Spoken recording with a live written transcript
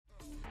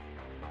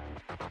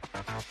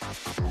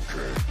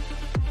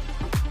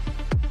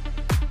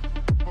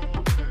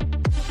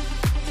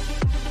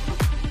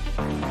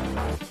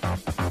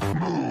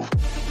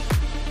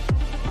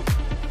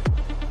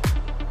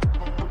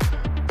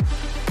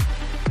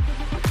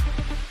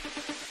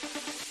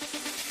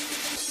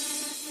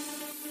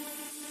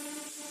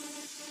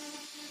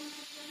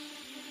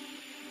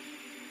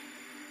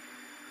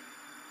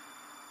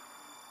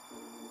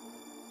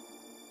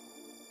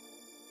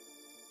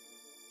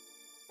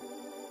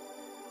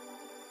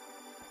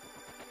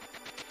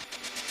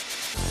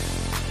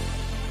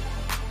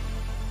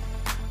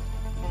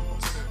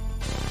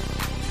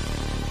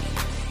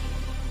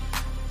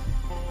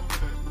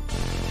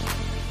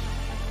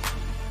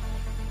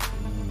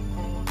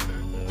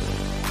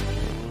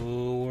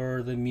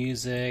The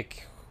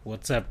music.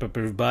 What's up,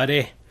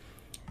 everybody?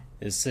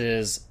 This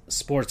is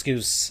Sports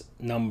Goose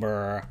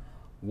number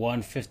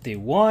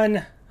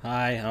 151.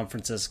 Hi, I'm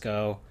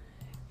Francisco.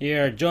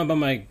 Here, joined by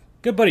my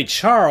good buddy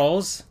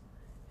Charles.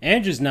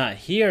 Andrew's not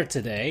here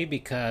today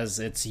because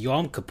it's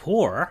Yom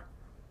Kippur.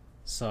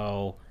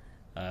 So,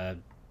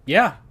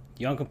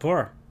 Yom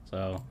Kippur.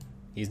 So,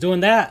 he's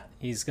doing that.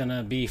 He's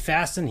gonna be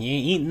fasting. He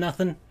ain't eating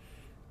nothing.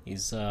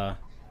 He's gonna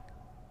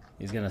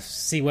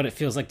see what it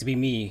feels like to be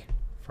me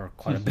for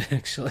quite a bit,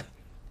 actually.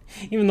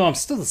 Even though I'm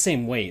still the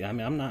same weight. I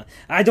mean,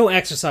 I don't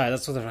exercise.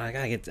 That's what I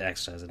gotta get to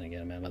exercising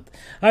again, man. But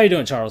how are you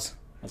doing, Charles?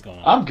 What's going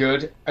on? I'm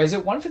good. Is it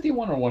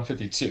 151 or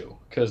 152?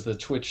 Because the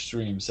Twitch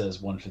stream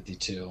says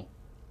 152.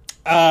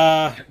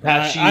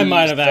 I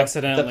might have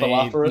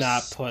accidentally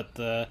not put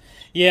the...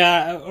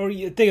 Yeah, or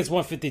you think it's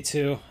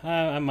 152.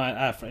 I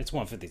might... it's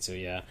 152,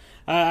 yeah.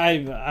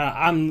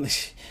 I'm...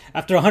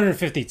 After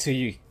 152,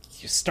 you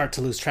start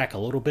to lose track a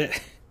little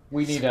bit.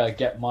 We need to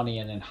get money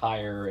and then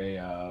hire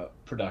a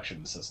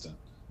production assistant.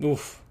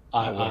 Oof.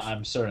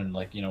 I'm certain,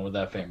 we're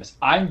that famous.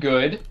 I'm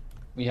good.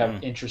 We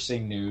have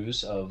interesting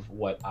news of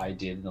what I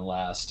did in the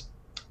last,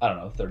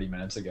 30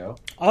 minutes ago.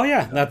 Oh,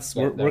 yeah.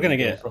 We're going to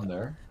get from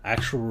there.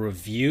 Actual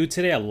review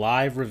today, a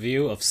live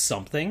review of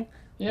something.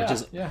 Yeah,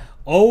 which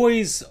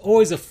is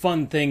always a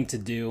fun thing to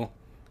do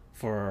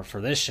for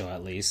this show,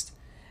 at least.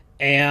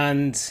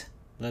 And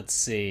let's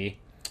see.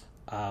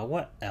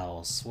 What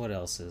else? What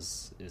else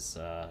is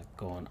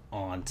going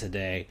on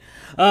today?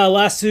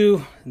 Last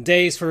 2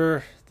 days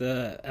for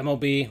the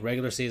MLB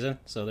regular season,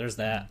 so there's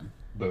that.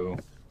 Boo.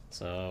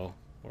 So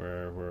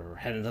we're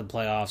heading to the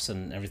playoffs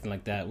and everything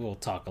like that. We'll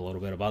talk a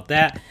little bit about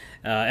that.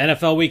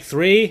 NFL Week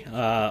 3,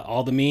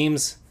 all the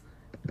memes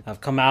have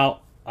come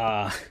out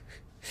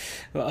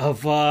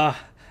of a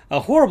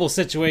horrible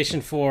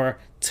situation for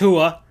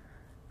Tua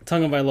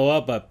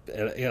Tagovailoa, but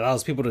it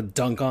allows people to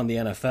dunk on the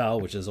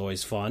NFL, which is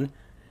always fun.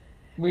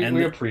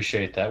 We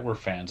appreciate that. We're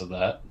fans of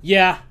that.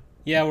 Yeah,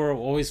 we're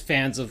always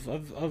fans of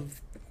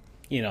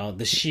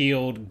the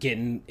Shield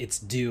getting its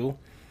due.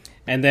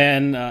 And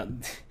then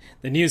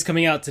the news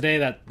coming out today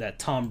that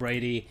Tom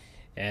Brady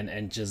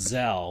and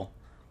Giselle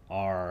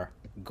are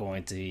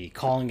going to be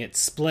calling it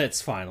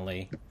splits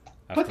finally.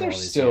 But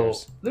there's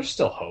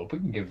still hope. We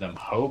can give them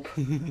hope,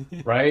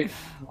 right?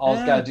 All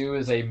it's got to do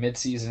is a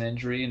mid-season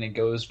injury, and it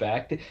goes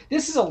back.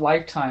 This is a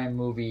Lifetime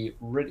movie.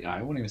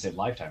 I wouldn't even say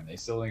Lifetime. They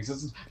still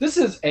exist. This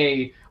is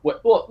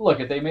look,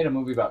 if they made a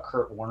movie about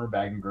Kurt Warner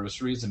bagging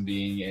groceries and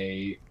being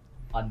a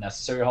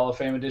unnecessary Hall of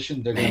Fame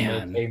edition, they're going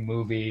to make a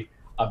movie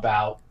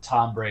about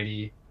Tom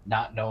Brady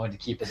not knowing to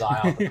keep his eye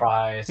on the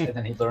prize, and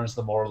then he learns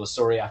the moral of the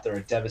story after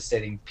a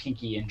devastating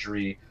pinky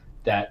injury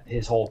that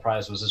his whole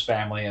prize was his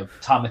family of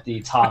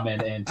Timothy,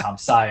 Tommen, and Tom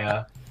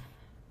Saya,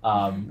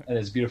 and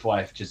his beautiful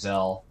wife,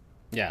 Giselle.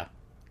 Yeah.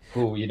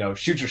 Who,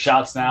 shoot your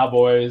shots now,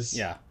 boys.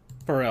 Yeah,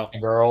 for real.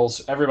 And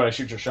girls. Everybody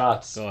shoot your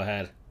shots. Go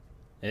ahead.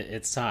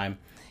 It's time.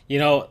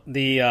 I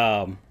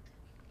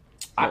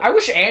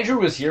wish Andrew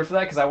was here for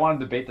that, because I want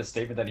to debate the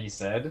statement that he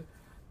said,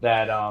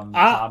 that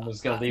Tom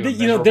was going to leave a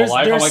miserable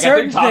life. I'm like,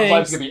 I think Tom's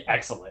life's going to be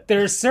excellent.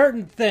 There are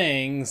certain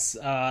things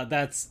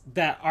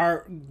that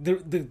are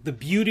the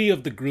beauty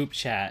of the group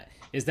chat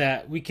is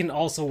that we can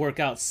also work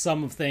out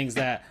some of things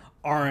that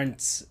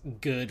aren't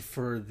good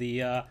for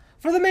the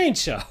main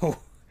show.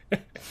 A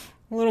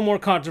little more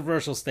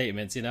controversial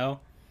statements,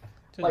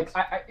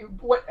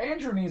 what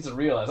Andrew needs to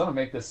realize, I'm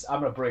going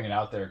to bring it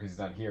out there because he's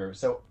not here.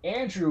 So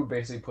Andrew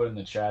basically put in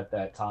the chat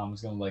that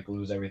Tom's going to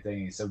lose everything.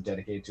 He's so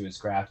dedicated to his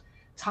craft.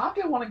 Tom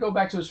didn't want to go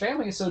back to his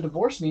family, so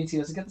divorce means he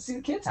doesn't get to see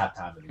the kids half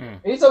time anymore.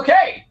 It's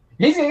okay.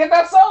 He's going to get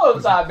that solo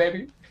time,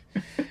 baby.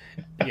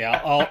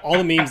 Yeah, all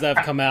the memes that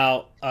have come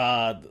out,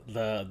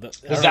 the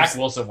Zach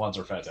Wilson ones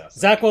are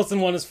fantastic. Zach Wilson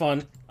one is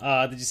fun.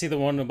 Did you see the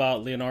one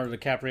about Leonardo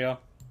DiCaprio?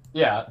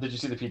 Yeah. Did you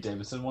see the Pete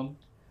Davidson one?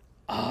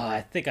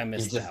 I think I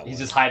missed that one. He's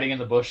just hiding in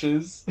the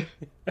bushes.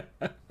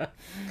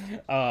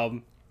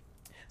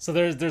 So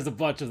there's a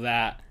bunch of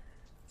that.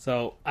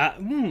 So I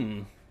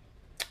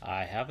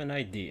have an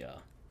idea.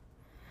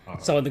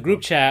 So in the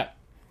group chat,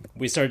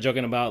 we started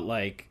joking about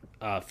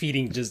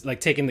feeding, just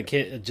taking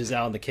the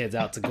Giselle and the kids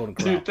out to Golden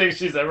Corral. Do you think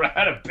she's ever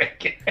had a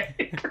bacon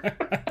egg?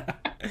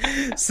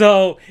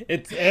 So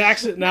it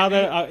actually now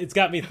that it's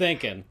got me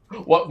thinking.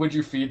 What would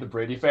you feed the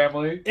Brady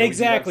family?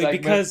 Exactly,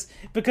 because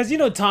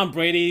Tom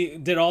Brady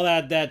did all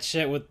that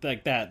shit with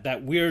like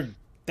that weird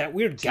guy.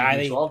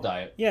 TV12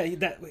 diet.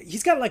 Yeah,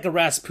 he's got like a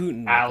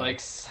Rasputin.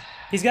 Alex.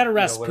 He's got a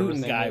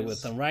Rasputin guy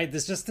with him, right?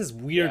 There's just this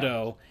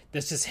weirdo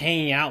that's just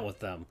hanging out with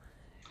them.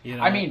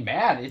 I mean,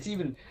 man, it's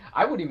even.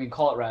 I wouldn't even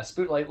call it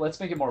Rasputin. Like, let's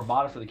make it more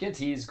modern for the kids.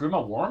 He's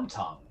Grima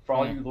Wormtongue for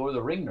all you Lord of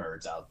the Ring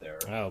nerds out there.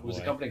 Oh, who was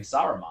boy. accompanying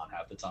Saruman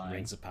half the time.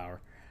 Rings of Power.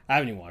 I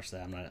haven't even watched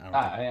that.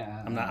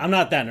 I'm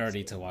not that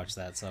nerdy to watch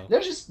that. So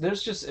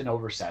there's just an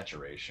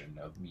oversaturation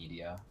of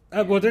media.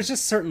 Well, there's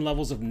just certain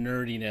levels of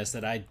nerdiness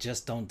that I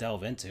just don't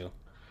delve into.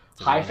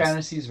 High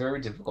fantasy is very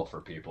difficult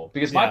for people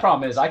because my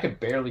problem is I could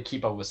barely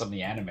keep up with some of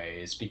the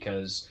animes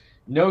because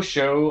no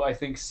show I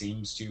think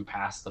seems to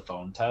pass the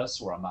phone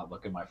test where I'm not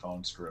looking at my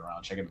phone, screwing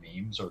around, checking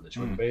memes or the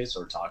Twitter base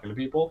or talking to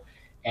people.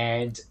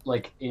 And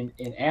like in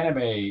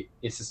anime,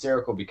 it's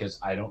hysterical because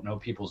I don't know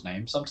people's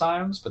names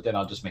sometimes, but then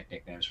I'll just make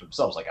nicknames for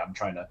themselves. Like I'm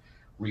trying to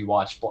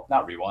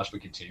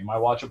continue my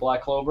watch of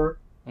Black Clover,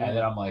 and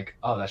then I'm like,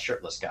 oh, that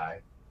shirtless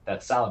guy,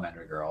 that's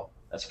Salamander Girl,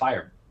 that's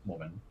Fire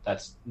Woman,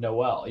 that's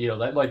Noelle.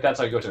 That's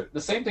how you go to it.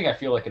 The same thing I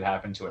feel like could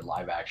happen to a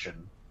live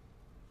action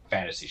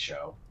fantasy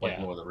show like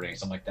Lord of the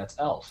Rings. I'm like, that's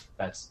Elf,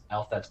 that's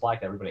Black.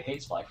 Everybody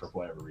hates Black for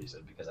whatever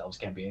reason because elves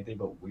can't be anything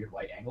but weird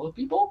white Anglo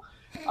people.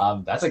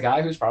 That's a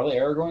guy who's probably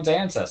Aragorn's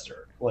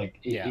ancestor.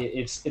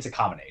 It's a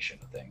combination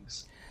of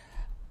things.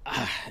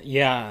 I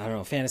don't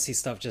know. Fantasy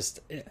stuff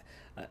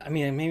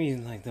maybe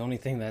like the only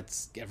thing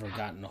that's ever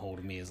gotten a hold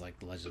of me is like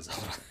the Legend of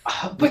Zelda.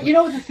 But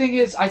the thing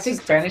is, I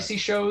think fantasy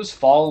shows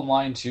fall in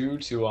line too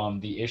to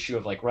the issue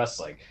of like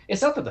wrestling.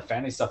 It's not that the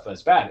fantasy stuff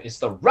is bad; it's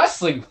the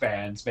wrestling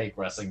fans make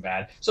wrestling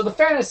bad. So the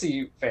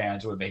fantasy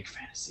fans would make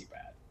fantasy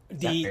bad. Is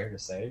that fair to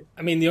say?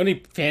 I mean, the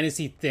only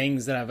fantasy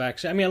things that I've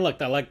actually... I mean,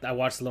 look, I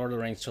watched the Lord of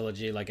the Rings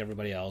trilogy like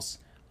everybody else.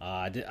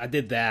 I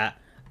did that.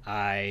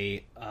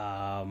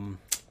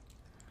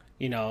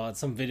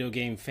 Some video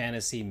game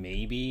fantasy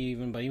maybe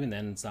even, but even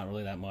then it's not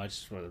really that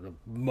much. The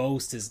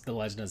most is The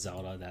Legend of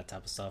Zelda, that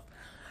type of stuff.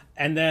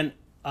 And then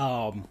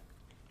there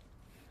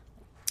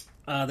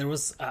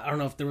was... I don't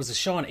know if there was a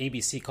show on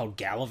ABC called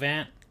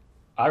Gallivant.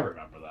 I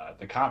remember that.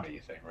 The comedy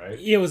thing, right?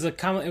 Yeah, it was a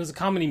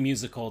comedy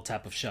musical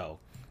type of show,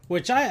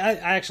 which I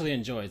actually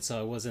enjoyed,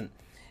 so it wasn't...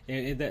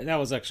 that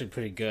was actually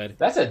pretty good.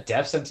 That's a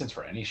death sentence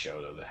for any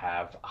show, though, to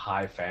have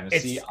high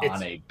fantasy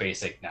on a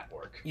basic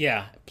network.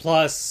 Yeah,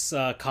 plus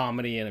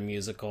comedy and a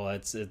musical.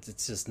 It's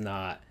just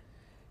not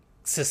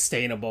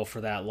sustainable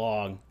for that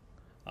long.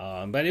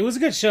 But it was a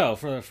good show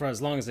for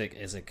as long as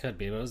it could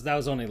be. That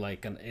was only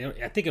like...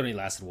 I think it only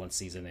lasted one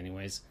season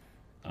anyways.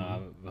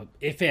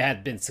 If it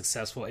had been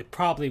successful, it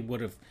probably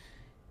would have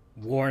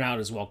worn out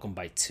its welcome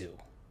by 2.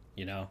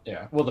 Yeah.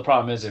 Well, the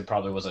problem is it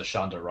probably was a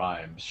Shonda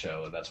Rhimes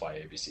show, and that's why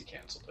ABC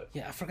canceled it.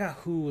 Yeah, I forgot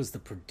who was the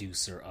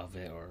producer of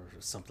it or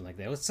something like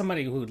that. It was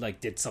somebody who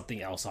did something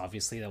else,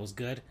 obviously, that was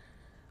good.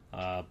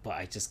 But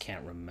I just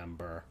can't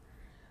remember.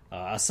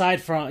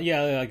 Aside from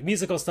like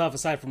musical stuff,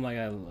 aside from like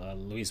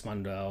Luis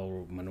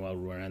Manuel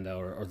Miranda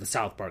or the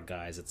South Park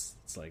guys, it's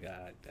like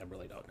I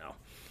really don't know.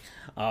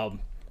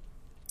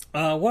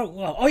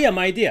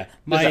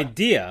 My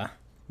idea,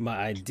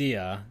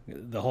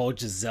 the whole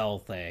Giselle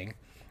thing.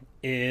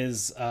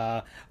 Is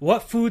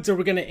what foods are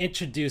we going to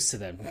introduce to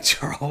them,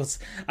 Charles?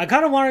 I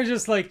kind of want to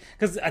just like,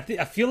 because I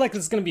feel like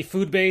it's going to be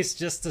food based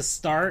just to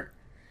start.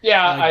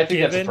 Yeah, I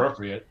think that's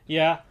appropriate.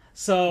 Yeah,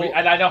 so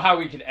and I know how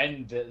we can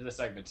end the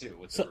segment too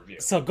with the review.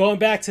 So going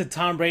back to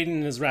Tom Brady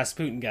and his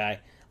Rasputin guy,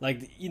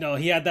 like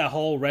he had that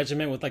whole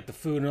regiment with like the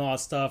food and all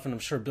that stuff, and I'm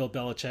sure Bill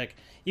Belichick,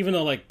 even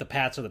though like the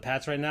Pats are the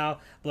Pats right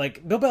now,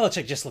 like Bill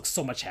Belichick just looks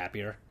so much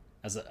happier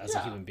as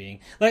a human being.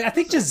 Like I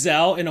think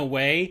Giselle in a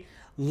way.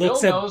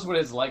 Bill knows what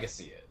his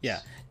legacy is.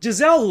 Yeah.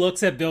 Giselle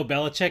looks at Bill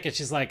Belichick and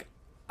she's like,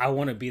 I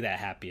want to be that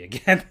happy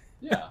again.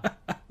 Yeah.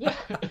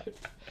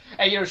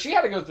 And she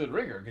had to go through the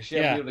ringer because she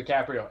had to do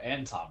DiCaprio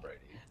and Tom Brady.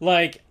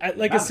 Like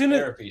as soon as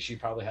therapy, she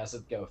probably has to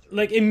go through.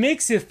 Like it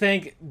makes you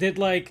think, did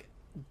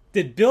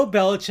Bill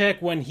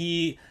Belichick when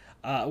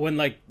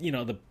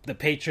the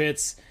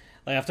Patriots,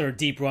 like after a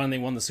deep run, they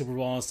won the Super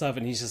Bowl and stuff,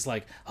 and he's just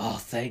like, oh,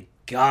 thank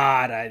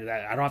God, I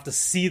don't have to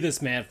see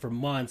this man for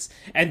months.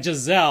 And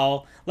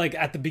Giselle, like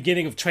at the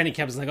beginning of training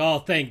camp, is like, oh,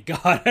 thank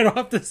God, I don't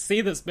have to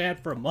see this man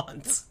for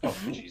months. Oh,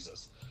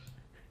 Jesus.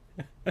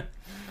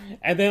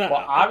 And then,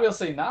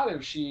 obviously not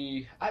if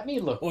she... I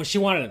mean, look... Well, she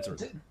wanted him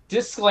to...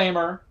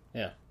 Disclaimer.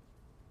 Yeah.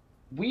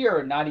 We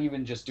are not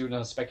even just doing this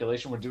on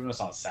speculation. We're doing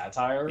this on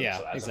satire. Yeah,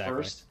 so that's exactly. a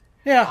first.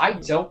 Yeah. I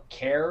don't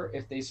care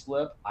if they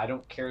split. I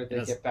don't care if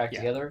they get back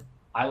together.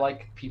 I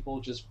like people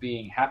just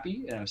being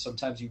happy, and if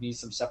sometimes you need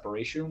some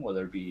separation,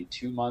 whether it be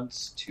 2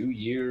 months, 2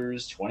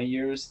 years, 20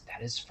 years,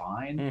 that is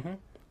fine. Mm-hmm.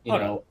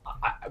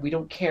 We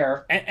don't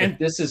care. And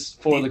this is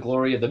for the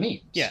glory of the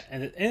memes. Yeah,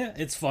 and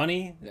it's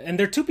funny. And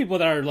there are two people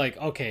that are like,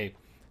 okay,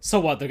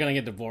 so what? They're going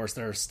to get divorced.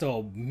 They're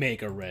still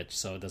mega rich,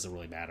 so it doesn't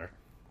really matter,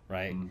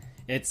 right?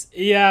 It's,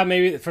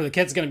 maybe for the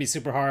kids it's going to be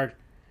super hard,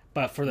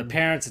 but for the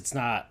parents it's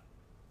not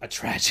a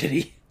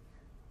tragedy.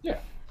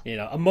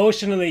 Yeah.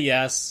 Emotionally,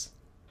 yes,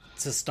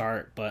 to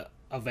start, but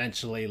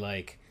eventually,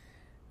 like,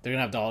 they're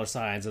gonna have dollar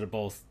signs that are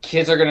both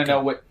kids are gonna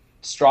know what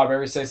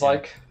strawberries taste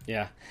like.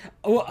 Yeah.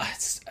 Well,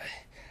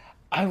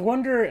 I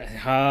wonder,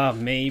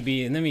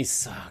 maybe, and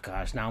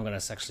gosh, now I'm gonna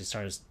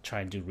actually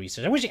try and do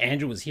research. I wish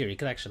Andrew was here; he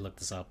could actually look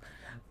this up.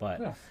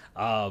 But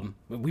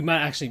we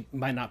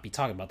might not be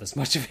talking about this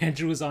much if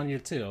Andrew was on here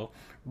too.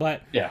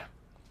 But yeah,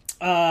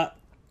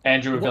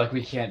 Andrew would be like,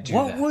 "We can't do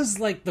what that." What was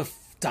like the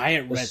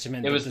diet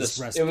regimen? It was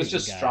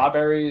just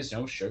strawberries,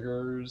 no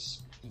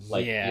sugars,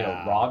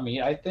 raw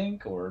meat, I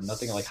think, or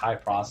nothing like high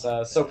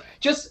processed. So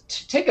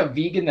just take a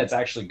vegan that's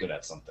actually good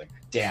at something.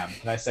 Damn,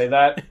 can I say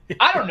that?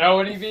 I don't know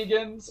any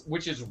vegans,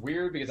 which is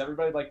weird because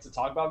everybody likes to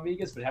talk about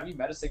vegans, but have you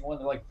met a single one?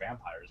 They're like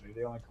vampires. Maybe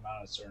they only come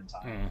out at a certain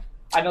time.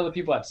 I know the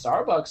people at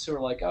Starbucks who are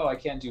like, "Oh, I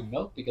can't do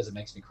milk because it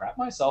makes me crap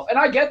myself," and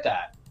I get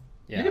that.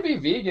 Yeah. You can be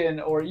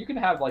vegan, or you can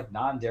have like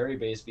non-dairy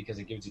based because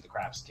it gives you the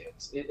craps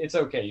kids. It's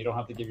okay. You don't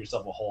have to give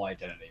yourself a whole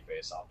identity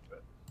based off of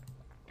it.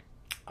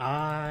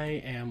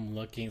 I am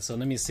looking. So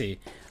let me see.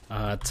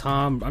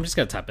 Tom, I'm just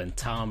gonna type in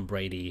Tom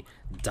Brady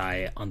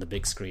diet on the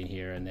big screen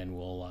here, and then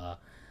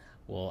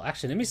we'll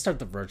actually let me start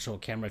the virtual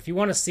camera. If you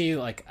want to see,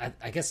 like,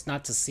 I guess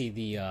not to see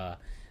the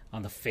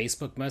on the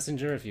Facebook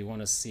Messenger. If you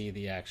want to see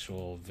the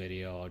actual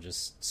video, I'll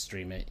just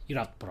stream it. You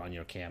don't have to put on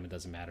your cam. It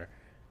doesn't matter,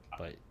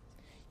 but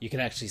you can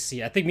actually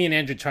see. I think me and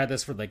Andrew tried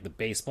this for like the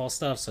baseball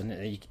stuff, so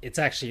it's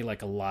actually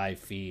like a live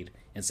feed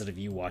instead of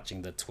you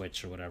watching the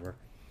Twitch or whatever.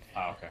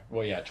 Oh, okay.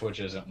 Well, yeah, Twitch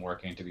isn't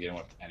working to begin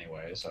with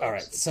anyway. So all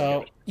right.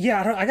 So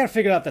yeah, I got to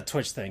figure out that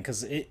Twitch thing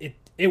because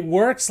it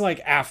works like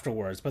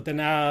afterwards, but then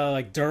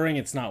like during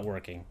it's not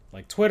working.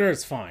 Like Twitter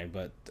is fine,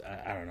 but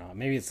I don't know.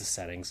 Maybe it's the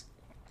settings.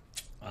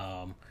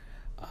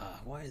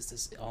 Why is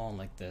this all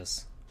like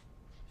this?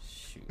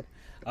 Shoot.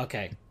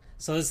 Okay.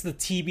 So this is the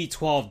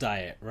TB12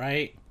 diet,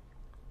 right?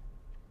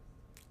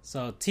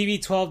 So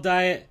TB12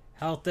 diet,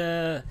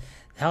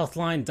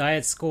 Healthline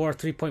diet score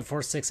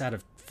 3.46 out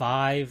of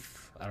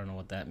 5. I don't know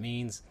what that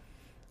means.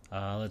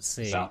 Let's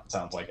see.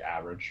 Sounds like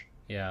average.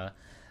 Yeah.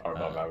 Or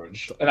above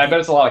average. And I bet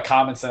it's a lot of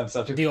common sense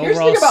stuff too. Here's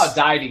the thing about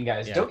dieting,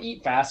 guys. Yeah. Don't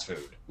eat fast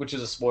food, which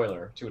is a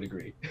spoiler to a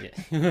degree.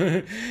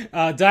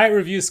 Yeah. Diet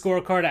review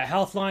scorecard at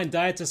Healthline.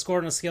 Diets are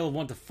scored on a scale of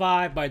 1 to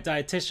 5 by a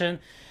dietitian.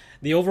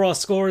 The overall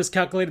score is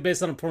calculated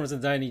based on performance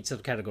and diet in each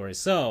subcategory.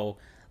 So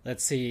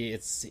let's see.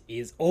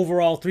 It's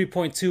overall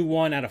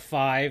 3.21 out of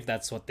 5.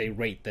 That's what they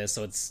rate this.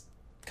 So it's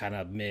kind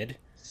of mid.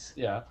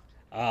 Yeah.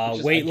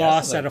 Weight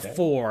loss at a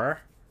 4.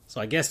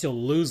 So I guess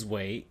you'll lose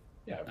weight.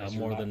 Yeah,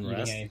 more than the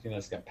rest. Anything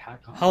that's got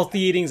packed on. Healthy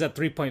eating's at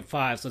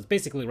 3.5, so it's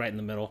basically right in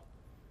the middle.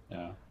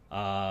 Yeah.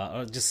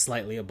 Or just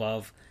slightly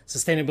above.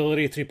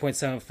 Sustainability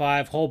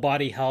 3.75. Whole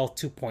body health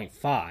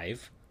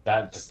 2.5.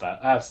 That's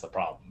the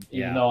problem.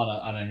 Even though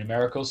on a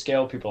numerical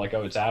scale, people are like,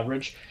 oh, it's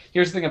average.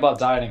 Here's the thing about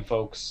dieting,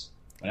 folks.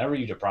 Whenever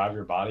you deprive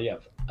your body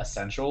of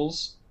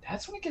essentials,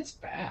 that's when it gets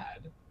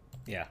bad.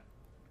 Yeah.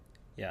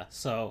 Yeah.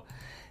 So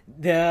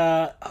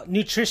the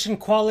nutrition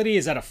quality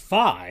is at a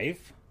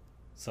 5.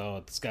 So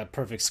it's got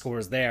perfect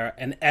scores there.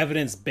 And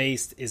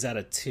evidence-based is at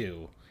a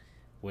 2,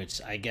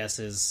 which I guess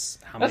is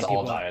how many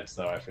people... That's all diets,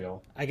 though, I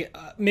feel.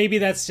 Maybe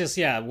that's just,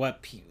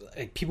 what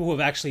people who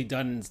have actually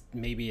done,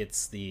 maybe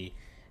it's the,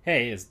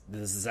 hey, does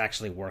this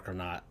actually work or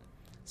not?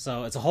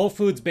 So it's a whole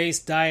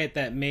foods-based diet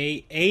that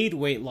may aid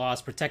weight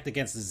loss, protect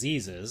against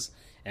diseases,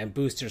 and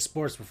boost your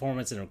sports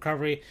performance and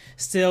recovery.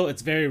 Still,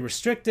 it's very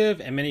restrictive,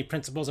 and many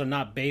principles are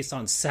not based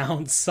on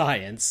sound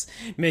science,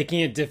 making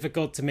it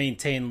difficult to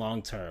maintain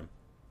long-term.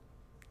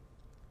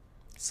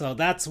 So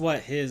that's what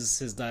his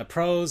diet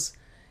pros.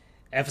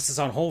 Emphasis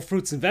on whole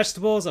fruits and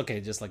vegetables.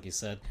 Okay, just like you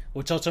said.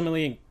 Which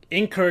ultimately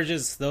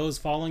encourages those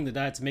following the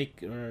diet to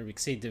make or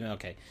exceed.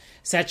 Okay.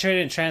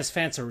 Saturated and trans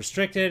fats are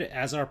restricted,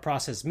 as are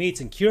processed meats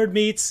and cured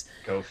meats.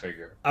 Go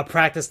figure. A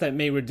practice that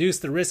may reduce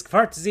the risk of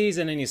heart disease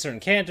and any certain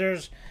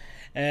cancers.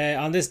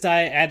 On this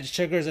diet, added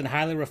sugars and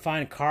highly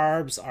refined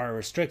carbs are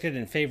restricted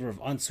in favor of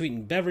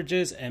unsweetened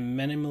beverages and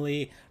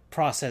minimally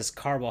processed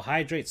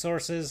carbohydrate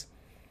sources.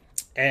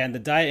 And the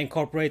diet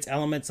incorporates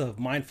elements of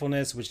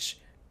mindfulness, which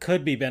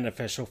could be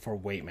beneficial for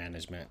weight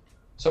management.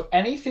 So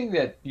anything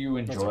that you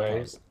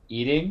enjoy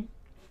eating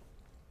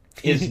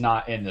is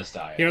not in this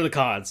diet. Here are the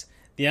cons.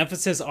 The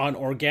emphasis on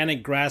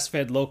organic,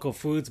 grass-fed local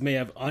foods may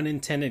have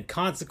unintended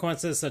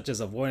consequences, such as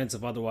avoidance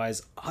of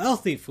otherwise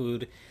healthy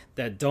food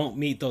that don't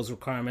meet those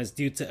requirements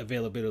due to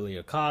availability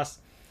or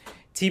cost.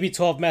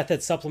 TB12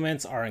 method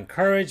supplements are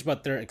encouraged,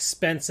 but they're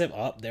expensive.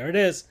 Oh, there it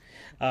is.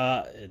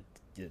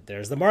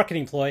 There's the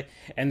marketing ploy,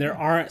 and there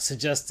aren't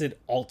suggested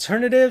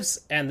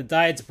alternatives, and the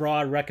diet's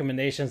broad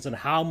recommendations on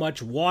how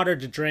much water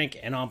to drink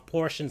and on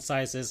portion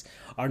sizes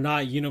are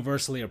not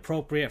universally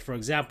appropriate. For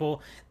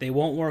example, they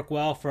won't work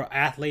well for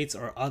athletes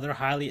or other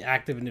highly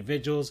active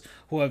individuals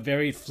who have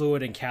very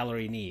fluid and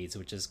calorie needs,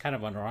 which is kind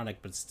of ironic,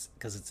 but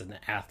because it's an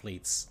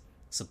athlete's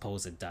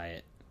supposed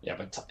diet. Yeah,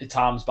 but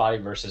Tom's body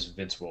versus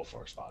Vince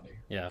Wilfork's body.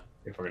 Yeah,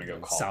 if we're gonna go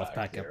call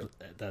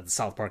the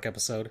South Park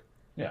episode.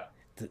 Yeah,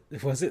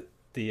 Was it?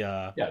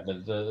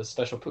 the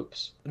special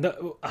poops.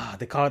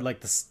 They call it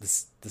like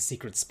the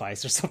secret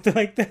spice or something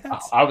like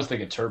that. I was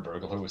thinking turd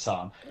burglar with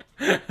Tom.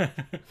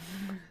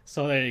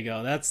 So there you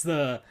go. That's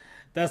the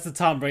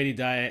Tom Brady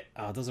diet.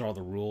 Oh, those are all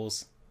the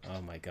rules.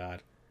 Oh my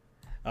god.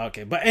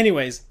 Okay, but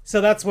anyways, so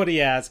that's what he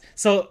has.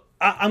 So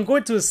I'm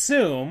going to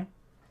assume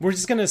we're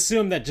just going to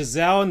assume that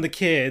Giselle and the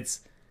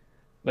kids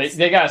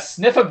they got a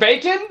sniff of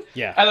bacon.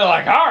 Yeah, and they're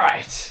like,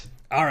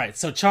 all right.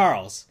 So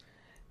Charles,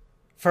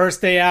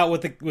 first day out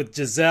with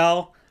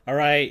Giselle. All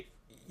right,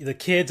 the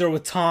kids are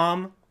with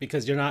Tom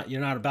because you're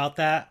not about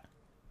that.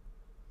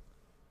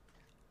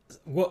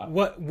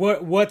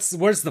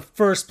 Where's the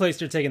first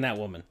place you're taking that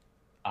woman?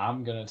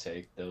 I'm gonna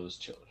take those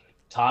children,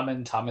 Tom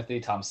and Timothy,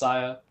 Tom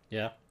Saya.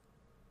 Yeah.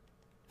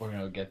 We're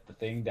gonna get the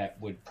thing that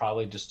would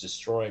probably just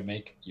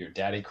make your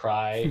daddy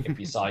cry if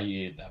he saw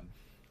you eating them.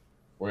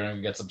 We're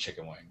gonna get some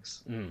chicken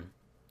wings.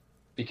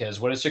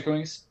 Because what is chicken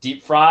wings?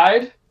 Deep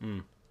fried,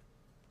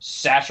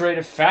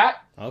 saturated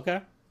fat.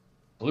 Okay.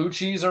 Blue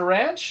cheese or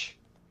ranch.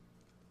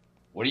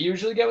 What do you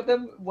usually get with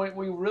them when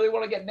we really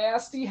want to get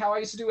nasty? How I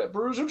used to do at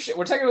Brews Room? Shit,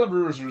 we're taking to the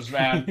Brews Rooms,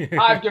 man.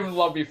 I've given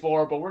love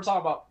before, but we're talking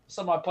about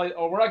some of my place.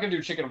 Oh, we're not going to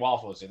do chicken and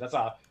waffles here. That's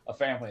not a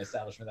family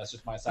establishment. That's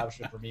just my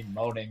establishment for me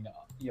moaning,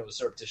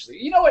 surreptitiously.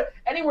 You know what?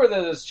 Anywhere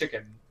that there's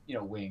chicken,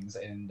 wings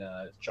and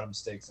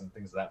drumsticks and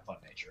things of that fun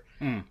nature.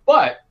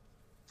 But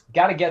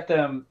got to get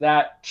them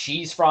that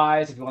cheese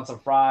fries if you want some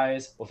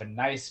fries with a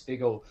nice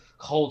big old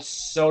cold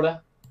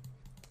soda.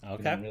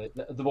 Okay.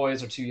 The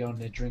boys are too young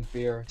to drink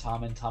beer.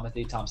 Tom and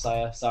Timothy, Tom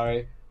Saya.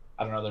 Sorry,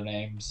 I don't know their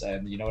names.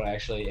 And you know what?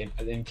 Actually,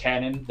 in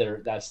canon,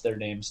 that's their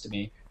names to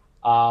me.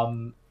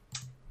 Dunk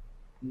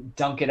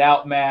it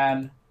out,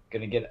 man.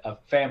 Gonna get a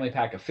family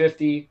pack of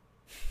 50.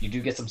 You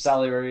do get some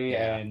celery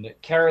and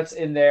carrots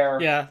in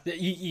there. Yeah,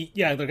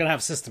 they're gonna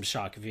have system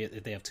shock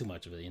if they have too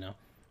much of it,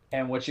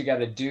 And what you got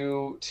to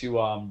do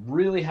to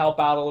really help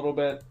out a little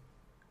bit,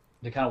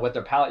 to kind of whet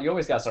their palate, you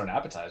always got to start an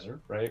appetizer,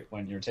 right?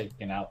 When you're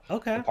taking out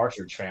the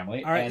Partridge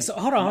Family. All right, so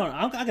hold on.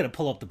 I'm gonna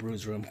pull up the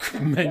Brews Room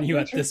menu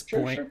at this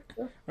point. Sure.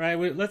 Right?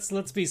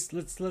 Let's be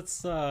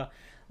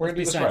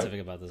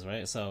scientific about this,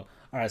 right? So,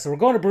 all right, so we're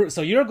going to Brews.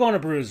 So you're going to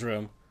Brews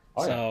Room.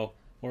 Oh, so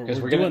we're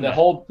doing the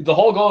whole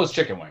goal is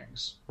chicken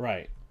wings.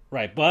 Right.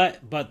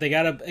 But they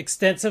got an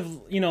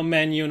extensive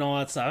menu and all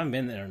that stuff. I haven't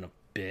been there in a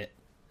bit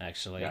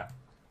actually. Yeah.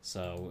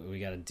 So we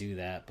got to do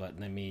that. But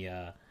let me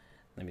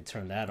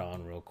turn that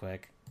on real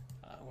quick.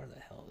 Where the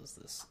hell is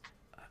this?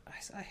 I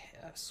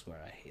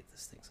swear I hate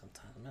this thing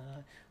sometimes.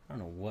 I don't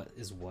know what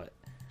is what,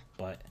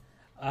 but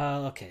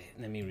okay.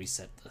 Let me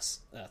reset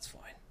this. That's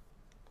fine.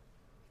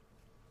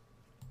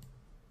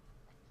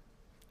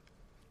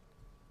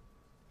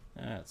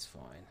 That's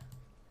fine.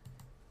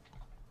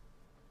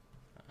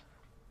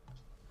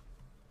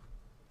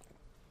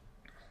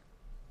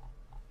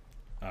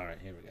 All right,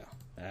 here we go.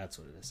 That's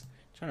what it is. I'm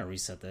trying to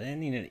reset that.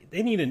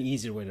 They need an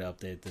easier way to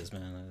update this,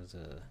 man.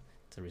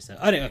 To reset.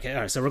 Oh, okay, all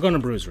right. So we're going to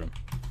Brews Room.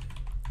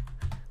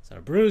 So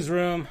Brews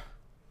Room,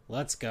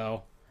 let's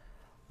go.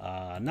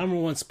 Number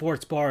one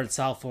sports bar in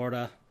South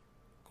Florida,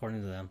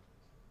 according to them.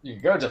 You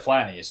can go to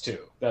Flanny's too.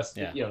 That's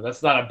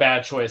that's not a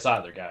bad choice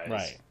either, guys.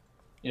 Right.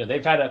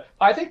 They've had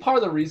I think part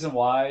of the reason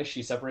why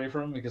she separated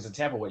from them because in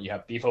Tampa, you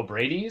have Beef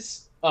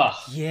O'Brady's. Ugh.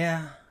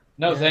 Yeah.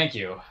 No, thank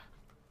you.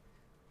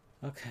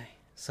 Okay.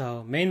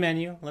 So main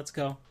menu, let's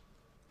go.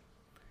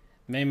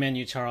 Main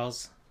menu,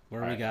 Charles.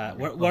 What do we got?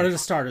 What are the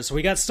starters? So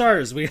we got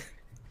starters. This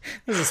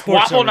is a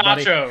sports waffle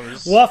show,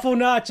 nachos. Waffle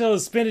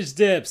nachos, spinach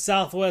dip,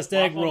 Southwest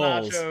egg waffle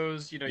rolls.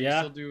 Nachos. You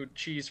still do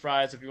cheese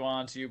fries if you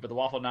want to, but the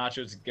waffle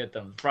nachos, get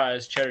them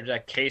fries, cheddar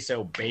jack,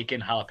 queso,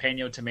 bacon,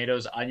 jalapeno,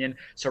 tomatoes, onion,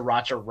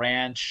 sriracha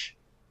ranch.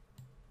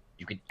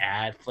 You can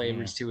add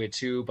flavors to it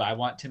too, but I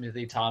want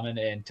Timothy Tommen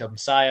and Tom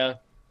Saya.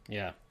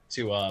 Yeah.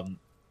 To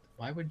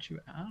why would you?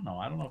 I don't know.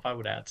 I don't know if I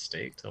would add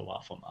steak to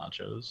waffle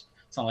nachos.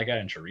 It's not like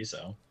adding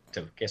chorizo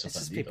to queso. It's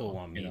just people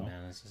want meat,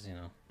 man. It's just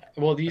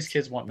Well, these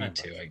kids want meat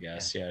too, I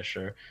guess. Yeah,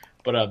 sure.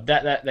 But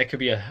that could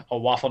be a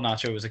waffle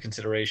nacho as a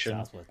consideration.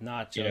 Southwest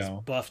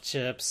nachos, buff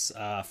chips,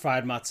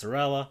 fried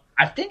mozzarella.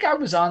 I think I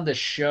was on the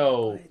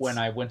show when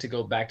I went to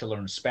go back to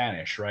learn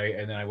Spanish, right?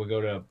 And then I would go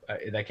to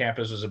that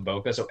campus was in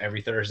Boca, so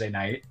every Thursday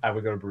night I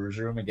would go to Brews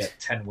Room and get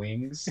 10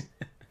 wings,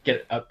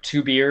 get up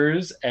 2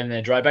 beers, and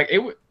then drive back.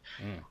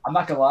 I'm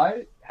not gonna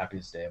lie,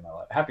 happiest day of my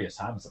life, happiest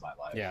times of my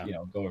life. Yeah.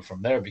 Going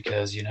from there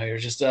because you're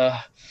just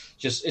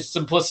it's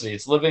simplicity.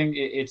 It's living.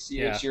 It's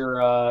your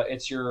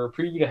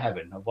preview to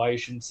heaven of why you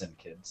shouldn't sin,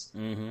 kids.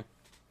 Mm-hmm.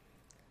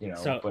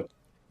 But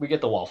we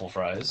get the waffle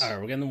fries. All right,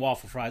 we're getting the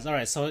waffle fries. All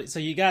right, so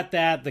you got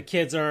that. The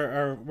kids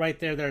are right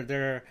there.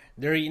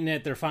 They're eating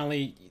it. They're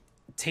finally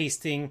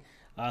tasting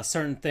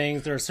certain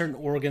things. There are certain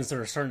organs that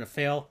are starting to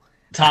fail.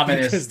 Tommen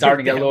is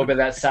starting to get a little bit of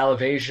that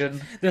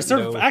salivation.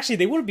 They're actually,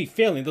 they wouldn't be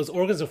failing. Those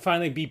organs will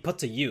finally be put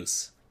to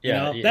use.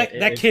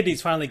 That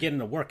kidney's finally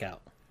getting a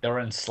workout. They're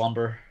in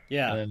slumber.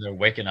 Yeah. And then they're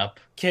waking up.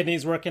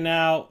 Kidneys working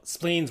out.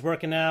 Spleen's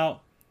working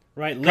out.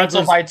 right?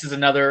 Pretzel Livers, bites is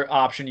another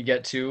option you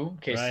get too, in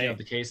case you know Right.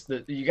 the case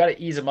that you got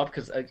to ease them up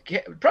because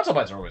pretzel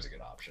bites are always a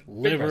good option. Big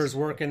livers prices.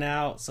 working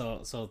out.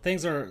 So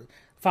things are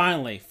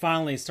finally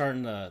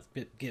starting to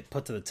get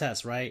put to the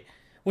test, right?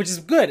 Which is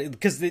good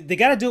because they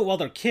got to do it while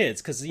they're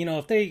kids. Because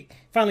if they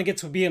finally get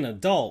to be an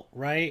adult,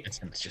 right? It's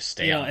just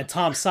stay You know, on. and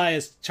Tom Sy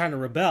is trying to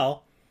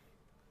rebel.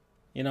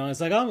 It's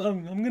like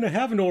I'm gonna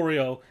have an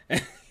Oreo.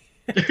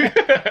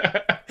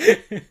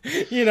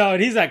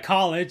 And he's at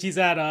college. He's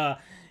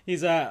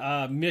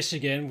at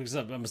Michigan, because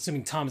I'm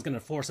assuming Tom's gonna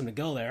force him to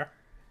go there.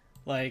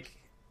 Like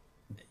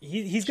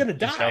he's gonna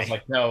die. Michelle's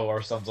like, no,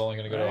 our son's only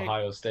going to go Right. to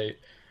Ohio State.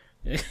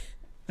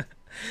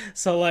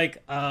 So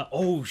like, that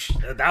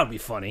would be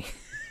funny.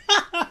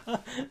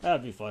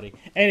 That'd be funny.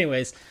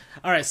 Anyways,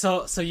 all right.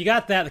 So you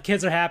got that. The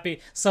kids are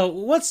happy. So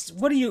what's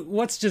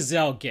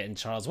Giselle getting,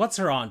 Charles? What's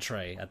her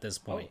entree at this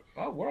point?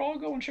 Oh, we're all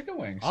going chicken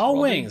wings. All We're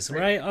all wings,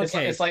 doing right? great.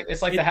 Okay. It's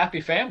like the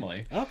happy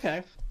family.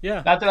 Okay.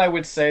 Yeah. Not that I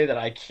would say that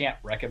I can't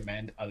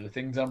recommend other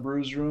things on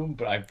Brews Room,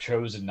 but I've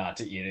chosen not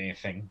to eat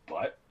anything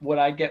but what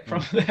I get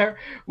from there,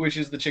 which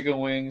is the chicken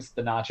wings,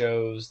 the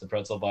nachos, the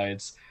pretzel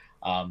bites.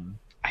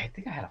 I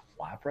think I had a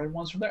flatbread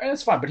once from there, and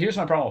it's fine. But here's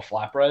my problem with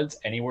flatbreads.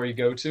 Anywhere you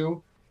go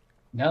to,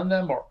 none of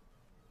them are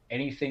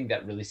anything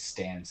that really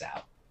stands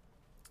out.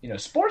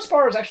 Sports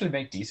bars actually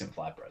make decent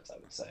flatbreads, I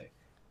would say.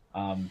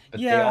 But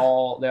Yeah.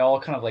 they all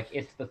kind of like,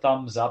 it's the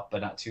thumbs up,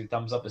 but not two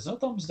thumbs up. There's no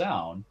thumbs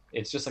down.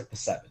 It's just like the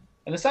 7.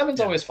 And the 7's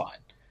always fine.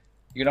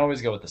 You can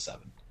always go with the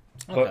 7.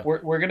 Okay.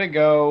 But we're gonna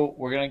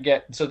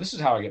get. So this is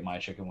how I get my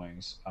chicken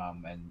wings,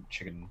 and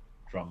chicken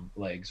drum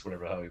legs,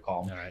 whatever the hell you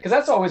call them. All right. Because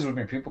that's always what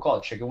people call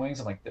it chicken wings.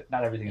 I'm like,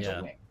 not everything is Yeah.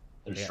 a wing.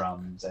 There's Yeah.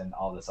 drums and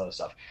all this other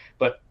stuff.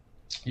 But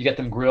you get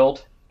them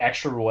grilled,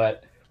 extra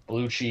wet,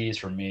 blue cheese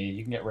for me.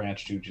 You can get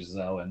ranch too,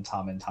 Giselle and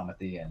Tom and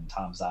Timothy and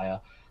Tom Zaya,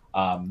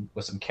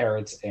 with some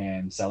carrots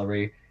and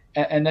celery.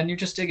 And then you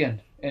just dig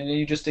in.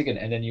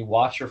 And then you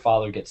watch your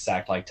father get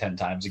sacked like 10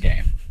 times a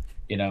game.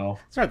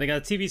 That's right. They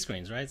got TV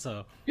screens, right?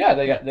 So Yeah,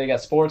 they got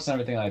sports and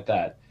everything like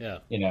that. yeah.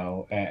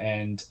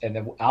 And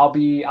then I'll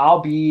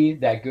be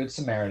that good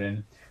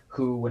Samaritan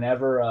who,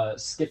 whenever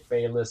Skip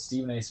Bayless,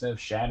 Stephen A. Smith,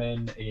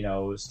 Shannon,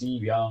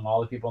 Steve Young,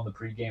 all the people in the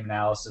pregame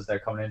analysis they're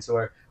coming into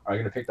it are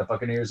going to pick the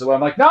Buccaneers away.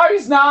 I'm like, no,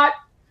 he's not.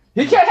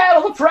 He can't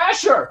handle the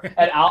pressure.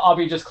 And I'll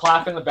be just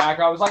clapping in the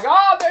background. I was like,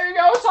 oh, there you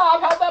go, Tom.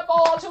 Held that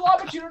ball on too long,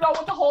 but you don't know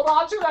what to hold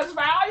on to. That's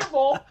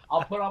valuable.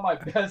 I'll put on my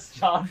best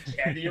John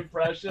Candy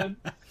impression.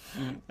 That's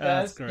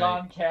Best great.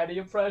 John Candy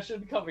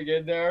impression coming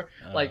in there.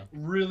 Like,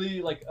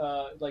 really, like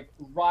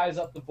rise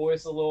up the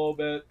voice a little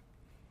bit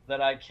that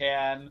I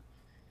can.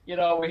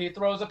 When he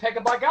throws a pick,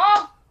 I'm like,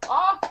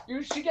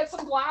 you should get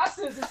some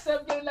glasses instead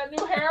of getting that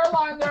new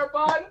hairline there,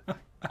 bud.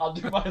 I'll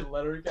do my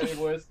Leonard Kenny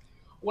voice.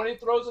 When he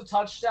throws a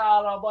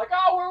touchdown, I'm like,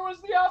 where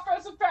was the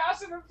offensive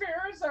pass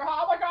interference there?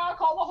 Oh my God,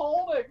 call the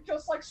holding,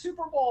 just like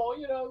Super Bowl,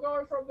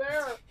 going from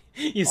there.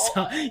 You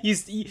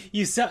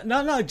sound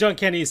not John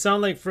Candy. You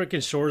sound like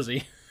freaking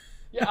Shorzy.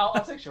 Yeah,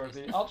 I'll take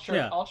Shorzy.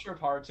 I'll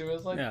chirp hard too.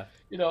 It's like,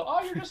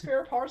 you're just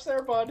spare parts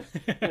there, bud.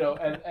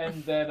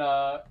 And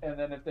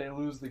then if they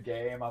lose the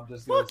game, I'm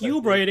just Fuck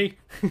you, Brady.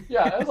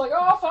 Yeah, it's like,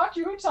 fuck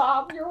you,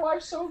 Tom. Your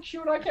wife's so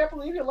cute. I can't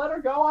believe you let her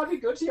go. I'd be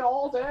good to you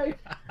all day.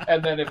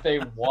 And then if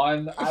they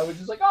won, I was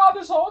just like,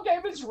 this whole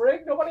game is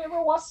rigged. Nobody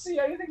ever wants to see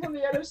anything from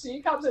the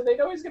NFC comes in. They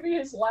know he's gonna be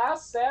his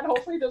last stand.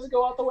 Hopefully, he doesn't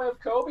go out the way of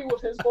Kobe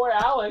with his boy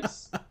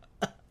Alex.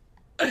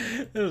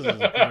 This is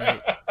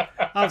great.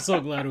 I'm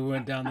so glad we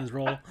went down this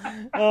roll.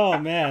 Oh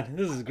man,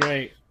 this is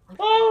great.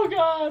 Oh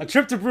God! A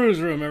trip to Brews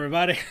Room,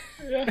 everybody.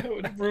 Yeah,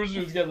 Bruce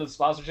was getting the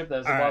sponsorship.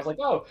 That I Right. was like,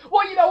 well,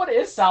 you know what? It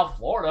is South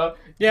Florida.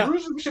 Yeah.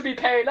 Bruce should be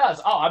paying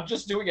us. I'm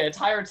just doing an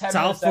entire 10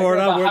 South minute segment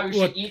Florida, about we're- how we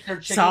should we're- eat their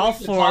chicken South wings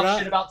and Florida. talk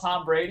shit about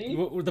Tom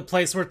Brady. The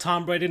place where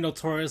Tom Brady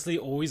notoriously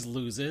always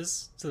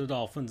loses to the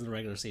Dolphins in the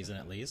regular season,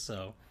 at least.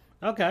 So,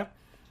 okay.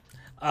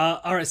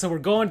 All right, so we're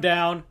going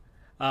down.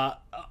 Are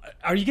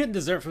you getting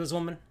dessert for this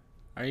woman?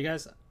 Are you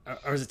guys?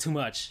 Or is it too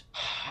much?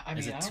 I mean,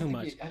 Is it too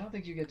much? I don't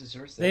think you get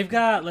desserts there. They've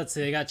got, let's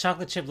see, they got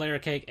chocolate chip layer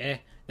cake.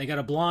 They got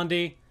a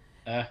blondie.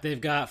 They've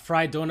got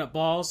fried donut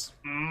balls.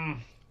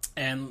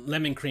 And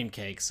lemon cream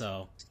cake.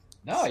 So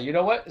No, you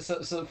know what?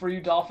 So for you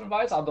Dolphin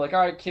bites, I'll be like,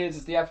 all right, kids,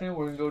 it's the afternoon.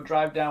 We're going to go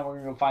drive down. We're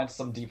going to go find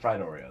some deep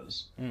fried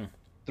Oreos.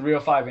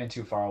 305 ain't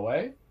too far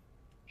away.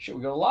 Shit,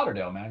 we go to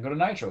Lauderdale, man. Go to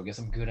Nitro. Get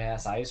some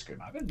good-ass ice cream.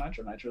 I've been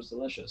Nitro. Nitro's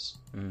delicious.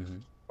 mm-hmm.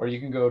 Or you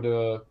can go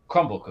to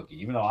Crumble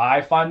Cookie. Even though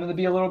I find them to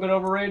be a little bit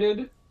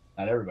overrated,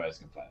 not everybody's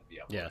going to find them to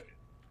be overrated.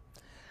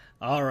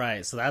 Yeah. All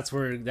right, so that's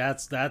where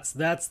that's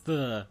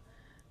the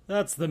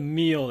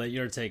meal that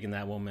you're taking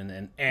that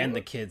woman and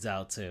the kids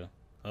out to.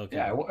 Okay.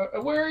 Yeah,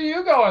 where are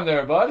you going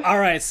there, bud? All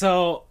right,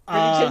 so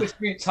You take the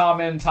sweet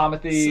Tom and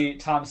Timothy,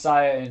 Tom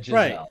Saya, and Giselle.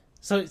 right.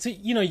 So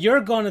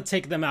you're going to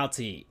take them out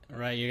to eat,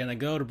 right? You're going to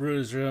go to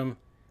Brew's Room,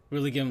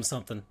 really give them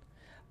something.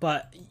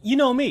 But you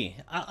know me,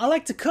 I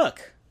like to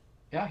cook.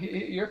 Yeah,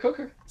 you're a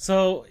cooker.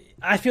 So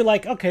I feel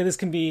like, okay, this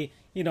can be,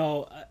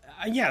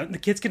 yeah, the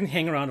kids can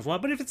hang around if they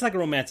want, but if it's like a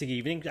romantic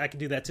evening, I can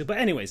do that too. But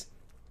anyways,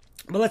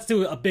 let's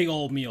do a big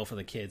old meal for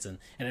the kids and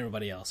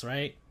everybody else,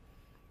 right?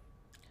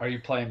 Are you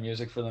playing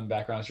music for them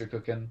background as you're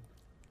cooking?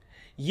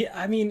 Yeah,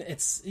 I mean,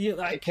 it's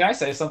Can I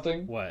say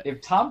something? What?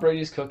 If Tom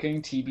Brady's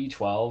cooking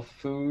TB12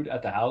 food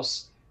at the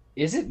house,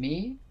 is it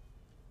me,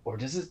 or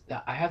does it?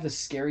 I have this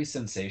scary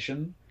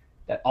sensation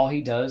that all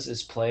he does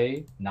is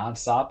play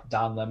nonstop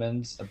Don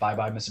Lemon's "Bye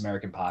Bye Miss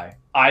American Pie."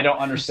 I don't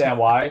understand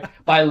why,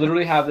 but I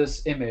literally have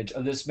this image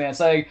of this man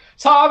saying,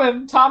 "Tom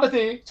and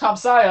Tomothy, Tom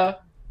Saya,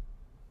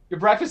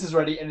 your breakfast is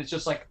ready," and it's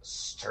just like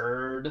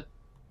stirred,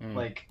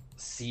 like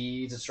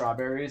seeds and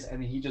strawberries,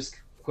 and he just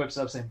quips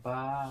up saying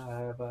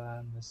 "Bye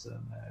Bye Miss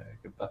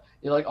America Pie."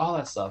 You're like all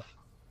that stuff.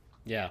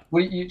 Yeah.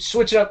 Well, you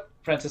switch it up,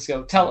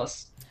 Francisco. Tell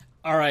us.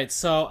 All right,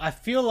 so I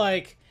feel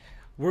like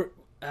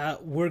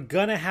we're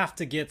gonna have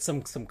to get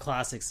some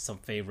classics, some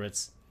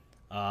favorites,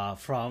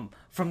 from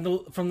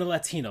the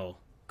Latino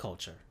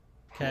culture.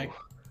 Okay. Ooh.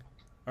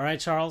 All right,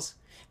 Charles,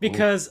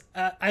 because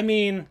I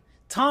mean,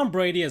 Tom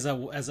Brady is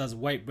as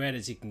white bread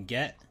as you can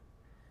get.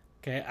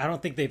 Okay, I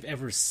don't think they've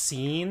ever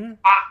seen.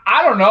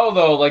 I don't know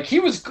though. Like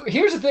here's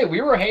the thing: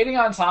 we were hating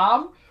on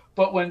Tom,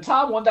 but when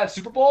Tom won that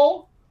Super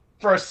Bowl,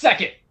 for a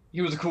second,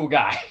 he was a cool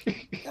guy.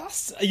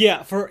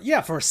 Yeah, for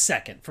a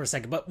second.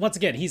 But once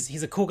again,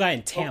 he's a cool guy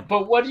in Tampa.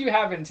 But what do you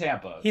have in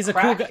Tampa? He's a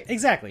cool guy.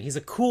 Exactly, he's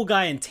a cool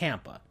guy in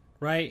Tampa,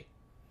 right?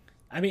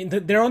 I mean,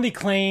 their only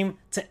claim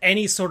to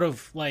any sort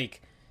of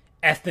like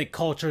ethnic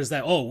culture is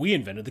that we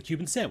invented the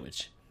Cuban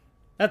sandwich.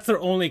 That's their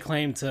only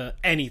claim to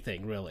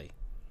anything, really.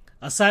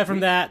 Aside from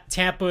that,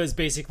 Tampa is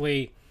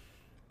basically,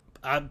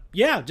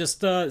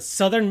 just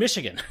southern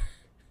Michigan.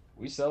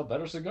 We sell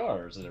better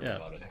cigars than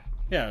everybody.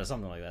 Yeah, or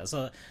something like that.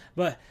 So,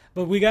 but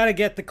we got to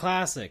get the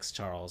classics,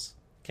 Charles.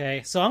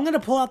 Okay, so I'm gonna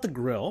pull out the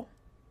grill,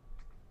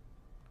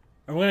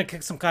 and we're gonna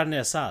cook some carne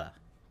asada.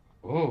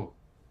 Ooh,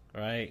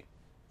 right.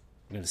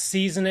 I'm gonna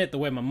season it the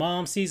way my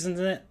mom seasons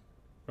it.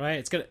 Right.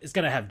 It's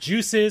gonna have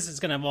juices. It's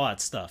gonna have all that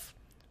stuff.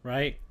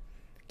 Right.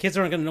 Kids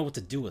aren't gonna know what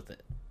to do with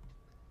it.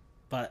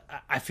 But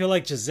I feel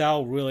like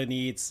Giselle really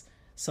needs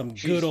some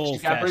good old.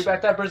 She's got to bring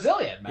back that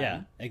Brazilian,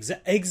 man. Yeah,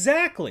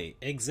 exactly.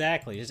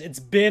 It's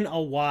been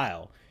a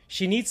while.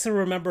 She needs to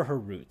remember her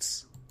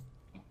roots.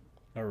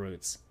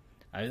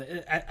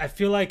 I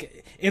feel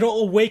like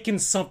it'll awaken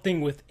something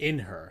within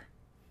her.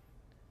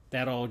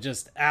 That'll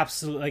just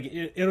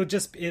absolutely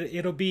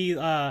it'll be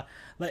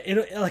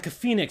like a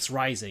phoenix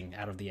rising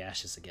out of the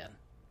ashes again.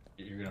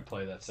 You're gonna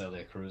play that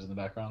Celia Cruz in the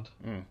background.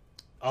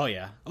 Oh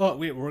yeah.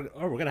 We're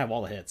gonna have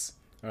all the hits.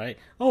 All right.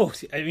 Oh,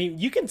 I mean,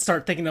 you can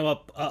start thinking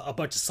of a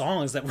bunch of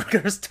songs that we're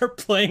gonna start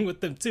playing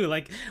with them too.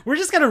 Like we're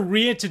just gonna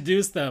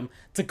reintroduce them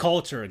to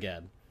culture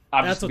again.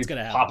 That's what's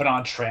gonna happen. Popping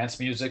on trance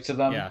music to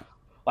them. Yeah.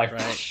 Like.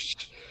 Right.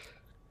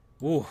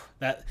 Ooh,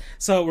 that.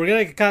 So we're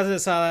gonna get carne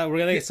asada. We're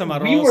gonna get some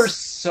arroz. We were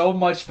so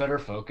much better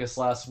focused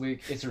last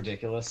week. It's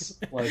ridiculous.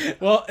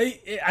 Like, well,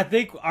 I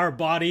think our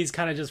bodies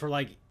kind of just were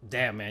like,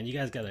 "Damn, man, you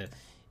guys gotta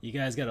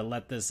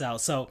let this out."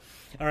 So,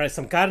 all right,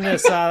 some carne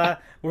asada.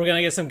 We're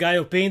gonna get some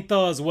gallo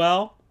pinto as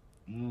well.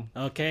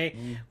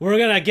 Okay, we're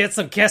gonna get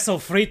some queso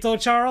frito,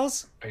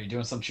 Charles. Are you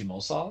doing some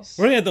chimol sauce?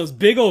 We're gonna get those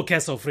big old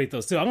queso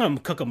fritos too. I'm gonna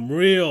cook them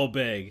real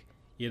big.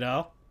 You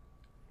know,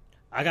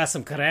 I got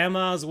some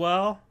crema as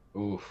well.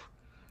 Oof.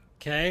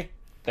 Okay.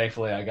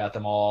 Thankfully, I got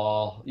them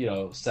all,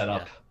 set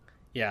up.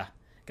 Yeah.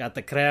 Got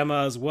the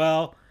crema as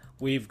well.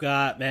 We've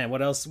got, man,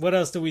 what else? What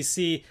else do we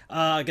see?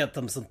 I got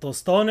some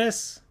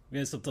tostones. We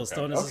got some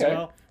tostones as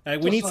well.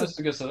 We need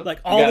some, like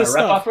all this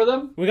stuff for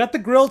them. We got the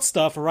grilled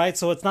stuff, right?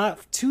 So it's not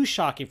too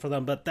shocking for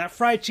them. But that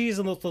fried cheese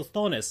and those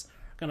tostones are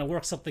gonna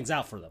work some things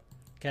out for them.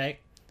 Okay.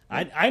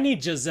 I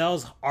need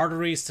Giselle's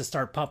arteries to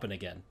start pumping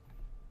again.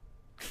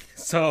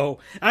 So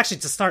actually,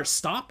 to start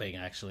stopping.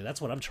 Actually,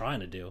 that's what I'm trying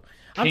to do.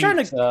 I'm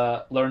trying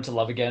to learn to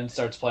love again.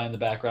 Starts playing in the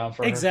background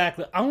for her.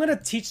 Exactly. I'm gonna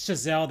teach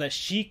Giselle that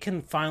she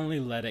can finally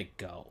let it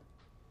go.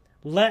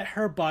 Let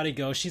her body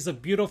go. She's a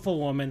beautiful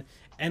woman,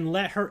 and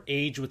let her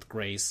age with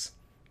grace.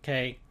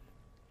 Okay,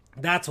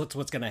 that's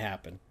what's gonna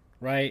happen,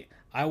 right?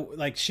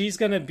 She's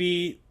gonna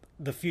be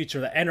the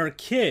future, and her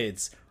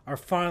kids are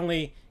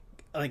finally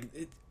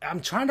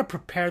I'm trying to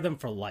prepare them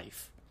for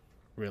life.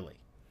 Really,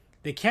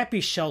 they can't be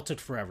sheltered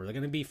forever. They're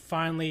gonna be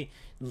finally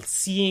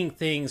seeing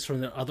things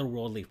from the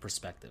otherworldly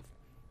perspective,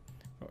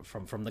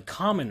 from the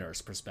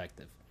commoner's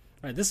perspective.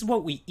 Right? This is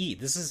what we eat.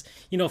 This is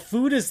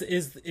food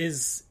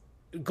is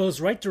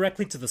goes right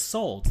directly to the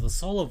soul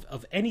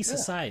of any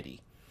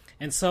society.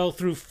 And so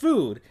through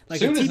food,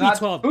 like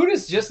TB12, food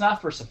is just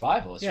not for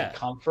survival. It's for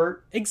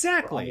comfort.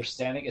 Exactly. For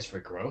understanding. It's for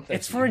growth.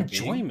 It's for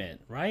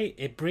enjoyment, right?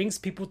 It brings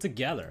people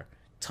together.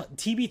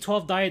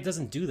 TB12 diet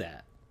doesn't do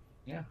that.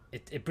 Yeah.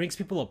 It brings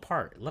people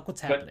apart. Look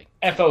what's happening.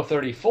 But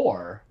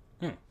FO34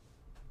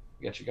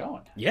 get you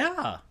going.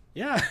 Yeah.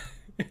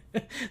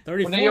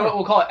 34.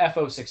 We'll call it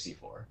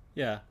FO64.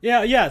 Yeah,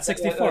 it's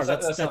 64.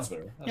 That sounds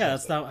better.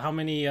 That's not how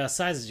many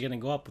sizes you're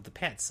gonna go up with the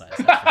pants size.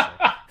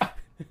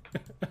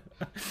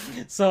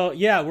 So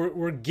yeah,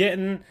 we're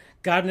getting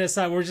carne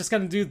asada. We're just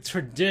gonna do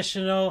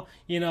traditional.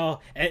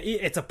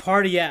 It's a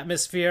party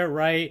atmosphere,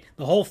 right?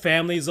 The whole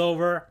family's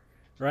over,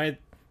 right?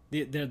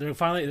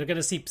 They're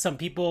gonna see some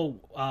people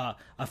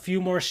a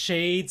few more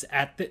shades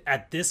at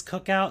this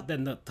cookout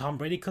than the Tom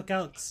Brady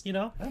cookouts.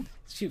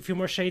 A few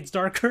more shades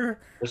darker.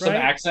 There's some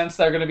accents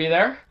that are gonna be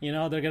there.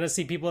 They're gonna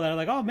see people that are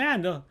like, oh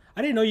man, no,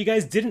 I didn't know you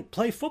guys didn't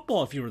play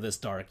football if you were this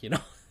dark.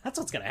 That's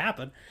what's gonna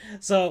happen.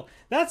 So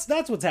that's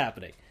what's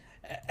happening.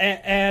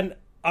 And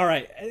all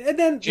right, and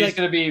then she's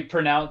gonna be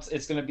pronounced.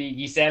 It's gonna be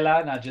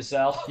Gisela, not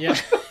Giselle. Yeah.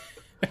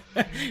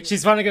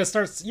 She's finally gonna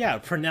start,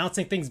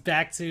 pronouncing things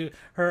back to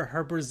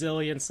her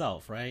Brazilian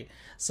self, right?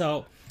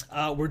 So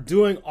we're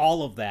doing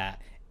all of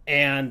that,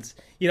 and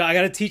I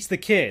got to teach the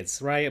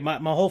kids, right?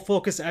 My whole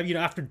focus,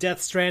 after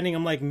Death Stranding,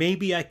 I'm like,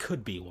 maybe I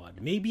could be one.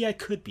 Maybe I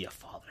could be a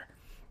father,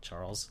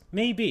 Charles.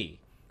 Maybe.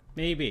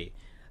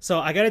 So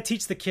I got to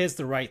teach the kids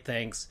the right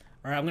things.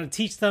 All right, I'm gonna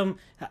teach them.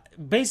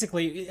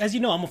 Basically, as you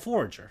know, I'm a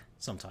forager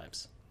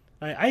sometimes.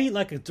 Right? I eat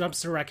like a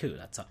dumpster raccoon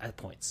at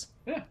points.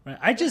 Yeah. Right?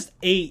 I just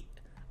ate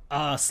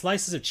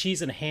slices of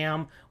cheese and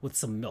ham with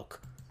some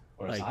milk.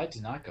 Whereas I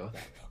did not go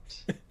that route.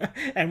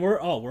 And we're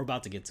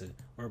about to get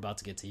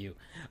to you.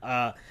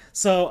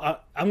 So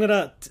I'm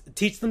gonna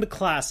teach them the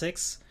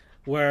classics,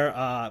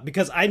 where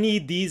because I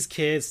need these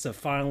kids to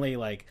finally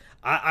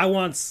I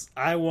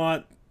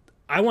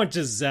want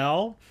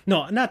Giselle.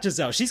 No, not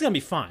Giselle. She's gonna be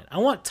fine. I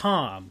want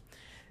Tom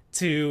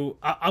to.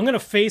 I'm gonna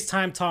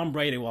FaceTime Tom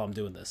Brady while I'm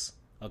doing this.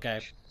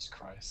 Okay. Jesus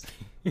Christ.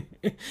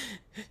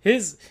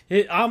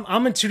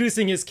 I'm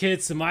introducing his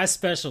kids to my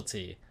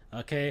specialty.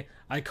 Okay,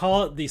 I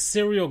call it the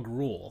cereal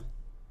gruel.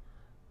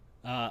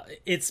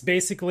 It's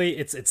basically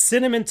it's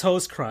cinnamon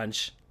toast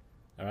crunch,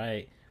 all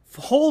right,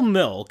 whole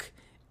milk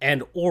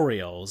and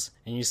Oreos,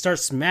 and you start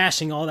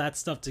smashing all that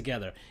stuff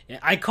together.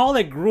 I call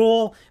it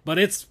gruel, but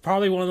it's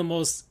probably one of the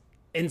most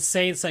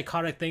insane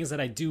psychotic things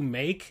that I do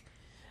make.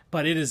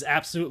 But it is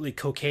absolutely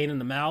cocaine in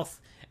the mouth,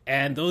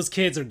 and those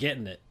kids are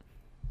getting it.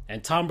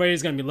 And Tom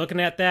Brady's going to be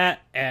looking at that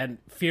and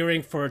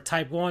fearing for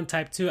type 1,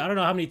 type 2. I don't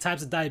know how many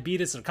types of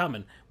diabetes are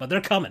coming, but they're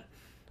coming.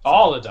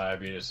 All the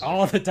diabetes.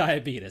 All the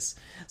diabetes.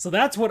 So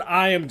that's what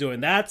I am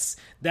doing. That's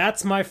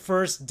my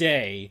first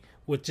day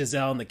with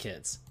Giselle and the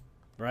kids,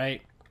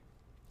 right?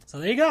 So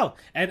there you go.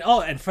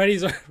 And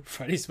Freddy's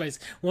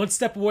one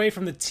step away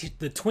from the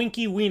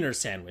Twinkie Wiener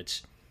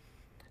sandwich.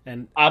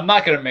 And I'm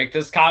not going to make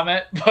this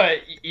comment, but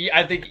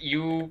I think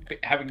you,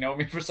 having known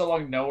me for so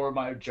long, know where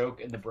my joke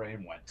in the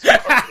brain went. So,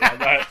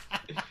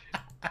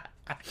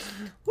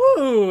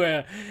 Woo!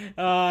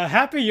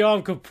 Happy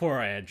Yom Kippur,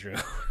 Andrew.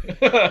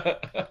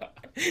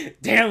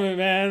 Damn it,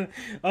 man.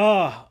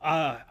 Oh,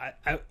 I'll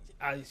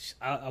ask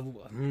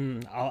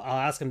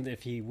him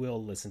if he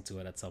will listen to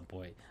it at some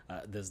point.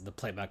 There's the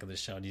playback of the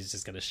show, and he's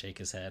just gonna shake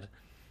his head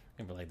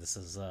and be like, "This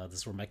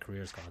is where my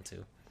career's gone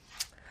to."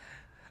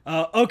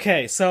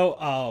 Okay,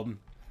 so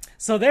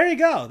there you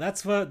go.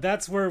 That's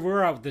where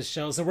we're at with this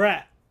show. So we're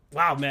at.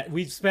 Wow, man,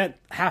 we've spent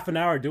half an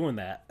hour doing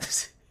that.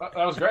 That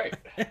was great.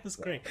 It was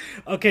great.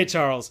 Okay,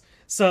 Charles.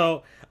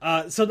 So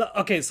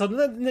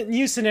the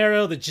new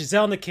scenario, the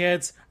Giselle and the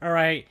kids. All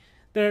right,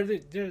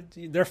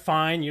 they're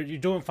fine. You're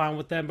doing fine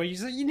with them, but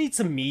you need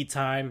some me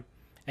time,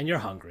 and you're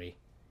hungry,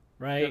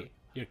 right? Yep.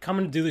 You're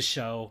coming to do the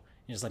show.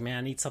 You're just like, man,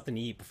 I need something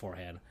to eat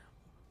beforehand.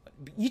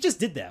 You just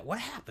did that. What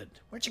happened?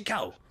 Where'd you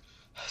go?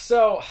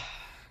 So,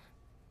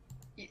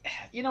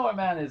 you know what,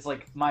 man? It's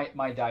like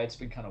my diet's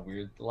been kind of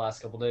weird the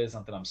last couple days.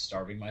 Not that I'm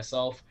starving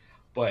myself,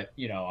 but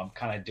I'm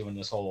kind of doing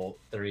this whole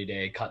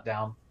 30-day cut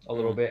down a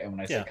little bit. And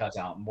when I say cut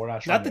down, we're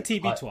not trying not the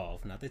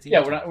TB12, not the TB12.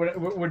 Yeah,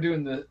 we're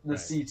doing the right.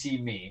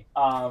 CT me.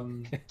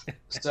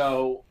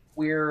 So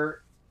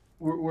we're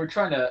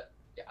trying to.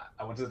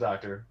 I went to the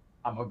doctor.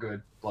 I'm all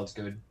good. Blood's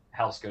good.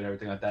 Health's good.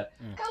 Everything like that.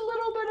 Got a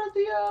little bit of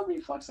the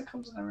reflux that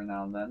comes in every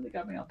now and then. They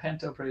got me on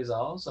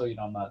pantoprazole, so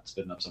I'm not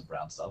spitting up some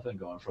brown stuff and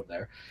going from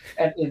there.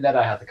 And in that,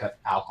 I have to cut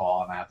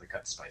alcohol and I have to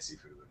cut spicy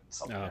food and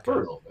stuff like that for a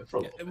little bit.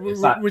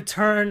 It's not,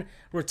 return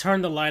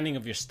the lining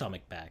of your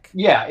stomach back.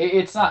 Yeah,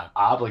 it's not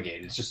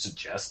obligated. It's just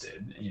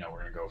suggested. We're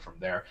gonna go from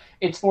there.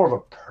 It's more of a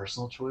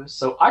personal choice,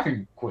 so I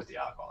can quit the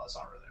alcohol. That's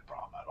not really a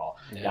problem at all.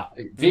 Yeah,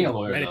 being a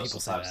lawyer, many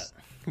people say that.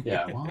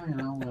 Yeah, well,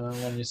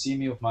 when you see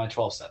me with my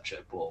 12-step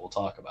chip, we'll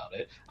talk about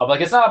it. I'm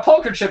like, it's not a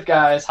poker chip,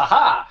 guys.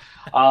 Haha.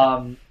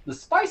 The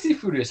spicy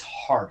food is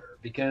harder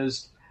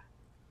because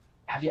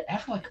have you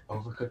ever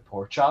overcooked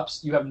pork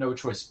chops? You have no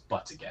choice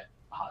but to get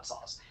hot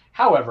sauce.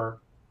 However,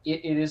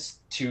 it is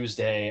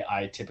Tuesday.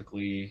 I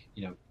typically,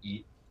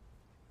 eat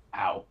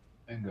out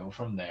and go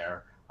from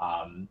there.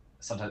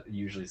 Sometimes,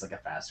 usually it's like a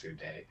fast food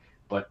day,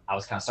 but I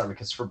was kind of starving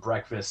because for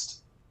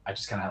breakfast, I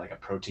just kind of had like a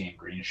protein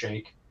green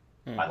shake.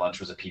 My lunch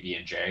was a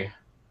PB&J,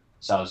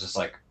 so I was just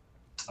like,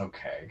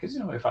 okay, because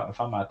if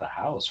I'm at the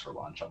house for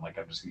lunch, I'm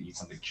just gonna eat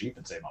something cheap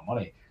and save my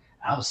money.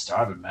 I was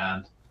starving,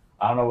 man.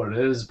 I don't know what it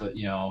is, but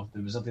there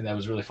was something that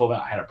was really full.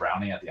 I had a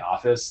brownie at the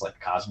office, like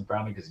cosmic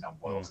brownie, because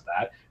boils of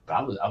that. But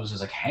I was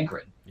just like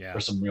hankering for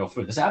some real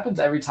food. This happens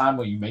every time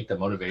when you make the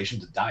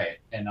motivation to diet,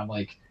 and I'm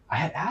like, I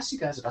had asked you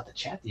guys about the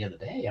chat the other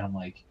day, and I'm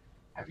like,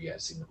 have you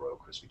guys seen the Royal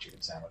Crispy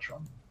Chicken Sandwich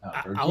from?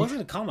 I wasn't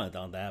gonna comment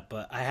on that,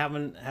 but I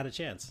haven't had a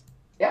chance.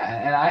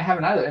 Yeah, and I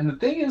haven't either. And the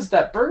thing is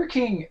that Burger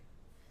King,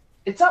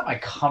 it's not my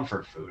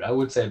comfort food. I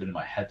would say I've been in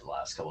my head the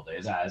last couple of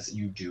days, as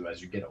you do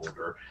as you get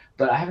older.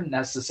 But I haven't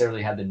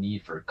necessarily had the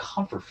need for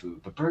comfort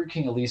food. But Burger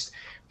King at least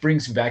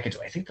brings me back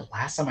into. I think the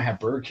last time I had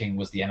Burger King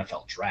was the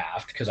NFL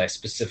draft because I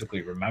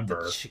specifically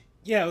remember.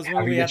 Yeah, it was when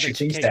having we the had the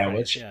chicken chicken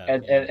sandwich, yeah,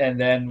 and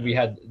then we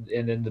had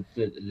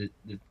the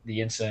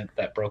incident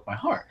that broke my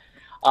heart.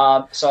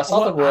 So I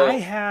saw the Royal. I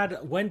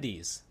had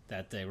Wendy's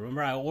that day.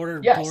 Remember, I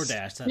ordered Yes.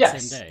 DoorDash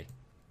that same day.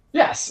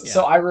 Yes. Yeah.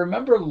 So I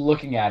remember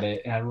looking at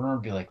it, and I remember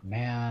being like,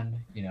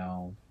 man, you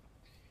know,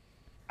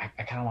 I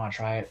kind of want to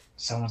try it.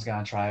 Someone's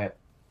gonna try it.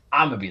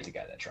 I'm gonna be the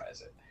guy that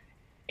tries it.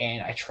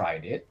 And I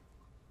tried it.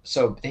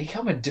 So they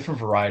come in different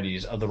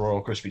varieties of the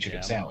Royal Crispy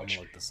Chicken Sandwich.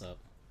 I'm gonna look this up.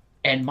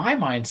 And my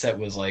mindset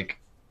was like,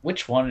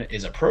 which one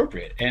is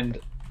appropriate? And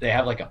they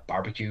have like a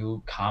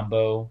barbecue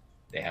combo.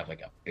 They have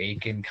like a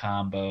bacon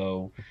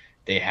combo.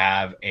 They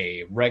have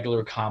a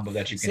regular combo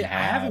that you can have.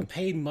 I haven't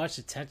paid much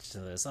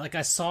attention to this. Like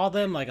I saw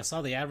them, like I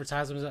saw the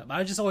advertisements. But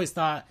I just always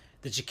thought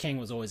the chicken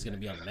was always going to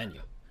be on the menu.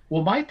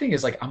 Well, my thing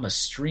is like I'm a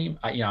stream.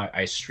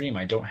 I stream.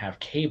 I don't have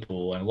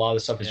cable, and a lot of the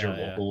stuff is your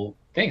local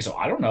thing. So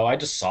I don't know. I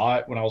just saw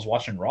it when I was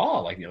watching Raw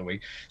like the other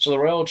week. So the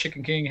Royal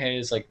Chicken King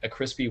has like a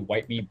crispy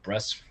white meat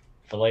breast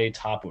filet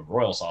topped with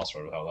royal sauce,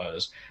 or whatever that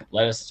is,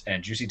 lettuce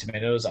and juicy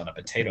tomatoes on a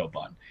potato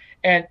bun.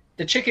 And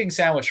the chicken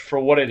sandwich, for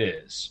what it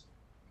is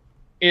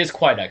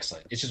quite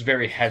excellent. It's just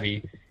very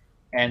heavy,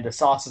 and the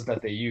sauces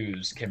that they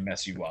use can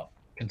mess you up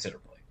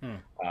considerably.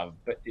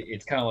 But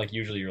it's kind of like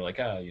usually you're like,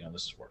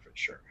 this is worth it,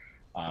 sure.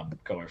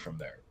 Going from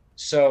there.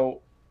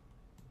 So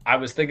I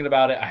was thinking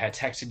about it. I had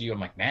texted you. I'm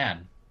like,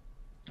 man,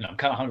 I'm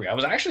kind of hungry. I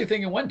was actually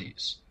thinking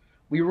Wendy's.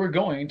 We were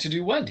going to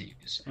do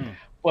Wendy's.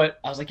 But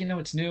I was like,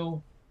 it's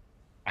new.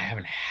 I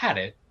haven't had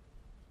it.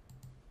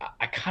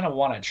 I kind of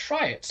want to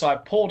try it. So I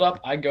pulled up.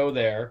 I go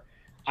there.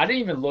 I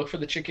didn't even look for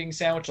the chicken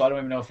sandwich, so I don't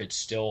even know if it's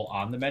still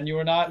on the menu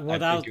or not. Well,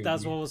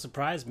 that's what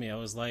surprised me. I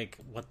was like,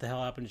 "What the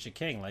hell happened to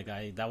chicken?" Like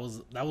that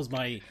was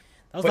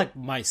like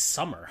my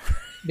summer.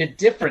 The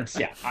difference,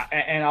 yeah,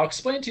 and I'll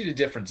explain to you the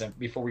difference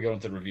before we go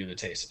into the review of the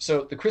taste.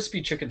 So the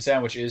crispy chicken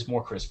sandwich is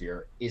more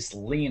crispier. It's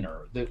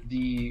leaner.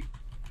 The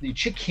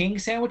chicken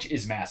sandwich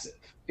is massive.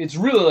 It's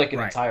really like an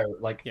entire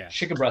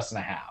chicken breast and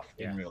a half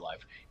in real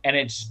life, and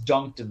it's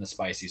dunked in the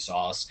spicy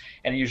sauce,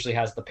 and it usually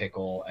has the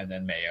pickle and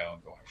then mayo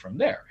and going from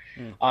there.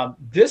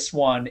 This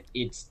one,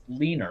 it's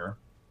leaner,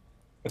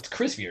 it's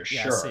crispier,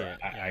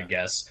 I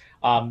guess.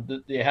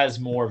 It has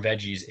more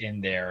veggies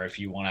in there if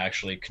you want to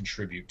actually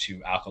contribute to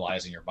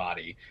alkalizing your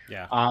body.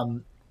 Yeah.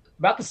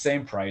 About the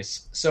same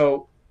price.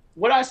 So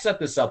what I set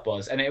this up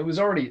was, and it was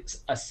already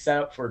a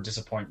setup for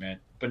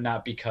disappointment, but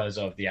not because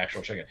of the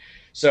actual chicken.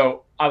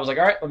 So I was like,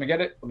 all right, let me get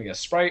it. Let me get a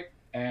Sprite.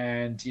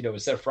 And,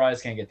 instead of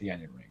fries, can't get the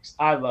onion rings.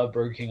 I love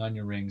Burger King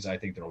onion rings. I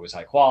think they're always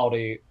high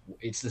quality.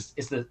 It's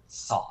the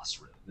sauce,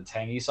 really, the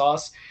tangy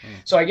sauce.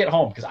 So I get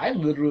home because I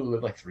literally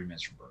live like 3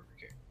 minutes from Burger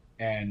King.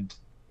 And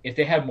if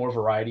they had more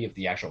variety of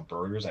the actual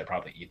burgers, I'd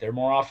probably eat there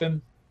more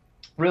often.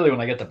 Really,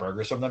 when I get the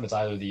burgers from them, it's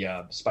either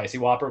the spicy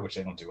Whopper, which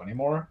they don't do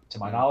anymore, to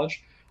my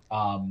knowledge.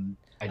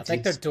 I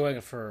think they're doing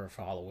it for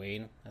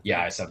Halloween.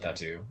 I said that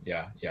too.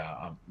 Yeah.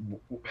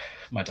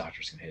 My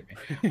doctor's going to hate me.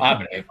 I'm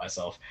going to hate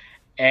myself.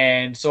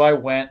 And so I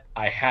went,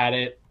 I had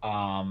it,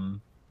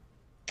 and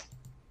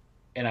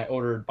I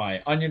ordered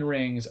my onion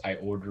rings. I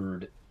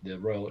ordered the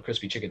Royal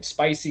Crispy Chicken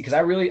Spicy because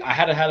I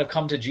had a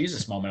come to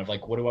Jesus moment of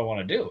like, what do I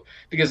want to do?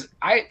 Because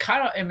I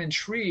kind of am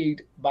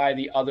intrigued by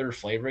the other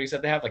flavorings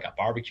that they have, like a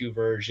barbecue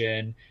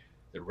version,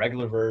 the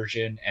regular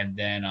version, and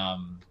then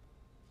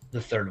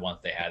the third one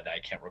they had that I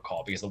can't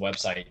recall because the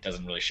website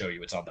doesn't really show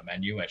you it's on the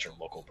menu at your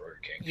local Burger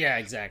King. Yeah,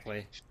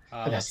 exactly.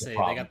 Let's see. They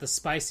got the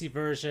spicy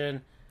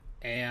version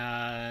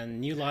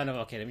and new line of.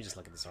 Okay, let me just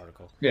look at this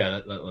article.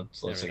 Yeah,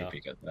 let's take a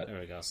peek at that. There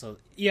we go. So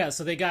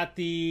so they got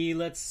the.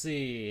 Let's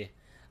see.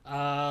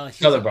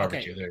 Another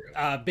barbecue. Okay.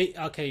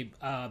 There you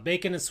go.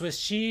 Bacon and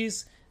Swiss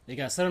cheese. They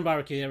got Southern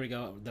barbecue. There we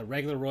go. The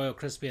regular Royal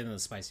Crispy and then the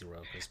spicy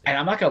Royal Crispy. And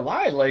I'm not gonna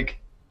lie, like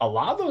a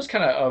lot of those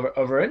kind of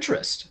of our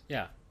interest.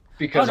 Yeah.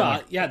 Because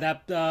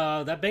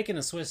that bacon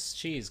and Swiss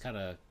cheese kind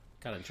of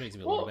intrigues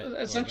me a little bit.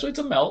 Essentially, it's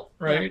a melt,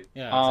 right?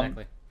 Yeah,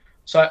 exactly.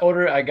 So I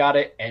ordered it, I got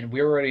it, and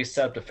we were already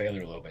set up to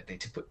failure a little bit.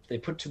 They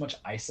put too much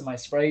ice in my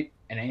Sprite,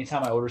 and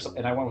anytime I order something,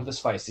 and I went with the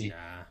spicy,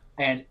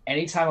 and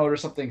anytime I order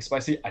something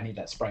spicy, I need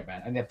that Sprite,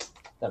 man. I need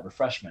that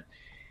refreshment.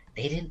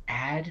 They didn't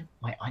add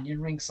my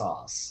onion ring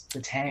sauce,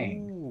 the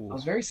tang. Ooh. I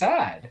was very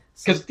sad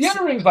because the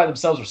onion rings by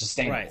themselves are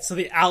sustainable. Right. So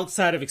the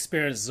outside of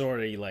experience is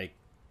already like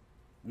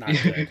not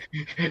good.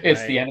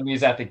 It's the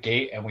enemies at the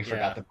gate, and we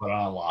forgot to put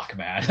on a lock,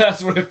 man.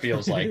 That's what it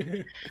feels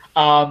like.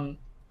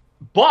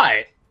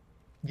 But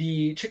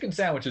the chicken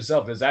sandwich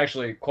itself is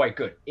actually quite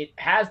good. It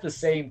has the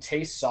same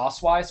taste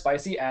sauce-wise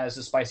spicy as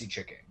the spicy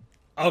chicken.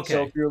 Okay.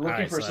 So if you're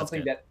looking for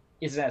something that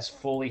isn't as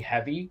fully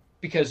heavy,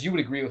 because you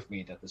would agree with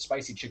me that the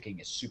spicy chicken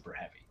is super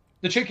heavy.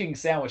 The chicken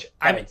sandwich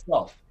by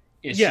itself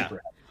is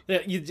super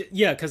heavy.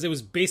 Yeah, because it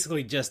was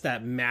basically just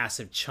that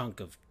massive chunk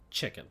of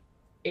chicken.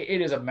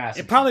 It is a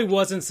massive. It probably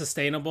wasn't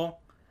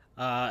sustainable,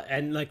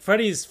 And like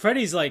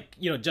Freddy's like,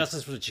 you know,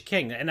 justice for the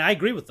chicken, and I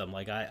agree with them.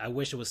 Like I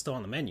wish it was still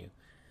on the menu,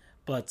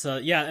 but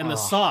yeah, and the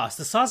sauce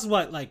is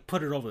what like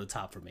put it over the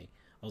top for me.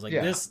 I was like,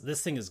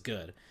 this thing is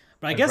good.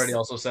 But I guess Freddie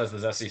also says the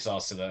zesty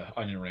sauce to the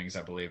onion rings,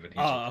 I believe, and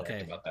he's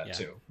correct about that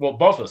too. Well,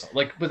 both of us,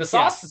 like, but the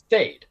sauce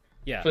stayed.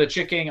 Yeah. For the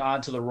chicken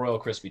onto the Royal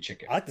Crispy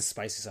Chicken. I like the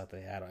spicy sauce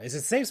they had on. Is it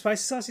the same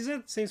spicy sauce you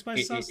said? Same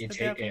spicy sauce?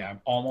 Yeah,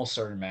 I'm almost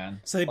certain, man.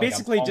 So they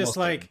basically just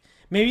like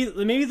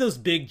maybe those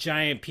big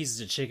giant pieces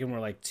of chicken were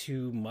like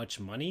too much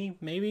money,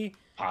 maybe?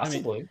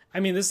 Possibly. I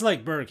mean this is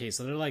like Burger King,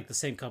 so they're like the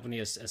same company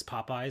as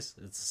Popeyes.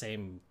 It's the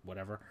same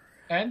whatever.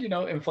 And you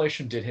know,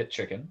 inflation did hit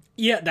chicken.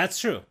 Yeah, that's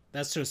true.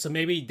 That's true. So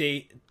maybe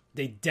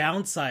they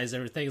downsize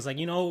everything. It's like,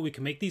 you know, we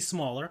can make these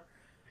smaller,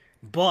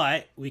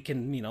 but we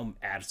can, you know,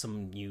 add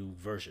some new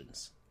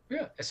versions.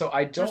 Yeah, so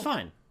I don't. That's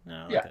fine.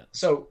 No,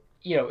 so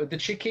you know, the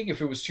chicken,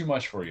 if it was too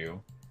much for you,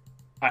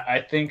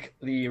 I think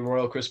the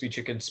Royal Crispy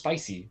Chicken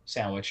Spicy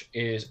Sandwich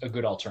is a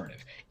good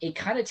alternative. It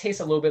kind of tastes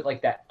a little bit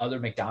like that other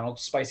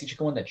McDonald's spicy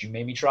chicken one that you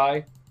made me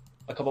try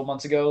a couple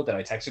months ago that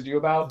I texted you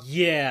about.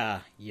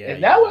 Yeah.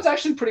 And that was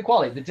actually pretty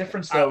quality. The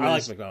difference, though, I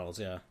like McDonald's.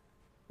 Yeah.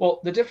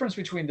 Well, the difference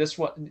between this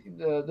one,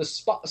 the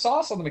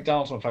sauce on the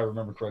McDonald's one, if I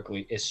remember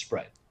correctly, is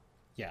spread.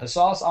 Yeah. The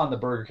sauce on the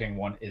Burger King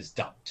one is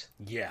dunked.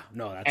 Yeah.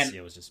 No,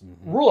 it was just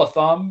rule of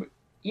thumb.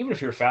 Even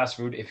if you're fast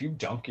food, if you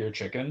dunk your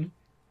chicken,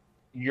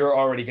 you're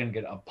already going to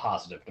get a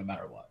positive no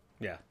matter what.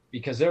 Yeah.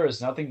 Because there is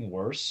nothing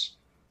worse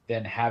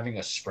than having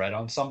a spread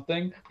on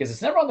something because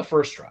it's never on the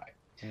first try.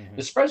 Mm-hmm.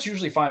 The spread's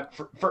usually fine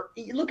for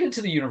look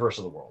into the universe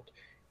of the world.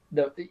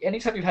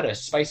 Anytime you've had a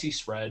spicy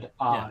spread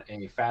on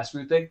a fast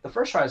food thing, the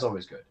first try is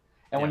always good.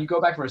 And when you go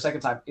back for a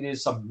second time, it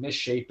is some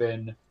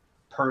misshapen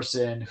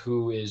person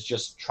who is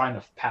just trying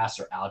to pass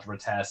their algebra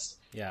test,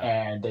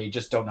 and they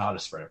just don't know how to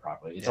spread it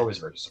properly. It's always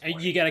very disappointing.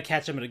 And you got to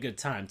catch them at a good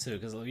time too,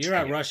 because you're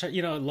at rush,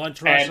 you know,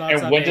 lunch rush.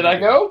 And when did I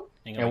go?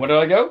 And when did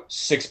I go?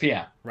 6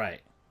 p.m.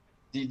 Right.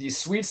 The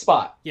sweet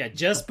spot. Yeah,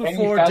 just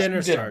before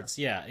dinner starts.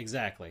 Yeah,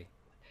 exactly.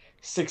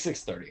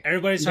 6:30.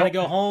 Everybody's trying to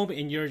go home,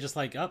 and you're just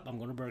like, I'm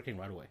going to Burger King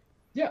right away.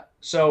 Yeah.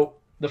 So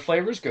the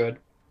flavor's good.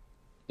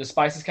 The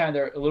spice is kind of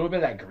there. A little bit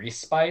of that grease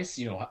spice.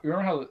 You know, you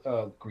remember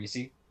how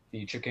greasy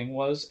the chicken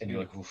was, and you're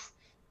like,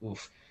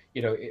 oof.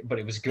 You know, but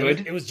it was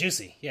good. It was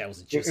juicy. Yeah, it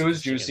was juicy. It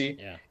was juicy.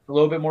 Yeah. A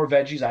little bit more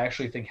veggies, I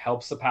actually think,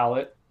 helps the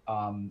palate.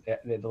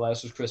 The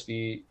lettuce was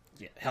crispy.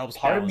 Yeah, helps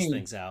balance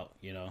things out.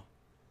 You know,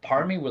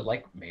 part of me would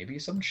like maybe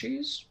some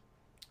cheese.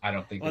 I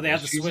don't think. Well, they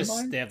have the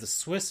Swiss. They have the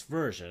Swiss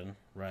version,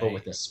 right? But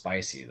with the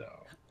spicy though.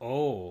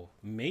 Oh,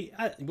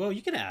 well,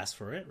 you can ask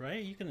for it,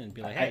 right? You can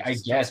be like, "Hey, I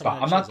guess," but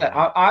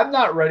I'm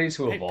not ready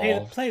to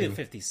evolve. Pay the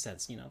 50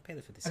 cents, you know. Pay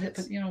the 50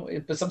 cents. But you know,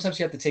 but sometimes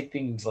you have to take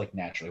things like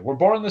naturally. We're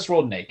born in this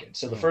world naked,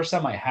 so the first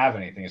time I have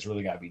anything, it's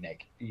really got to be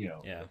naked. You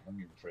know. Yeah. Let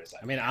me rephrase that.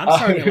 I mean, I'm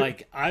starting to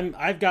like.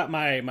 I've got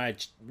my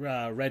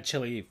red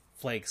chili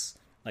flakes.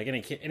 Like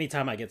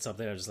anytime I get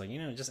something, I'm just like,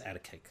 you know, just add a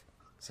kick.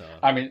 So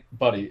I mean,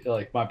 buddy,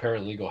 like my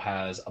paralegal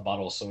has a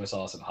bottle of soy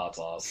sauce and hot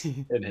sauce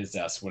in his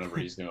desk whenever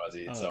he's doing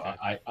it. Okay. So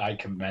I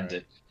commend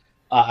it.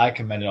 I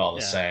commend it all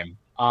the same.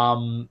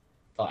 I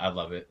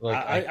love it.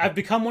 Like I've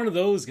become one of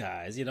those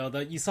guys. You know,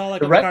 that you saw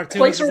like the red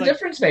flakes are a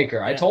difference maker.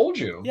 Yeah. I told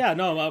you. Yeah,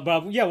 no,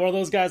 but yeah, one of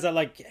those guys that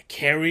like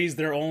carries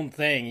their own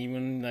thing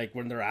even like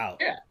when they're out.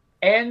 Yeah,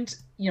 and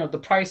you know the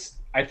price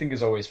I think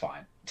is always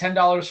fine.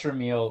 $10 for a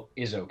meal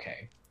is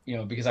okay. You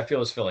know, because I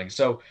feel it's filling.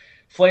 So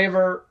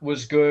flavor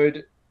was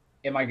good.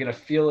 Am I going to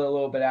feel it a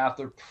little bit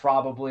after?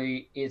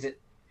 Probably.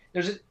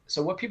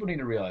 So what people need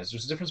to realize,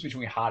 there's a difference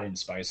between hot and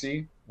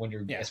spicy when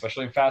you're,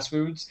 especially in fast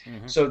foods.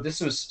 Mm-hmm. So this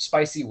was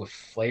spicy with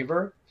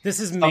flavor. This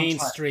is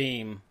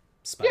mainstream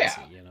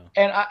spicy, you know.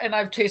 And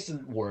I've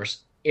tasted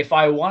worse. If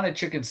I want a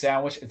chicken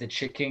sandwich, if the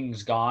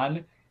chicken's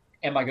gone,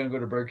 am I going to go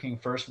to Burger King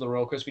first for the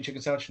Royal Crispy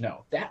Chicken Sandwich?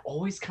 No. That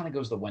always kind of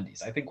goes to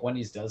Wendy's. I think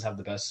Wendy's does have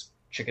the best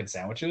chicken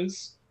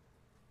sandwiches,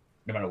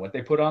 no matter what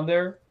they put on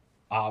there.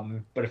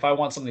 But if I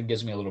want something that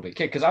gives me a little bit of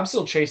kick, because I'm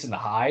still chasing the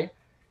high,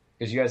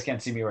 because you guys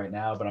can't see me right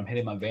now, but I'm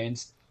hitting my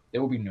veins,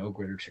 there will be no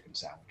greater chicken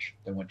sandwich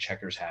than what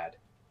Checkers had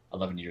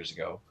 11 years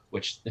ago,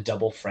 which the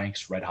double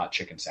Frank's Red Hot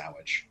Chicken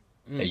Sandwich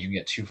that you can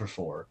get 2 for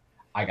 $4.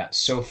 I got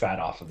so fat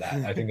off of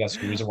that. I think that's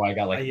the reason why I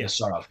got the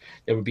start off.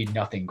 There would be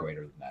nothing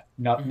greater than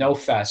that. No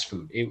fast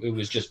food. It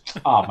was just,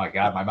 oh my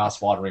God, my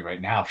mouth's watering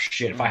right now.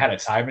 Shit, if I had a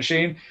time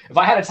machine.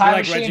 Like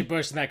Reggie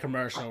Bush in that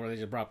commercial where they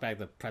just brought back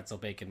the pretzel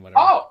bacon, whatever.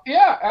 Oh,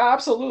 yeah,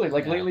 absolutely.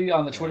 Like lately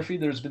on the Twitter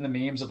feed, there's been the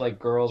memes of like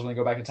girls when they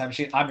go back in time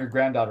machine. I'm your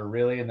granddaughter,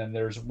 really? And then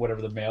there's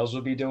whatever the males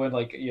would be doing.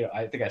 Like, you know,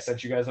 I think I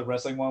sent you guys the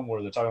wrestling one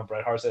where they're talking about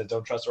Bret Hart said,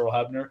 "Don't trust Earl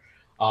Hebner."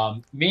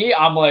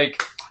 I'm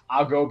like,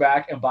 I'll go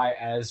back and buy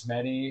as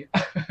many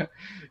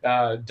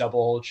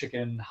double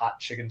hot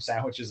chicken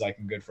sandwiches I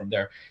can get from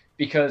there,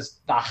 because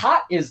the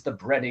hot is the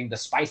breading, the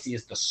spicy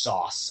is the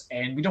sauce,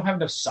 and we don't have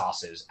enough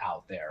sauces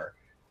out there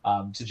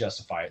to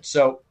justify it.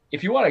 So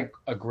if you want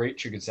a great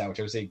chicken sandwich,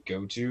 I would say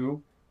go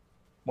to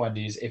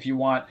Wendy's. If you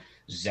want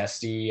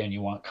zesty and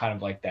you want kind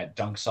of like that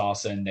dunk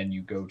sauce, and then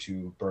you go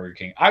to Burger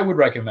King, I would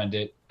recommend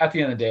it. At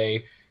the end of the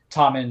day,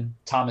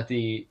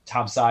 Timothy,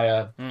 Tom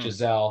Saya,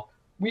 Giselle.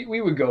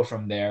 We would go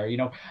from there. You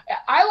know,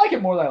 I like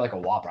it more than I like a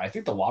Whopper. I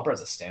think the Whopper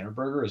as a standard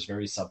burger is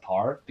very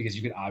subpar because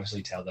you can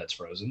obviously tell that's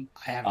frozen.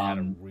 I haven't had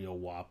a real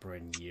Whopper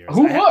in years.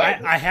 Who would?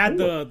 I had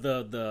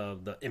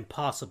the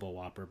Impossible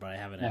Whopper, but I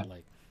haven't had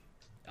like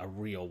a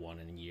real one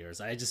in years.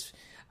 I just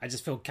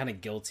feel kind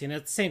of guilty, and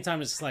at the same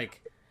time, it's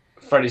like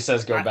Freddie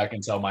says, "Go back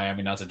and tell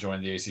Miami not to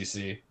join the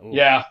ACC." Ooh.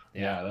 Yeah,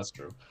 that's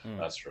true.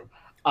 That's true.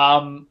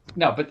 No,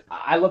 but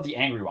I love the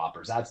Angry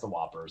Whoppers. That's the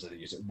Whoppers that they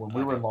use. When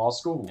we were in law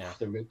school,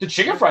 they were good. The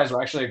chicken fries were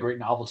actually a great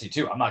novelty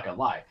too. I'm not gonna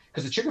lie,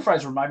 because the chicken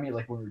fries remind me of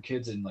like when we were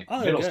kids in like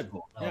middle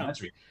school,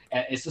 elementary.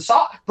 And it's the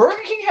sauce.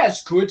 Burger King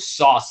has good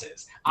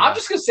sauces. I'm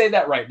just gonna say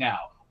that right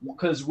now.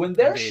 Because when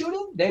they're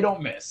shooting, they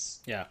don't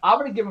miss. Yeah, I'm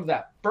gonna give them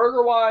that.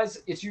 Burger wise,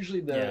 it's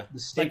usually the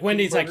steak. Like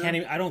Wendy's, I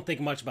don't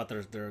think much about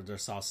their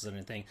sauces or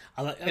anything.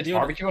 It's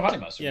barbecue and honey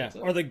mustard. Yeah,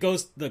 or the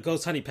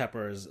ghost honey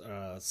peppers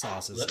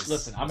sauces.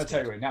 Listen, I'm gonna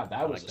tell you right now,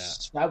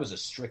 that was a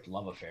strict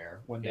love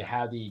affair when they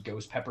had the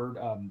ghost peppered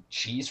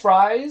cheese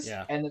fries.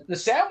 Yeah, and the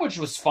sandwich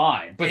was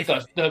fine,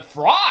 but the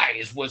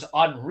fries was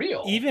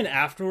unreal. Even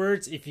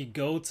afterwards, if you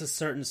go to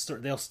certain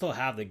stores, they'll still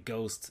have the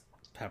ghost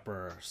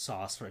pepper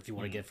sauce for if you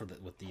want to get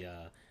with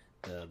the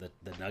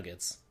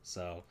nuggets.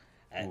 So,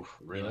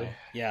 really?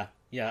 Yeah.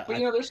 But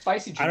there's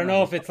spicy. I don't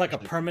know if it's like a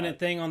permanent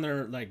thing on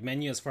their like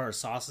menu as far as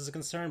sauces are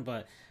concerned,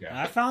 but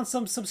I found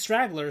some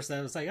stragglers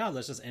that was like, oh,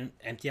 let's just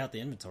empty out the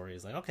inventory.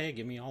 It's like, okay,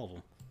 give me all of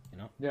them. You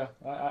know? Yeah,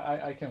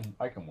 I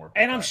can work.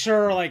 And I'm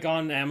sure like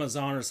on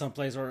Amazon or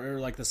someplace or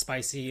like the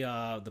spicy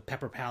the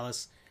Pepper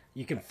Palace,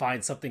 you can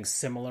find something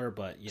similar,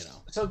 but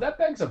So that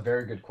begs a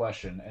very good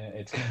question, and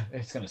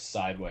it's going to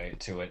sideway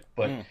to it,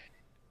 but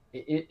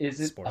is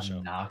it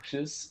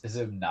obnoxious? Is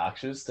it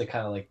obnoxious to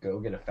kind of like go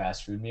get a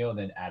fast food meal and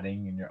then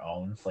adding in your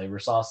own flavor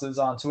sauces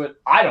onto it?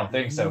 I don't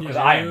think so, because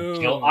I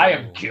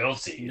am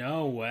guilty.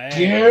 No way.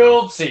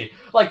 Guilty.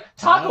 Like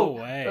taco.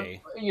 No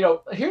way.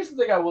 Here's the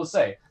thing I will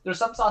say. There's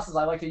some sauces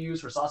I like to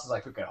use for sauces I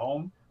cook at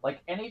home.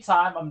 Like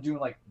anytime I'm doing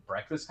like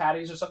breakfast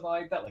patties or something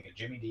like that, like a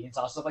Jimmy Dean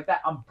sauce, stuff like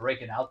that, I'm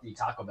breaking out the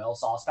Taco Bell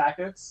sauce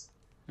packets.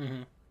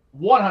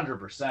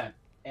 100%.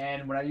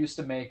 And when I used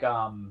to make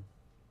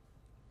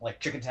like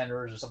chicken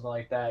tenders or something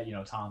like that,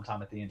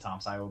 Timothy and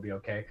Tom Sai will be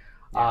okay.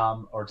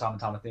 Or Tom and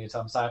Timothy and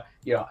Tom Sai.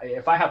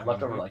 If I have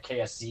leftover like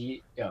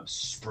KSC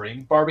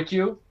spring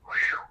barbecue,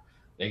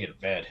 they get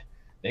fed.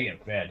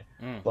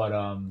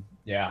 But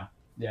yeah.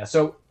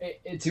 So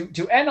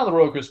to end on the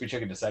Royal Crispy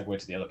Chicken, to segue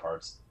to the other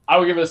parts, I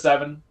would give it a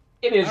 7.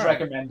 It is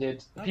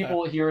recommended.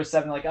 People hear a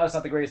 7 like, oh, it's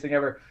not the greatest thing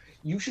ever.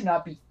 You should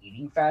not be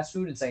eating fast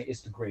food and saying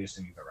it's the greatest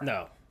thing you've ever had.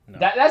 No.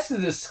 That's the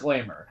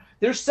disclaimer.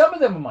 There's some of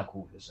them I'm like,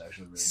 oh, this is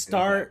actually really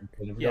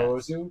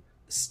good.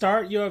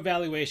 Start your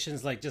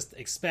evaluations like just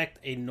expect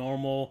a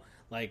normal,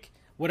 like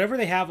whatever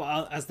they have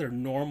as their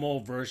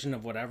normal version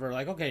of whatever.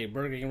 Like, okay,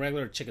 Burger King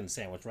regular chicken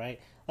sandwich, right?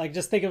 Like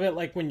just think of it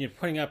like when you're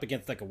putting up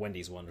against like a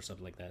Wendy's one or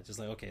something like that. Just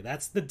like, okay,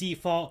 that's the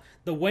default.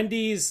 The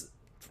Wendy's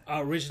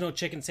original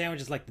chicken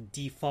sandwich is like the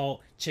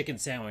default chicken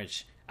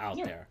sandwich out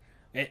there.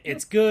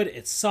 It's good.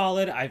 It's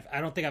solid. I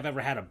don't think I've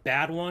ever had a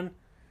bad one,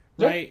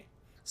 right?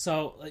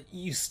 So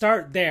you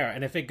start there,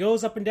 and if it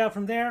goes up and down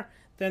from there,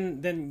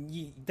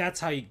 then that's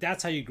how you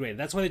grade it.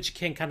 That's why the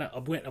chicken kind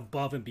of went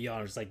above and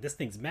beyond. It's like, this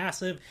thing's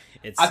massive.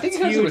 I think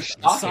it's huge. It was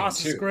the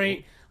sauce is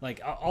great.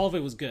 Like all of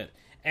it was good,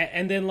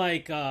 and then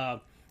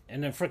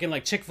freaking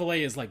like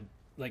Chick-fil-A is like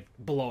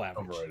below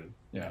average. Overrated.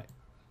 Yeah.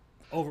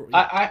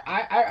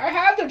 I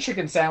had their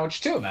chicken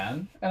sandwich too,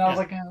 man, and I was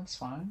like, yeah, that's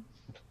fine.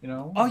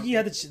 Oh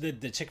yeah,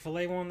 the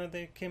Chick-fil-A one that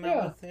they came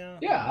out with.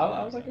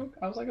 I was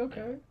like,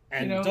 okay.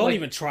 And don't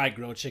even try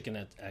grilled chicken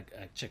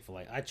at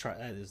Chick-fil-A. I tried.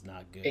 That is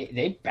not good.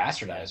 They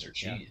bastardize their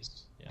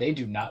cheese. Yeah. They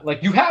do not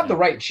like. You have the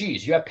right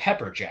cheese. You have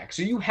pepper jack,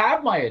 so you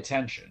have my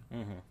attention.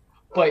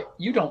 But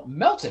you don't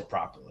melt it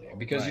properly,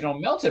 because you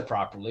don't melt it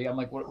properly. I'm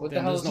like, what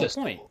the hell is this?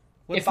 Point.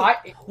 What's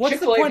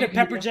the point of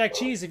pepper jack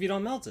cheese if you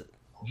don't melt it?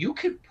 You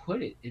could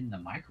put it in the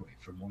microwave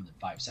for more than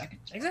 5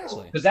 seconds.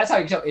 Exactly. Because that's how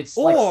you tell. It's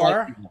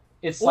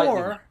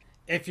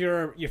if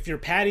your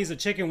patties of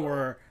chicken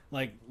were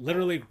like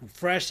literally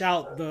fresh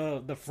out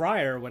the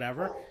fryer or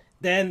whatever,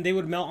 then they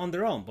would melt on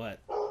their own. But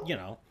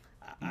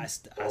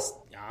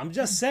I'm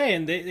just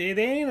saying they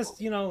ain't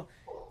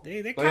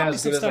they copy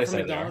some stuff from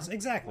McDonald's.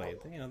 Exactly.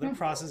 The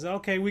process.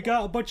 Okay, we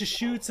got a bunch of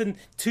chutes and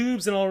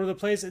tubes and all over the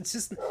place. It's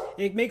just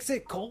it makes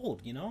it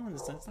cold.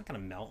 It's not gonna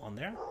melt on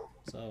there.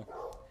 So.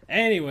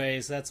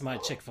 Anyways, that's my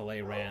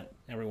Chick-fil-A rant.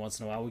 Every once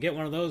in a while, we get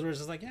one of those where it's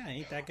just like, yeah,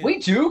 ain't that good. We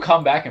do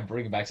come back and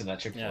bring it back to that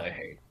Chick-fil-A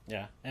hate.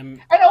 Yeah,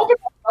 and open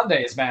on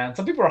Sundays, man.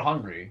 Some people are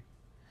hungry.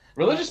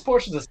 Religious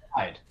portions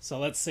aside. So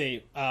let's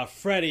see.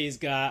 Freddie's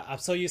got. I'm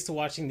so used to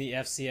watching the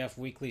FCF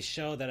weekly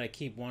show that I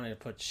keep wanting to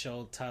put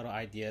show title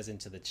ideas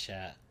into the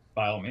chat.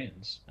 By all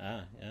means.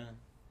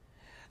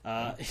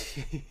 Yeah.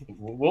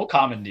 We'll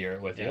commandeer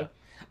it with you.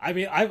 I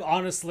mean,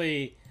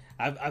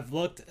 I've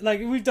looked, like,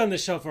 we've done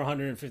this show for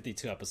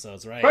 152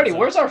 episodes, right? Freddie,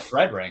 where's our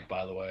Fred rank,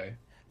 by the way?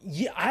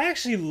 Yeah, I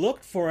actually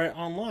looked for it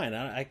online.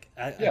 I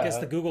guess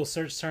the Google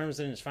search terms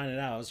didn't find it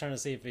out. I was trying to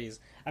see if he's.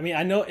 I mean,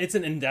 I know it's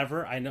an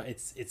endeavor. I know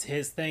it's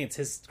his thing. It's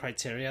his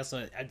criteria.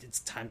 So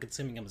it's time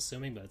consuming. I'm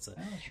assuming, but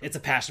it's a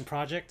passion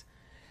project.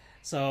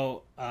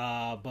 So,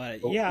 but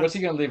yeah. What's he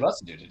going to leave us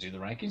to do? To do the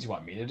rankings? You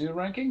want me to do the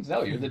rankings?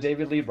 No, you're the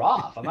David Lee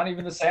Roth. I'm not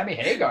even the Sammy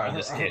Hagar in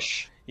this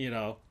ish. You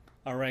know,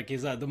 our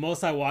rankings. The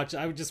most I watch,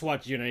 I would just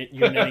watch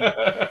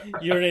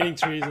urinating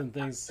trees and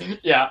things.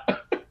 Yeah.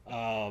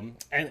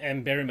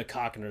 And Barry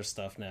McCockner's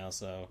stuff now,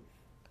 so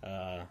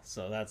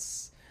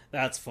that's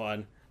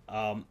fun.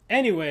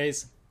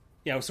 Anyways,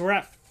 yeah, so we're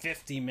at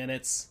 50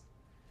 minutes,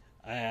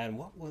 and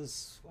what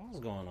was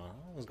going on?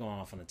 I was going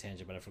off on a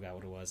tangent, but I forgot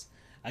what it was.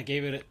 I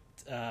gave it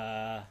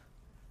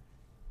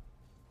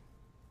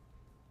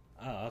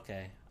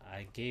okay.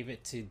 I gave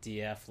it to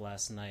DF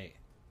last night.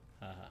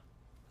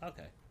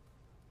 Okay.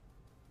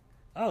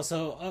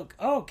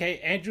 Okay.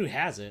 Andrew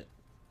has it.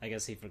 I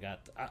guess he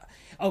forgot.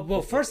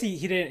 First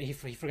he didn't. He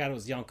forgot it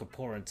was Yom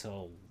Kippur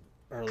until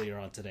earlier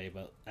on today,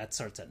 but that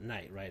starts at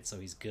night, right? So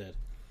he's good.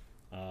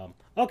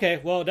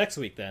 Okay, well, next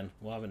week then.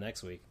 We'll have it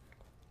next week.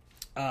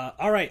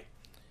 All right.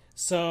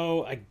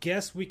 So I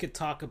guess we could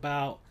talk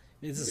about.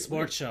 It's a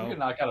sports show. We could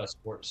knock out a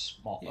sports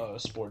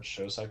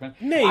show segment.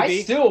 Maybe.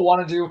 I still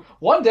want to do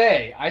one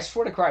day. I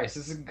swear to Christ,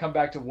 this is gonna come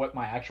back to what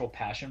my actual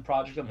passion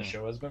project on the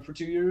show has been for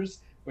 2 years,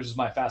 which is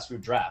my fast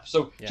food draft.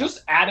 So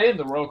just add in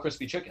the Royal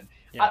Crispy Chicken.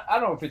 Yeah. I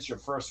don't know if it's your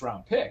first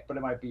round pick, but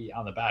it might be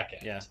on the back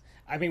end. Yeah,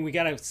 I mean we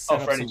gotta set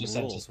up Freddie some just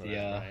rules sent for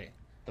that, right?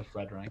 The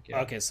Fred rank. Yeah.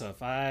 Okay, so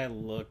if I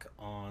look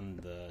on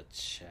the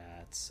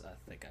chats, I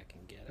think I can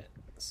get it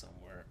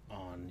somewhere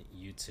on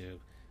YouTube.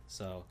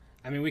 So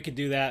I mean we could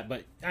do that,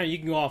 but you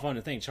can go off on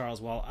the thing, Charles,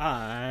 while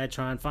I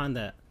try and find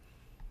that.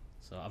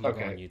 So I'm gonna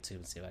go on YouTube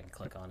and see if I can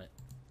click on it.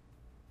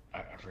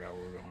 I forgot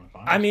what we were going to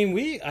find. I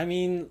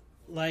mean,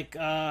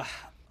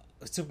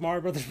 Super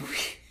Mario Brothers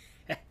movie.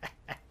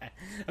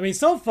 I mean,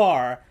 so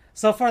far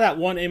that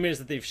one image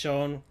that they've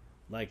shown,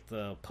 like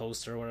the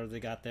poster or whatever they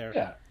got there.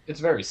 Yeah, it's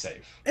very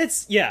safe.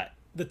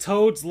 The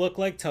toads look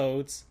like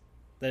toads.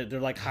 They're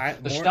like high.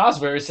 The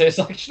schnozberries taste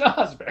like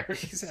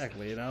schnozberries.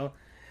 Exactly, you know.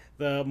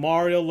 The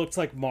Mario looks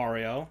like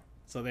Mario,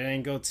 so they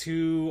didn't go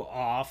too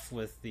off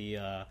with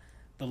the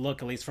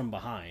look, at least from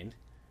behind.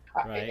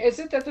 Right? Is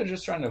it that they're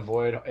just trying to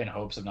avoid in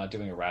hopes of not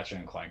doing a Ratchet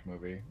and Clank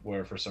movie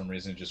where for some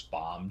reason it just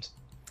bombed?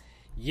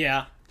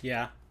 Yeah.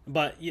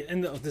 But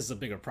this is a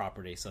bigger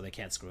property, so they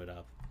can't screw it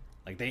up.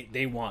 Like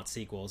they want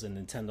sequels, and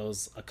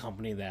Nintendo's a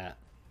company that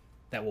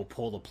will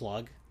pull the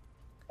plug.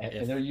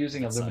 And they're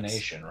using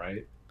Illumination,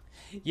 right?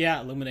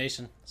 Yeah,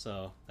 Illumination.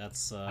 So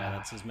that's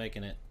who's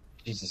making it.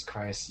 Jesus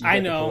Christ! I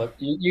know.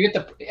 You get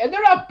and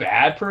they're not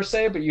bad per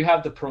se, but you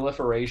have the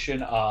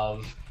proliferation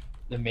of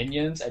the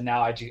minions, and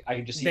now I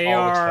can just see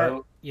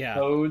the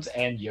Toads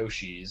and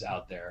Yoshis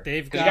out there.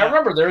 Because you gotta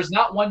remember, there's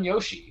not one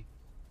Yoshi.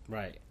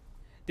 Right.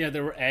 Yeah,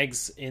 there were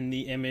eggs in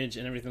the image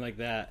and everything like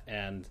that,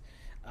 and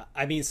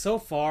I mean, so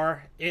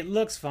far it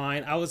looks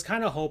fine. I was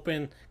kind of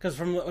hoping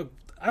because I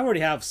already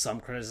have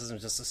some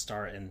criticisms just to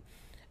start,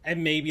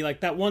 and maybe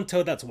like that one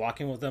Toad that's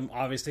walking with them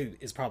obviously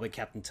is probably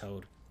Captain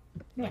Toad.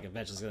 Like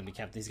eventually it's gonna be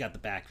Captain. He's got the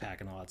backpack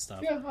and all that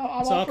stuff. Yeah,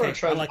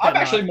 I'm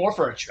actually more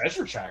for a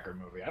treasure tracker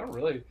movie. I don't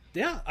really.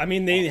 Yeah, I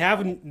mean they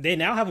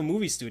now have a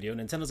movie studio.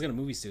 Nintendo's got a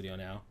movie studio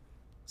now,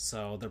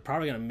 so they're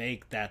probably gonna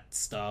make that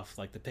stuff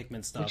like the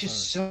Pikmin stuff. Which is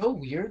so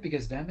weird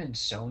because them and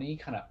Sony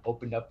kind of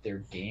opened up their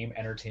game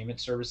entertainment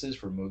services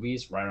for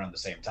movies right around the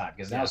same time.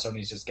 Because now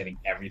Sony's just getting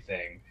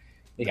everything.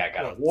 They got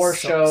God of War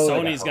show.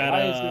 Sony's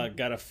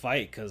got to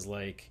fight because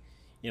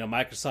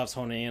Microsoft's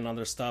honing in on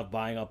their stuff,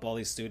 buying up all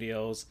these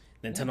studios.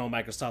 Nintendo and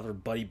Microsoft are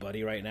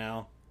buddy right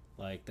now.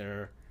 Like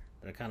they're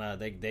kind of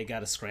they got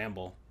to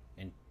scramble,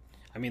 and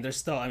I mean the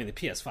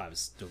PS5 is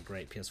still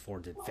great.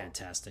 PS4 did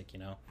fantastic,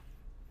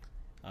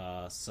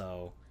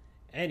 So,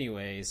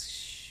 anyways,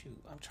 shoot,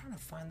 I'm trying to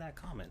find that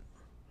comment.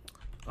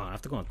 Oh, I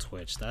have to go on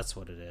Twitch. That's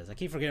what it is. I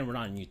keep forgetting we're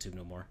not on YouTube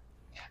no more.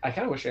 I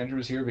kind of wish Andrew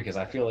was here because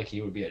I feel like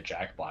he would be a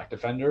Jack Black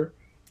defender,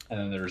 and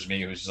then there's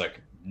me who's just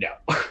like no.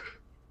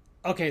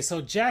 Okay, so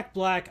Jack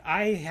Black,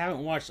 I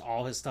haven't watched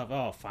all his stuff.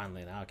 Oh,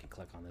 finally, now I can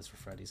click on this for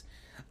Freddy's.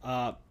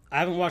 I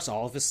haven't watched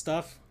all of his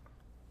stuff.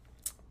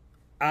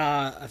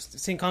 I've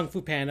seen Kung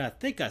Fu Panda. I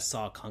think I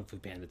saw Kung Fu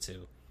Panda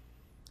 2.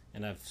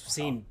 And I've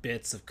seen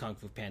bits of Kung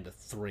Fu Panda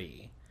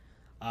 3.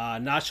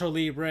 Nacho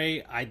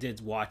Libre, I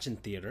did watch in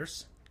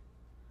theaters.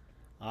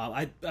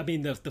 I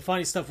mean, the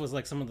funny stuff was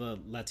like some of the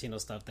Latino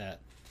stuff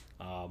that,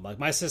 like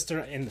my sister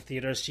in the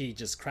theater, she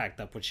just cracked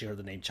up when she heard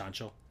the name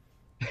Chancho.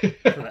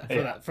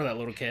 For that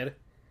little kid,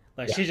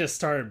 she just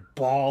started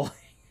bawling,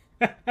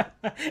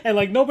 and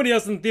like nobody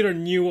else in the theater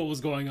knew what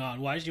was going on.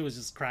 Why she was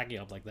just cracking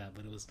up like that,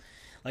 but it was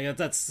like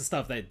that's the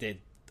stuff that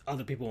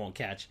other people won't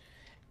catch.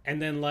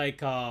 And then I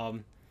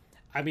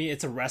mean,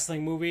 it's a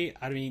wrestling movie.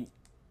 I mean,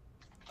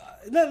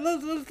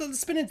 let's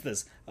spin into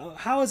this.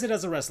 How is it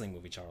as a wrestling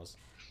movie, Charles?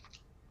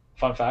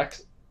 Fun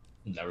fact: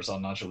 never saw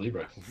Nacho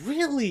Libre.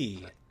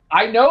 Really?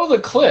 I know the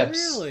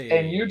clips Really?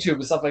 and YouTube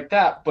and stuff like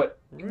that, but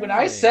when I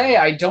Really? say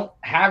I don't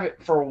have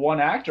it for one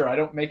actor, I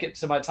don't make it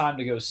to my time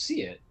to go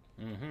see it.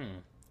 Mm-hmm.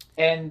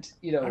 And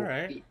All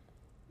right.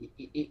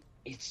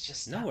 it's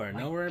just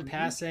Nowhere in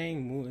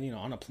passing,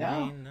 on a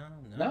plane.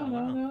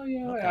 No.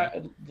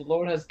 Okay. The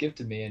Lord has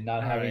gifted me in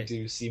not All having right.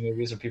 to see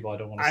movies or people I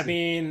don't want to I see.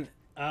 mean,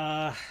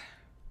 I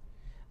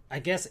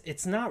guess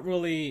it's not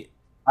really.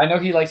 I know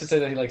he likes to say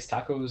that he likes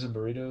tacos and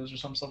burritos or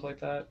some stuff like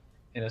that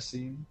in a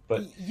scene,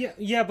 but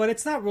Yeah, but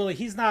it's not really.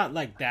 He's not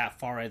like that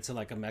far into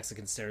like a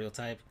Mexican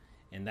stereotype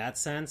in that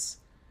sense.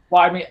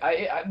 well, I mean,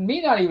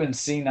 me not even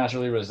seeing Nacho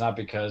Libre is not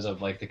because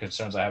of like the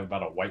concerns I have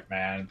about a white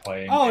man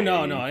playing. Oh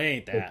no, it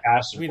ain't that.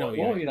 We know.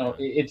 Well, No.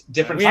 it's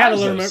different We had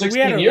times. a Though. little.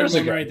 16 years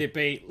ago.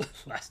 Debate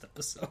last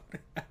episode.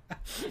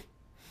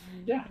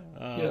 Yeah.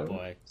 Oh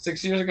boy.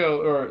 6 years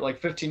ago, or like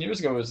 15 years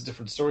ago, was a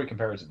different story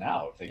compared to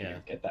now. If they can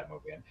even get that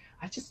movie in,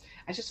 I just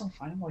don't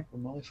find him like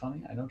remotely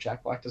funny. I know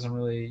Jack Black doesn't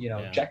really,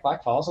 Jack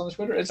Black follows on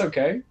Twitter. It's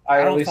okay.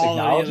 I at don't least follow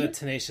acknowledge any of it. the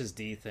Tenacious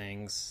D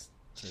things,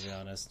 to be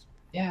honest.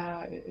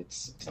 Yeah,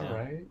 it's all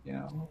right.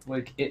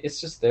 Like it's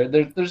just there.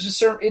 There's just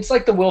certain. It's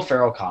like the Will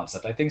Ferrell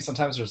concept. I think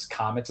sometimes there's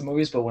comments in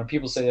movies, but when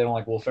people say they don't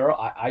like Will Ferrell,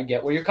 I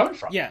get where you're coming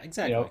from. Yeah,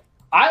 exactly.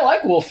 I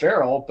like Will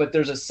Ferrell, but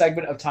there's a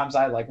segment of times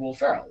I like Will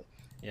Ferrell.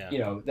 Yeah.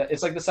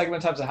 It's like the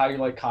segment of times of how you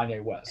like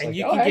Kanye West. And like,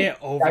 you can get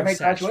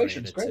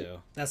oversaturated oversaturated too.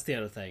 That's the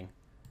other thing.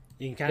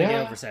 You can kind of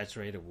get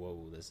oversaturated.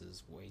 Whoa, this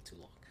is way too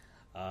long.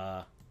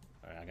 All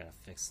right, I gotta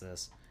fix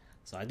this.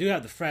 So I do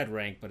have the Fred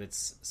rank, but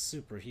it's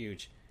super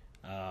huge.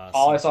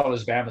 All I saw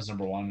was Bama's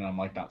number one, and I'm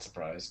like not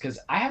surprised because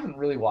I haven't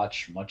really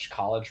watched much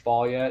college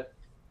ball yet.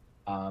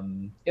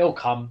 It'll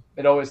come.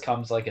 It always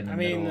comes like in the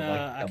middle of like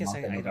I the guess month I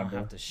of don't November.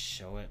 have to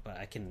show it, but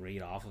I can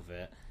read off of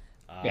it.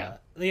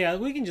 Yeah,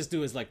 we can just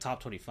do is like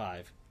top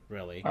 25,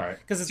 really. All right,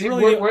 because it's See,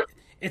 really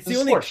it's the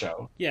only sports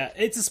show. Yeah,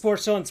 it's a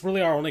sports show, and it's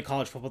really our only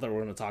college football that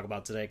we're going to talk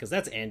about today because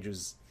that's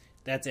Andrew's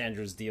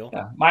deal.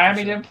 Yeah,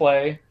 Miami didn't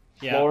play.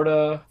 Yeah.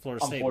 Florida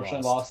State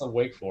unfortunately lost to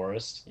Wake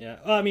Forest. Yeah,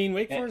 well, I mean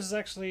Wake Forest is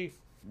actually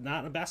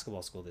not a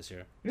basketball school this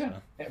year. Yeah,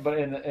 so. But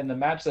in the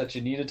match that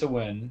you needed to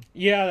win.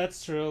 Yeah,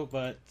 that's true.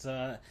 But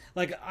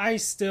I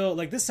still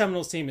like this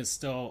Seminoles team is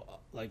still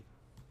like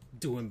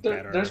doing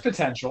better. There's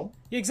potential.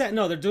 Yeah, exactly.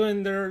 No,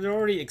 they're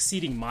already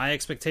exceeding my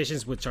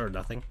expectations, which are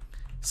nothing.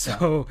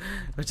 So,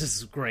 which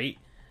is great.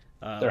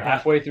 They're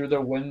halfway through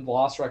their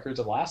win-loss records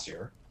of last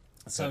year.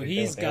 So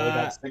he's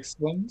got 6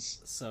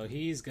 wins. So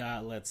he's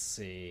got, let's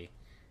see,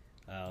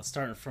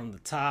 starting from the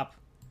top,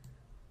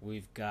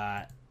 we've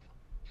got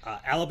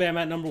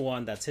Alabama at number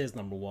 1. That's his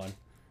number 1.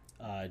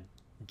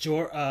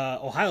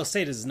 Ohio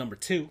State is number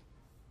 2.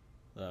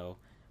 So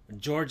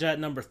Georgia at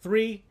number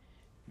 3.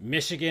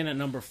 Michigan at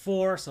number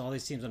 4. So all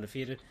these teams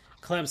undefeated.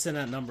 Clemson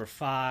at number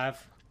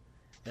 5.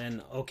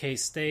 Then OK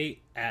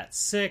State at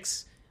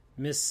 6.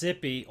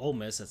 Mississippi, Ole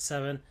Miss at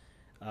 7.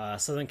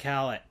 Southern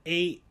Cal at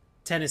 8.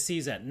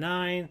 Tennessee's at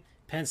 9.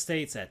 Penn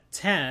State's at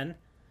 10.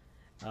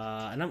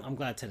 And I'm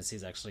glad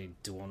Tennessee's actually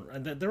doing.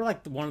 They're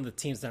like one of the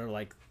teams that are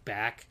like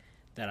back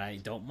that I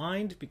don't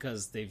mind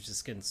because they've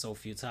just gotten so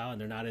futile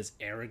and they're not as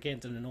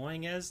arrogant and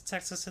annoying as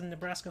Texas and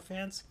Nebraska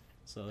fans.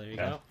 So there you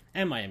go.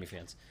 And Miami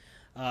fans.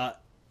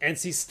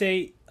 NC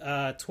State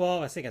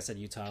 12. I think I said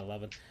Utah at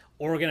 11.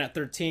 Oregon at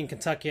 13.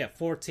 Kentucky at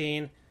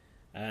 14.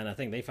 And I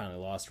think they finally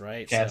lost,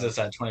 right? Kansas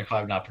at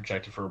 25, not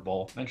projected for a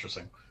bowl.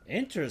 Interesting.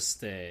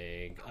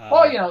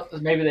 Well,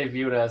 maybe they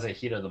view it as a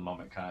heat of the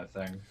moment kind of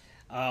thing.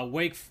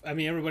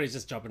 Everybody's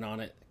just jumping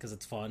on it because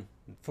it's fun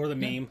for the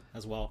meme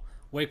as well.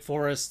 Wake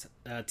Forest,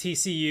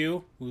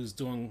 TCU, who's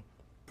doing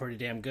pretty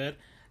damn good,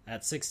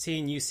 at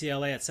 16.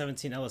 UCLA at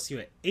 17. LSU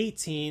at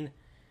 18.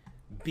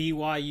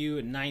 BYU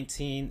at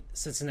 19.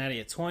 Cincinnati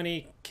at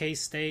 20.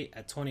 K-State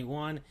at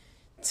 21.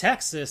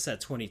 Texas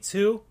at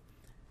 22.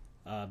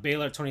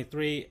 Baylor at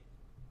 23.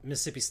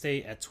 Mississippi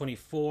State at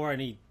 24.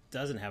 And he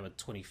doesn't have a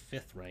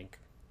 25th rank.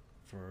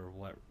 For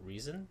what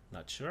reason?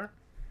 Not sure.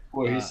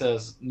 Well, he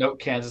says, note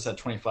Kansas at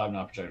 25,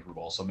 not projected for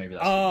bowl, so maybe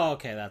that's... Oh,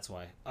 okay, that's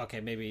why. Okay,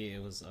 maybe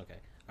it was... Okay.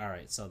 All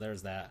right, so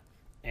there's that.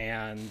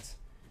 And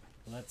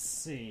let's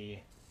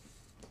see.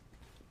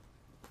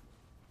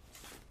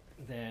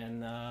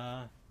 Then,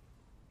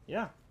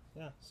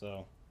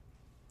 so...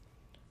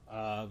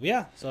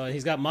 so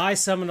he's got my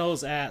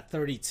Seminoles at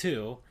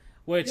 32,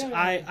 which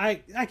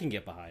I can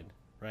get behind,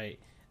 right?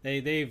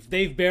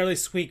 They've barely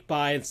squeaked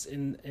by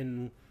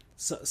in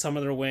some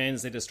of their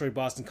wins. They destroyed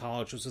Boston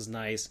College, which was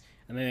nice,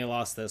 and then they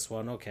lost this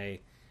one.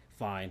 Okay,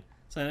 fine.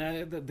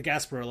 So the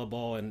Gasparilla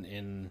Bowl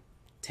in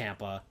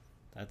Tampa,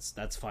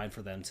 that's fine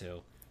for them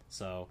too.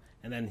 So,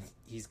 and then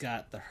he's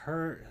got the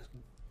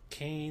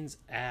Hurricanes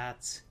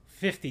at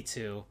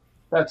 52.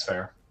 That's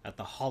fair. At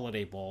the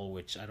Holiday Bowl,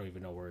 which I don't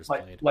even know where it's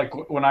played.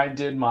 Like when I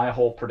did my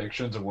whole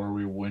predictions of where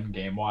we win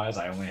game-wise,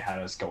 I only had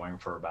us going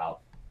for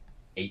about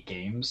 8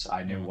 games.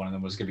 I knew one of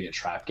them was going to be a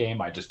trap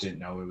game. I just didn't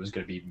know it was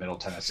going to be Middle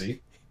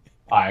Tennessee.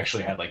 I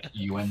actually had like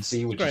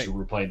UNC, which is who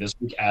we're playing this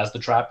week, as the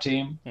trap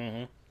team,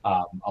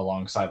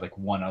 alongside like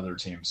one other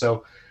team.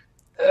 So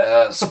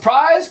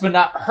surprised but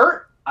not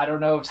hurt. I don't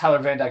know if Tyler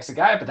Van Dyke's the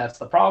guy, but that's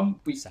the problem.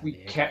 We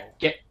can't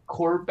get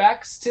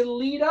quarterbacks to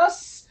lead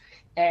us.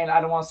 And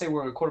I don't want to say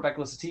we're a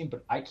quarterback-less team,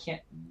 but I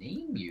can't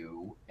name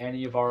you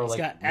any of our He's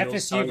got real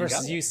FSU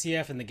versus guys.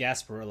 UCF in the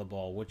Gasparilla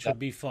Bowl, which would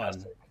be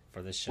fun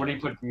for this show. Where do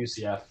you put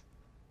UCF?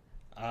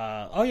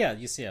 Oh yeah,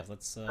 UCF.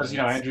 Let's Because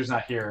Andrew's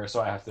not here,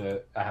 so I have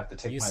to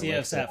take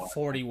UCF's at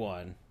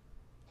 41.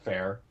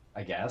 Fair,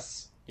 I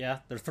guess. Yeah,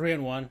 they're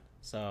 3-1,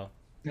 so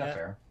yeah,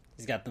 fair.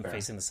 He's got them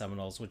facing the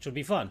Seminoles, which would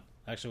be fun.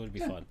 Actually, would be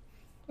fun.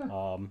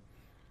 Yeah.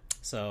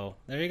 So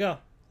there you go.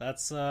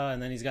 That's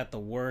and then he's got the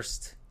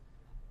worst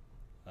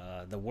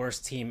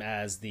team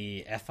as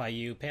the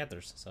FIU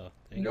Panthers. So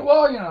there you go.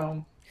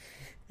 Well,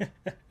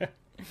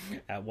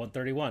 at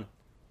 131.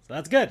 So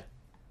that's good.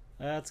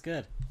 That's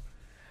good.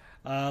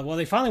 Well,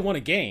 they finally won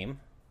a game,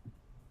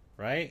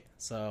 right?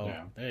 So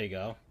there you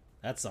go.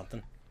 That's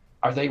something.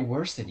 Are they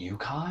worse than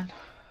UConn?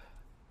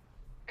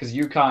 Because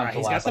UConn,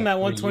 he's got them at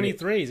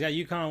 123. He's got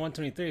UConn at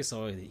 123,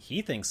 so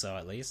he thinks so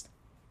at least.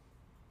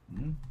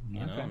 You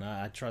know, and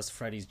I trust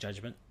Freddie's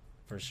judgment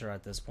for sure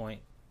at this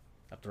point.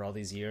 After all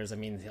these years, I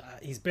mean,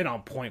 he's been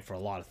on point for a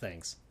lot of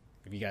things.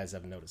 If you guys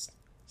haven't noticed,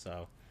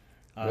 so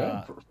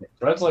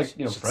Fred's like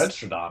Fred's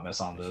Stradamus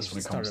on this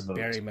when it comes to the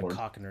Barry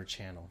McCockner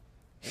channel.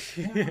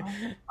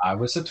 I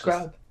would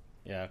subscribe.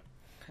 Yeah.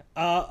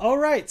 All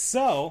right,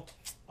 so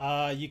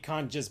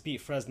UConn just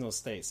beat Fresno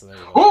State. So there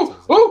you go.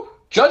 Ooh!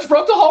 Judge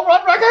broke the home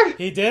run record.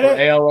 He did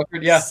it. AL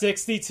record, yeah.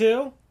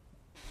 62.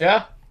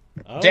 Yeah.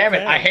 Okay. Damn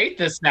it! I hate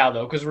this now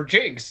though because we're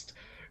jinxed.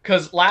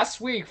 Because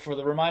last week, for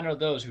the reminder of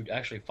those who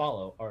actually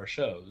follow our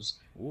shows,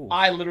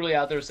 I literally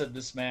out there said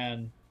this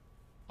man.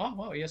 Oh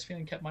wow,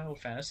 ESPN kept my old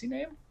fantasy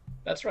name.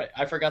 That's right.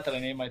 I forgot that I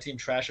named my team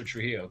Trash of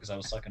Trujillo because I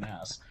was sucking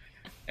ass,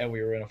 and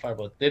we were in a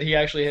fireball. Did he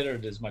actually hit, or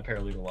is my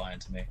paralegal lying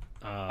to me?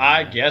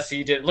 I guess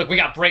he did. Look, we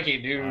got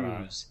breaking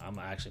news. I'm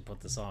gonna actually put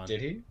this on. Did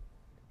he?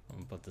 I'm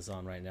gonna put this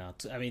on right now.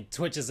 I mean,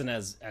 Twitch isn't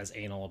as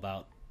anal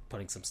about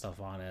putting some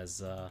stuff on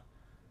as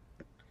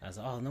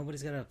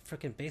nobody's got a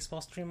freaking baseball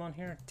stream on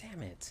here.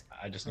 Damn it!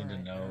 I just need to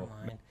know.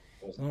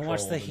 You want to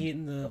watch the Heat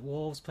and the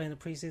Wolves playing the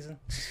preseason?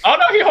 Oh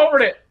no, he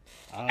homered it.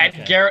 Okay.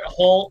 And Garrett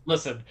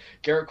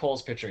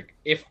Cole's pitching.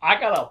 If I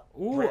got a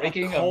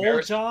breaking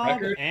American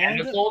record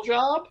and a full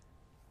job,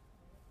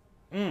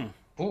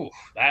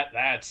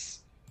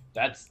 that's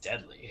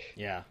deadly.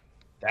 Yeah,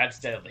 that's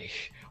deadly.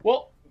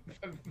 Well,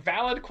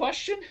 valid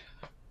question.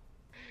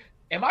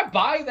 Am I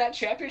buying that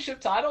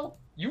championship title?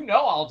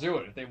 I'll do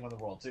it if they win the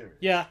World Series.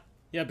 Yeah,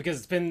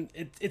 because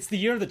it's the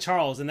year of the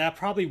Charles, and that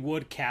probably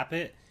would cap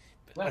it,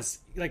 as,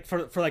 like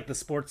for like the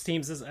sports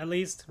teams at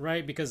least,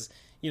 right? Because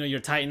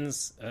your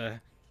Titans,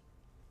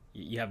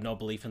 you have no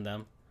belief in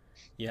them.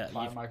 Yeah,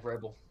 Mike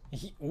Vrabel.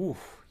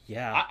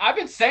 Yeah. I've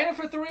been saying it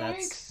for 3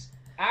 weeks.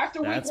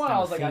 After week 1, I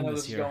was like, I know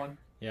this is going.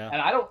 Yeah,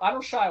 and I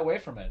don't shy away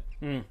from it.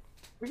 We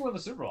can win the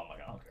Super Bowl. I'm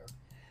like, I don't care.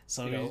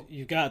 So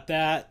you got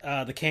that.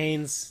 The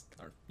Canes,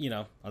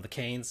 are the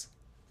Canes.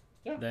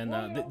 Yeah, then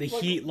the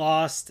Heat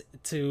lost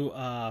to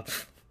Ime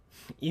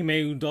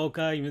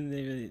Udoka. Even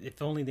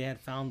if only they had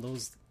found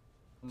those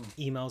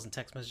emails and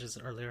text messages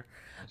earlier.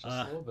 Just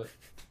a little bit.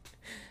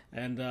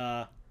 And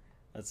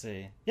let's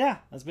see. Yeah,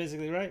 that's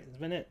basically right. It's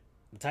been it.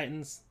 The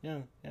Titans. Yeah.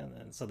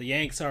 And so the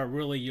Yanks are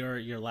really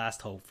your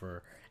last hope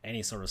for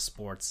any sort of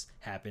sports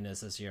happiness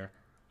this year.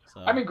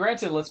 So, I mean,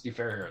 granted, let's be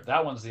fair here.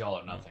 That one's the all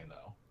or nothing,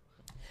 though.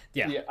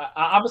 Yeah.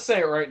 I'm gonna say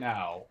it right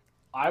now.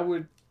 I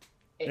would.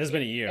 It's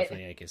been a year for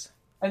the Yankees.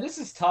 And this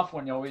is tough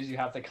when you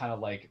have to kind of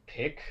like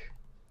pick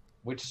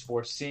which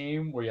sports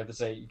team where you have to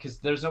say, because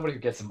there's nobody who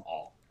gets them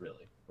all,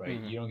 really, right?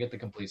 You don't get the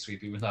complete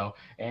sweep, even though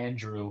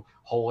Andrew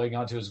holding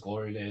onto his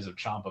glory days of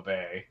Champa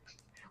Bay,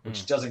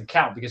 which doesn't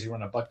count because you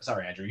were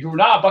sorry, Andrew, you were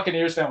not a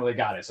Buccaneers fan when they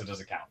got it, so it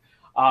doesn't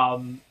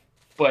count.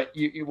 But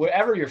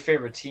whatever your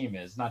favorite team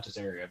is, not just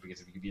area,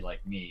 because if you could be like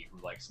me, who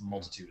likes a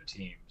multitude of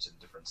teams in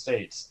different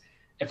states,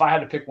 if I had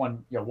to pick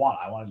one, I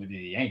wanted to be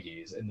the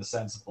Yankees in the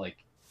sense of like,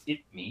 it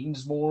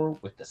means more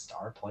with the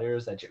star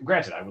players that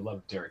granted, I would love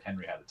if Derrick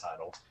Henry had a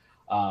title.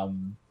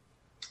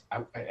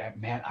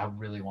 I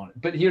really want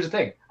it. But here's the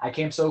thing. I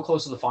came so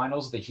close to the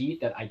finals of the Heat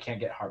that I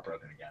can't get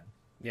heartbroken again.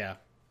 Yeah,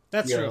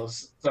 that's true.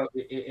 So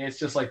it's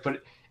just like,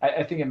 but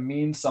I think it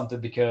means something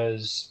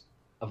because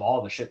of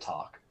all the shit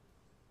talk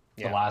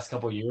the last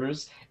couple of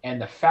years.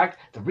 And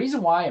the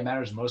reason why it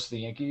matters most to the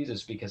Yankees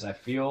is because I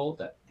feel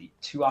that the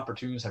two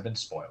opportunities have been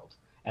spoiled.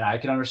 And I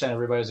can understand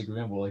everybody's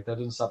agreement. Well, like that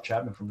doesn't stop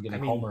Chapman from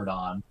getting homered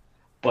on.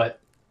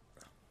 But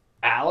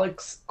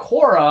Alex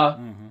Cora.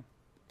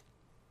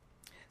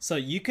 So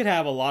you could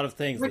have a lot of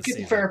things this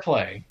season. Fair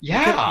play.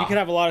 Yeah. You could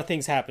have a lot of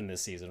things happen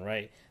this season,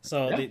 right?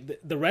 So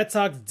the Red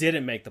Sox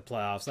didn't make the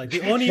playoffs. Like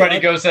the only Freddie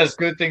Go says,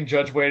 good thing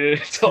Judge waited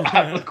until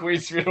after the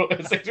Queen's funeral.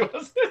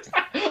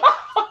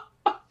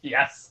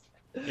 Yes.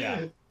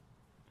 Yeah.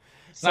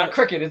 It's not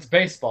cricket, it's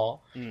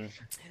baseball.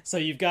 So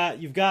you've got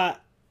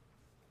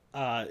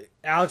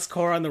Alex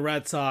Cora on the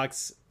Red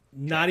Sox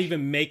not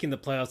even making the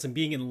playoffs and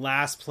being in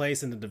last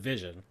place in the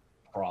division.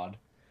 Fraud.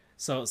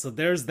 So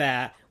there's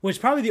that, which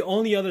probably the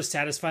only other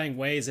satisfying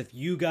way is if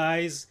you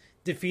guys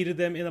defeated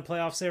them in a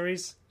playoff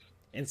series.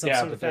 in some Yeah,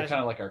 sort but of they're fashion.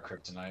 kind of like our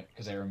kryptonite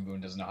because Aaron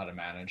Boone doesn't know how to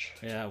manage.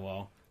 Yeah,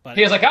 well, but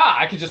He was like,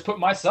 I could just put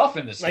myself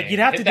in this like game. you'd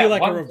have hit to that do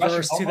like a one rushing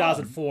reverse home run.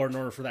 2004 in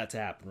order for that to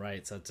happen,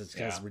 right? So to just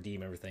Yeah.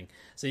 redeem everything.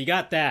 So you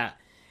got that.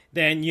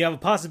 Then you have a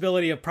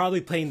possibility of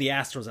probably playing the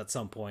Astros at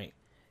some point.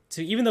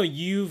 So even though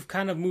you've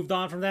kind of moved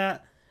on from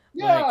that,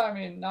 Yeah, like, I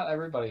mean, not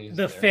everybody is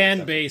the there fan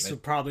except base for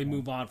would probably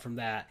move on from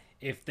that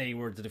if they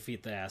were to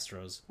defeat the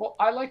Astros. Well,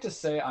 I like to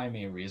say I'm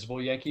a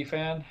reasonable Yankee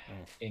fan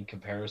in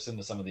comparison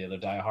to some of the other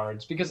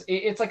diehards because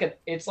it's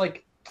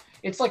like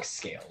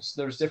scales.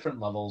 There's different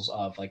levels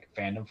of like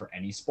fandom for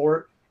any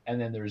sport, and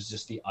then there's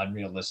just the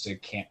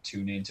unrealistic, can't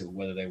tune into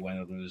whether they win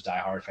or lose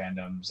diehard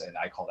fandoms, and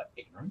I call that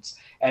ignorance.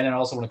 And then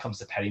also when it comes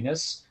to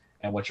pettiness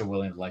and what you're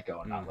willing to let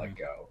go and not let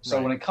go. So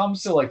Right. when it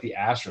comes to like the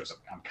Astros,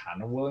 I'm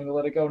kind of willing to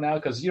let it go now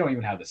because you don't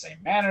even have the same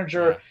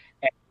manager,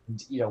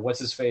 and you know what's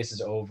his face is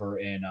over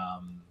in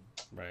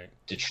Right.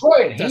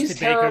 Detroit. Dusty He's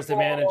Baker's the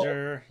terrible.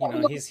 manager. You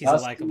know, he's a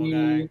likable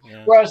guy.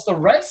 Yeah. Whereas the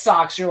Red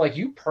Sox, you're like,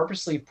 you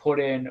purposely put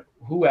in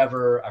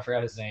whoever, I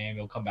forgot his name,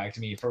 he'll come back to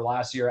me, for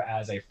last year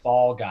as a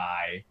fall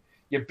guy.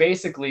 You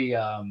basically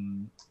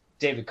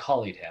David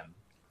Cullied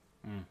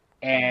him.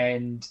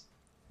 And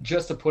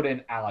just to put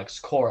in Alex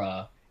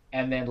Cora.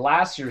 And then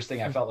last year's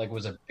thing I felt like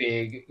was a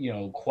big,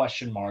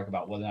 question mark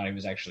about whether or not he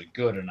was actually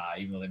good or not,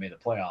 even though they made the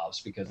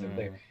playoffs. Because and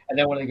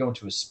then when they go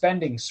into a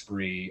spending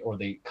spree or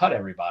they cut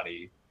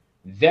everybody,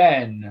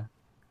 then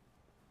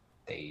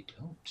they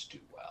don't do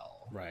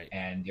well. Right.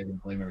 And they're going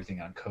to blame everything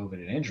on COVID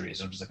and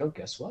injuries. I'm just like, oh,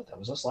 guess what? That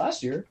was us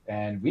last year.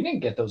 And we didn't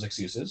get those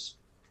excuses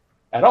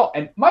at all.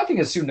 And my thing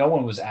is, too, no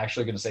one was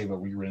actually going to say that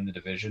we were in the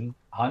division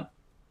hunt.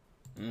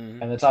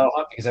 And the title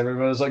hunt because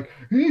everybody was like,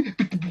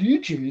 but the Blue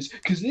Jays,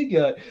 because they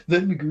got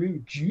Len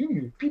McGraw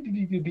Jr.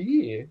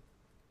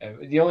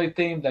 And the only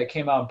thing that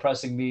came out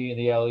impressing me in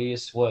the AL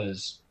East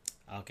was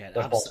okay.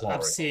 the Baltimore I'm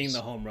Orioles. seeing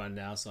the home run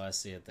now, so I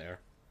see it there.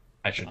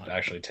 I should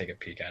actually take a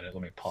peek at it.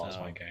 Let me pause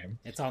my game.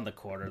 It's on the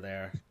quarter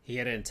there. He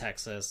hit it in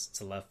Texas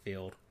to left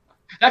field.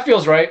 That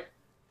feels right.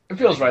 It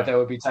feels right that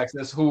would be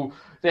Texas, who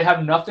they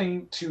have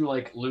nothing to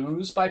like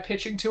lose by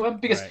pitching to him.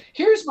 Because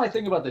here's my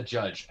thing about the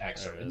Judge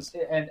excerpt.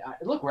 And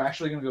look, we're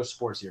actually going to go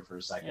sports here for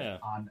a second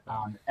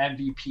on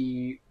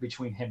MVP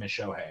between him and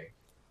Shohei.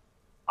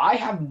 I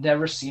have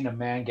never seen a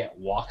man get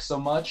walked so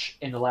much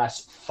in the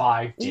last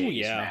 5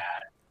 days, man.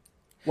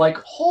 Like,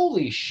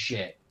 holy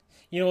shit.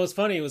 You know what's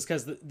funny? It was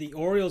because the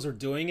Orioles were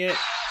doing it.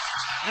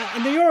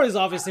 And the Orioles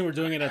obviously were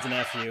doing it as an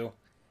FU.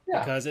 Yeah.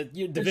 Because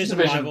division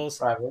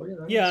rivals.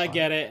 I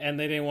get it. And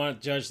they didn't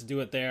want Judge to do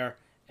it there.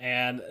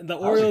 And the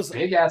Orioles.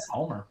 Big ass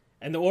homer.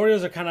 And the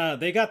Orioles are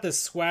they got this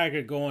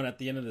swagger going at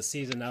the end of the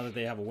season now that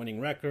they have a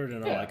winning record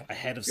and are like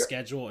ahead of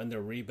schedule in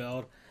their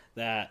rebuild.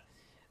 That,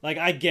 like,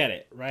 I get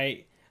it,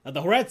 right?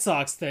 The Red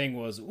Sox thing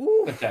was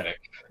pathetic.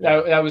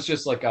 That was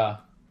just like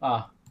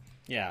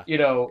yeah.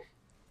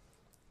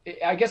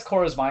 I guess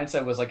Cora's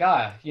mindset was like,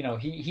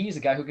 he's a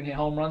guy who can hit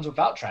home runs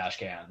without trash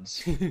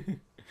cans.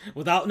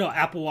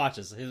 Apple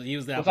Watches. He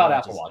was the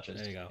Apple Watches.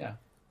 There you go. Yeah.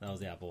 That was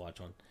the Apple Watch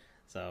one.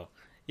 So,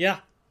 yeah.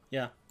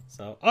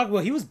 So,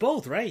 he was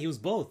both, right? He was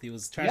both. He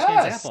was trash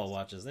cans and Apple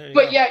Watches. There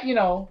you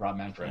go. Rob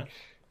Manfred.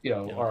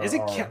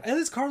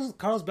 Is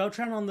Carlos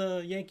Beltran on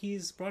the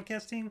Yankees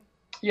broadcast team?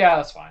 Yeah,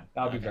 that's fine.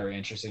 That would be very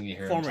interesting to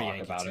hear him talk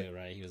Yankee about too, it.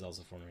 Right? He was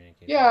also former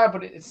Yankee. Yeah,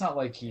 but it's not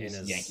like he's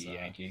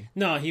Yankee.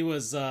 No, he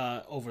was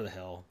over the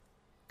hill.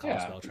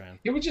 Carlos Beltran.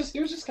 He was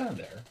just kind of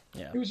there.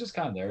 Yeah. He was just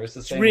kind of there. It's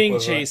the same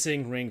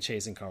ring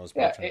chasing Carlos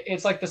Beltran. Yeah,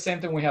 it's like the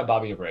same thing we have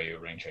Bobby Abreu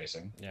ring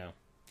chasing.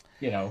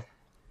 Yeah.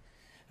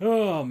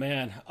 Oh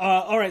man.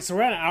 All right, so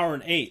we're at an hour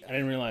and 8. I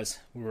didn't realize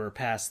we were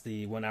past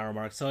the 1 hour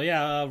mark. So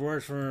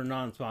words for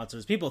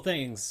non-sponsors, people,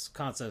 things,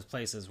 concepts,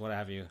 places, what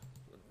have you.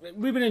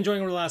 We've been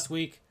enjoying over the last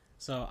week.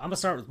 So I'm gonna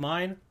start with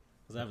mine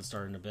because I haven't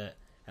started in a bit,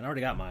 and I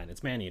already got mine.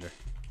 It's Maneater.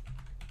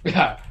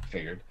 Yeah,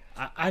 figured.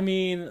 I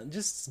mean,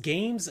 just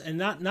games, and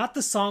not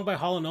the song by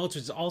Hall & Oates,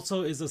 which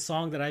also is a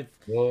song that I've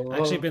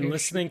actually been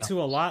listening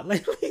to a lot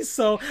lately.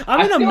 So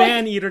I'm in a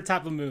Maneater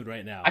type of mood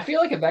right now. I feel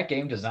like if that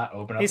game does not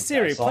open up, hey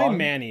Siri, with that play song,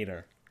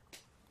 Maneater.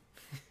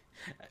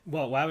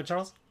 What happened,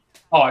 Charles?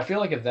 Oh, I feel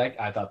like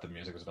I thought the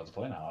music was about to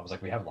play now. I was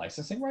like, we have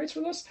licensing rights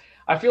for this?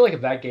 I feel like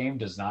if that game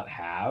does not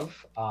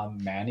have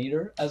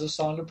Maneater as a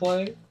song to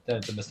play, then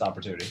it's a missed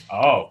opportunity.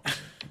 Oh,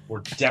 we're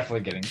definitely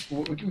getting...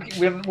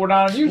 We're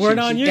not on YouTube. We're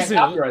not on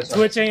YouTube.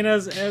 Twitch ain't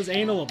as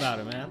anal about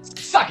it, man.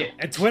 Suck it!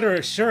 And Twitter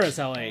is sure as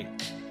hell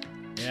ain't.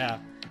 Yeah.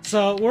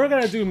 So we're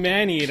going to do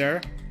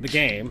Maneater, the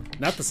game,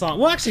 not the song.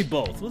 Well, actually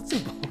both. Let's do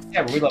both.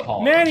 Yeah, but we love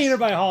Hall & Oates. Maneater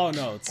by Hall &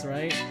 Oates,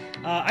 right?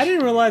 I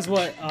didn't realize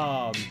what...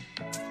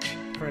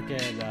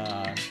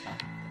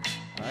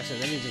 actually,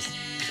 let me just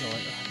go.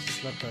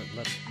 Just let them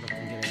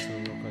get into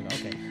it real quick.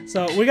 Okay,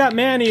 so we got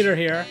Maneater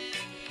here.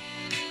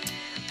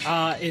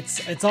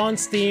 It's on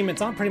Steam.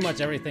 It's on pretty much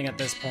everything at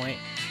this point.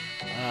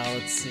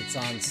 It's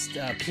on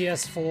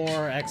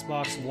PS4,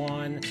 Xbox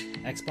One,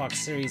 Xbox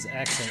Series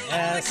X and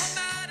S,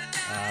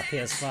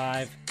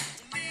 PS5.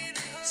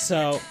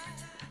 So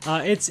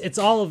It's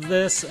all of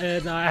this,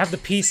 and I have the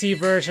PC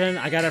version.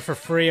 I got it for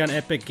free on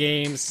Epic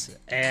Games,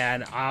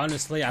 and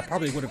honestly, I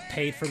probably would have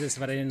paid for this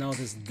if I didn't know it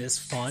was this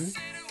fun.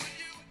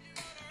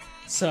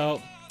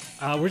 So,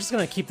 we're just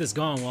gonna keep this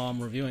going while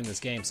I'm reviewing this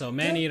game. So,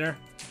 Maneater,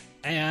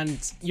 and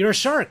you're a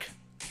shark.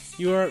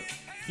 You're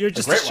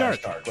just a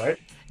shark, right?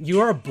 You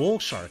are a bull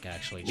shark,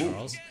 actually,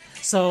 Charles. Ooh.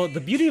 So the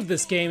beauty of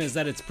this game is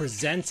that it's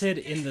presented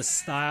in the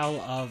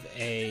style of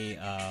a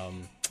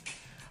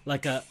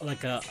like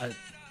a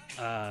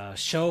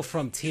show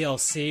from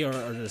TLC or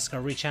the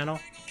Discovery Channel.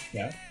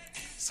 Yeah.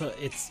 So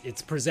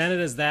it's presented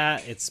as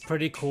that. It's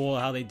pretty cool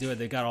how they do it.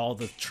 They got all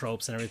the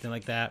tropes and everything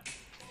like that.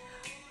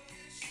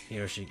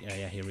 Here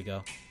we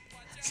go.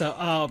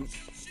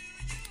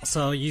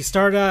 So you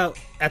start out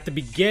at the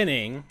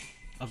beginning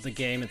of the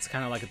game. It's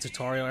kind of like a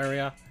tutorial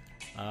area.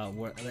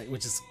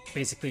 Which is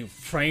basically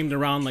framed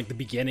around like the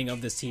beginning of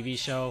this TV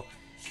show,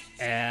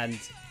 and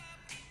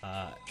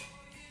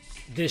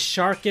this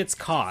shark gets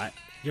caught.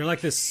 You're like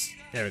this.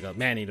 There we go,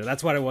 Maneater.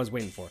 That's what I was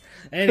waiting for.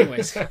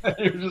 Anyways,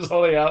 you're just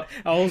holding out.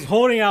 I was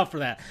holding out for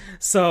that.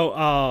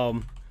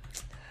 So,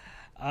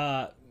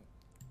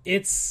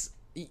 it's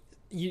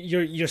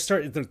you're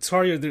starting the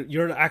tutorial.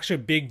 You're actually a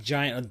big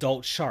giant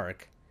adult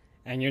shark,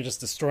 and you're just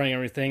destroying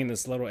everything in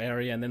this little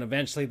area. And then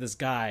eventually, this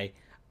guy.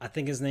 I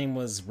think his name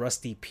was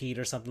Rusty Pete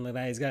or something like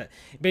that. He's got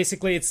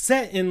basically it's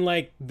set in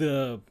like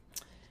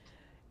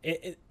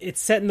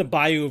it's set in the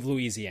bayou of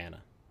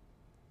Louisiana.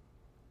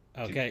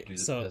 Okay,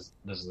 does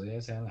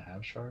Louisiana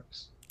have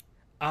sharks?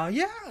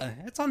 Yeah,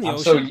 it's on the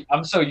ocean.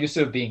 I'm so used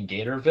to it being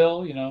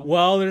Gatorville, you know.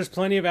 Well, there's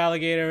plenty of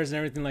alligators and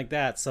everything like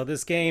that. So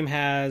this game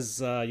has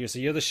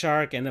you're the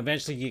shark, and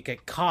eventually you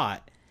get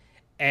caught,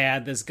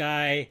 and this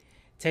guy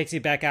takes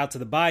you back out to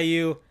the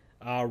bayou,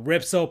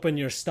 rips open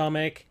your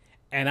stomach.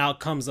 And out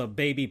comes a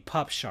baby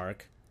pup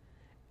shark,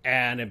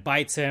 and it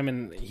bites him,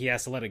 and he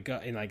has to let it go.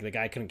 And like the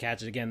guy couldn't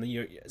catch it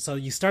again. So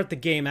you start the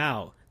game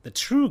out, the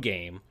true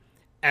game,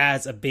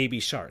 as a baby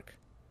shark,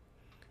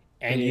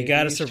 and you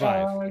got to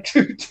survive.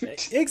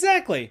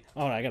 Exactly.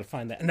 Oh, I got to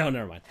find that. No,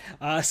 never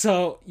mind.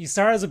 So you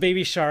start as a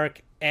baby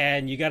shark,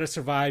 and you got to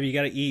survive. You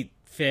got to eat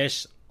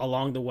fish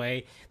along the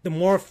way. The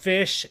more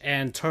fish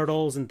and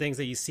turtles and things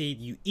that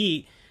you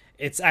eat,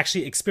 it's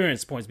actually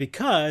experience points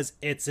because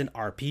it's an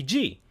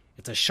RPG.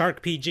 It's a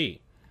shark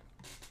PG.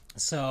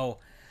 So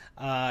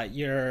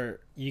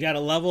you got to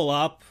level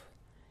up.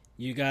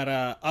 You got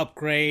to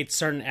upgrade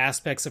certain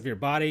aspects of your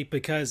body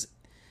because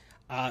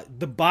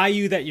the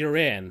bayou that you're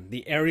in,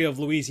 the area of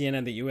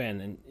Louisiana that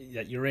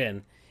you're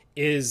in,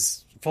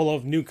 is full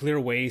of nuclear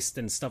waste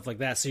and stuff like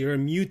that. So you're a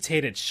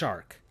mutated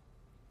shark.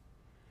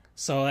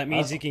 So that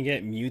means you can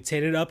get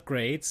mutated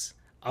upgrades.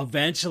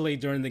 Eventually,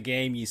 during the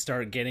game, you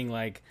start getting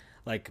like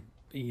a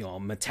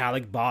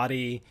metallic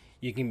body.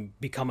 You can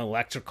become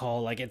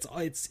electrical, like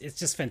it's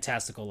just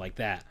fantastical like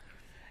that.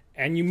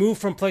 And you move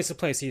from place to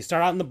place. So you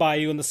start out in the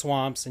bayou in the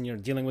swamps, and you're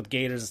dealing with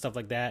gators and stuff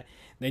like that.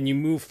 Then you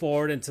move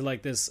forward into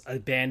like this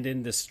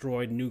abandoned,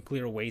 destroyed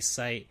nuclear waste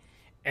site,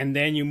 and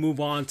then you move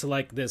on to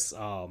like this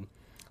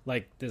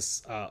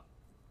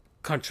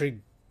country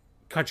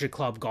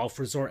club golf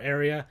resort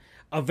area.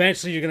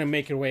 Eventually, you're gonna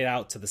make your way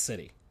out to the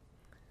city.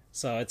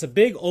 So it's a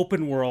big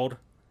open world.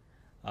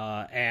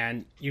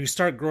 And you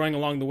start growing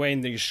along the way,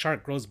 and your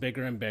shark grows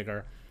bigger and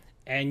bigger,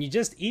 and you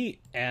just eat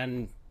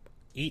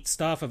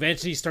stuff.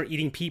 Eventually you start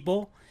eating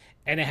people,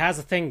 and it has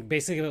a thing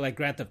basically like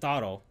Grand Theft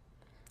Auto,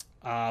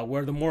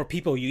 where the more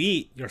people you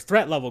eat, your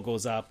threat level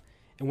goes up,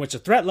 and once your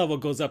threat level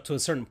goes up to a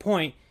certain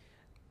point,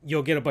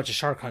 you'll get a bunch of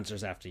shark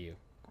hunters after you.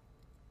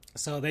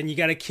 So then you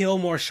got to kill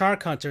more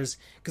shark hunters,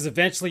 because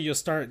eventually you'll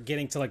start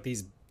getting to like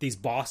these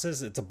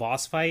bosses. It's a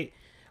boss fight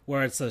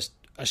where it's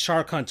a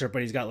shark hunter,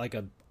 but he's got like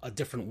a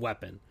different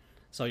weapon.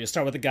 So you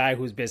start with a guy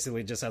who's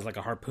basically just has like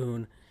a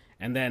harpoon,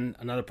 and then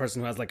another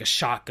person who has like a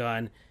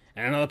shotgun,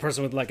 and another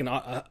person with like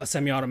a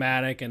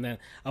semi-automatic, and then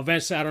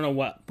eventually I don't know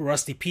what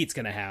Rusty Pete's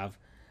gonna have,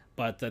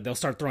 but they'll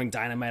start throwing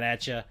dynamite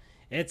at you.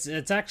 It's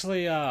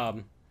actually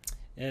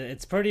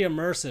it's pretty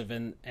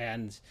immersive,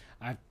 and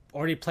I've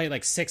already played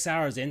like 6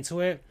 hours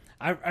into it.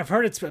 I've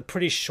heard it's a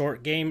pretty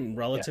short game,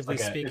 relatively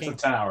speaking.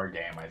 It's a 10-hour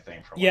game, I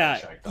think. From yeah, what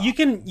I checked out.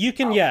 You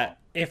can yeah.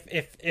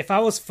 If I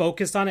was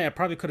focused on it, I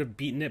probably could have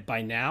beaten it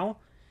by now.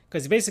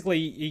 Because basically,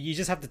 you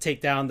just have to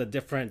take down the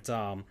different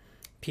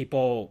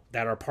people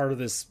that are part of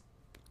this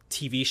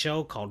TV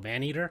show called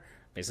Maneater.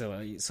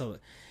 Basically,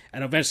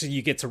 and eventually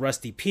you get to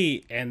Rusty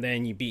Pete, and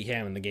then you beat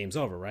him, and the game's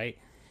over, right?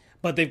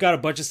 But they've got a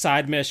bunch of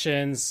side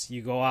missions.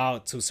 You go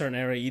out to a certain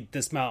area, eat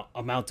this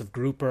amount of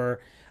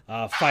grouper,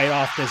 fight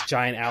off this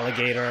giant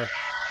alligator,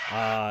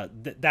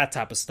 that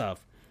type of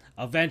stuff.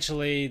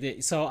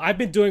 Eventually, so I've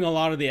been doing a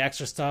lot of the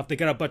extra stuff. They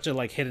got a bunch of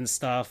like hidden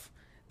stuff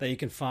that you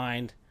can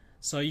find,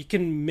 so you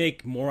can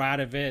make more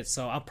out of it.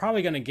 So I'm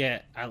probably gonna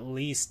get at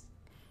least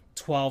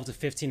 12 to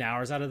 15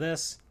 hours out of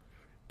this,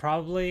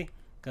 probably,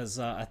 because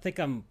I think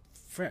I've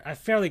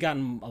fairly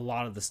gotten a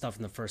lot of the stuff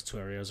in the first two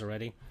areas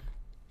already,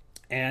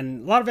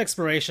 and a lot of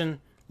exploration,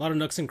 a lot of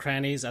nooks and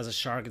crannies. As a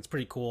shark, it's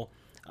pretty cool.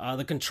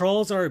 The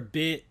controls are a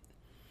bit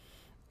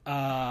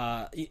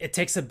it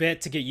takes a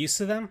bit to get used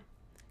to them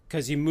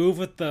because you move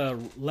with the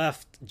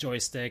left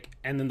joystick,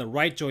 and then the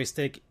right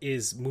joystick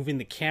is moving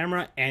the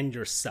camera and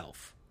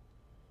yourself,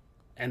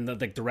 and the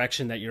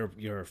direction that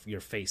you're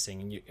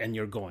facing and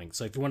you're going.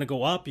 So if you want to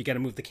go up, you got to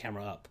move the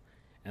camera up,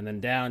 and then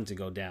down to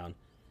go down,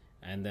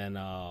 and then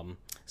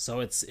so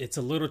it's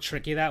a little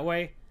tricky that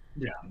way.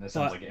 Yeah, that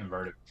sounds like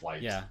inverted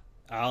flight. Yeah,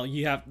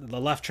 you have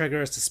the left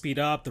trigger is to speed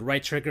up, the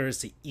right trigger is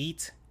to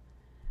eat,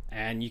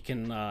 and you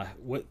can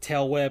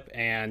tail whip,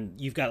 and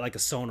you've got like a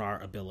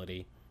sonar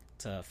ability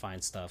to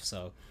find stuff.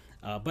 So,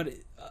 but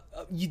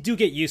you do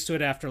get used to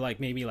it after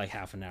like maybe like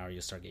half an hour. You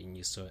start getting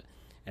used to it,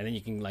 and then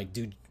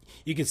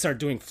you can start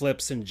doing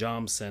flips and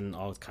jumps and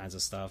all kinds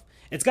of stuff.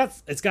 It's got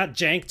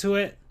jank to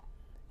it.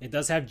 It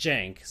does have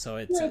jank, so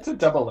it's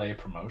a AA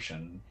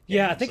promotion.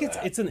 Yeah, I think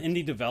it's an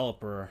indie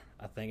developer.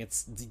 I think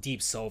it's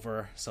Deep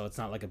Silver, so it's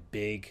not like a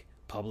big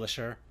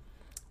publisher,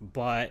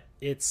 but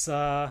it's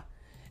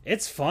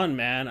fun,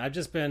 man. I've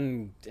just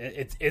been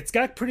it's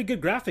got pretty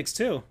good graphics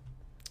too.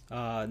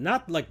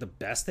 Not like the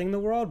best thing in the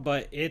world,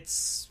 but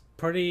it's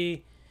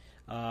pretty.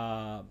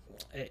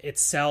 It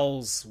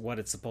sells what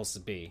it's supposed to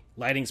be.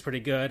 Lighting's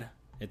pretty good.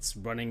 It's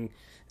running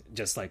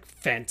just like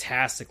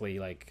fantastically.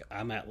 Like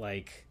I'm at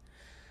like.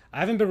 I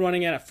haven't been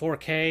running it at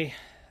 4K,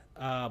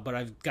 but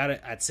I've got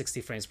it at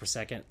 60 frames per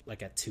second,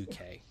 like at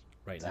 2K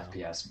right now.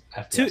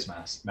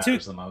 FPS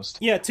matters the most.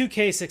 Yeah,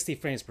 2K 60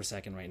 frames per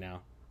second right now.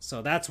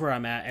 So that's where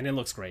I'm at, and it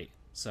looks great.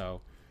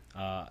 So,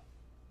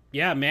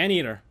 yeah,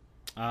 Maneater.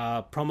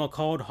 Promo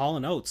code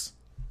Hall & Oates.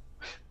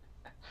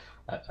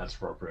 That's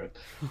appropriate.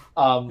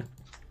 I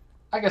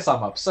guess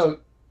I'm up. So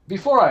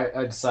before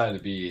I decided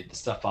to be the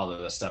stepfather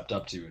that stepped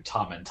up to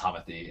Tom and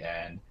Timothy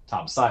and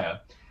Tom Saya,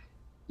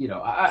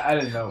 I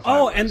didn't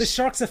know. And the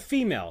shark's a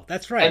female.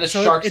 That's right. And the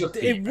shark's a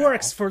female. It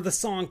works for the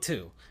song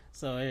too.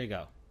 So there you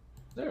go.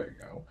 There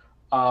you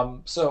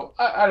go. So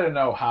I didn't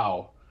know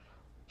how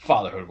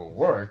fatherhood would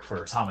work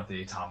for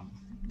Timothy, Tom,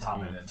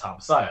 and Tom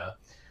Saya,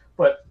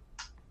 but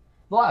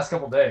the last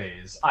couple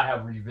days I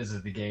have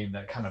revisited the game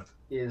that kind of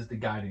is the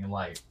guiding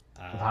light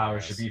of how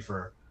it should be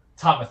for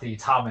Timothy,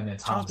 Tommen, and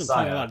Tom Saya. Tom's been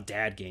playing a lot of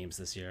dad games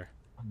this year.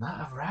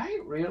 Not right,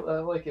 real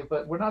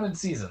but we're not in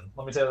season.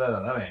 Let me tell you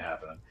that ain't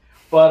happening.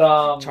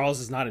 But Charles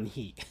is not in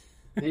heat.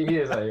 He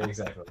is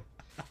exactly.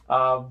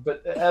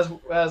 But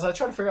as I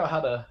try to figure out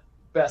how to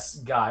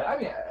best guide, I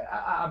mean,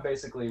 I'm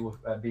basically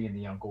being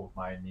the uncle with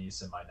my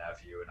niece and my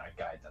nephew, and I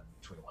guide them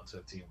between one's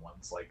 15,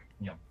 one's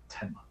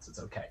 10 months. It's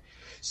okay.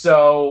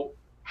 So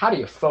how do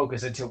you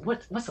focus into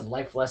what's the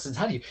life lessons?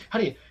 How do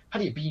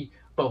you be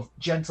both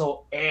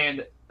gentle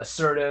and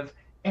assertive?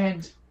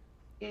 And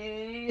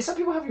some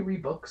people have you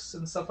read books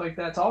and stuff like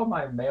that. To all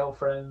my male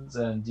friends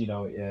and to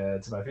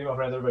my female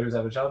friends, everybody who's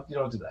having a child, you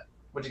don't do that.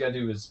 What you gotta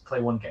do is play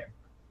one game.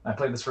 I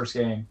played this first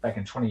game back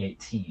in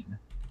 2018,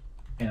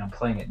 and I'm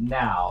playing it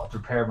now to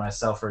prepare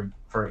myself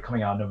for it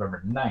coming out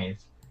November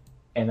 9th,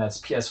 and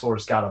that's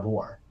PS4's God of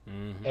War.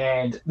 Mm-hmm.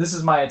 And this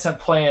is my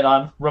attempt playing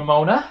on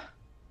Ramona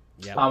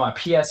on my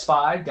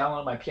PS5,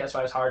 downloading my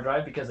PS5's hard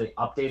drive because they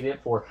updated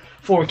it for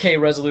 4K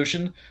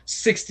resolution,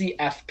 60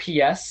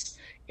 FPS.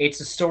 It's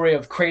the story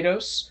of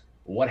Kratos,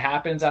 what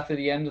happens after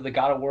the end of the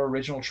God of War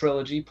original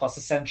trilogy, plus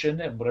Ascension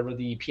and whatever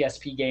the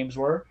PSP games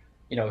were.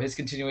 His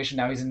continuation,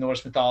 now he's in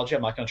Norse mythology.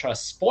 I'm not going to try to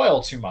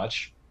spoil too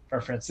much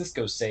for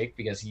Francisco's sake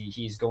because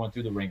he's going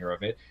through the ringer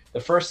of it. The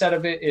first set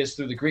of it is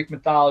through the Greek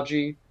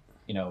mythology.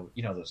 You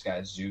know those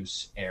guys,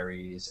 Zeus,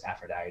 Ares,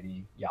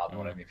 Aphrodite. Y'all know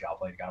what I mean if y'all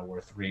played God of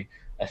War 3,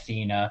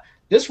 Athena.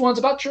 This one's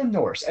about your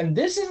Norse. And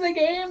this is the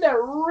game that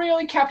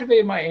really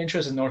captivated my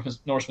interest in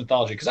Norse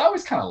mythology because I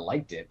always kind of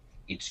liked it.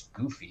 It's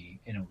goofy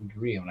in a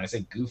degree. And when I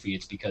say goofy,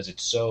 it's because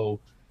it's so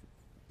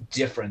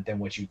different than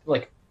what you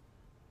like.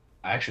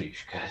 Actually, you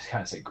should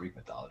kind of say Greek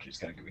mythology. It's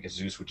kind of good because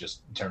Zeus would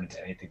just turn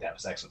into anything to have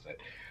sex with it.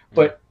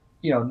 But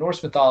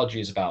Norse mythology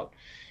is about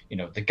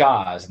the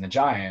gods and the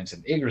giants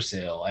and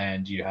Yggdrasil,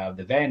 and you have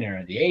the Vanir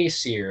and the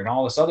Aesir and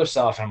all this other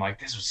stuff. And I'm like,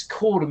 this was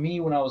cool to me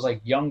when I was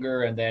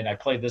younger. And then I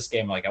played this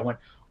game, I went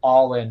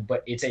all in.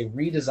 But it's a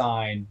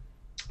redesign,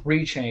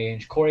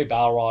 rechange. Corey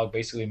Balrog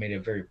basically made a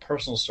very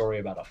personal story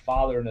about a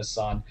father and a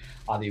son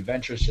on the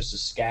adventures just to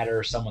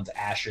scatter someone's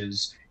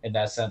ashes. In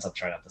that sense, I'm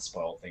trying not to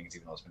spoil things,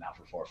 even though it's been out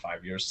for 4 or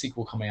 5 years.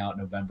 Sequel coming out in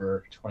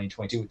November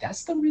 2022.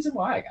 That's the reason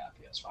why I got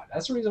a PS5.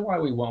 That's the reason why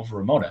we went for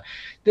Ramona.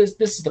 This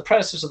is the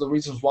predecessor of the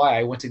reasons why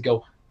I went to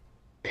go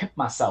pimp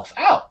myself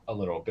out a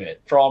little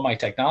bit for all my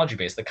technology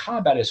base. The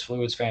combat is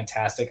fluid, it's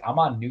fantastic. I'm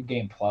on New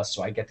Game Plus,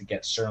 so I get to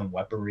get certain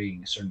weaponry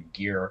and certain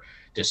gear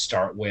to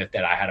start with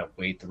that I had to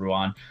wade through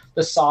on.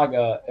 The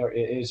Saga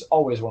is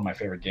always one of my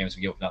favorite games.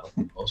 We not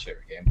the most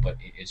favorite game, but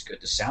it's good.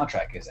 The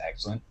soundtrack is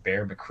excellent.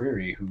 Bear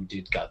McCreary, who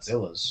did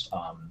Godzilla's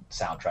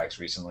soundtracks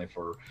recently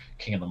for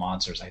King of the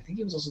Monsters, I think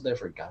he was also there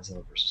for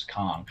Godzilla vs.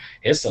 Kong.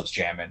 His stuff's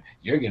jamming.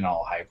 You're getting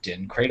all hyped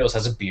in. Kratos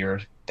has a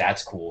beard.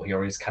 That's cool. He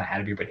always kind of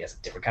had a beard, but he has a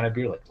different kind of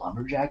beard, like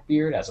lumberjack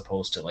beard, as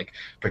opposed to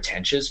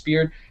pretentious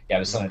beard. You have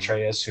his son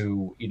Atreus,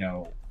 who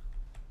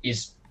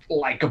is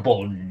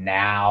likable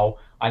now.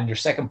 On your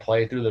second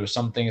playthrough, there were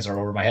some things that are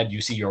over my head.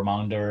 You see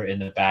Yormander in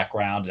the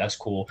background. That's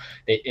cool.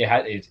 It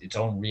had its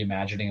own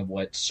reimagining of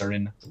what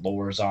certain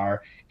lores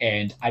are.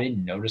 And I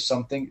didn't notice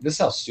something. This is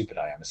how stupid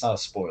I am. It's not a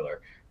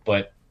spoiler.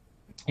 But,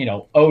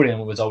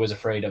 Odin was always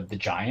afraid of the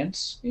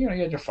giants. You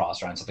had your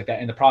Frost and stuff like that.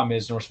 And the problem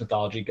is Norse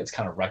mythology gets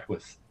kind of wrecked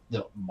with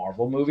the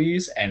Marvel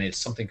movies, and it's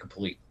something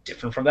completely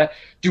different from that.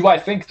 Do I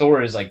think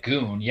Thor is like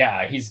goon?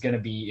 Yeah, he's going to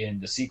be in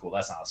the sequel.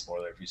 That's not a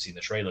spoiler if you've seen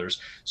the trailers.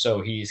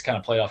 So he's kind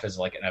of played off as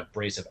like an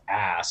abrasive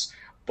ass.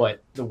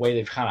 But the way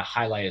they've kind of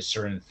highlighted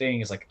certain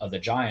things, like the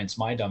giants,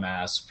 my dumb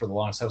ass, for the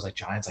longest time was like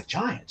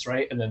giants,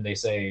 right? And then they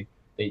say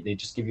they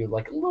just give you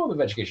like a little bit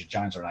of education.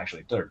 Giants aren't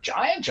actually, they're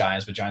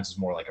giants, but giants is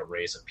more like a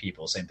race of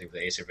people. Same thing with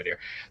the Aesir video.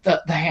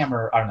 The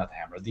hammer, or not the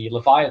hammer, the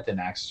Leviathan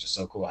axe is just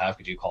so cool. How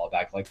could you call it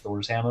back like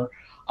Thor's hammer?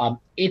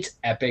 It's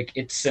epic,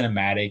 it's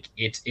cinematic,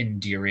 it's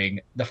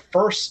endearing. The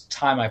first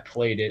time I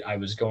played it, I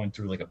was going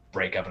through like a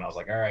breakup, and I was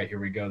like, all right, here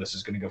we go. This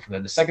is going to go from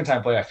there. The second time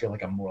I play, I feel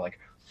like I'm more like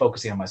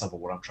focusing on myself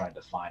and what I'm trying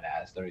to find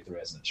as 33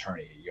 as an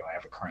attorney. I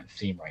have a current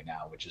theme right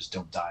now, which is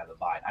don't die on the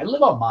vine. I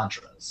live on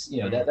mantras.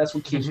 That's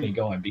what keeps me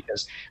going,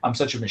 because I'm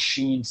such a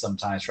machine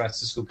sometimes.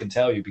 Francisco can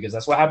tell you, because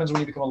that's what happens when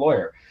you become a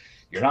lawyer.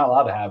 You're not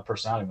allowed to have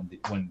personality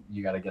when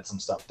you got to get some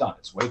stuff done.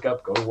 It's wake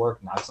up, go to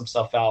work, knock some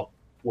stuff out,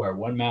 wear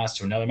one mask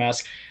to another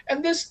mask.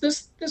 And this,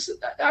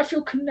 I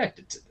feel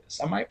connected to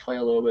this. I might play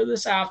a little bit of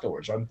this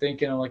afterwards. I'm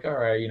thinking, I'm like, all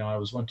right, I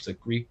was once a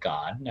Greek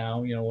god. Now,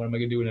 what am I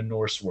going to do in a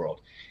Norse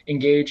world?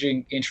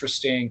 Engaging,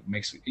 interesting,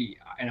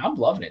 and I'm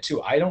loving it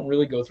too. I don't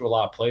really go through a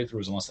lot of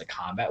playthroughs unless the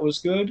combat was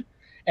good.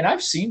 And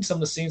I've seen some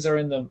of the scenes that are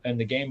in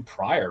the game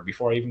prior,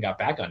 before I even got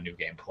back on New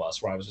Game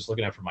Plus, where I was just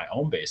looking at it for my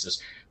own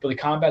basis. But the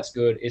combat's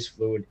good. It's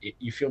fluid.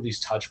 You feel these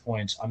touch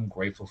points. I'm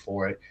grateful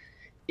for it.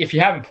 If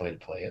you haven't played it,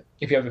 play it.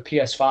 If you have a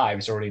PS5,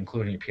 it's already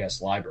included in your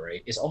PS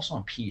library. It's also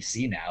on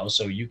PC now,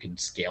 so you can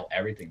scale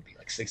everything to be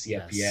like 60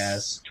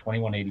 FPS,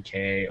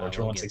 2180K, or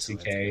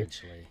 2160K.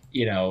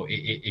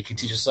 It can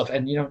teach you stuff.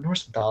 And,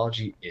 Norse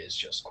mythology is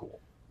just cool.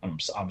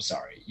 I'm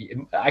sorry.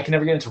 I can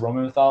never get into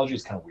Roman mythology.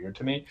 It's kind of weird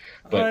to me.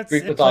 But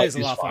Greek mythology is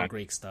fine. It plays a lot from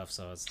Greek stuff,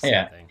 so it's the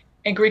same thing.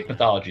 And Greek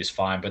mythology is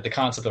fine, but the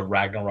concept of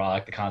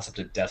Ragnarok, the concept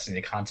of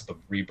destiny, the concept of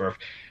rebirth,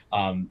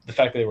 the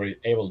fact that they were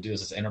able to do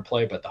this as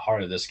interplay, but the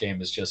heart of this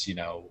game is just,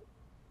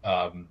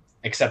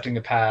 accepting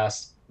the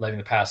past, letting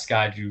the past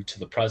guide you to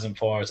the present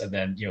for us, and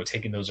then,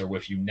 taking those are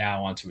with you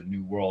now onto a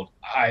new world.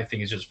 I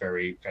think it's just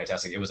very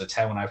fantastic. It was a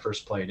 10 when I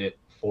first played it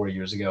 4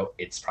 years ago.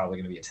 It's probably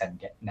going to be a 10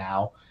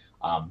 now.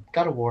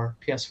 God of War,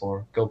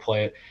 PS4, go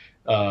play it.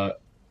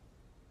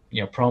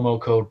 Promo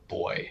code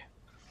BOY.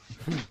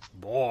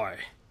 Boy.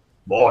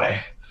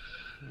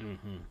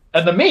 Mm-hmm.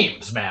 And the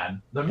memes,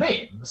 man. The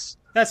memes.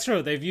 That's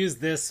true. They've used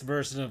this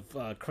version of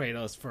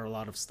Kratos for a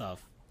lot of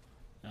stuff.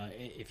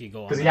 If you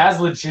go on, because he has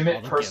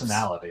legitimate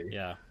personality. GIFs.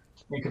 Yeah.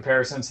 In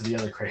comparison to the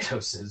other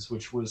Kratoses,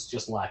 which was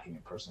just lacking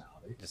in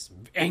personality. Just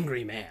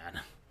angry man.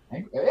 Yeah,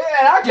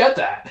 I get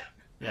that.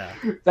 Yeah.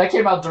 That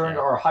came out during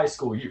our high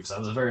school youth. So I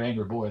was a very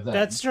angry boy then.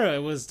 That's true. It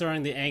was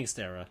during the angst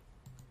era.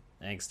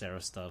 Angst era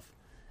stuff.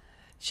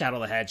 Shadow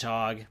the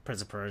Hedgehog,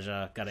 Prince of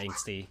Persia, got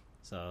angsty.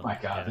 So, my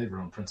God, they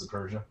ruined Prince of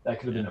Persia. That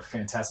could have been a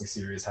fantastic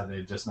series had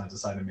they just not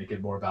decided to make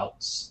it more about,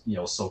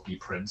 sulky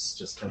Prince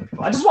just killing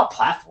people. I just want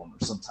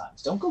platformers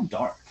sometimes. Don't go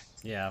dark.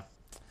 Yeah.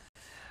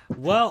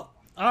 Well,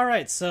 all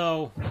right.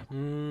 So,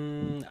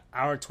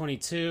 hour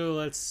 22.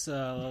 Let's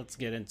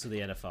get into the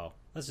NFL.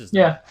 Let's just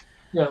Yeah,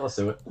 let's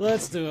do it.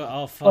 Let's do it.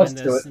 I'll find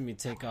this. Let me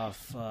take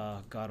off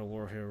God of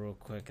War here real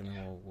quick, and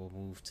then we'll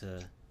move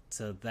to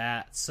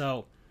that.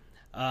 So.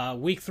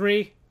 Week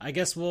 3, I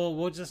guess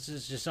we'll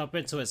just jump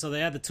into it. So they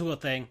had the Tua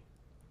thing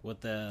with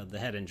the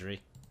head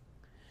injury.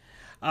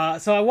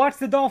 So I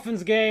watched the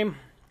Dolphins game,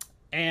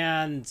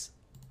 and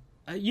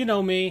you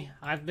know me.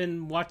 I've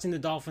been watching the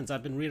Dolphins.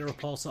 I've been reading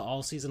Repulsa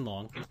all season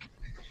long.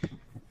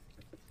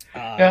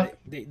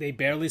 They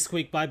barely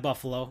squeaked by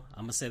Buffalo.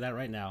 I'm gonna say that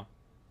right now.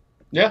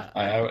 Yeah,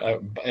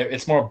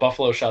 it's more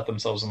Buffalo shot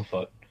themselves in the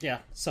foot. Yeah,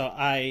 so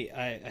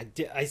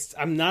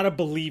I'm not a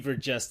believer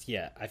just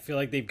yet. I feel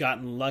like they've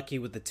gotten lucky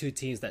with the two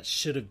teams that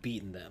should have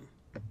beaten them.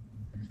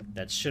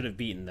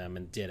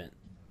 And didn't.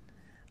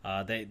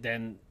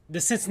 Then the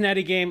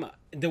Cincinnati game,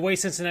 the way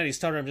Cincinnati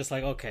started, I'm just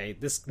like, okay,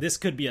 this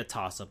could be a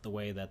toss-up. The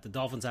way that the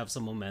Dolphins have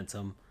some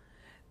momentum,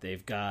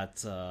 they've got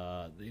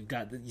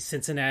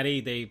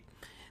Cincinnati.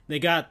 They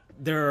got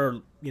their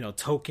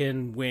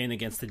token win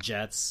against the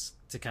Jets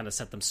to kind of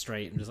set them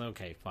straight. And just like,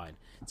 okay, fine,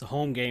 it's a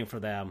home game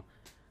for them.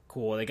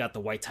 Cool. They got the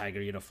white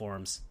tiger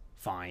uniforms.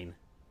 Fine.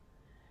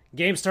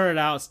 Game started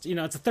out,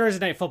 it's a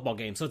Thursday night football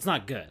game, so it's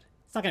not good.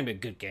 It's not going to be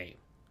a good game.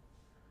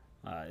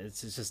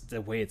 It's just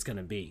the way it's going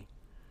to be.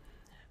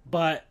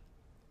 But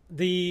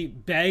the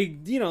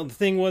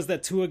thing was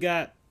that Tua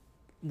got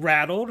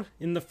rattled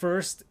in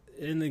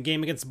the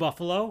game against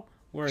Buffalo,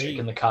 where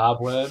shaking the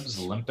cobwebs,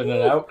 limping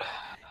it out.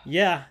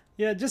 Yeah,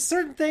 just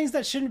certain things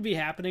that shouldn't be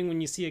happening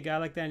when you see a guy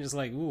like that, and just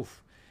like, oof.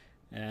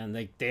 And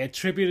they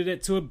attributed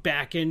it to a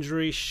back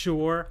injury.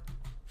 Sure.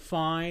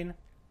 Fine.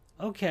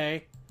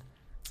 Okay.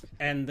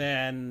 And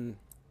then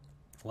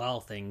Well,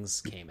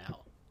 things came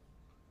out.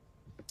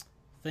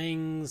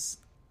 Things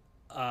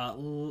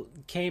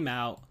came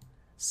out.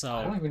 So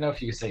I don't even know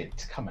if you could say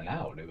it's coming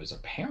out. It was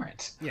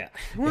apparent. Yeah.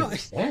 Well, it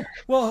was there.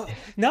 Well,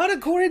 not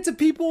according to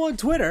people on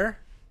Twitter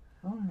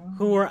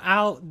who are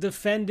out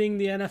defending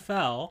the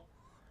NFL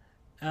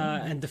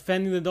and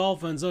defending the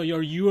Dolphins. Oh,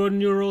 you're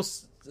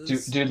neuros.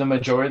 Do the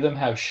majority of them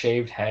have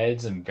shaved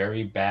heads and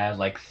very bad,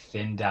 like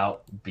thinned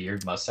out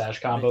beard mustache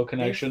combo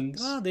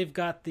connections? They've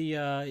got the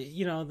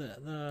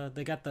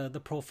they got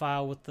the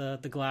profile with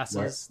the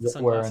glasses,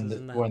 wearing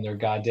their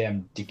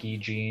goddamn Dickie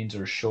jeans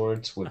or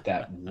shorts with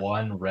that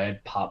one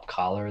red pop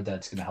collar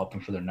that's going to help them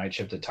for their night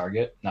shift at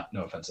Target.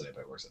 No offense to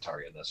anybody who works at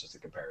Target. That's just a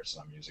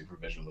comparison I'm using for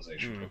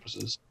visualization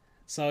purposes.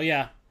 So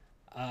yeah.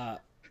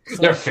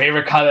 Their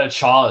favorite kind of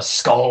chaw is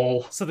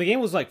skull. So the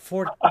game was like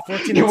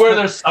 14. You wear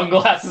their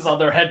sunglasses on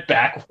their head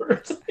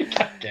backwards.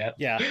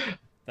 Yeah,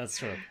 that's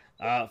true.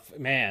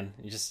 Man,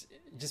 you just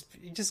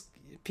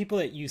people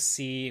that you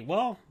see.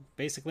 Well,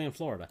 basically in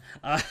Florida.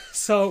 Yeah.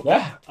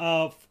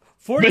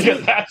 14.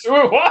 Because that's who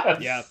it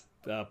was. Yeah.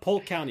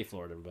 Polk County,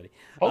 Florida, everybody.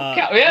 Polk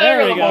County. Yeah,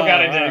 there we go. All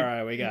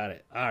right, we got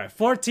it. All right,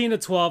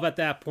 14-12 at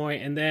that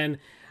point, and then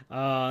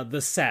the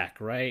sack,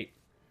 right?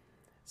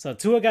 So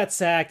Tua got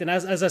sacked, and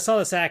as I saw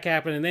the sack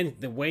happen, and then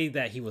the way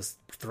that he was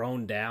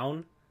thrown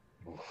down,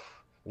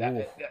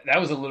 that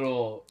was a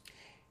little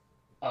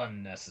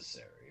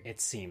unnecessary. It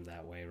seemed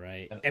that way,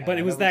 right? But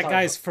it was that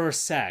guy's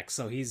first sack,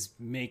 so he's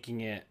making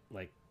it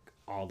like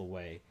all the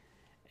way.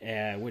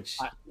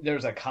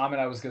 There's a comment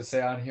I was going to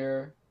say on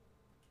here,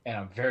 and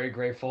I'm very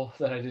grateful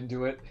that I didn't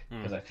do it,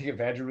 because I think if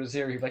Andrew was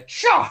here, he'd be like,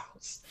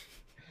 Charles!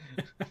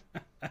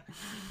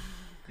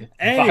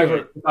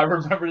 Anyway. If I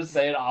remember to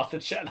say it off the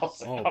channel.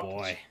 Oh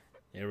boy,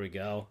 here we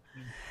go.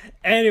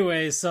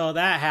 Anyway, so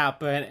that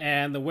happened,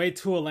 and the way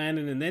Tua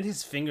landed, and then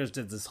his fingers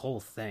did this whole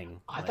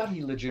thing. I thought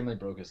he legitimately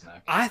broke his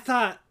neck.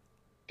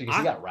 Because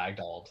he got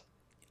ragdolled.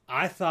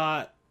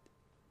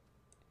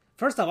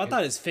 First off, I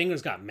thought his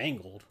fingers got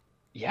mangled.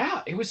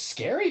 Yeah, it was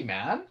scary,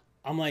 man.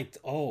 I'm like,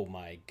 oh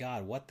my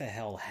god, what the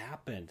hell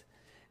happened?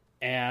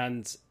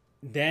 And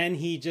then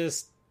he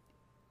just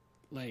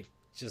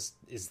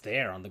is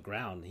there on the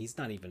ground. He's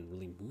not even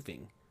really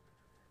moving.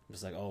 I'm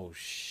just like, oh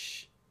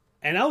shh.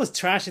 And I was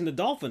trashing the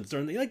Dolphins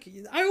during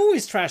I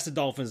always trash the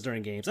Dolphins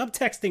during games. I'm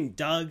texting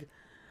Doug.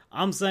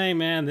 I'm saying,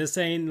 man, this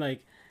ain't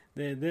like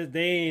they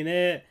ain't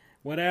it.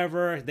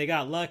 Whatever. They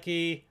got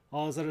lucky.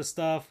 All this other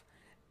stuff.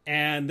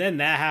 And then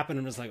that happened.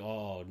 And I'm just like,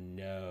 oh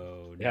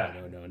no,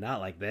 not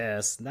like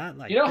this. Not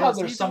like how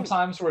there's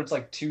sometimes where it's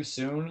like too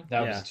soon.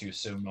 That was a too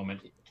soon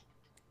moment.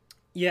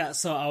 Yeah.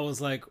 So I was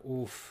like,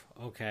 oof.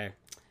 Okay.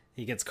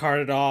 He gets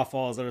carted off,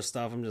 all this other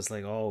stuff. I'm just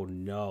like, oh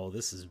no,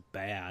 this is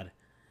bad.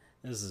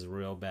 This is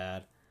real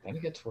bad. Then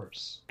it gets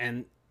worse.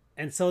 And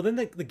so then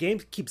the game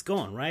keeps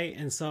going, right?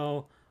 And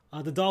so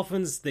the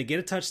Dolphins, they get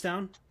a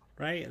touchdown,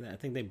 right? And I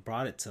think they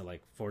brought it to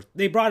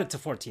they brought it to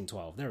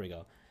 14-12. There we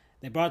go.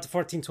 They brought it to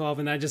 14-12,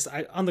 and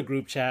I on the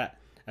group chat,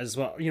 I just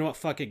went, you know what,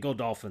 fuck it, go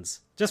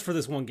Dolphins. Just for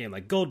this one game,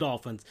 go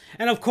Dolphins.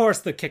 And of course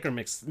the kicker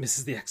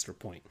misses the extra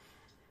point.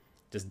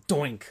 Just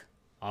doink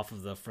off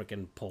of the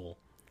freaking pole.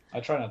 I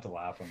try not to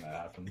laugh when that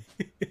happens.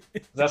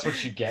 That's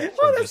what you get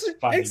for just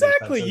finding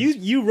exactly.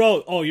 You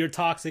wrote, oh, you're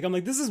toxic. I'm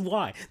like, this is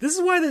why. This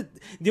is why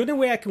the only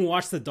way I can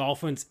watch the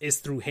Dolphins is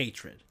through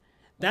hatred.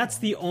 That's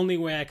the only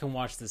way I can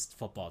watch this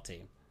football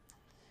team.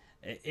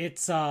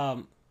 It's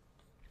same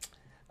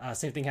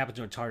thing happened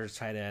to a Chargers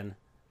tight end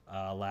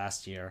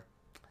last year.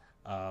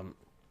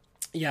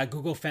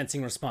 Google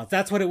fencing response.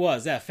 That's what it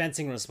was. Yeah,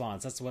 fencing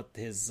response. That's what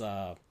his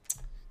the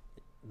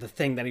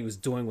thing that he was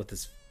doing with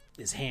his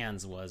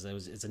hands was.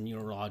 It's a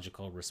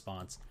neurological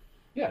response.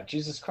 Yeah,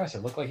 Jesus Christ! It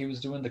looked like he was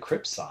doing the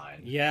Crip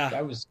sign. Yeah,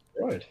 that was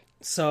good.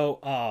 So,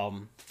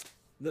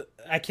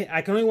 I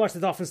can only watch the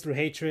Dolphins through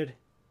hatred,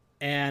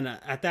 and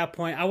at that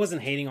point, I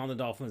wasn't hating on the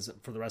Dolphins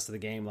for the rest of the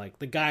game. Like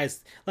the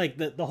guys,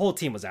 the whole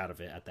team was out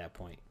of it at that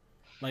point.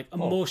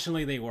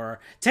 Emotionally, they were.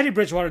 Teddy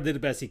Bridgewater did the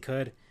best he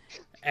could,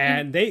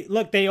 and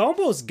they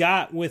almost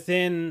got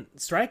within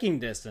striking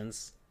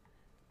distance,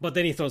 but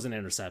then he throws an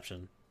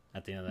interception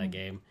at the end of that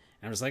game.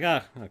 And I'm just like,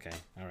 okay,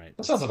 all right.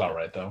 That sounds about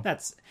right, though.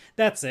 That's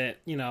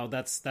it.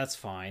 That's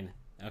fine.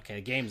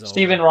 Okay, game's over.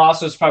 Stephen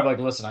Ross was probably like,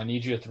 listen, I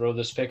need you to throw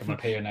this pick. I'm going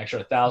to pay you an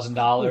extra $1,000,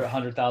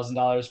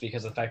 $100,000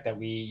 because of the fact that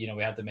we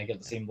have to make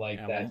it seem like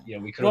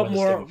we could have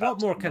won this What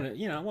more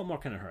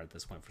can it hurt at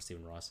this point for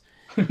Stephen Ross?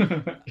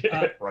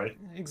 Right.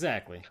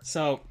 Exactly.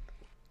 So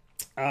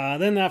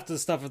then after the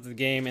stuff of the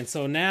game, and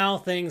so now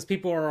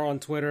people are on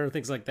Twitter,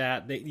 things like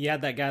that. You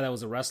had that guy that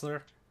was a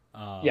wrestler.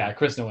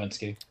 Chris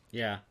Nowinski.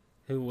 Yeah.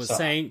 Who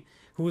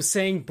was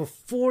saying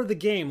before the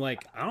game,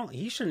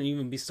 he shouldn't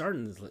even be he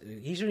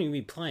shouldn't even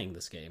be playing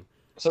this game.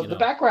 So the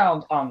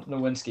background on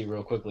Nowinski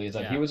real quickly is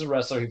that he was a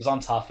wrestler. He was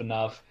on Tough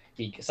Enough.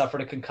 He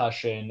suffered a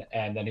concussion,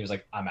 and then he was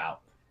like, I'm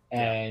out.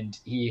 And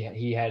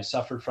he had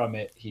suffered from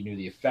it. He knew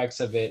the effects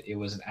of it. It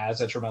wasn't as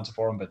detrimental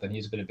for him, but then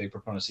he's been a big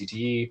proponent of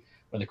CTE.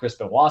 When the Chris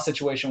Benoit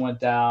situation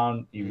went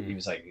down, he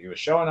was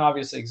showing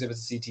obvious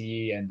exhibits of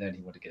CTE, and then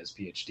he went to get his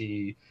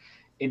PhD.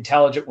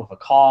 intelligent with a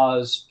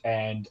cause.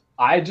 And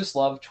I just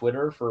love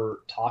Twitter for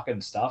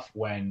talking stuff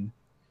when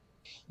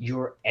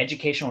your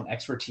educational and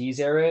expertise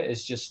area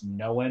is just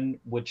knowing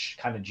which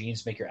kind of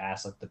genes make your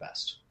ass look the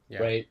best,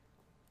 right?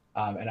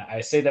 And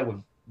I say that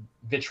with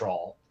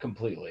vitriol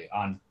completely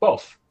on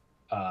both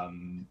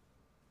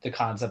the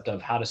concept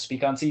of how to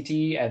speak on CT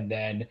and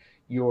then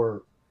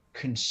your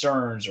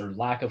concerns or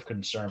lack of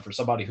concern for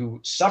somebody who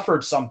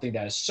suffered something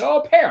that is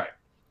so apparent.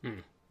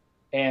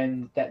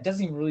 And that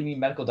doesn't even really need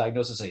medical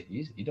diagnosis. Like,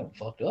 you don't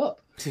fucked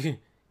up.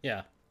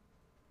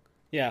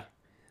 Yeah.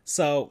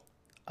 So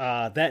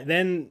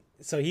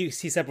so he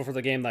said before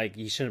the game, like,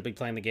 he shouldn't be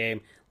playing the game.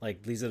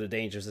 Like, these are the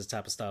dangers, this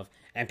type of stuff.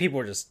 And people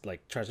were just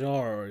like,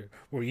 or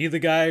were you the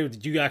guy?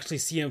 Did you actually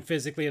see him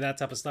physically? That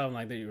type of stuff. And,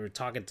 like, you were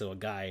talking to a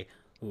guy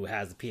who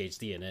has a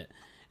PhD in it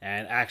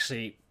and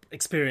actually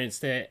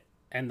experienced it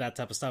and that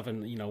type of stuff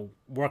and, you know,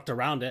 worked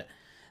around it.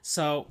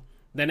 So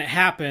then it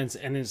happens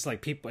and it's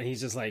like people, and he's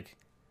just like,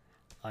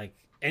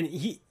 and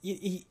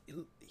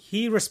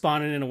he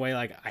responded in a way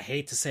like, I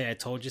hate to say I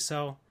told you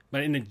so,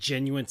 but in a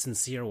genuine,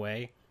 sincere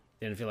way.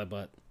 Didn't feel like,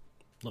 but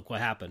look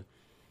what happened.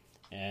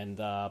 And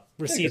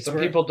receipts. Some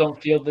people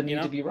don't feel the need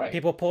to be right.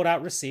 People pulled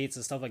out receipts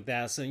and stuff like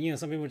that. So, you know,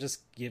 some people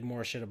just give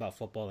more shit about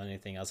football than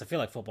anything else. I feel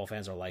like football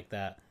fans are like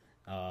that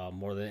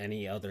more than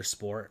any other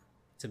sport.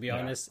 To be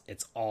honest,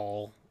 it's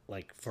all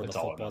like for the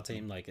football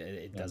team. Like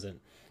it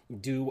doesn't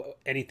do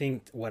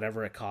anything,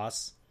 whatever it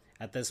costs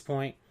at this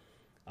point.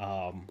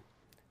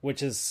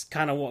 Which is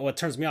kind of what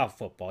turns me off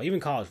football, even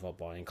college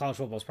football. And college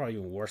football is probably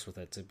even worse with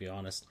it, to be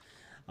honest.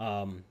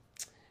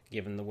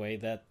 Given the way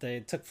that they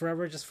took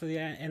forever just for the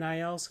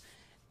NILs.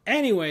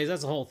 Anyways,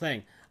 that's the whole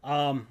thing.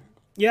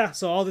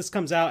 So all this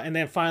comes out, and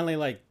then finally,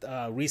 like,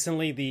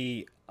 recently,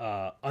 the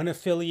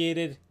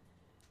unaffiliated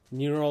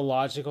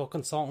neurological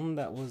consultant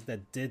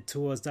that did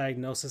Tua's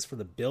diagnosis for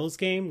the Bills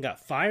game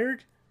got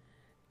fired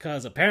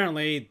because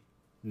apparently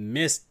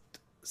missed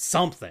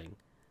something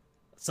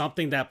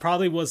that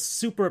probably was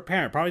super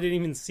apparent. Probably didn't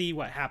even see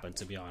what happened,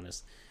 to be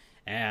honest.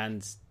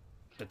 And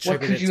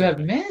what could you have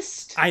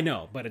missed? I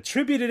know, but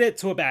attributed it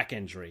to a back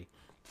injury.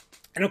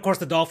 And of course,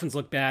 the Dolphins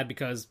look bad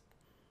because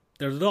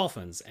they're the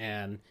Dolphins.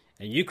 And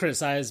you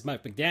criticize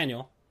Mike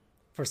McDaniel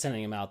for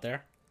sending him out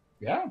there.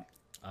 Yeah.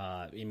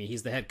 I mean,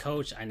 he's the head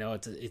coach. I know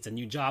it's a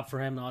new job for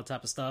him and all that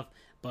type of stuff.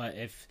 But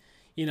if,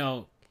 you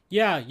know,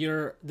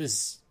 you're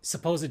this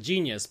supposed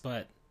genius,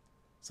 but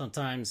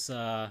sometimes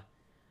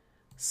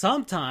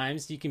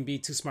you can be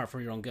too smart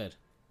for your own good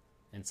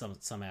in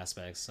some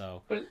aspects.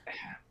 So, but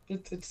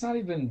it's not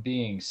even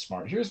being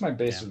smart. Here's my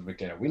base with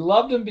McDaniel. We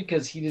loved him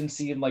because he didn't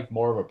seem like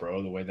more of a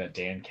bro the way that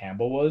Dan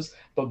Campbell was,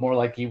 but more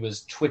like he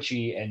was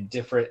twitchy and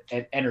different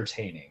and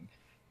entertaining.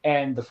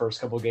 And the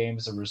first couple of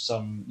games, there was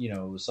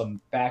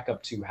some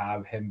backup to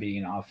have him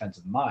being an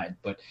offensive mind.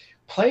 But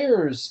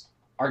players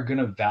are going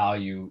to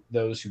value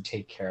those who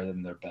take care of them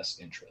in their best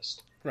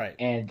interest. Right.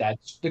 And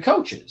that's the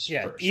coaches.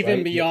 Yeah, first, even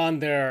right?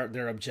 beyond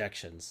their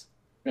objections.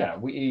 Yeah,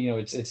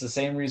 it's the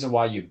same reason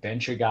why you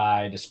bench a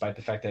guy despite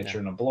the fact that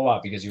you're in a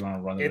blowout because you want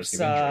to run the risk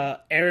of injury.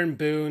 Aaron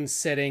Boone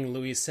sitting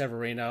Luis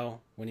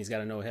Severino when he's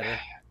got a no-hitter.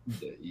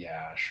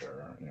 Yeah,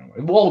 sure.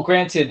 Well,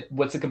 granted,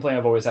 what's the complaint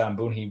I've always had on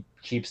Boone? He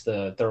keeps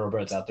the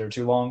thoroughbreds out there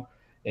too long,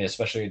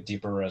 especially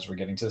deeper as we're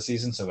getting to the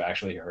season. So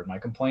actually, he heard my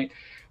complaint,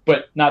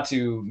 but not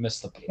to miss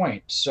the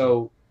point.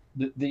 So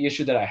the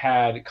issue that I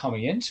had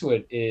coming into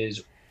it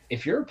is,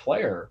 if you're a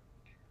player,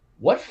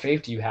 what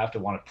faith do you have to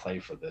want to play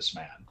for this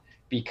man?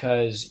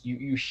 Because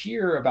you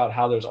hear about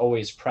how there's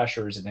always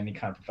pressures in any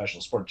kind of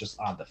professional sport just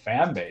on the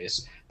fan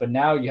base, but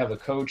now you have a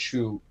coach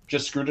who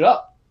just screwed it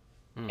up.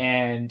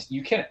 And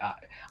you can't.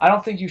 I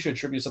don't think you should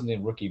attribute something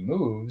to rookie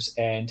moves.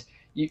 And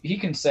he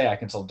can say, "I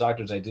consult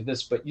doctors, I did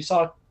this," but you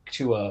saw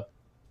Tua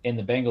in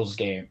the Bengals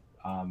game.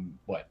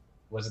 What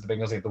was it? The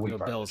Bengals game, the week.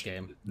 The Bills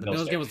game. The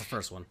Bills game was the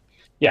first one.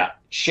 Yeah,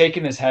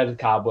 shaking his head with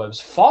cobwebs,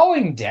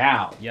 falling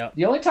down. Yep.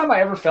 The only time I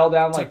ever fell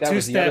down like that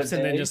was the other day. 2 steps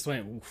and then just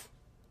went. Oof.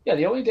 Yeah,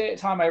 the only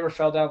time I ever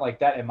fell down like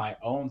that in my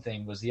own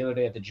thing was the other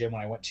day at the gym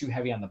when I went too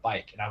heavy on the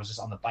bike, and I was just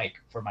on the bike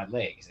for my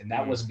legs, and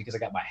that wasn't because I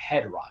got my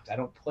head rocked. I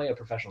don't play a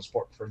professional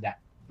sport for that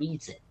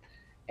reason,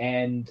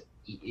 and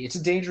it's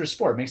a dangerous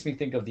sport. It makes me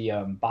think of the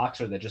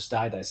boxer that just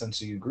died that I sent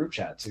to you group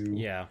chat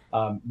to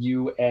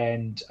you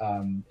and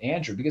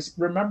Andrew, because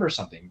remember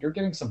something, you're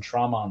getting some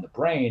trauma on the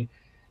brain.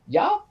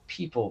 Y'all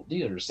people need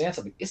to understand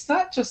something. It's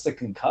not just a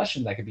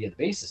concussion that could be at the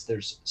basis.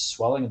 There's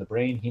swelling in the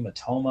brain,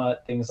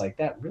 hematoma, things like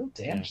that, real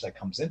damage that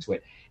comes into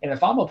it. And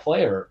if I'm a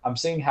player, I'm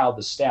seeing how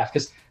the staff,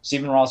 because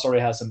Stephen Ross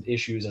already has some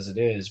issues as it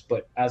is,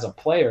 but as a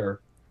player,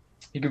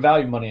 you can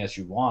value money as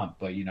you want,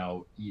 but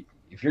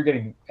if you're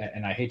getting,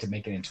 and I hate to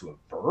make it into a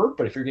verb,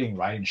 but if you're getting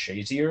Ryan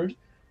Shaziered,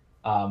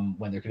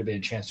 when there could have been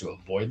a chance to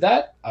avoid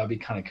that, I'd be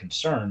kind of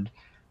concerned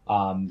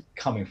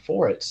coming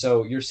for it.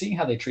 So you're seeing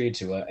how they treated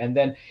Tua. And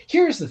then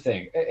here's the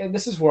thing, and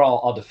this is where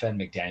I'll defend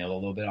McDaniel a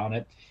little bit on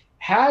it.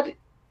 Had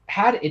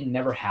it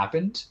never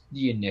happened,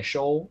 the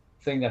initial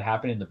thing that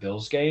happened in the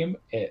Bills game,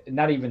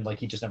 not even like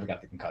he just never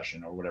got the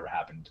concussion or whatever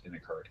happened and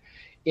occurred.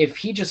 If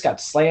he just got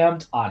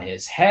slammed on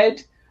his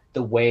head,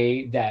 the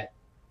way that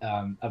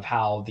of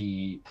how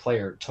the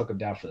player took him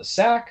down for the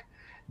sack,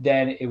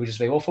 then it would just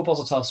be, well,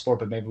 football's a tough sport,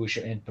 but maybe we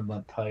should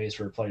implement plays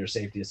for player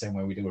safety the same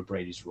way we did with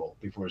Brady's rule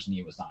before his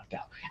knee was knocked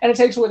out. And it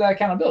takes away that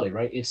accountability,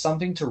 right? It's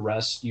something to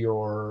rest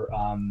your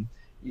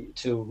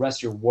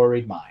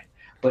worried mind.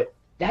 But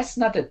that's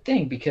not the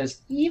thing,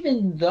 because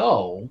even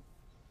though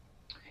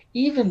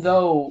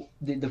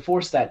the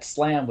force of that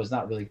slam was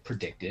not really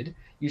predicted,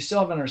 you still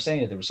have an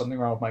understanding that there was something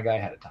wrong with my guy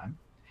ahead of time.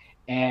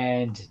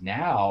 And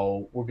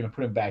now we're going to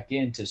put him back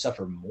in to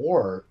suffer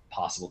more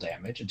possible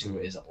damage, and Tua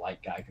is a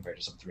light guy compared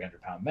to some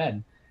 300-pound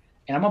men.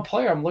 And I'm a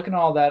player. I'm looking at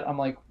all that. I'm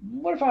like,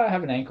 what if I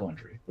have an ankle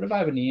injury? What if I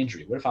have a knee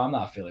injury? What if I'm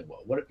not feeling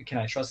well? Can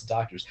I trust the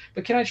doctors?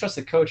 But can I trust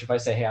the coach if I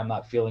say, hey, I'm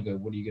not feeling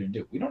good? What are you going to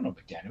do? We don't know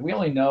McDaniel. We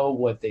only know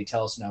what they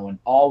tell us now. And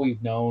all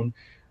we've known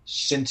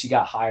since he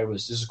got hired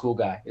was, this is a cool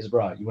guy. He's a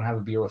bro. You want to have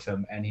a beer with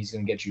him, and he's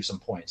going to get you some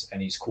points,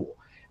 and he's cool.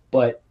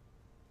 But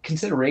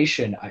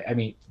consideration, I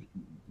mean,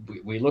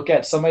 we look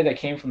at somebody that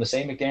came from the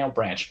same McDaniel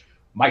branch,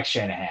 Mike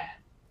Shanahan.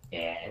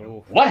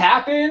 And what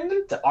happened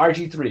to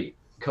RG3?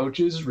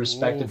 Coaches'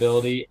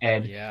 respectability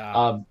and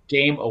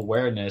game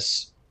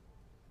awareness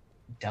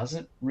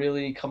doesn't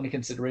really come into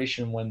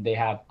consideration when they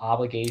have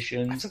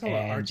obligations. I forgot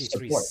what RG3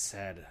 support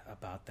said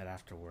about that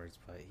afterwards,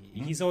 but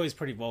he's always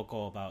pretty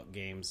vocal about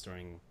games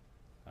during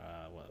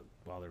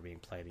while they're being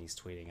played, and he's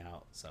tweeting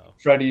out. So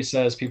Freddie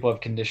says people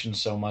have conditioned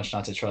so much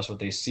not to trust what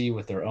they see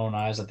with their own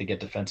eyes that they get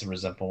defensive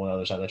resentful when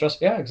others have that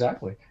trust. Yeah,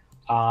 exactly.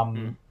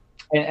 And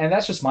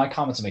that's just my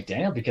comments on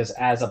McDaniel, because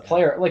as a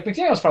player, like,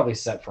 McDaniel's probably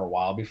set for a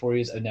while before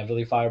he's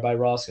inevitably fired by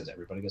Ross, because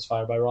everybody gets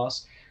fired by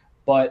Ross.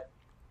 But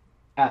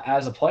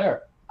as a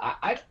player,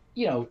 I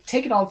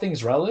taking all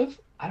things relative,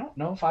 I don't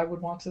know if I would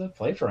want to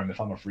play for him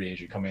if I'm a free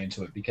agent coming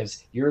into it,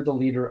 because you're the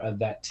leader of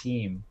that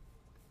team.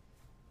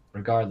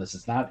 Regardless,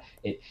 it's not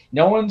it.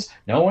 No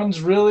one's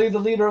really the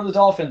leader of the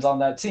Dolphins on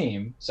that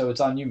team, so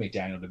it's on you,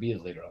 McDaniel, to be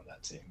the leader on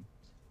that team.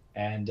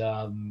 And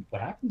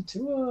what happened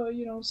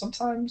to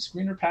sometimes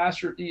greener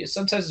pasture.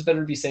 Sometimes it's better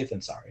to be safe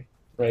than sorry,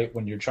 right?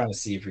 When you're trying to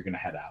see if you're going to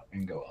head out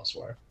and go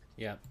elsewhere.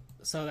 Yeah.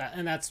 So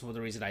that's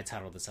the reason I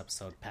titled this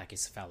episode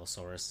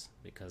Pachycephalosaurus,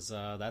 because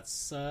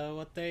that's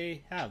what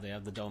they have. They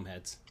have the dome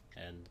heads,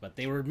 but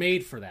they were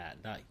made for that.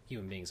 Not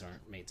human beings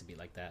aren't made to be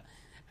like that.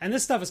 And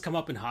this stuff has come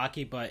up in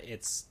hockey, but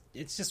it's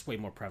just way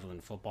more prevalent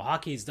in football.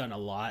 Hockey's done a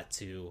lot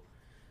to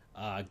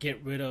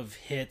get rid of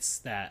hits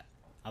that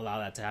allow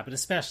that to happen,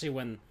 especially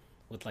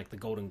with like the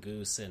Golden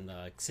Goose and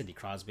Sidney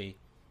Crosby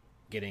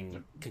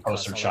getting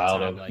concussed all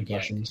the time. Like,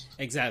 concussions.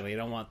 Yeah, exactly.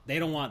 They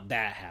don't want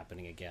that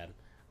happening again.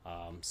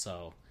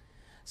 So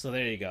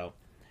there you go.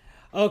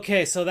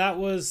 Okay, so that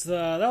was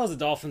the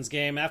Dolphins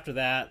game. After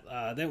that,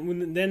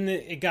 then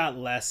it got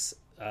less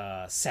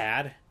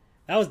sad.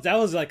 That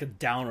was like a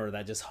downer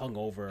that just hung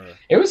over.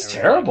 It was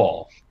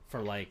terrible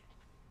for like.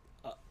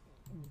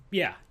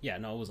 No,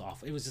 it was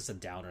awful. It was just a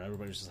downer.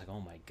 Everybody was just like, "Oh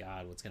my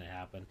god, what's gonna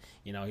happen?"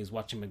 He was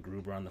watching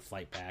MacGruber on the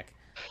flight back.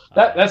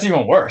 That's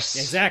even worse.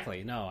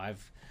 Exactly. No,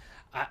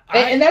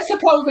 and that's the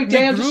problem with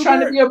McDaniel just trying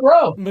to be a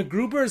bro.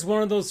 MacGruber is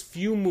one of those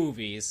few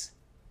movies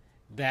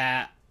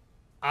that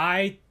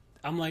I'm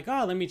like,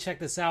 oh, let me check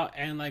this out,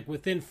 and like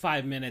within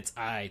 5 minutes,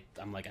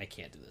 I'm like, I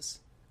can't do this.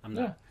 I'm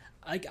not.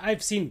 Like,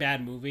 I've seen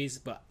bad movies,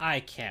 but I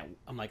can't.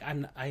 I'm like,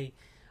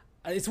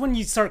 it's when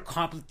you start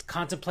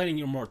contemplating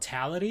your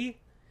mortality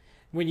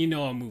when you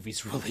know a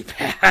movie's really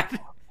bad.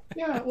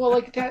 Yeah, well,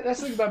 like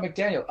that's the thing about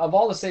McDaniel. Of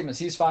all the statements,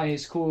 he's fine,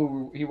 he's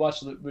cool. He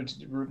watched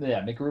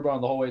McGruber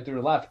on the whole way through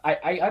and left.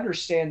 I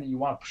understand that you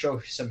want to show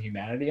some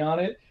humanity on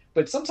it,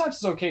 but sometimes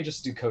it's okay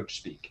just to do coach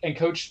speak. And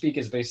coach speak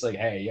is basically,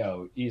 hey,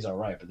 yo, he's all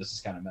right, but this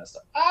is kind of messed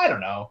up. I don't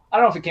know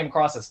if it came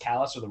across as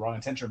callous or the wrong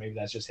intention, or maybe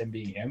that's just him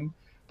being him.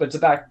 But it's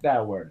about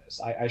that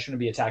awareness. I shouldn't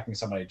be attacking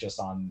somebody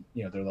just on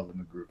their level of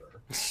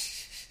MacGruber.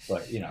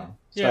 But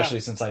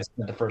especially since I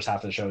spent the first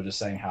half of the show just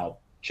saying how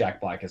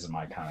Jack Black isn't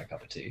my kind of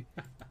cup of tea.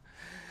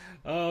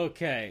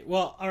 Okay.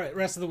 Well, all right.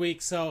 Rest of the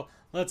week. So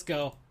let's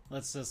go.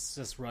 Let's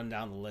just run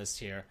down the list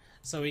here.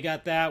 So we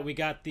got that. We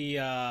got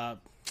the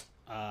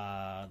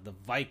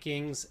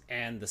Vikings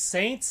and the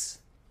Saints.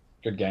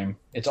 Good game.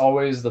 It's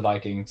always the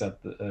Vikings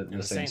that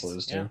the Saints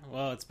lose to. Yeah.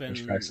 Well, it's been.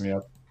 Which cracks me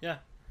up. Yeah.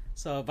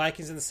 So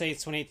Vikings and the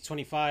Saints,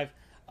 28-25.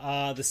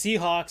 The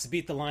Seahawks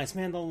beat the Lions.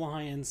 Man, the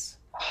Lions.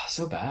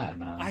 So bad,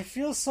 man. I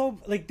feel so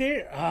like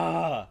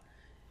they're.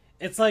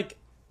 It's like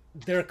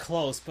they're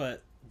close,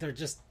 but they're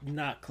just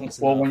not close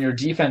enough. Well, when your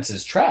defense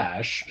is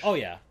trash. Oh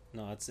yeah,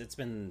 no, it's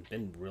been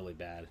really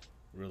bad,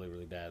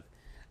 really bad.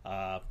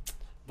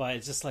 But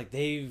it's just like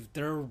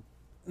they're.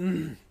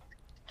 I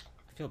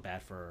feel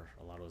bad for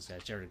a lot of those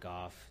guys.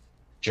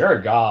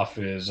 Jared Goff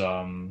is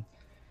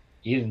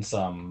eating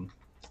some.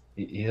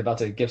 He's about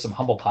to give some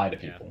humble pie to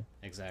people.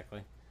 Yeah,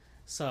 exactly.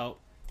 So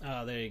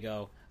there you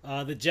go.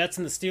 The Jets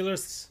and the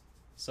Steelers.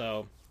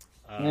 So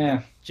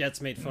the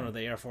Jets made fun of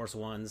the Air Force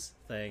Ones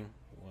thing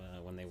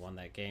when they won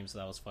that game, so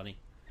that was funny.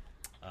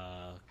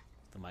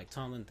 The Mike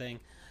Tomlin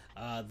thing.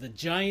 The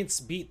Giants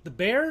beat the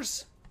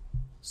Bears.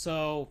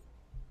 The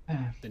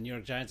New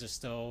York Giants are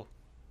still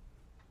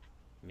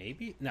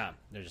maybe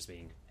they're just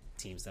being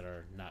teams that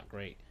are not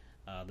great.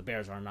 The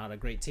Bears are not a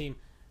great team,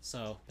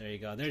 so there you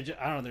go. I don't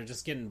know. They're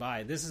just getting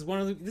by. This is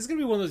gonna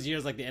be one of those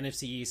years like the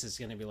NFC East is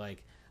gonna be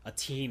like a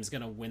team's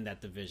gonna win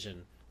that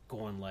division,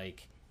 going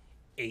like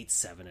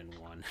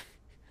 8-7-1.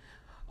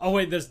 Oh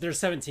wait, there's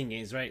 17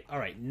 games, right? All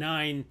right,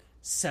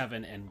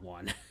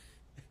 9-7-1.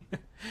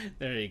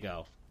 There you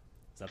go.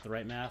 Is that the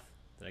right math?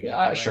 Did I get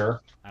that right?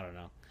 Sure. I don't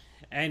know.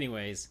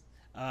 Anyways,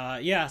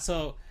 yeah.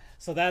 So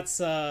that's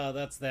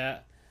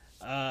that.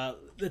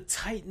 The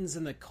Titans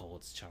and the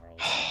Colts, Charles.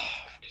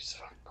 Jesus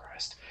fucking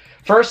Christ!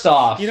 First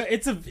off,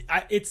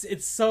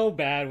 it's so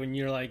bad when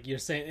you're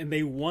saying, and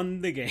they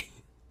won the game.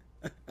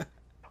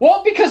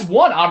 Well, because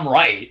one, I'm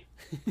right.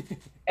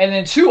 And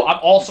then two, I'm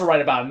also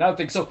right about another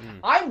thing. So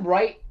I'm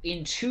right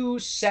in two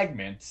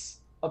segments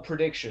of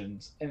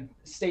predictions and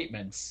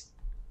statements,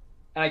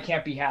 and I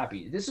can't be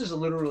happy. This is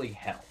literally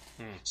hell.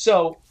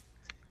 So,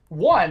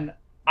 one,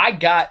 I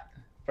got...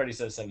 Freddie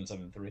says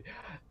 7-7-3.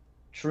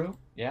 True?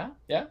 Yeah?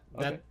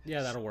 Okay.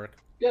 That'll work.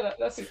 Yeah,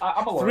 that's...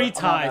 I'm a 3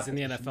 ties in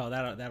the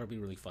NFL. That'll be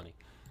really funny.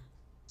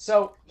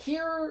 So,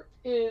 here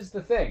is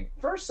the thing.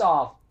 First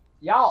off,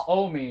 y'all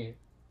owe me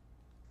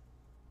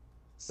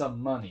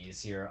some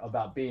monies here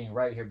about being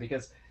right here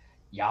because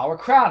y'all are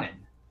crowning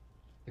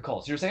the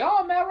Colts. You're saying,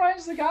 "Oh, Matt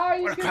Ryan's the guy.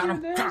 He's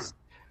going to do this."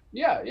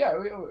 Yeah.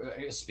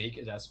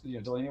 That's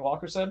Delaney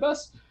Walker said it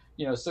best.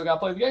 Still got to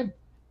play the game.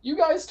 You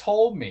guys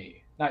told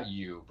me, not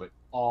you, but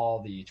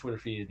all the Twitter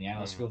feed and the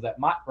analyst field, that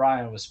Matt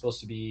Ryan was supposed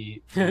to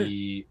be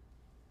the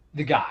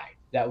guy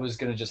that was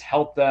going to just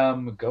help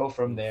them go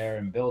from there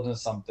and build into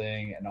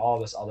something and all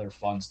this other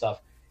fun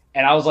stuff.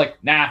 And I was like,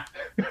 nah.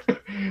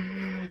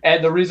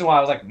 And the reason why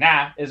I was like,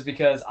 nah, is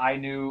because I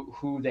knew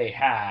who they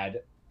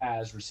had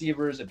as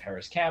receivers and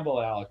Paris Campbell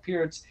and Alec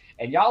Pierce.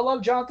 And y'all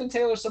love Jonathan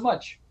Taylor so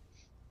much.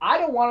 I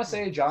don't want to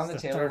say Jonathan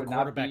Taylor would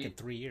not be... quarterback in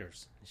 3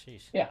 years.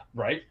 Sheesh. Yeah,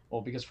 right.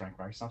 Well, because Frank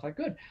Reich's not that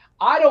good.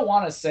 I don't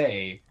want to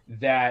say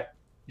that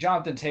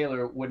Jonathan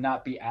Taylor would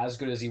not be as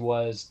good as he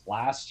was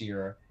last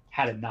year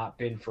had it not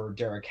been for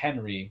Derrick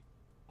Henry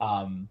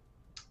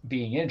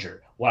being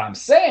injured. What I'm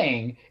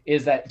saying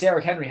is that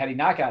Derrick Henry, had he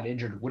not gotten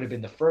injured, would have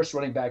been the first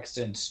running back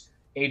since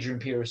Adrian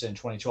Peterson in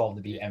 2012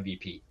 to be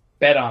MVP.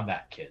 Bet on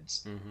that,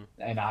 kids. Mm-hmm.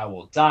 And I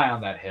will die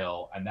on that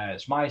hill. And that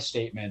is my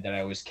statement that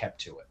I always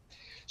kept to it.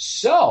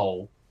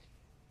 So,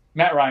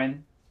 Matt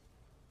Ryan,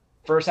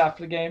 first half of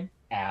the game,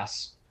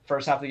 ass.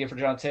 First half of the game for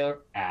John Taylor,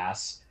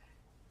 ass.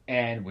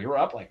 And we were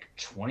up like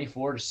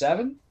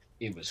 24-7.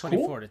 It was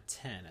 24 to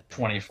 10.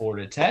 24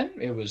 to 10.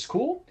 It was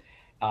cool.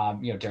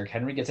 Derrick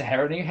Henry gets a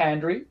Henry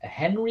handy.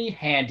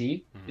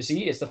 Mm-hmm. You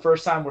see, it's the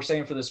first time we're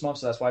saying for this month,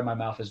 so that's why my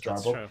mouth is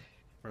jarbled.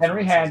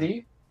 Henry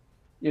handy,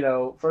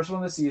 first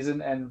one of the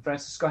season, and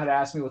Francisco had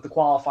asked me what the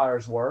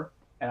qualifiers were,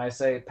 and I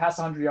say pass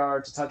 100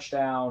 yards, a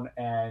touchdown,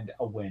 and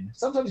a win.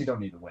 Sometimes you don't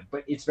need the win,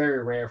 but it's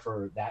very rare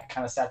for that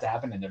kind of stat to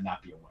happen and there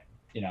not be a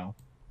win,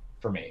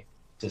 for me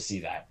to see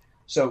that.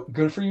 So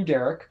good for you,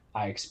 Derek.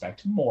 I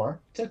expect more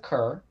to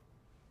occur,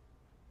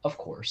 of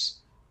course.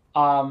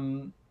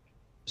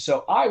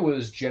 So I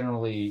was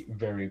generally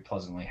very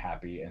pleasantly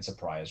happy and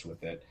surprised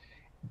with it.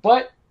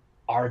 But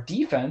our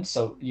defense,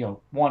 so,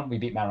 one, we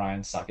beat Matt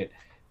Ryan, suck it.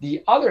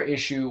 The other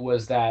issue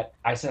was that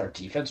I said our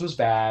defense was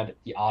bad.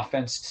 The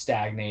offense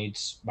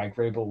stagnates. Mike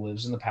Vrabel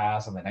lives in the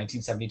past on the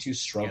 1972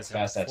 stroke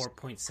fest. That's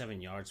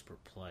 4.7 yards per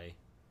play.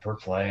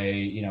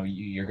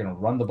 You're going to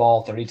run the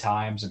ball 30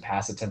 times and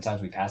pass it 10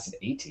 times. We passed it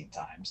 18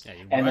 times. Yeah,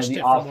 you rushed it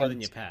for more than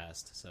you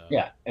passed. So.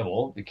 Yeah,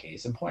 the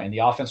case in point. And the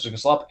offense was going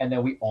to slow up, and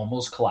then we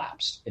almost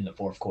collapsed in the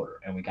fourth quarter,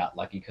 and we got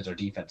lucky because our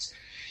defense.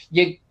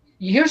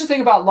 Here's the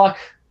thing about luck,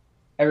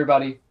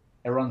 everybody.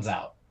 It runs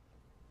out.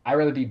 I'd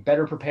rather be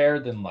better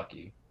prepared than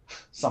lucky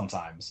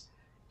sometimes.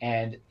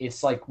 And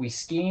it's like we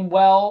scheme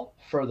well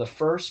for the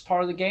first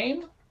part of the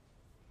game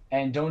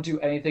and don't do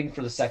anything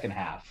for the second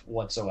half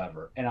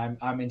whatsoever. And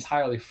I'm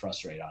entirely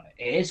frustrated on it.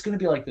 It's going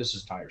to be like this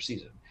entire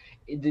season.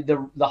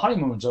 The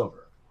honeymoon's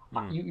over.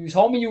 You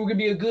told me you were going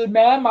to be a good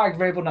man, Mike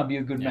Vrabel. Now be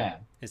a good man.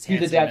 Be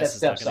the dad that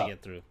steps up.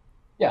 Get through.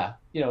 Yeah,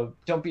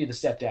 don't be the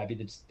stepdad. Be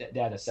the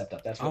dad that stepped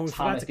up. That's what we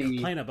forgot to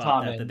complain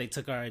about that they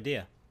took our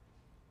idea.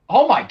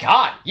 Oh my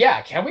God!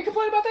 Yeah, can we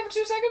complain about that for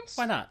 2 seconds?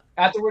 Why not?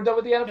 After we're done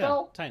with the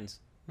NFL? Yeah, Titans.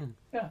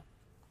 Yeah.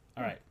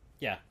 All right.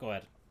 Yeah, go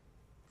ahead.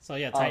 So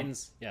yeah,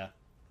 Titans. Yeah.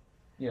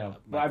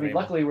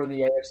 Luckily we're in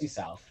the AFC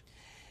South.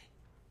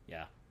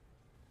 Yeah.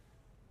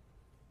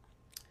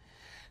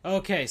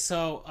 Okay,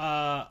 so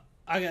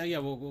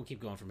we'll keep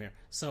going from here.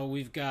 So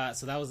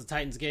that was the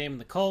Titans game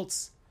and the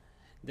Colts.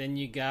 Then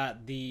you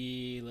got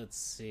the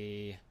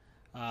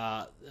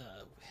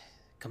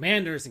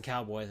Commanders and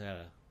Cowboys. I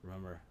gotta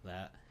remember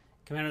that.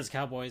 Commanders,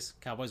 Cowboys.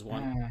 Cowboys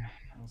won.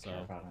 So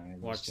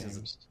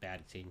Washington's a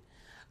bad team.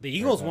 The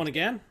Eagles won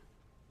again.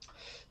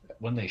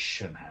 When they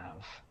shouldn't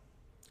have.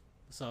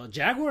 So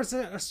Jaguars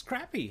are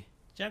scrappy.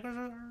 Jaguars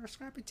are a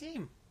scrappy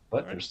team.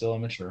 But they're still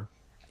immature.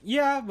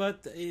 Yeah,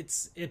 but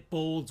it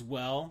bodes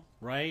well,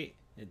 right?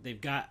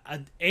 They've got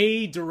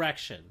a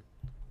direction.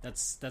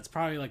 That's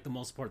probably like the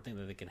most important thing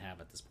that they can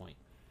have at this point.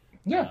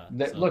 Yeah.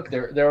 Look, they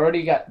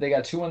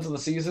got 2 wins of the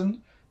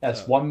season.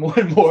 That's one more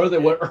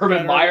than what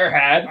Urban Meyer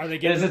had. Are they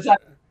getting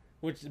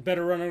which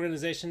better run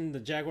organization, the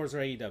Jaguars or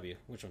AEW?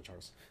 Which one,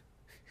 Charles?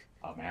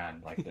 Oh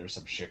man, like there's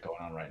some shit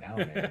going on right now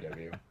in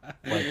AEW.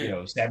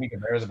 Like, Sammy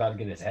Guevara's about to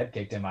get his head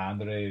kicked in by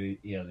Andre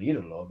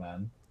Idolo,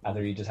 man.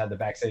 After he just had the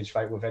backstage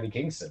fight with Eddie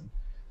Kingston.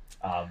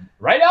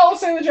 Right now, I'll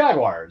say the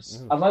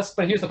Jaguars.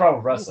 But here's the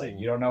problem with wrestling: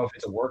 you don't know if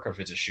it's a work or if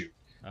it's a shoot.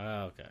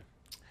 Okay.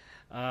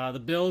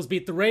 The Bills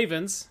beat the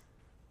Ravens,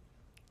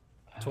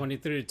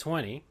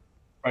 23-20.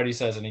 Freddie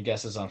says any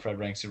guesses on Fred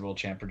Rank's Super Bowl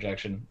champ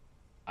projection?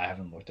 I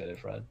haven't looked at it,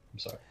 Fred. I'm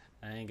sorry.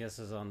 Any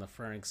guesses on the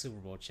Frank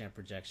Super Bowl champ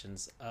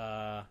projections?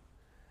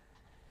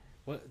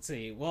 Let's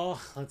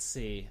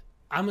see.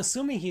 I'm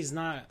assuming he's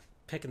not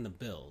picking the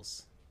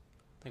Bills.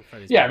 I think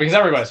Freddie's because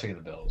everybody's picking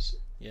the Bills.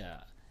 Yeah.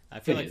 I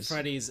feel like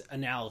Freddie's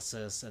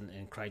analysis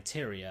and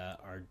criteria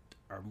are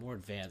more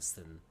advanced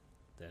than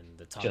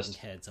the talking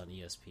heads on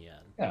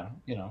ESPN. Yeah,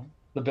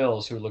 the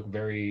Bills, who look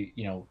very,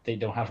 they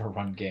don't have a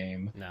run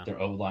game. No. Their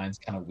O-line's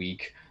kind of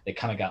weak. They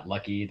kind of got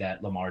lucky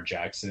that Lamar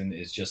Jackson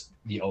is just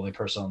the only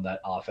person on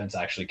that offense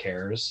actually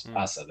cares.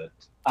 I said it.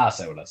 I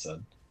say what I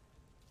said.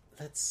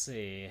 Let's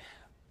see.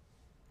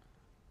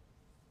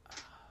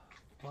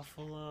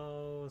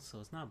 Buffalo. So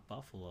it's not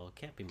Buffalo. It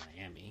can't be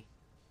Miami.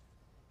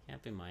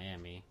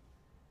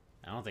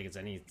 I don't think it's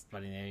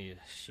anybody.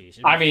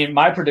 I mean,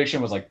 my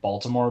prediction was like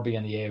Baltimore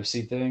being the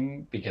AFC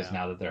thing because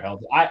now that they're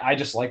healthy, I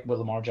just like what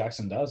Lamar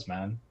Jackson does,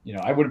 man.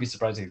 I wouldn't be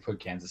surprised if he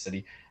put Kansas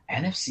City.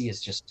 NFC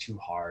is just too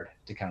hard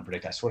to kind of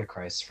predict. I swear to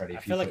Christ, Freddie,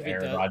 if you put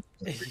Aaron Rodgers,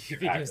 if he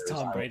gives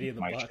Tom Brady in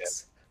the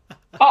Bucs.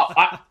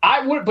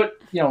 I would,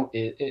 but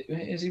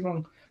is he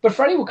wrong? But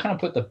Freddie will kind of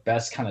put the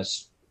best kind of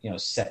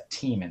set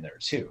team in there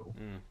too,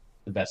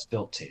 the best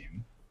built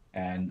team.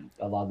 And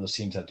a lot of those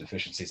teams have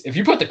deficiencies. If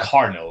you put the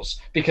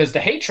Cardinals, because the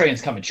hate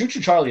train's coming, Choo Choo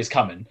Charlie is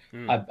coming.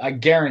 I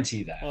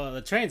guarantee that. Well,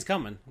 the train's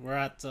coming. We're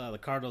at the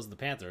Cardinals and the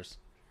Panthers.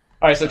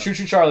 All right, so Choo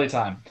Choo Charlie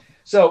time.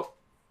 So,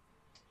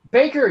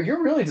 Baker,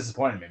 you're really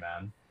disappointing me,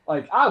 man.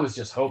 Like, I was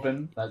just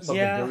hoping that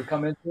something good would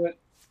come into it.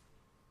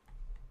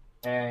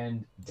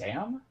 And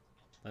damn.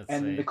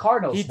 The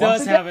Cardinals. He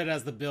does have it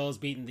as the Bills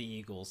beating the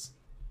Eagles.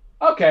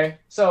 Okay,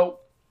 so,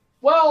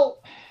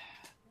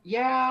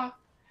 yeah.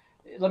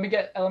 Let me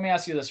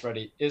ask you this,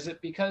 Freddie. Is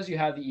it because you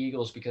have the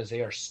Eagles because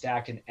they are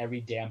stacked in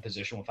every damn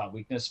position without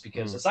weakness?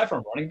 Because aside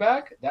from running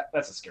back,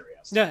 that's a scary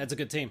ass team. Yeah, it's a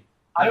good team.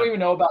 I don't even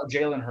know about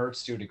Jalen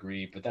Hurts to a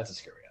degree, but that's a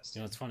scary ass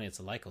team. It's funny. It's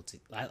a likable team.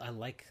 I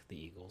like the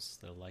Eagles.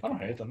 They're I don't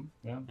hate them.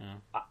 Yeah.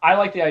 I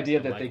like the idea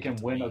that they can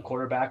win a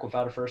quarterback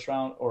without a first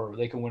round, or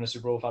they can win a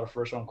Super Bowl without a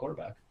first round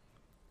quarterback.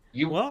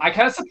 I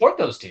kind of support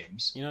those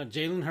teams.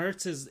 Jalen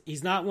Hurts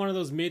he's not one of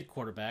those mid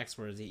quarterbacks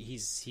where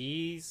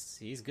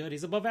he's good.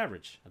 He's above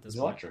average at this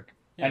point. Electric.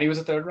 Yeah. And he was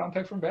a third-round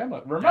pick from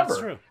Bama.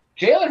 Remember,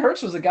 Jalen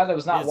Hurts was the guy that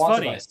was not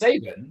wanted by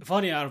Saban.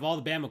 Funny, out of all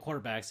the Bama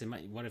quarterbacks,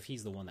 what if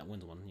he's the one that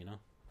wins one,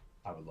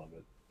 I would love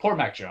it. Poor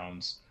Mac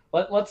Jones.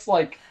 Let's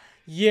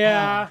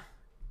Yeah.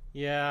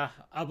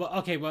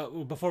 Okay, but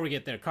before we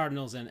get there,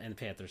 Cardinals and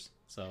Panthers.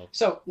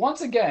 So,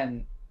 once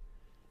again,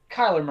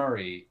 Kyler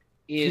Murray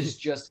is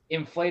just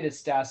inflated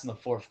stats in the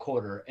fourth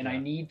quarter, and I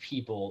need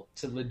people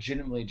to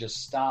legitimately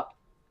just stop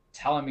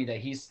telling me that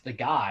he's the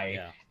guy.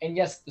 Yeah. And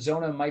yes,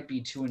 Zona might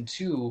be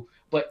 2-2,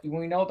 but when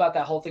we know about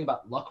that whole thing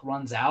about luck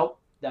runs out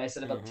that I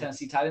said about the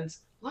Tennessee Titans,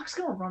 luck's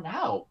gonna run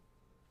out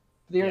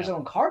for the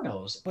Arizona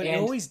Cardinals. But it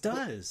always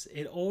does.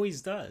 They're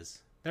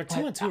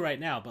 2-2 right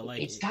now, but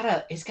it's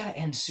gotta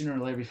end sooner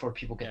or later before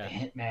people get the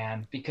hint,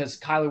 man. Because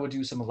Kyler would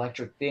do some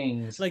electric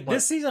things.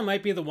 This season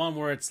might be the one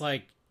where it's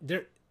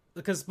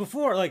because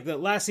before, the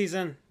last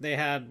season they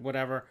had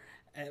whatever,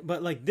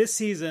 but this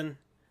season.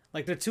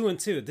 They're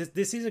 2-2.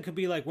 This season could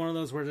be one of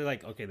those where they're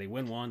okay, they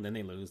win one, then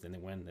they lose, then they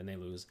win, then they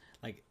lose.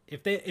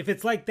 If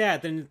it's like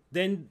that,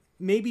 then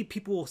maybe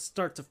people will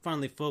start to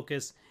finally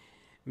focus.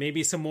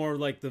 Maybe some more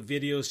the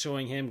videos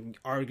showing him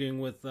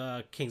arguing with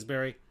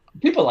Kingsbury.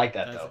 People like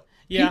that though.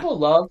 Yeah, people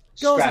love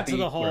scrappy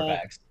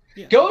quarterbacks.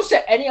 Goes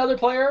to any other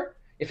player.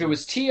 If it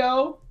was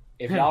T.O.,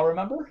 if y'all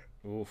remember.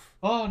 Oof.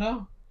 Oh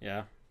no.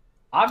 Yeah.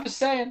 I'm just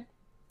saying.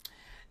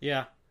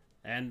 Yeah.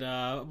 And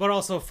but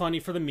also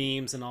funny for the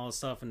memes and all this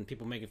stuff, and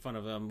people making fun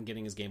of him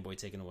getting his Game Boy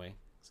taken away.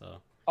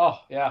 So. Oh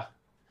yeah,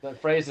 the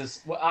phrase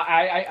is. Well,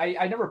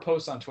 I never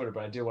post on Twitter,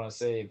 but I do want to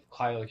say if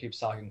Kyler keeps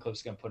talking,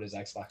 Cliff's gonna put his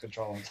Xbox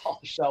controller on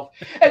the shelf.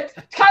 And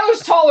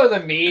Kyler's taller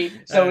than me,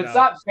 so it's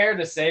not fair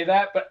to say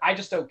that. But I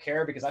just don't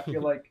care because I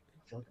feel like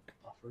I'm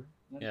buffer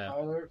than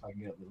Kyler. If I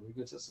can get a little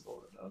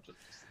egotistical, just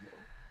a little.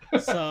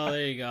 So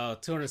there you go,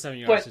 207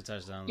 yards, 2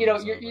 touchdowns.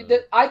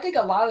 I think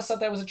a lot of stuff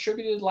that was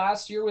attributed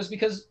last year was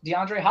because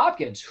DeAndre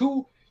Hopkins,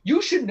 who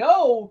you should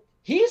know,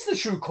 he's the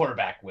true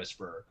quarterback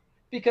whisperer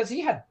because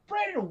he had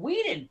Brandon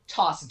Weeden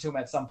tossed into him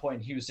at some point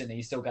in Houston, and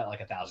he still got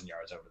 1,000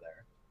 yards over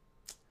there.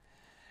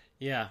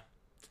 Yeah.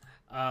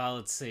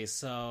 Let's see.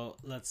 So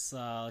let's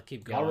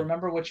keep going. I'll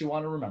remember what you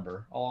want to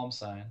remember. All I'm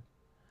saying.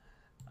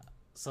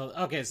 So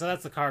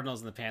that's the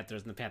Cardinals and the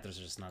Panthers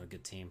are just not a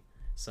good team.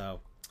 So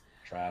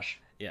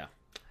trash. Yeah.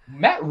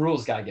 Matt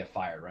Rule's got to get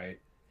fired, right?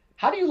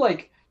 How do you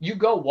you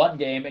go one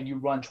game and you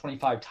run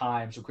 25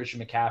 times with Christian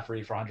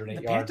McCaffrey for 108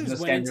 the yards. Panthers And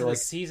went into the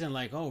season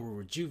like, oh, we're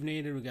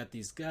rejuvenated. We got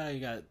these guys. We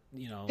got,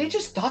 They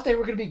just thought they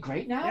were going to be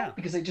great now Yeah.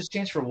 because they just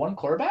changed for one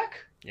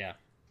quarterback? Yeah,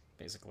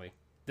 basically.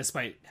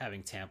 Despite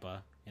having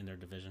Tampa in their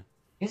division.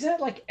 Isn't it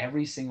like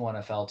every single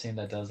NFL team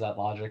that does that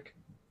logic?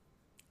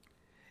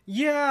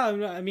 Yeah,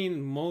 I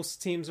mean,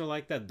 most teams are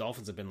like that.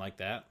 Dolphins have been like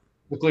that.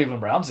 The Cleveland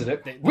Browns did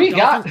it.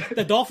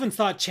 The Dolphins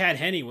thought Chad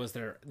Henne was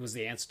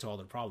the answer to all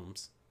their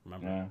problems.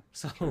 Remember? Yeah,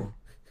 so,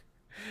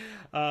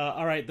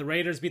 all right, the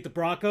Raiders beat the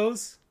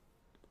Broncos.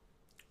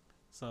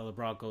 So the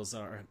Broncos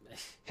are.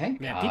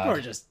 Thank God. People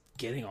are just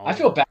getting all. I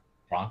feel bad for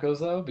the Broncos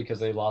though because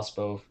they lost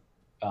both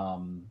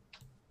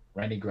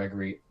Randy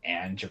Gregory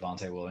and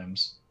Javonte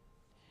Williams.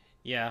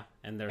 Yeah,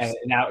 and there's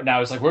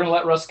now it's like we're gonna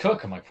let Russ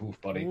cook. I'm like,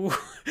 oof, buddy.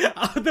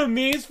 The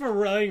memes for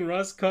letting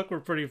Russ cook were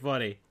pretty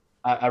funny.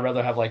 I'd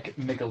rather have like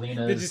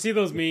Michelina's. Did you see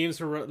those memes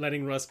for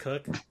letting Russ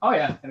cook? Oh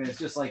yeah, I mean it's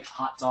just like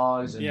hot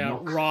dogs and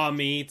milk. Raw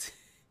meat.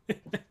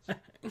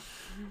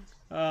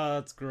 Oh,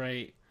 that's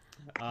great.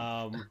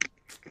 Or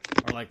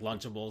like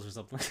Lunchables or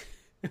something.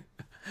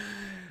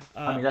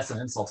 I mean that's an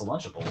insult to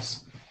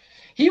Lunchables.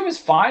 He was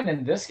fine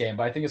in this game,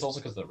 but I think it's also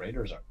because the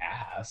Raiders are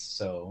ass.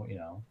 So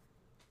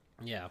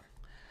yeah,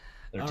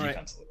 their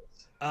defense.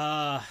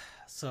 Right.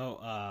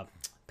 So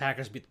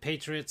Packers beat the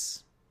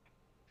Patriots.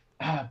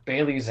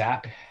 Bailey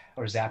Zappe,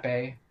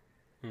 had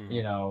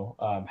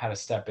to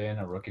step in,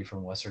 a rookie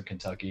from Western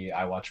Kentucky.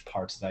 I watched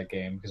parts of that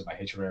game because of my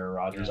hatred for Aaron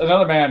Rodgers. Yeah.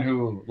 Another man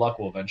who luck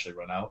will eventually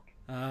run out.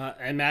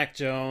 And Mac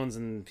Jones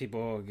and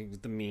people,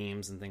 the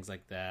memes and things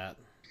like that.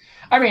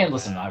 I mean,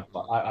 listen, I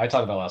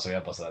talked about last week, I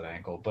busted that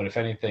ankle. But if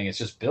anything, it's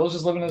just Bill's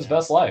just living his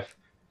best life.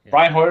 Yeah.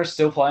 Brian Hoyer's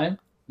still playing.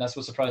 That's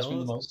what surprised me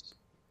the most.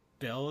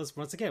 Bill is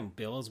what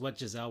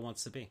Giselle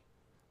wants to be.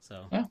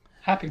 So yeah,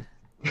 happy.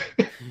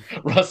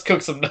 Russ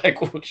cooked some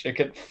NyQuil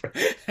chicken.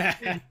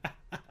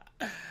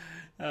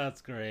 That's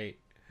great.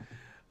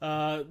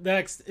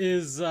 Next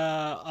is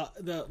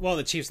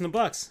the Chiefs and the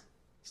Bucks.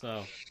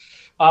 So,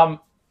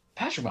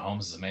 Patrick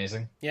Mahomes is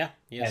amazing. Yeah,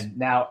 yes. And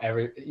now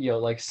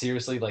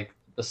seriously, like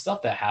the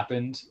stuff that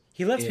happened,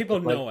 he lets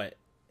people know it.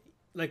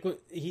 Like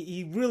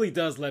he really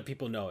does let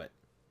people know it.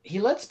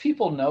 He lets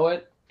people know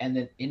it, and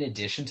then in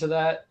addition to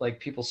that, like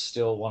people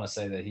still want to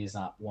say that he's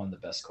not one of the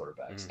best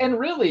quarterbacks, and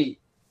really.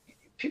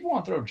 People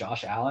want to throw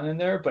Josh Allen in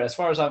there, but as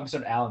far as I'm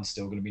concerned, Allen's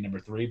still going to be number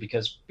 3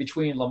 because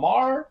between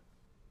Lamar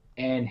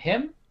and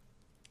him,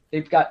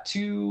 they've got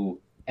 2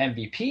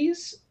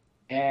 MVPs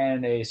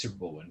and a Super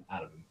Bowl win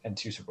out of him and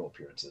 2 Super Bowl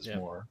appearances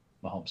more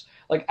Mahomes.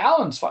 Like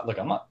Allen's fine. Look,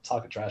 I'm not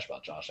talking trash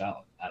about Josh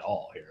Allen at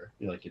all here.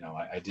 Like,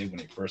 I did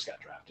when he first got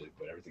drafted,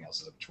 but everything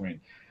else is in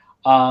between.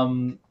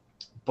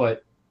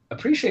 But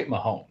appreciate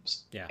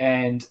Mahomes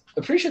and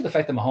appreciate the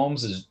fact that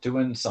Mahomes is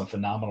doing some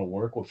phenomenal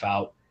work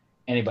without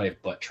anybody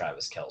but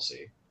Travis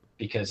Kelce,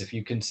 because if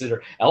you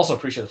consider, I also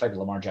appreciate the fact that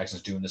Lamar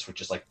Jackson's doing this with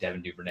just like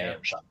Devin Duvernay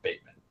and Sean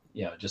Bateman.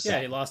 He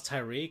lost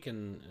Tyreek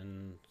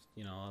and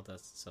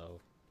that's so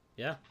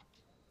yeah.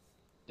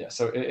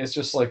 So it's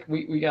just like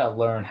we gotta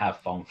learn have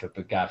fun with it,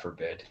 but God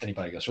forbid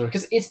anybody goes through it,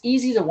 because it's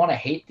easy to want to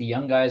hate the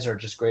young guys that are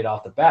just great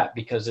off the bat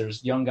because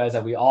there's young guys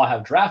that we all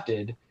have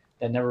drafted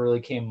that never really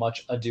came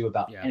much ado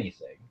about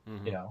anything,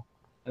 and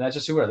that's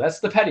just who we are. That's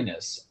the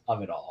pettiness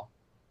of it all,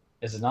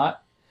 is it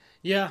not?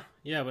 Yeah,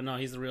 but no,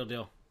 he's the real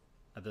deal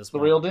at this point.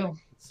 The real deal.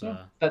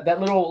 That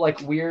little like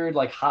weird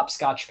like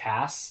hopscotch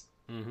pass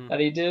that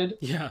he did.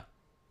 Yeah.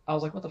 I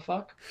was like, what the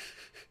fuck?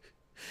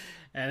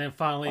 And then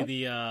finally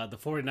the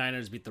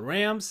 49ers beat the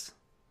Rams.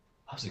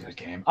 That was a good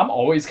game. I'm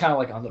always kind of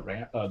like on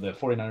the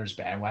 49ers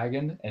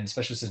bandwagon, and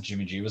especially since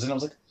Jimmy G was in, I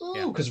was like,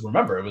 oh, because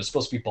remember, it was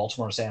supposed to be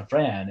Baltimore San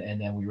Fran,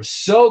 and then we were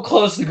so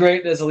close to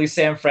greatness, at least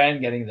San Fran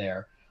getting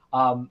there.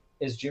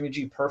 Is Jimmy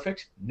G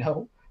perfect?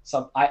 No.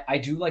 I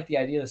do like the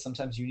idea that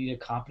sometimes you need a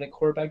competent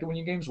quarterback to win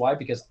your games. Why?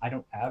 Because I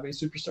don't have a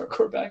superstar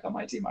quarterback on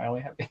my team. I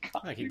only have a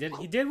competent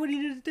he did what he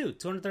needed to do.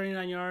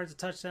 239 yards, a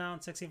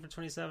touchdown, 16 for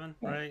 27,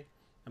 right?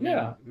 I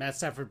mean, Matt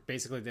Stafford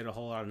basically did a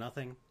whole lot of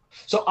nothing.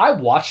 So I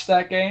watched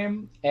that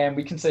game, and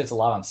we can say it's a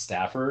lot on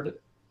Stafford.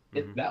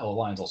 That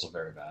O-line is also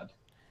very bad.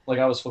 Like,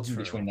 I was flipping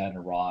between that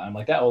and Raw, and I'm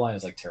like, that O-line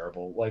is, like,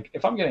 terrible. Like,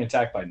 if I'm getting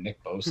attacked by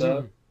Nick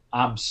Bosa,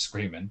 I'm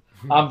screaming.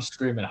 I'm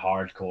screaming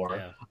hardcore.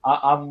 Yeah.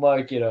 I'm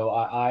like,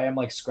 I am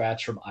like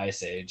Scratch from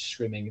Ice Age,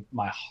 screaming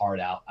my heart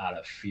out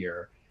of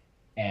fear.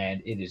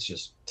 And it is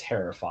just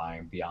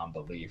terrifying beyond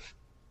belief,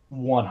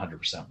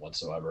 100%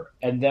 whatsoever.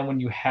 And then when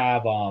you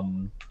have,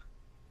 on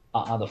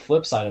the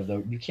flip side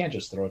of you can't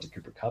just throw it to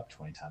Cooper Kupp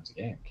 20 times a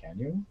game, can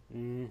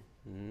you?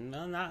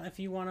 No, not if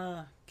you want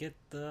to get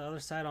the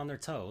other side on their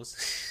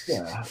toes.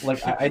 Yeah,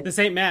 like this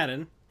ain't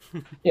Madden.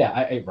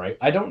 Yeah, right.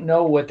 I don't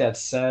know what that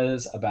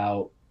says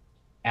about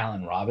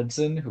Allen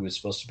Robinson, who is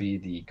supposed to be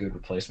the good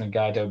replacement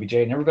guy to OBJ,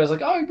 and everybody's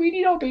like, "Oh, we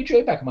need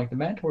OBJ back." I'm like, the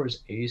man tore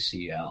his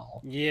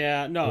ACL.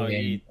 Yeah, no,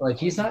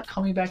 he's not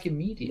coming back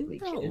immediately,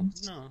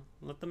 kids. No,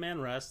 let the man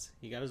rest.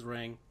 He got his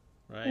ring,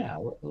 right? Yeah,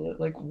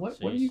 like what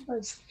are you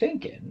guys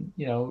thinking?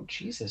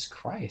 Jesus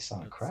Christ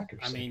on a cracker.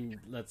 I mean,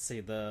 let's see,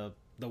 the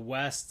the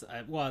West.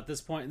 Well, at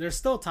this point, there's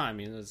still time.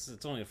 You know,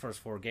 it's only the first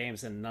 4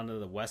 games, and none of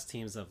the West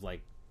teams have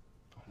like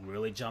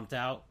really jumped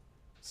out.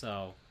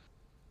 So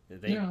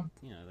they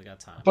got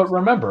time. But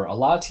remember, a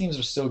lot of teams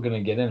are still going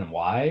to get in.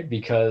 Why?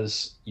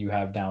 Because you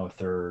have now a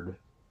third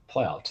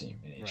playoff team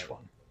in each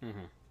one.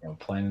 Mm-hmm. You know,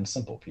 plain and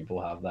simple.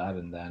 People have that,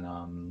 and then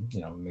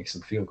you know, it makes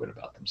them feel good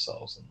about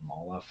themselves and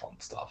all that fun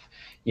stuff.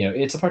 You know,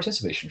 it's a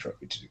participation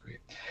trophy to a degree.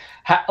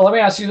 Let me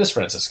ask you this,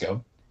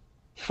 Francisco: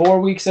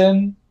 4 weeks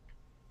in,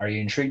 are you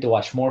intrigued to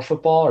watch more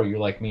football, or are you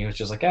like me, who's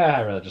just like,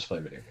 I'd rather just play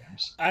video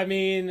games? I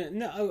mean,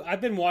 no,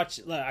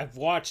 I've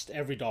watched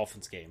every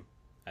Dolphins game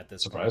at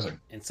this Surprising.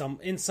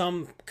 point. In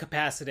some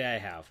capacity, I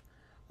have.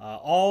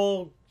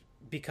 All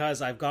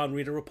because I've gone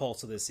Rita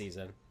Repulsa this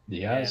season.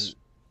 Yes.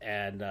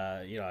 And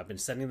you know, I've been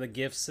sending the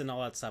gifts and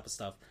all that type of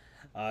stuff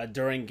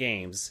during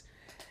games.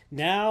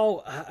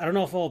 Now, I don't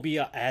know if I'll be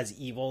as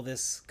evil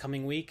this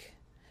coming week.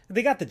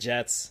 They got the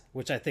Jets,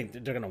 which I think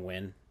they're going to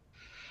win.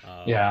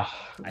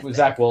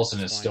 Zach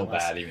Wilson is still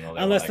bad, even though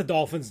unless the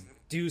Dolphins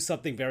do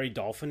something very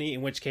Dolphin-y,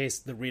 in which case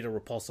the Rita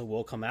Repulsa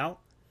will come out.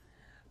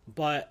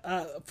 But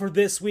for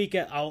this week,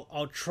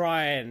 I'll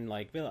try and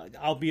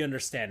I'll be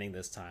understanding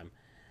this time.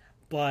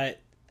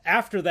 But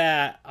after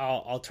that,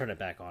 I'll turn it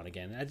back on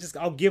again.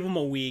 I'll give him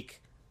a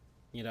week,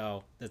 you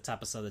know, the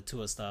type of stuff, the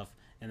Tua stuff,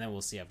 and then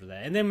we'll see after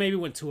that. And then maybe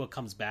when Tua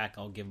comes back,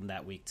 I'll give him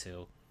that week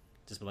too.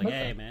 Just be like,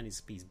 hey man,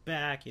 he's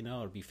back, you know,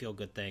 it'll be a feel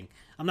good thing.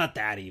 I'm not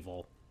that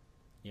evil,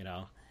 you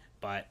know,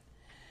 but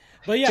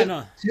yeah,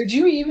 no. Did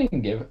you even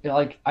give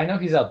I know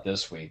he's out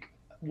this week.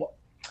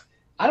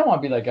 I don't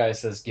want to be that guy who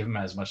says give him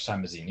as much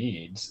time as he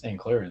needs and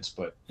clearance,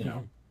 but you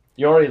know,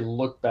 you already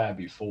looked bad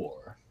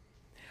before.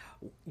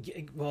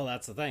 Well,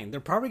 that's the thing.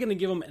 They're probably going to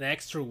give him an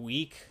extra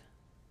week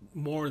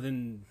more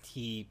than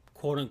he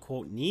quote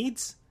unquote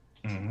needs,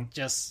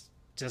 just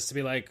to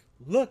be like,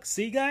 look,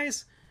 see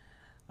guys.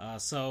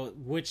 So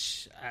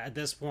which at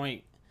this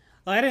point,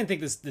 I didn't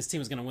think this team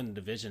was going to win the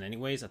division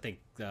anyways. I think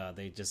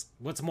they just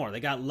what's more,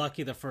 they got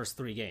lucky the first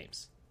 3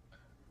 games.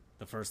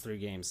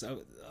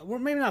 Well,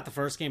 maybe not the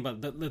first game,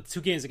 but the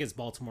 2 games against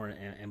Baltimore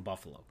and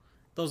Buffalo.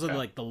 Those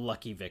are the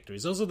lucky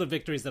victories. Those are the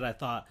victories that I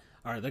thought,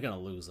 all right, they're going to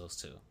lose those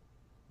 2.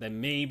 Then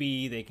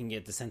maybe they can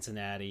get to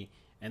Cincinnati,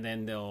 and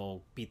then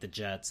they'll beat the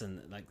Jets. And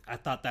I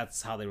thought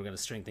that's how they were going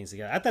to string things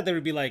together. I thought they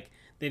would be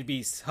they'd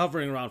be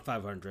hovering around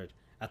 500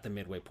 at the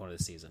midway point of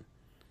the season.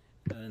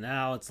 And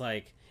now it's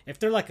if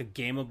they're a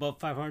game above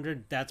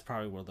 500, that's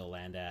probably where they'll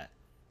land at,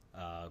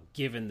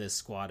 given this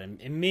squad.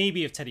 And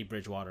maybe if Teddy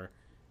Bridgewater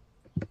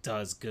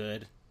does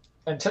good.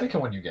 And Teddy can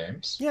win you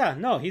games. Yeah,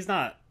 no, he's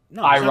not.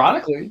 No,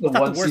 ironically, he's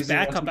not the worst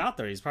backup out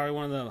there. He's probably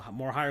one of the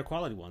more higher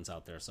quality ones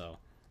out there. So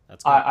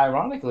that's good.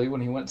 Ironically,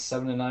 when he went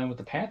 7-9 with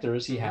the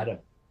Panthers, he had a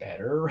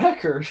better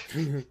record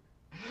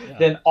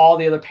than all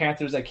the other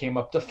Panthers that came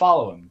up to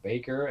follow him,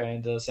 Baker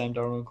and Sam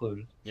Darnold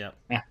included. Yep.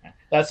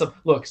 That's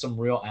some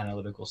real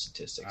analytical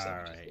statistics. All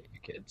right,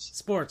 kids.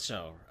 Sports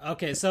show.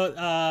 Okay,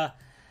 so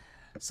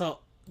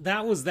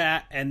that was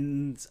that,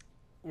 and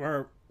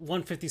we're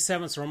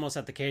 157, so we're almost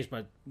at the cage.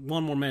 But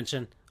one more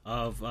mention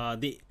of I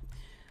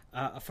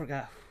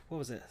forgot what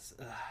was it,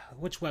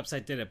 which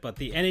website did it, but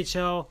the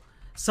NHL.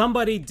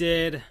 Somebody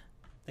did, I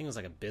think it was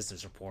a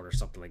business report or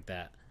something like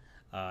that.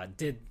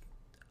 Did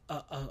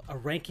a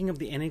ranking of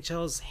the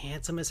NHL's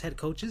handsomest head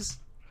coaches.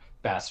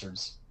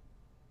 Bastards.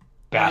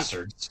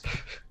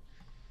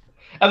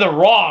 And they're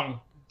wrong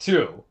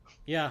too.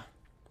 Yeah.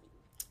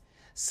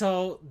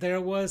 So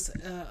there was,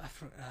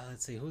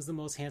 let's see, who's the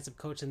most handsome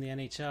coach in the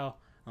NHL?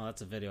 Oh,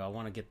 that's a video. I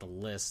want to get the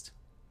list.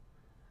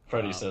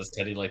 Freddie says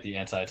Teddy like the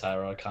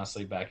anti-Tyrod,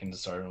 constantly back into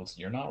starting.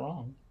 You're not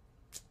wrong.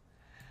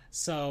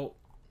 So,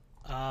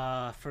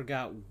 I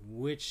forgot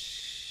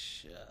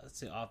which. Let's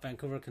see,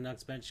 Vancouver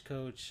Canucks bench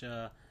coach,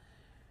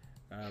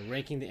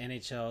 ranking the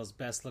NHL's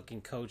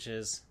best-looking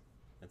coaches.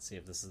 Let's see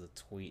if this is a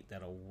tweet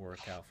that'll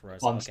work out for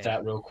us. Fun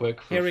stat real quick.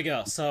 Here we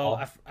go. So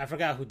I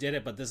forgot who did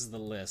it, but this is the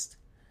list.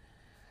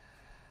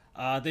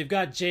 They've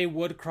got Jay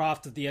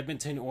Woodcroft of the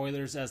Edmonton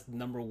Oilers as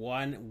number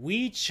 1.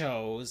 We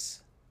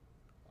chose,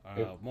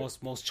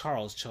 most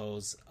Charles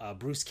chose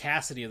Bruce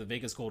Cassidy of the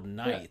Vegas Golden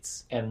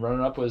Knights. Yeah. And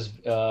runner-up was,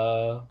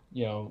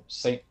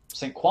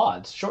 St.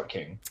 Quad's, Short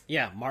King.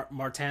 Yeah,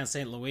 Martin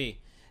St. Louis.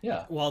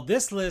 Yeah. Well,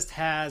 this list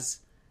has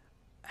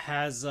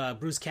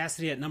Bruce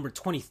Cassidy at number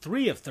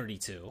 23 of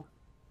 32.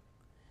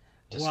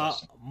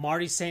 Well,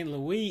 Marty St.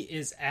 Louis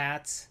is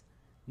at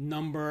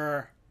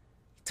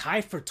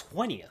tied for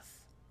 20th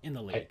in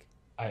the league.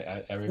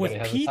 Everybody with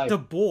has Pete a type.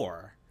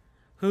 DeBoer,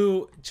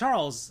 who,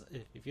 Charles,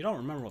 if you don't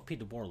remember what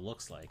Pete DeBoer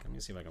looks like, let me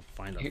see if I can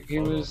find a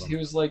photo of him.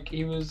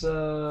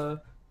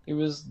 He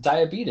was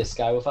diabetes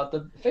guy without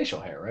the facial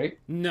hair, right?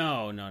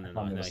 No.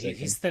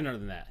 He's thinner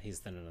than that.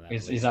 He's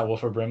He's not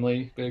Wilford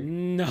Brimley big?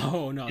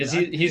 No. He's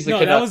the no,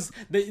 kid that was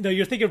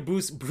you're thinking of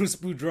Bruce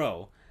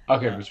Boudreau.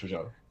 Okay, Bruce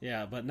Boudreau.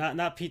 Yeah, but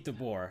not Pete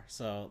DeBoer.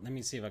 So let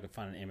me see if I can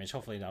find an image.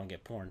 Hopefully I don't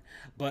get porn.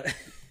 But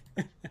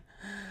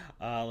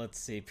let's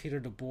see, Peter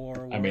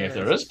DeBoer. I mean, if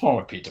there is porn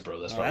with Pete DeBoer,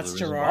 that's probably that's the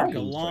reason Gerard why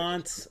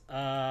Gallant.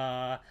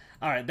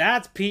 All right,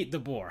 that's Pete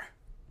DeBoer.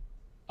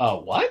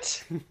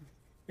 What?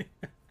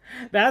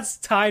 That's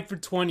tied for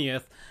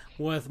 20th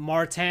with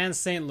Martin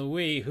St.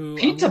 Louis, who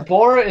Pete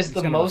Tabora is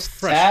the most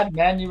sad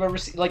man you've ever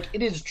seen. Like,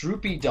 it is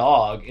Droopy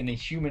Dog in a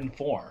human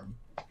form.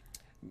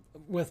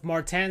 With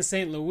Martin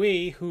St.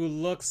 Louis, who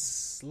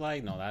looks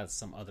like... No, that's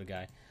some other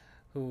guy.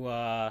 Who,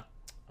 I'm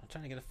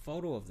trying to get a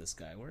photo of this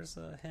guy. Where's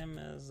him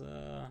as...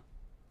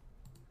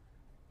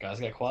 Guy's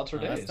got quads for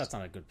days. That's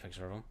not a good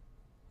picture of him.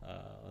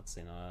 Let's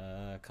see.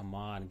 Come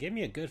on. Give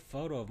me a good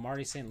photo of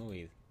Marty St.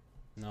 Louis.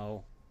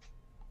 No.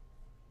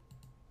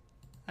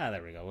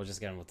 There we go. We'll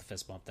just get him with the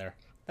fist bump there.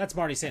 That's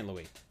Marty St.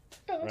 Louis.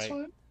 Yeah, that's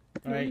right?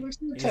 fine. Right?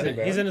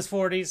 He's in his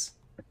 40s,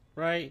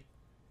 right?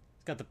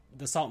 He's got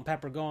the salt and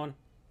pepper going.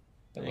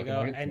 There you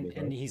go.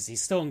 And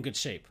he's still in good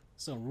shape.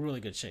 Still in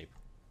really good shape.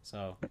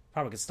 So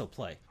probably could still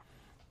play.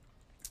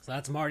 So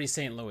that's Marty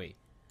St. Louis.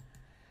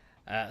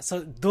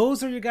 So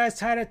those are your guys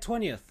tied at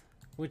 20th,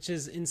 which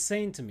is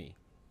insane to me.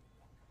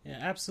 Yeah,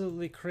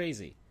 absolutely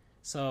crazy.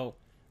 So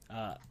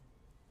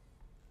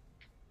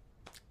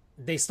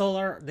they stole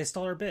our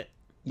bit.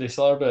 They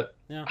stole our bit.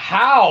 Yeah.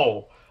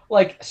 How?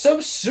 Like,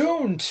 so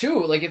soon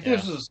too. Like, if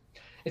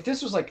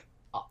this was like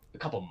a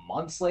couple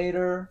months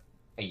later,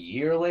 a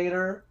year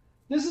later,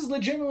 this is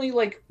legitimately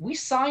like we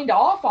signed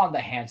off on the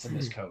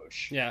handsomest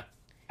coach. Yeah.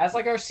 As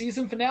like our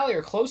season finale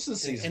or close to the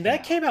season. And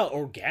that came out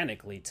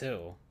organically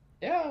too.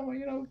 Yeah,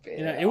 well,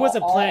 it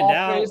wasn't planned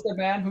out. Praise the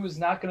man who is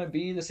not going to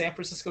be the San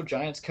Francisco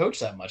Giants coach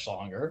that much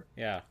longer.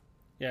 Yeah,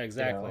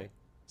 exactly.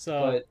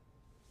 So,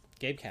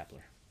 Gabe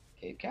Kapler.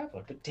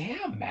 But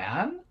damn,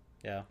 man.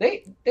 Yeah.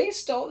 They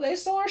stole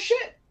our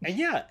shit.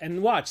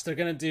 And watch, they're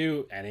gonna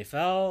do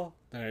NFL,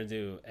 they're gonna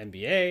do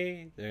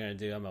NBA, they're gonna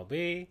do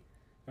MLB,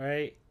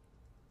 right?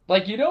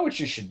 Like, you know what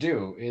you should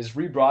do is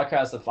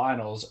rebroadcast the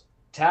finals,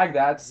 tag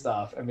that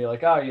stuff, and be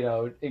like,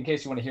 in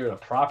case you want to hear the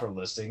proper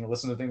listing,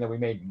 listen to the thing that we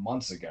made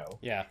months ago.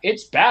 Yeah.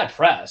 It's bad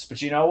press,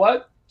 but you know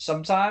what?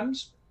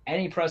 Sometimes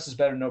any press is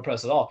better than no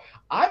press at all.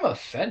 I'm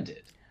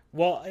offended.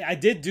 Well, I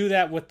did do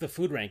that with the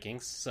food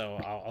rankings, so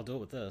I'll do it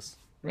with this.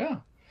 Yeah.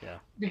 Yeah.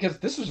 Because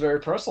this was very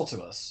personal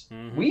to us.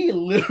 Mm-hmm. We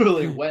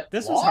literally went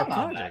This was our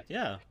project,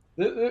 yeah.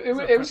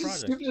 It was the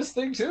stupidest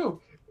thing,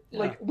 too. Yeah.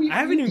 Like I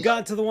haven't even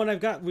gotten to the one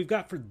we've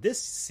got for this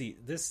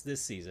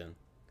season.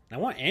 And I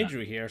want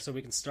Andrew here so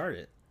we can start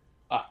it.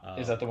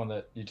 Is that the one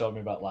that you told me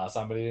about last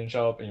time, but he didn't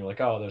show up, and you're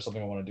like, oh, there's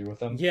something I want to do with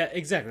him? Yeah,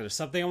 exactly. There's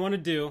something I want to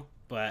do,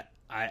 but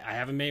I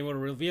haven't been able to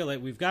reveal it.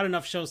 We've got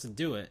enough shows to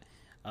do it,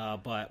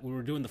 but we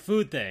were doing the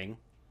food thing.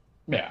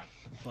 Yeah.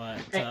 But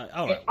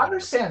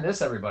understand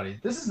this, everybody.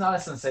 This is not a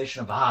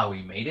sensation of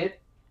we made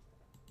it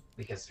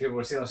because people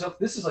were saying themselves.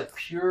 This is like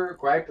pure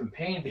gripe and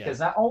pain because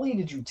not only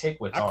did you take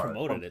what's I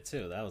promoted it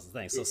too. That was the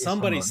thing. So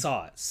somebody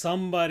saw it.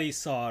 Somebody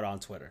saw it on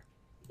Twitter.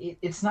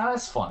 It's not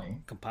as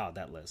funny. Compiled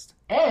that list.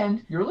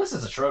 And your list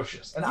is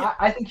atrocious. And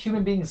I think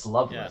human beings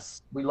love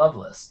lists. We love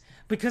lists.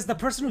 Because the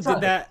person who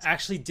did that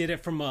actually did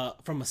it from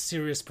a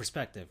serious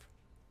perspective.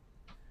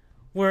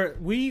 Where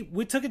we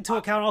took into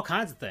account all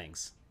kinds of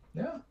things.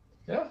 Yeah.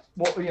 Yeah.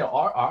 Well,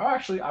 our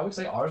actually, I would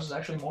say ours is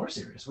actually more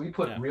serious. We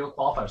put real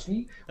qualifiers.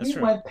 We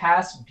went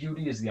past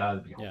beauty is the eye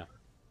of the beholder.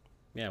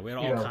 Yeah, we had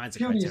all kinds of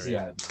beauty criteria. Is the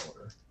eye of the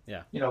beholder.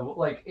 Yeah.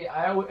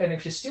 And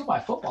if you steal my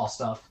football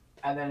stuff,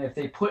 and then if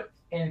they put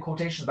in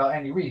quotations about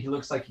Andy Reid, he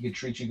looks like he could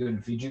treat you good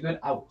and feed you good,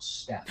 I will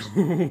stab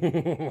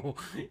you.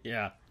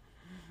 Yeah.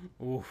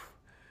 Oof.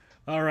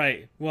 All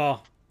right.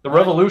 Well, the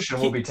revolution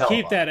will be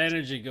televised. Keep that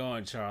energy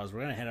going, Charles.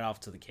 We're going to head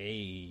off to the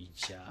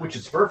cage. Which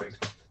is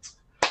perfect.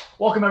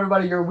 Welcome,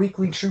 everybody. Your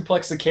weekly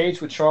Truplex The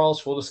Cage with Charles.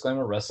 Full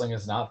disclaimer, wrestling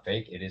is not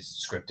fake. It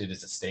is scripted.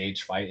 It's a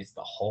stage fight. It's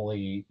the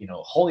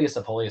holiest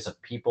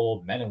of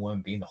people, men and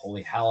women being the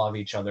holy hell of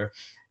each other,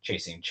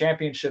 chasing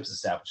championships,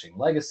 establishing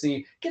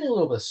legacy, getting a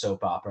little bit of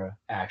soap opera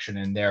action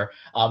in there.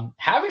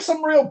 Having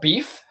some real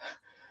beef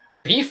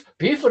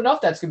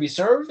enough that's going to be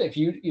served. If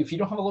you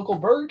don't have a local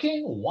Burger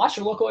King, watch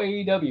your local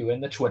AEW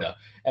in the Twitter,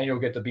 and you'll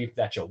get the beef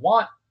that you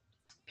want.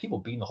 People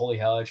beating the holy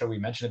hell out of each other. We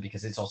mentioned it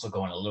because it's also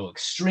going a little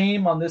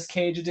extreme on this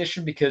Cage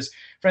edition because,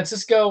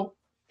 Francisco,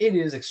 it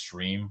is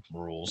Extreme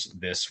Rules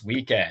this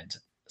weekend.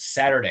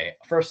 Saturday.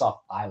 First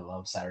off, I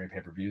love Saturday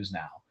pay-per-views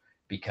now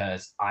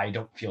because I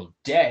don't feel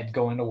dead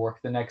going to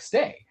work the next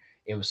day.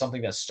 It was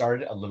something that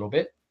started a little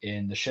bit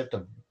in the shift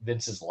of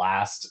Vince's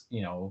last,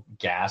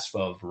 gasp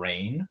of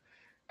reign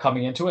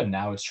coming into it, and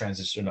now it's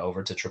transitioned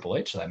over to Triple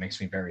H, so that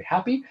makes me very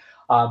happy.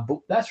 But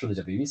that's for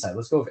the WWE side.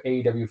 Let's go with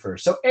AEW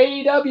first. So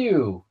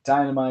AEW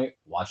Dynamite,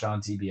 watch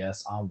on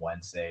TBS on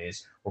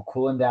Wednesdays. We're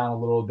cooling down a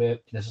little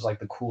bit. This is like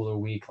the cooler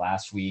week.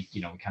 Last week,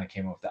 we kind of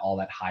came up with all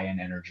that high-end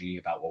energy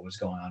about what was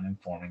going on,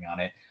 informing on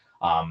it.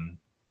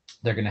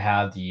 They're going to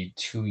have the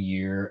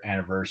 2-year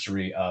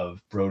anniversary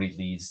of Brody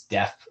Lee's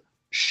death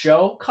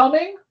show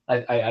coming.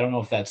 I don't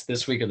know if that's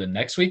this week or the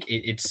next week.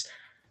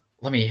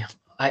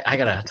 I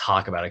gotta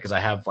talk about it because I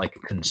have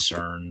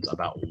concerns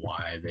about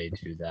why they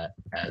do that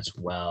as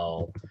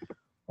well.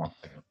 One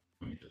second,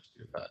 let me just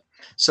do that.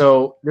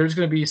 So there's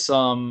gonna be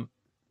some.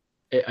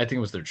 I think it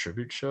was their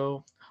tribute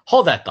show.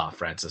 Hold that thought,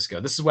 Francisco.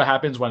 This is what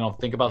happens when I don't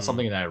think about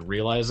something and I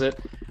realize it.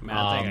 Man,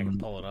 I think I can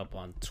pull it up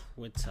on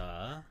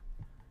Twitter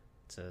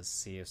to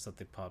see if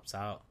something pops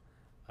out.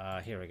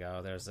 Here we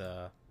go. There's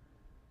this.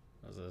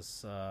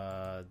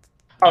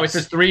 It's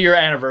this 3-year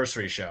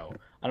anniversary show.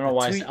 I don't know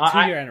why.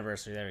 2-year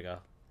anniversary. There we go.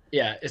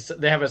 Yeah,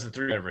 they have it as a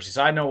 3-year anniversry.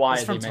 So I know why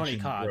it's they from Tony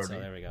mentioned Khan, Brody. so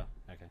there we go.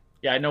 Okay.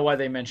 Yeah, I know why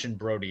they mentioned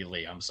Brody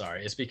Lee. I'm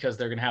sorry. It's because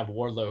they're gonna have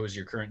Wardlow, who's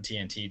your current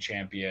TNT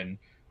champion,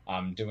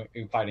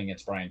 fighting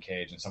against Brian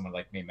Cage, and someone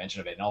like me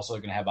mentioned of it. And also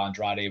they're gonna have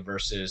Andrade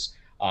versus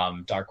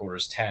Dark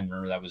Order's 10.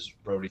 Remember that was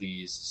Brody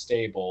Lee's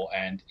stable,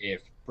 and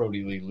if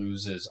Brody Lee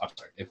loses,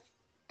 if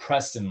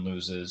Preston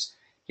loses,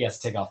 he has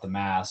to take off the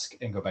mask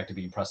and go back to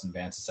being Preston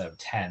Vance instead of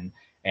 10.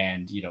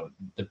 And,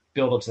 the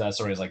build up to that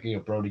story is like,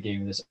 Brody gave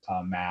me this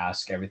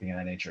mask, everything of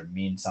that nature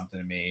means something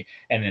to me.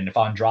 And then if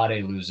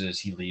Andrade loses,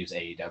 he leaves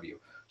AEW.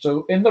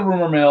 So in the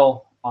rumor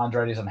mill,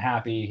 Andrade's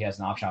unhappy. He has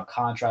an option out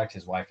contract.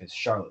 His wife is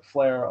Charlotte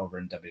Flair over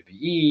in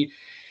WWE.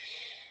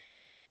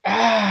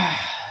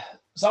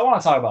 So I want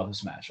to talk about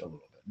this match a little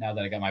bit. Now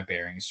that I got my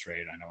bearings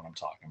straight, I know what I'm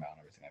talking about and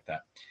everything like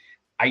that.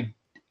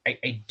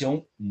 I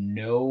don't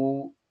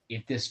know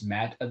if this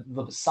match,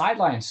 the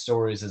sideline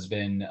stories has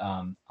been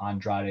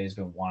Andrade has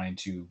been wanting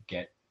to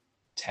get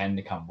 10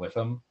 to come with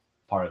him,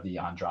 part of the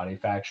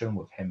Andrade faction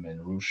with him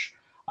and Rush.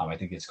 I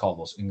think it's called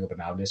Los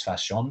Ingobernables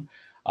Faction.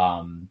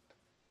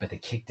 But they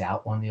kicked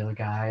out one of the other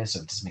guys, so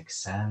it doesn't make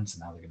sense.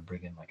 And now they're going to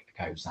bring in like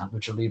a guy who's not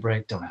Lucha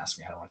Libre. Don't ask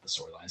me, I don't like the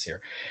storylines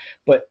here.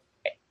 But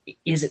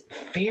is it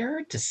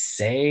fair to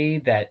say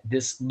that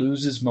this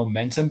loses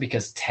momentum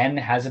because 10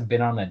 hasn't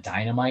been on a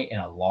Dynamite in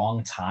a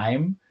long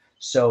time?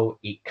 So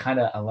it kind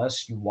of,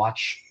 unless you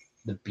watch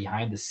the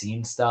behind the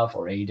scenes stuff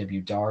or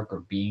AEW Dark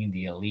or Being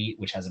the Elite,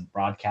 which hasn't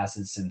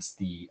broadcasted since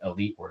the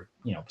Elite were,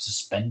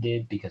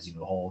 suspended because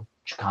the whole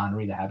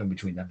chicanery that happened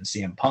between them and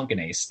CM Punk and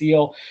Ace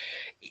Steel,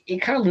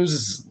 it kind of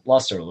loses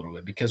luster a little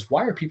bit because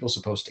why are people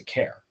supposed to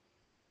care?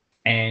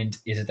 And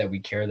is it that we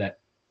care that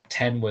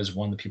 10 was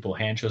one of the people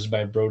hand chosen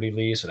by Brody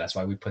Lee, so that's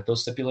why we put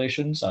those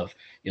stipulations of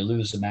you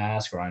lose the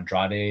mask or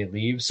Andrade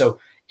leaves? So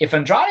if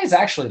Andrade is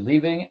actually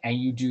leaving and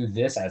you do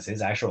this as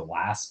his actual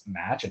last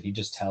match and he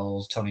just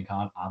tells Tony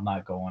Khan, I'm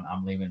not going,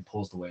 I'm leaving,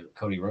 pulls the way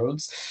Cody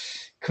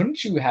Rhodes,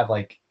 couldn't you have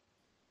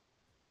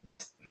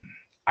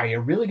are you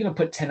really going to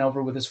put 10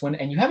 over with this win?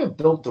 And you haven't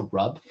built the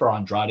rub for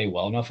Andrade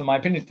well enough, in my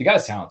opinion. The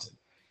guy's talented.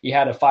 He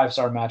had a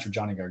 5-star match with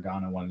Johnny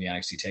Gargano in one of the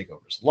NXT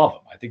takeovers. Love him.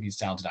 I think he's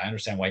talented. I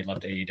understand why he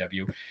left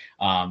AEW.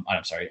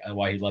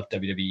 Why he left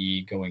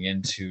WWE going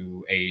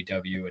into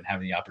AEW and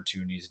having the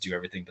opportunities to do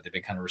everything, but they've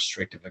been kind of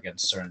restrictive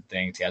against certain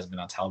things. He hasn't been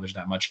on television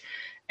that much.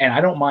 And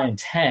I don't mind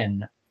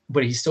 10,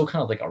 but he's still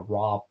kind of like a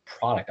raw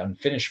product,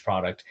 unfinished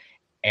product.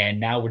 And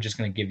now we're just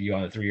going to give you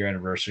on the 3-year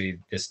anniversary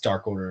this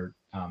Dark Order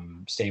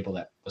stable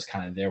that was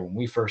kind of there when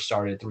we first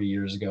started 3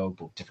 years ago,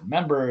 with different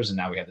members, and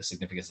now we have the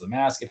significance of the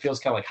mask. It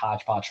feels kind of like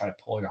hodgepodge, trying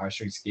to pull your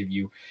heartstrings to give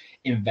you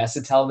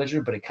invested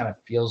television, but it kind of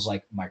feels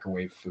like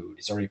microwave food.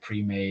 It's already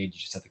pre-made. You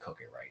just have to cook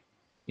it right.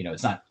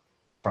 It's not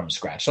from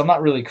scratch. So I'm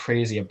not really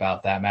crazy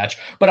about that match.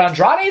 But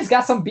Andrade's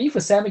got some beef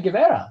with Sammy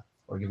Guevara.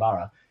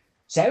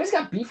 Sammy's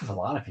got beef with a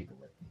lot of people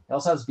lately. He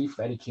also has beef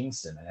with Eddie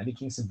Kingston, and Eddie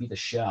Kingston beat the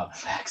shit out of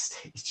him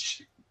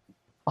backstage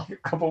like a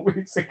couple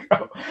weeks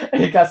ago,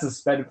 and he got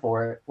suspended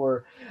for it.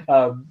 Where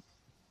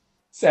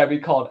Sammy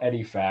called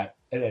Eddie fat,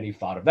 and Eddie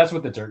fought him. That's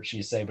what the dirt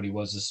sheets say, but he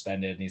was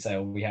suspended, and he said,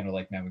 we had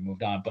we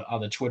moved on. But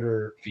on the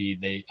Twitter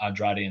feed,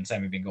 Andrade and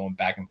Sammy have been going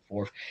back and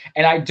forth.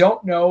 And I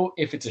don't know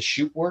if it's a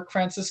shoot work,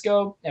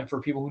 Francisco, and for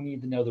people who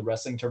need to know the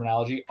wrestling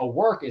terminology, a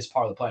work is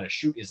part of the plan. A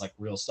shoot is like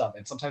real stuff.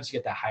 And sometimes you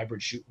get that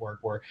hybrid shoot work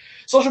where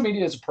social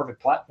media is a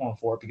perfect platform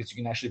for it because you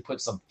can actually put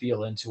some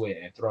feel into it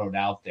and throw it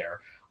out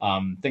there.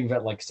 Think of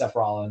it like Seth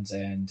Rollins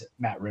and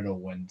Matt Riddle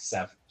when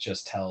Seth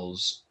just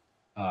tells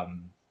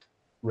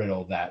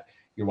Riddle that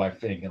your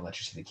wife ain't gonna let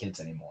you see the kids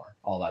anymore.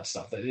 All that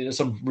stuff. There's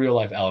some real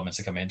life elements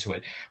that come into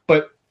it.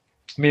 But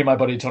me and my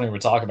buddy Tony were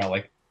talking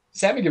about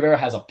Sammy Guevara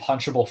has a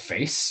punchable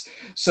face.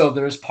 So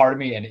there's part of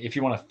me, and if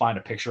you want to find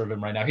a picture of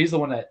him right now, he's the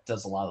one that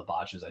does a lot of the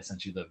botches. I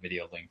sent you the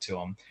video link to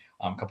him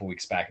a couple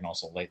weeks back and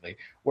also lately,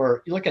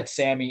 where you look at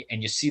Sammy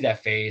and you see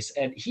that face,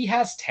 and he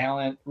has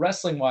talent.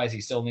 Wrestling wise,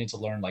 he still needs to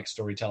learn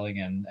storytelling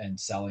and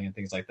selling and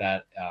things like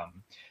that.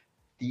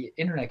 The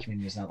internet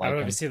community is not like. I don't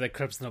know if you see the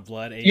Crips and the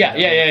Blood. Yeah.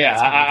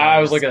 I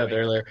was looking at it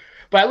earlier,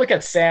 but I look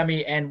at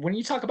Sammy, and when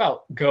you talk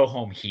about Go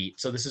Home Heat,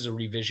 so this is a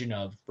revision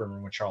of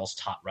remember when Charles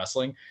taught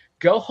wrestling.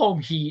 Go Home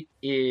Heat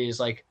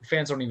is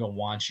fans don't even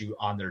want you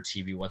on their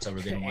TV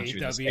whatsoever. They don't want you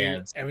in the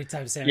stands. Every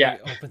time Sammy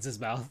opens his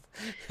mouth,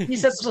 he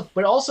says stuff.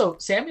 But also,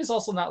 Sammy is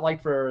also not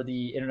for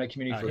the internet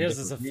community. Here's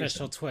his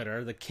official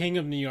Twitter, the King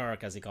of New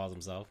York, as he calls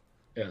himself.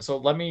 Yeah, so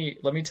let me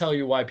tell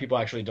you why people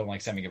actually don't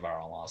like Sammy Guevara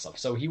and a lot of stuff.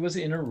 So he was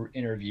in an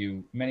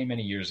interview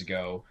many years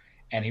ago,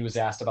 and he was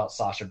asked about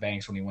Sasha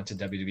Banks when he went to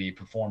WWE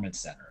Performance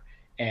Center.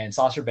 And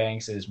Sasha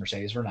Banks is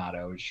Mercedes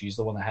Renato. She's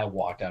the one that had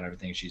walked out and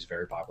everything. She's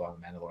very popular on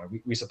The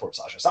Mandalorian. We support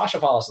Sasha. Sasha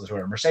follows us on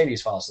Twitter.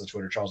 Mercedes follows us on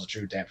Twitter. Charles the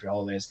True, Dan Free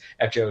Holidays,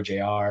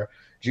 FJOJR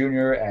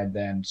Jr., and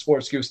then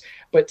Sports Goofs.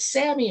 But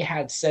Sammy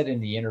had said in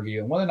the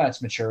interview, and whether or not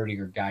it's maturity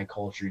or guy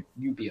culture,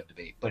 you'd be able to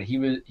debate. But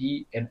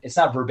he, and it's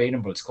not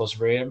verbatim, but it's close to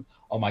verbatim.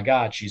 Oh my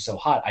God, she's so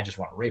hot. I just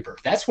want to rape her.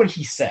 That's what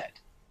he said.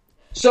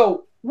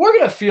 So we're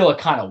going to feel a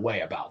kind of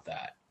way about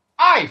that.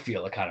 I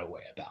feel a kind of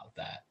way about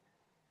that.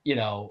 You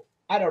know,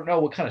 I don't know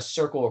what kind of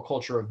circle or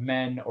culture of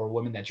men or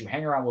women that you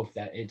hang around with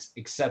that it's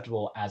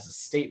acceptable as a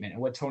statement. And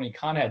what Tony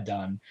Khan had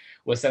done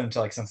was send him to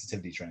like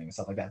sensitivity training and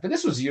stuff like that. But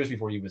this was years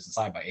before he was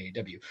signed by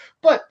AEW.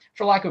 But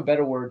for lack of a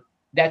better word,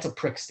 that's a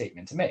prick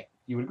statement to make.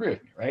 You would agree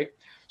with me, right?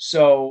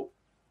 So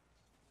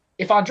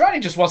if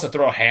Andrade just wants to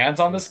throw hands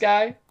on this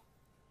guy,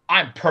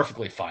 I'm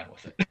perfectly fine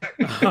with it.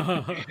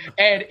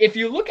 And if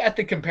you look at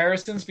the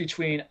comparisons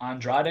between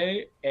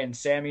Andrade and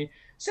Sammy's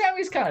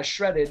kind of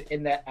shredded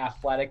in that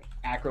athletic,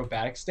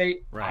 acrobatic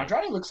state. Right.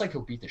 Andrade looks like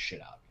he'll beat the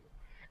shit out of you.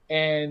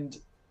 And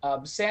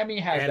Sammy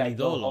has that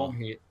go-home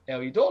heat. El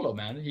Idolo,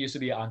 man. He used to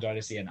be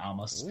Andrade Cien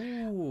Almas.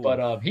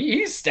 But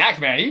he's stacked,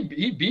 man.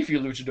 He beefy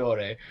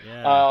luchador.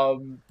 Yeah.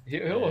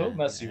 He'll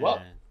mess you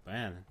up.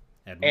 Man.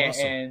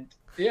 And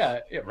yeah,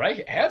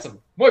 right?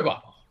 Handsome. Muy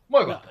guapo.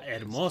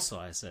 Hermoso,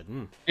 I said.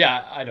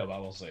 Yeah, I know, but I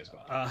won't say it's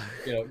about.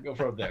 Go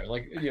from there.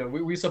 Like,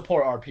 we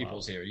support our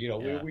peoples here.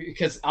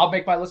 Because I'll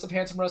make my list of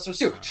handsome wrestlers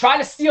too. Try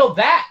to steal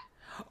that.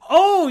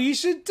 Oh, you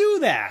should do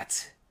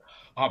that.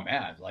 Oh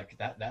man, like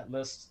that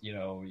list.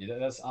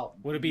 That's out.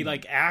 Would it be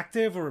like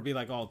active or would it be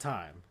like all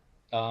time?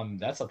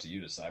 That's up to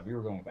you to decide. We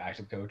were going with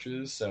active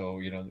coaches, so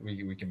we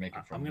can make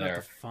it from there. I'm gonna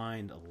have to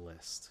find a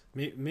list.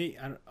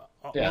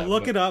 I'll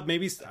look it up.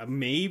 Maybe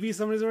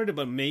somebody's already,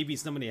 but maybe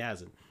somebody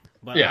hasn't.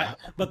 But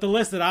but the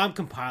list that I'm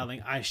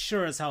compiling, I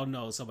sure as hell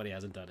know somebody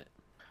hasn't done it.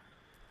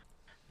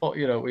 Well,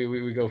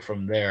 we go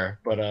from there.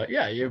 But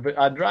but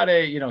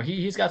Andrade,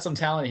 he's got some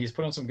talent. He's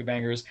put on some good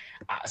bangers.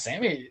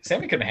 Sammy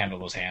couldn't handle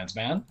those hands,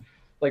 man.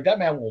 Like that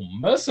man will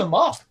mess him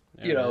up.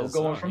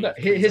 Going from there.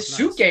 His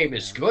suit game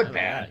is good,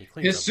 man.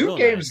 His suit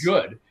game is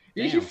good.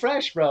 He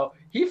fresh, bro.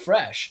 He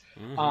fresh.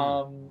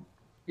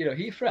 Mm-hmm.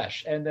 He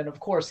fresh. And then of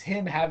course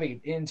him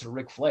having into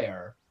Ric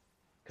Flair.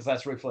 Because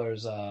that's Ric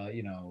Flair's,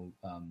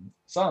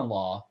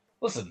 son-in-law.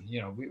 Listen,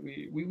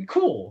 we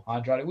cool,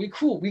 Andrade. We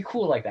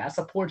cool like that. I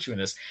support you in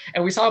this.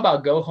 And we talk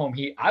about go home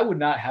heat. I would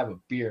not have a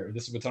beer.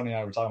 This is what Tony and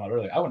I were talking about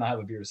earlier. I would not have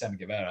a beer with Sammy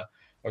Guevara,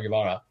 but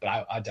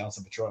I'd down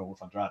some Patron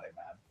with Andrade,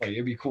 man. Like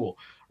it'd be cool,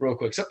 real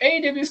quick. So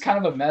AEW is kind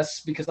of a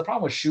mess because the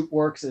problem with Shoot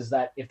Works is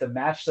that if the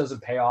match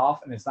doesn't pay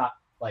off and it's not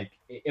like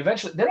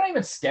eventually they don't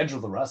even schedule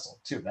the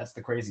wrestle too. That's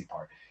the crazy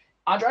part.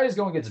 Andrade is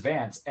going against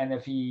Vance, and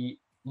if he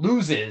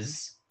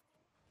loses,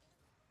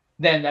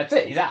 then that's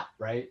it. He's out,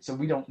 right? So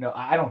we don't know.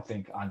 I don't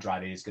think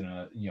Andrade is going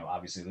to,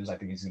 obviously lose. I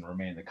think he's going to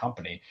remain in the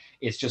company.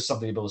 It's just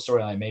something to build a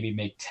storyline. Maybe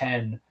make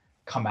 10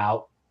 come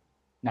out,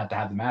 not to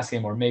have the mask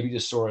game, or maybe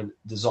just sort of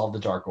dissolve the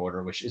Dark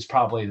Order, which is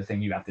probably the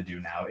thing you have to do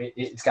now.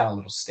 It's got a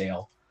little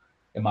stale,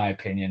 in my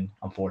opinion,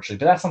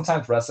 unfortunately. But that's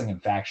sometimes wrestling in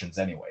factions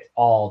anyway.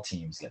 All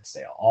teams get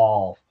stale.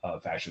 All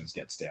factions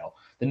get stale.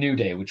 The New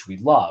Day, which we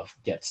love,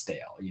 gets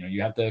stale. You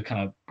have to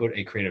kind of put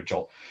a creative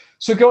jolt.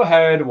 So go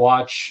ahead,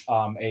 watch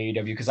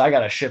AEW, because I got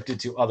to shift it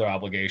to other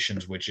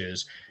obligations, which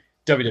is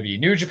WWE.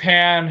 New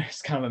Japan.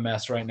 It's kind of a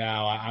mess right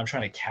now. I'm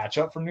trying to catch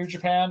up from New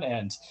Japan,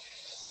 and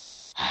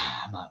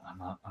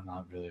I'm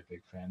not really a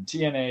big fan.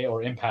 TNA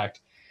or Impact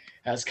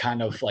has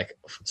kind of like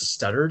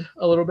stuttered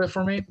a little bit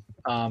for me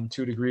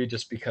to a degree,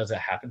 just because it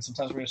happens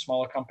sometimes when you're a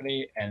smaller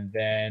company. And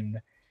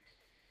then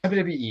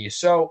WWE.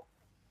 So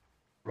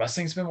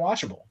wrestling's been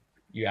watchable.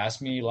 You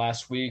asked me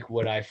last week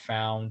what I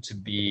found to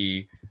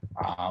be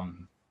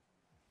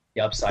the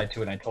upside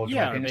to it. And I told you.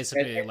 Yeah,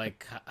 basically,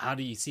 like, how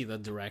do you see the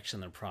direction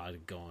the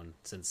product going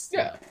since?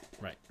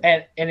 Right.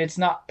 And it's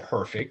not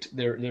perfect.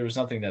 There's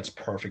nothing that's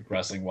perfect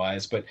wrestling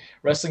wise, but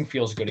wrestling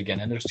feels good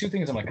again. And there's two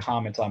things I'm going to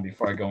comment on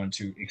before I go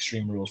into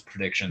Extreme Rules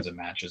predictions and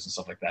matches and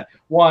stuff like that.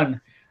 One,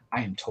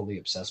 I am totally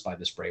obsessed by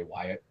this Bray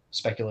Wyatt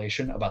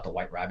speculation about the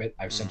White Rabbit.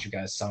 I've sent you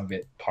guys some of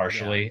it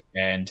partially,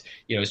 and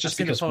it's just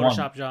because the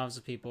Photoshop jobs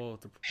of people.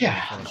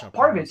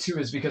 Part of it too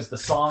is because the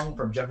song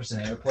from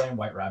Jefferson Airplane,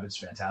 White Rabbit's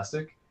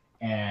fantastic.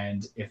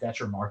 And if that's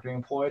your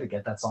marketing ploy to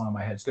get that song in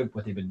my head, it's good.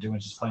 What they've been doing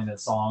is just playing that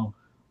song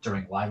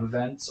during live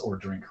events or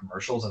during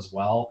commercials as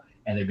well.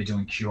 And they've been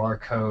doing QR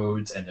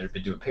codes and they've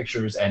been doing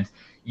pictures. And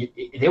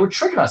they were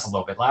tricking us a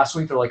little bit. Last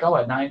week, they're like,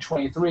 at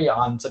 9/23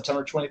 on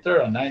September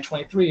 23rd, on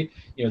 9/23,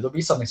 there'll be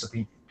something. So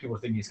people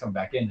think he's coming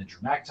back in. And Drew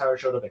McIntyre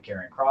showed up at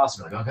Karrion Kross.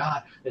 And they're like, oh,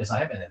 God, it's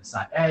not him. And then it's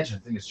not Edge.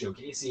 And I think it's Joe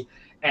Casey.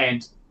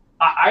 And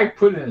I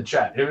put it in the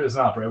chat. If it's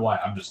not Bray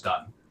Wyatt, I'm just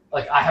done.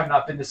 Like, I have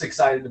not been this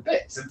excited a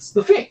bit since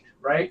The Fiend,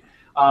 right?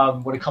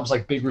 When it comes to,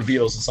 like, big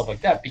reveals and stuff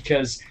like that,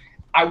 because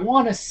I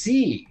want to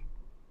see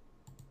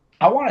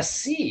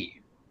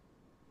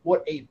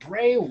what a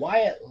Bray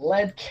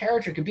Wyatt-led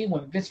character could be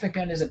when Vince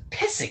McMahon isn't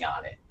pissing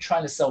on it,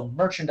 trying to sell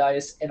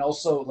merchandise and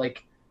also,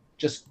 like,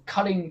 just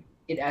cutting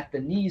it at the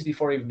knees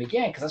before it even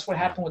began, because that's what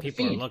happened with the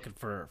Fiend. People are looking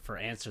for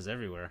answers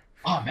everywhere.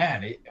 Oh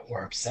man,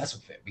 we're obsessed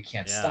with it. We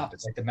can't stop.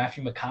 It's like the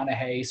Matthew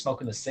McConaughey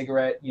smoking the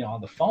cigarette, on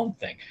the phone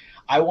thing.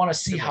 I want to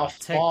see people how on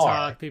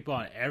far. TikTok, people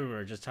on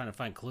everywhere just trying to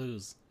find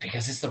clues,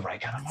 because it's the right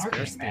kind of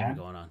marketing, man.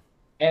 Going on.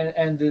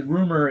 And the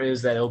rumor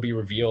is that it'll be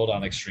revealed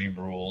on Extreme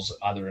Rules,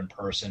 either in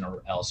person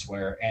or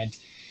elsewhere. And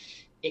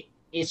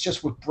it's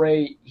just with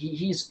Bray,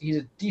 he's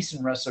a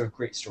decent wrestler,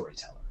 great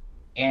storyteller.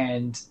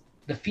 And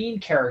the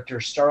Fiend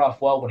character started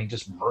off well when he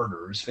just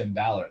murders Finn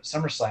Balor at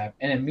SummerSlam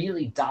and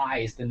immediately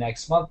dies the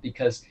next month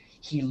because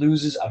he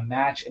loses a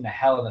match in a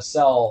Hell in a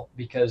Cell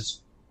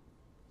because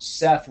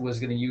Seth was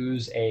going to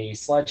use a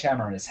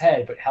sledgehammer in his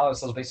head, but Hell in a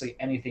Cell is basically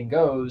anything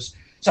goes.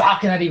 So how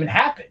can that even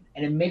happen?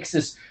 And it makes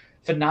this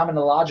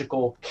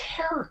phenomenological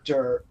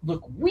character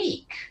look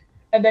weak.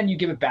 And then you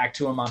give it back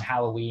to him on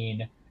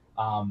Halloween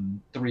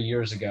 3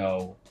 years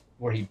ago,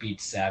 where he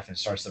beats Seth and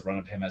starts the run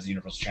of him as the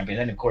Universal Champion.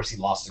 And then, of course, he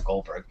lost to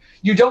Goldberg.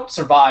 You don't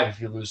survive if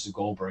you lose to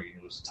Goldberg and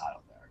you lose the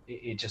title there.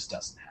 It just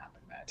doesn't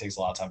happen, man. It takes a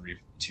lot of time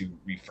to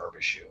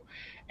refurbish you.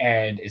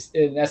 And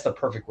that's the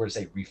perfect word to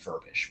say,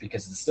 refurbish,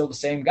 because it's still the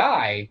same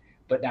guy,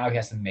 but now he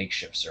has to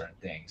makeshift certain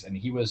things. And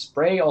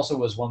Bray also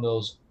was one of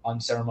those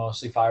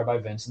unceremoniously fired by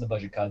Vince in the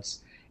budget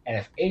cuts. And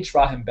if H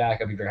brought him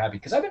back, I'd be very happy,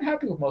 because I've been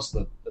happy with most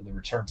of the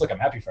returns. Look, I'm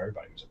happy for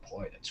everybody who's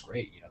employed. That's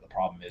great. The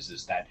problem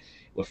is that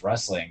with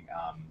wrestling,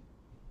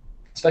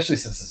 especially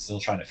since it's still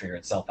trying to figure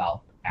itself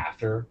out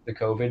after the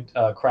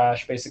COVID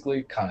crash,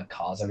 basically kind of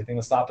caused everything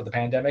to stop with the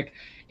pandemic.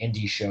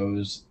 Indie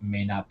shows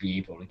may not be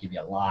able to give you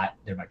a lot.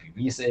 There might be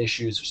visa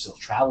issues. There's still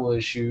travel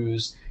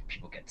issues.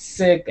 People get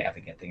sick. They have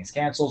to get things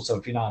canceled. So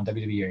if you're not on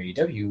WWE or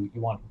AEW,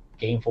 you want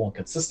gainful and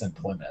consistent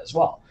employment as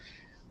well.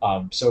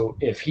 So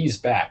if he's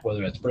back,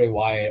 whether it's Bray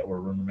Wyatt or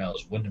rumor mill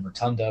is Wyndham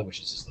Rotunda, which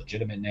is his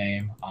legitimate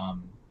name,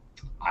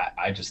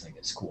 I just think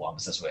it's cool. I'm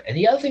obsessed with it. And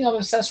the other thing I'm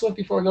obsessed with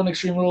before we go into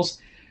Extreme Rules,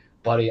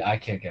 buddy, I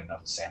can't get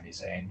enough of Sami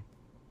Zayn.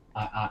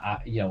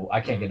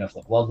 I can't get enough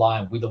of the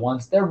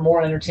Bloodline. They're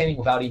more entertaining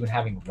without even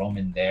having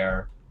Roman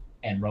there,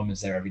 and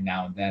Roman's there every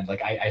now and then.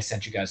 Like I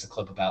sent you guys a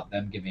clip about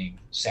them giving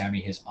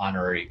Sami his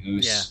honorary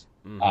Uso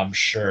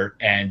shirt,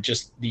 and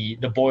just the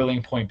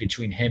boiling point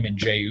between him and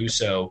Jey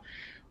Uso.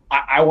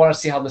 I want to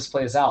see how this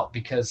plays out,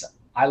 because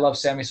I love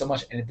Sami so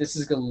much, and if this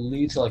is going to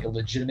lead to like a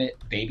legitimate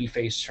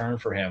babyface turn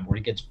for him where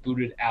he gets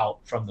booted out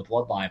from the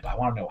Bloodline, but I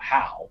want to know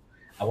how.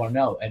 I want to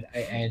know,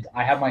 and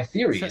I have my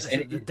theories.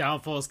 And the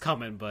downfall is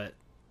coming, but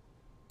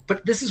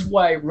this is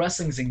why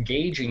wrestling's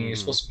engaging, and you're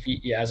supposed to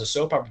be as a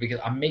soap opera, because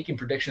I'm making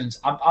predictions.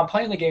 I'm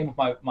playing the game with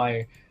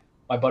my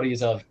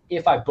buddies of,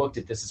 if I booked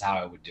it, this is how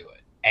I would do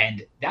it,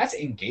 and that's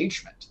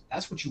engagement.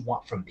 That's what you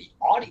want from the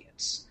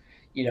audience.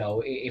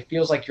 It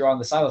feels like you're on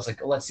the side. It's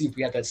like, let's see if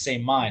we have that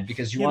same mind,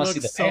 because you want to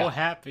see the payoff. So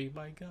happy,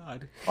 my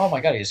God. Oh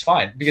my God, he's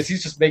fine, because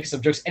he's just making some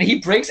jokes, and he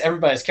breaks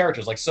everybody's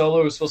characters. Like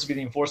Solo is supposed to be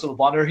the enforcer of the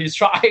Blonder. He's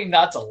trying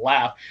not to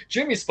laugh.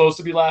 Jimmy's supposed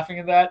to be laughing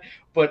at that,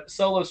 but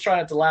Solo's trying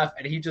not to laugh,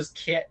 and he just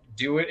can't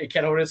do it. He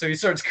can't hold it, so he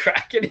starts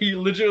cracking. He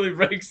literally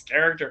breaks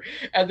character,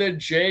 and then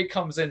Jay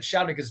comes in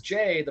shouting, because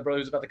Jay, the brother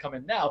who's about to come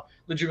in now,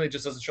 legitimately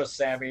just doesn't trust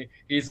Sami.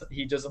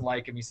 He doesn't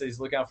like him. He says he's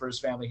looking out for his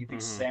family. He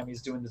thinks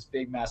Sami's doing this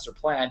big master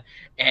plan,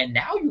 and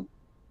now you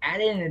add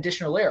in an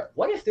additional layer.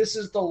 What if this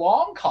is the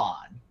long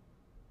con?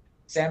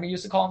 Sami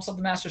used to call himself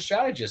the master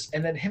strategist,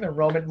 and then him and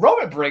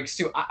Roman breaks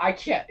too. I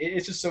can't.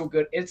 It's just so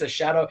good. It's a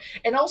shadow,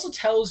 and also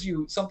tells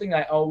you something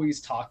I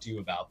always talk to you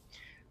about.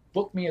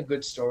 Book me a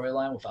good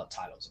storyline without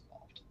titles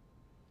involved.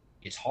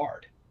 It's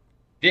hard.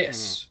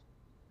 This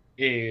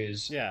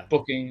is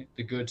booking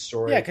the good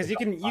story. Yeah, because you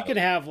can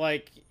have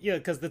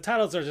because the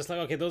titles are just like,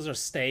 okay, those are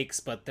stakes,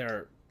 but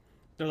they're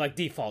like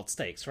default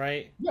stakes,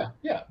 right?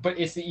 Yeah. But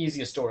it's the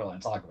easiest storyline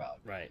to talk about.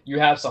 Right. You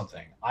have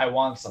something. I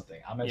want something.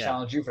 I'm going to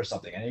challenge you for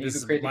something. And then you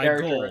can create the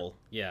character. Goal.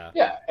 Yeah.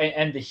 Yeah.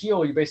 And the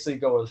heel, you basically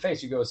go with the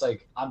face. You go, it's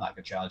like, I'm not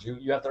going to challenge you.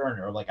 You have to earn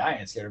it. Or like, I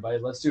ain't scared of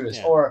anybody. Let's do this.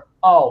 Yeah. Or,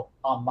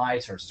 on my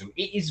terms to do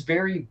it. It's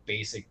very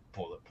basic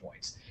bullet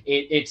points.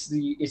 It's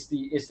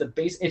the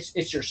base.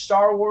 It's your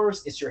Star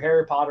Wars. It's your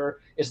Harry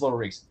Potter. It's Lord of the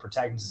Rings.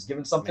 Protagonist is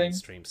given something.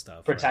 Mainstream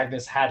stuff.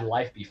 Protagonist had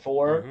life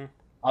before.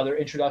 Other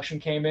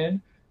introduction came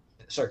in.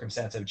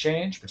 Circumstances have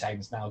changed.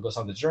 Protagonist now goes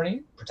on the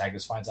journey.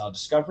 Protagonist finds out a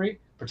discovery.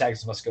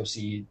 Protagonist must go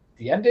see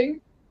the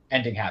ending.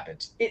 Ending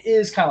happens. It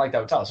is kind of like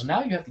that with Tyler. So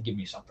now you have to give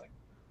me something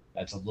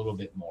that's a little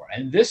bit more.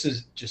 And this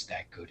is just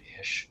that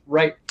good-ish.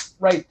 Right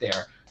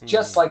there.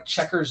 Just like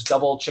Checkers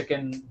double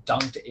chicken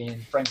dunked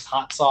in Frank's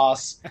hot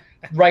sauce.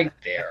 Right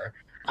there.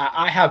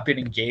 I have been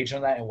engaged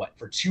on that, and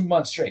for 2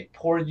 months straight.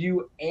 Poor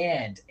you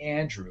and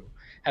Andrew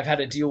have had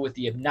to deal with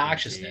the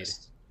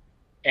obnoxiousness.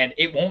 And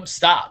it won't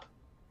stop.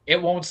 It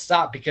won't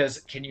stop, because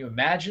can you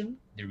imagine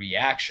the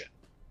reaction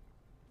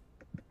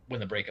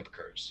when the breakup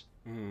occurs?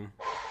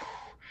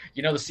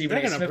 The Stephen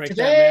A. Smith break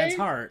today. That man's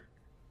heart.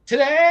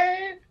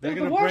 Today, they're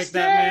going to break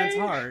that man's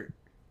heart.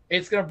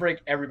 It's going to break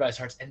everybody's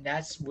hearts, and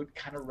that's what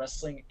kind of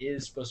wrestling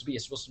is supposed to be.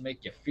 It's supposed to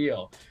make you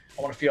feel.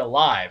 I want to feel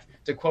alive.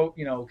 To quote,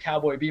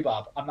 Cowboy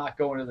Bebop, I'm not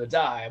going to the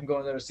die. I'm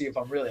going there to see if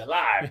I'm really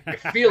alive.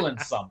 You're feeling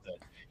something.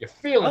 You're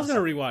feeling. I was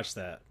going to rewatch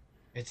that.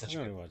 It's such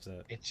I'm a gonna good. watch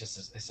that. It's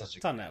such a.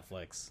 It's on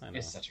Netflix. I know.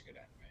 It's such a good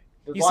anime.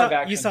 The live you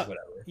actions, saw,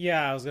 whatever.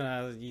 Yeah, I was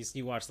gonna.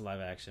 You watched the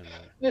live action.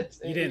 You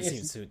didn't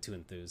seem too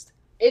enthused.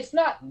 It's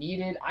not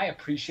needed. I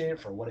appreciate it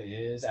for what it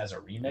is as a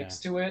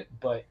remix to it,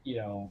 but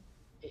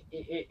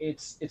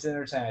it's an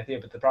entertaining idea.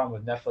 But the problem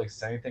with Netflix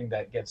is anything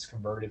that gets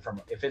converted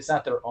from, if it's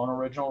not their own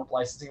original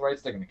licensing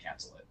rights, they're going to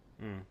cancel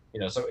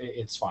it. So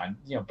it's fine.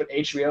 But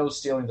HBO is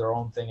stealing their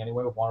own thing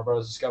anyway with Warner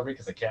Bros. Discovery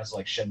because they canceled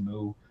like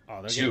Shenmue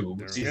 2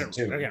 season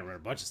 2. They're getting rid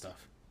of a bunch of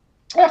stuff.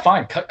 Yeah,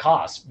 fine. Cut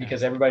costs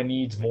because everybody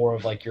needs more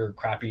of like your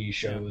crappy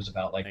shows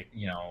about like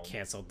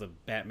canceled the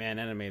Batman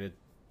animated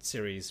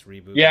series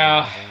reboot.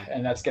 Yeah,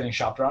 and that's getting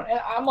shopped around. And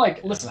I'm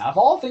like, listen, of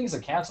all things to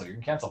cancel, you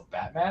can cancel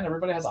Batman.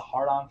 Everybody has a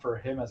hard on for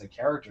him as a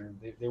character.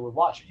 They would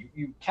watch it.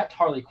 You kept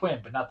Harley Quinn,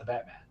 but not the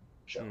Batman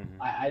show.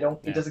 I don't.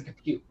 It doesn't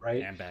compute,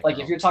 right? Like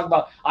if you're talking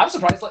about, I'm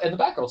surprised, and the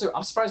Batgirl too.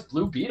 I'm surprised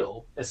Blue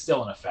Beetle is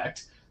still in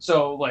effect.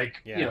 So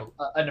like in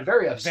a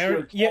very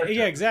obscure character.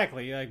 Yeah,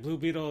 exactly. Like Blue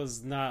Beetle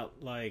is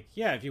not like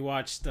if you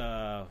watched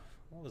what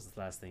was the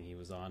last thing he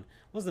was on?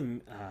 What was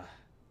the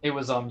It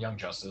was Young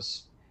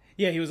Justice.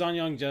 Yeah, he was on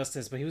Young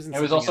Justice, but he was in.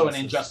 It was also in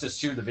Injustice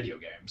 2, the video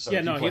game. So he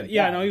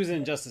was in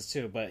Injustice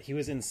 2, but he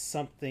was in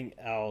something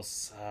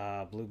else.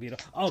 Blue Beetle.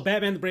 Oh,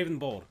 Batman: The Brave and the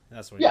Bold.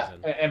 That's what. He was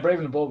in. And Brave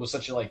and the Bold was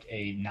such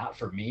a not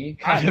for me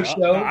kind of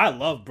show. I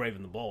love Brave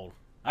and the Bold.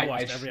 I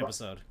watched every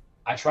episode.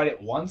 I tried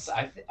it once.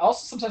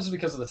 Also sometimes it's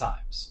because of the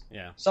times.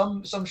 Yeah.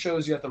 Some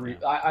shows you have to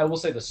I will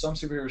say that some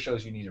superhero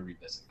shows you need to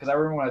revisit, because I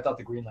remember when I thought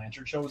the Green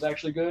Lantern show was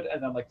actually good,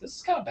 and I'm like, this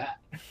is kind of bad.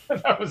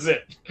 That was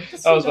it.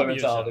 That was my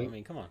mentality. I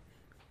mean, come on.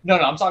 No,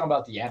 I'm talking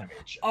about the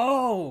animated show.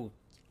 Oh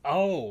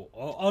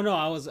no,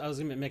 I was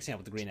mixing up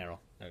with the Green Arrow.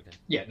 Okay.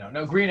 Yeah,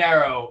 no, Green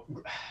Arrow.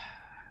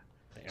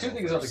 Two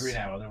things about the Green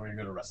Arrow, then we're gonna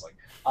go to wrestling.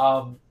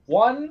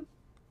 One,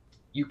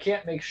 you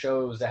can't make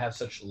shows that have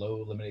such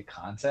low limited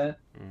content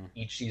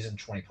each season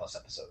 20 plus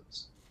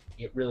episodes.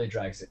 It really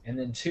drags it. And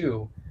then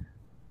two,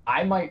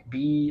 I might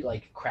be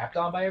like crapped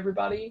on by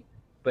everybody,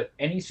 but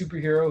any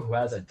superhero who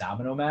has a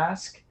domino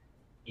mask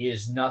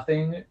is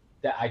nothing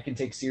that I can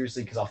take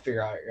seriously, because I'll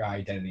figure out your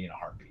identity in a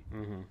heartbeat.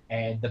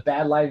 And the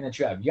bad lighting that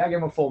you have, you gotta give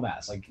them a full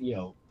mask. Like,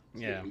 you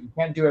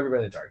can't do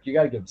everybody in the dark. You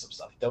gotta give them some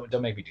stuff.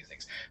 Don't make me do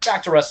things.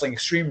 Back to wrestling.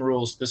 Extreme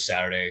Rules this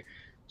Saturday,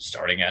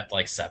 starting at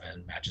like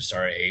 7. Matches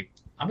start at 8.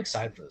 I'm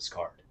excited for this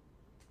card.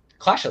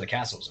 Clash of the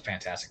Castle was a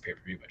fantastic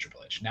pay-per-view by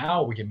Triple H.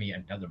 Now we can meet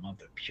another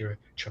month of pure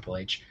Triple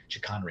H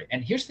chicanery.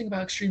 And here's the thing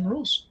about Extreme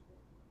Rules.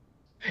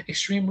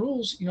 Extreme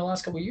Rules, the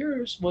last couple of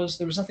years,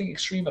 there was nothing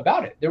extreme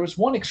about it. There was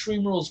one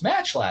Extreme Rules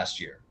match last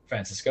year,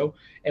 Francisco.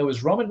 It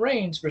was Roman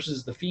Reigns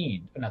versus the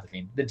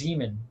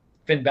Demon,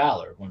 Finn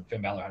Balor, when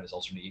Finn Balor had his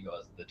alternate ego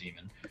as the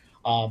Demon,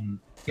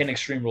 in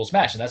Extreme Rules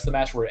match. And that's the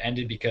match where it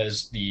ended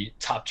because the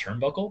top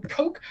turnbuckle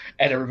broke,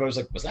 and everybody was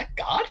like, was that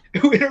God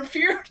who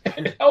interfered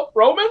and helped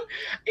Roman?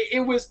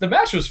 The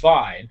match was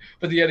fine,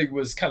 but the ending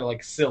was kind of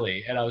like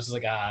silly, and I was just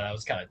like, that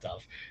was kind of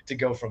tough to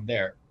go from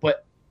there.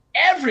 But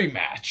every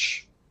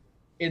match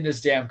in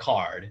this damn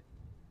card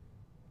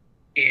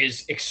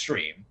is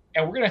extreme,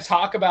 and we're going to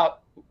talk about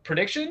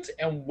predictions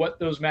and what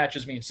those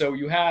matches mean. So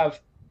you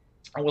have,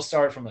 and we'll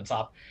start from the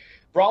top,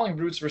 Brawling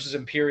Brutes versus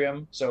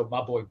Imperium. So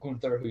my boy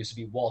Gunther, who used to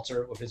be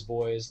Walter with his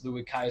boys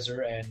Louis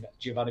Kaiser and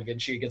Giovanni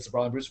Vinci, against the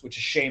Brawling Brutes, which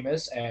is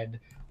Sheamus and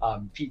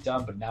Pete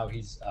Dunne, but now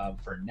he's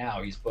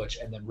he's Butch,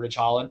 and then Ridge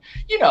Holland.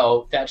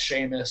 That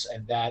Sheamus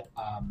and that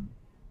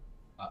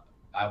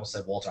I almost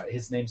said Walter.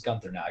 His name's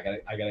Gunther now.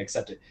 I gotta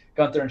accept it.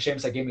 Gunther and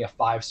Sheamus, that gave me a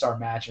 5-star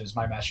match, and it's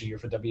my match of the year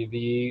for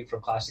WWE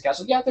from Clash of the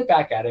Castle. Yeah, they're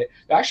back at it.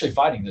 They're actually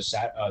fighting this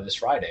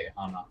Friday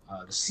on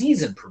the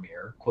season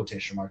premiere,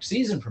 quotation mark,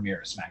 season premiere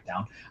of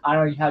SmackDown. I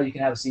don't know how you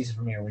can have a season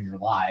premiere when you're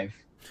live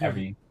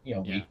every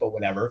week, but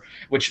whatever.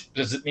 Which,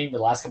 does it mean the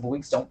last couple of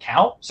weeks don't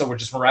count? So we're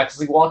just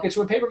miraculously walking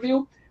to a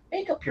pay-per-view?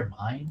 Make up your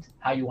mind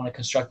how you want to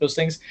construct those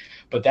things.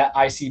 But that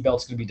IC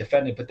belt's going to be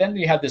defended. But then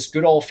you have this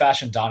good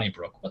old-fashioned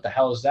Donnybrook. What the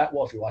hell is that?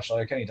 Well, if you watch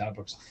Letterkenny,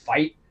 Donnybrook's a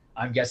fight.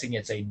 I'm guessing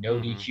it's a no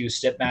DQ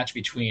stip match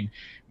between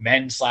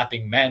men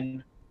slapping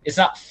men. It's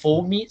not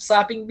full meat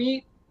slapping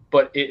meat,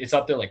 but it's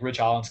up there. Like Rich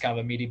Holland's kind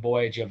of a meaty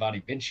boy.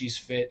 Giovanni Vinci's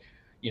fit.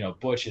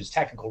 Butch is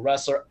technical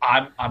wrestler.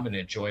 I'm going to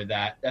enjoy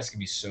that. That's going to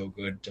be so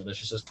good.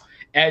 Delicious.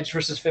 Edge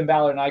versus Finn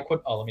Balor and I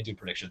quit. Oh, let me do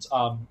predictions.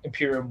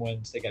 Imperium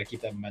wins. They got to keep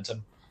that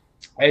momentum.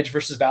 Edge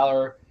versus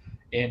Balor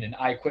in an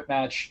I Quit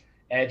match.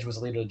 Edge was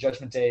the leader of the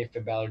Judgment Day.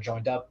 Finn Balor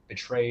joined up,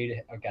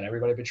 betrayed, got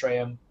everybody to betray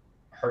him,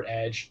 hurt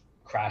Edge,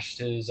 crashed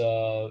his,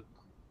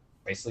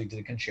 basically did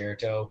the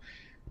concerto,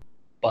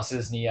 busted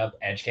his knee up.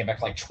 Edge came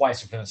back like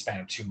twice within a span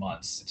of 2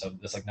 months. So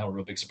that's like no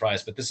real big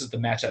surprise. But this is the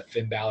match that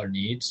Finn Balor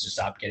needs to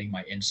stop getting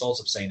my insults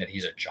of saying that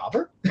he's a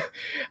jobber.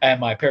 And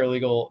my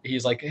paralegal,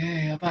 he's like,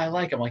 hey, I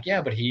like him. I'm like,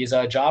 yeah, but he's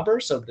a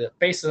jobber. So the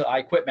base of the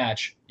I Quit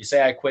match, you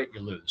say I quit,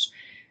 you lose.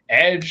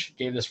 Edge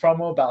gave this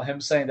promo about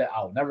him saying that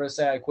I'll never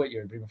say I quit.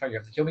 You're a big fighter. You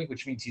have to kill me,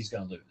 which means he's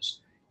going to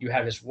lose. You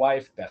have his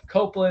wife, Beth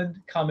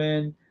Copeland, come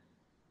in,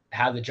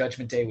 have the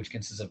Judgment Day, which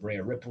consists of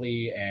Rhea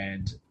Ripley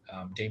and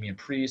Damian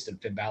Priest and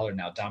Finn Balor,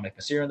 now Dominic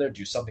Mysterio in there,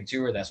 do something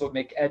to her. That's what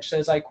make Edge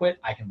says I quit.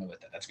 I can live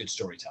with that. That's good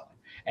storytelling.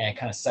 and it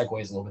kind of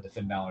segues a little bit to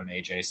Finn Balor and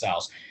AJ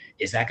Styles.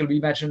 Is that going to be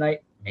match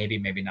tonight? Maybe,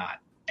 maybe not.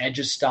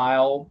 Edge's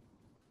style,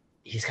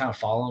 he's kind of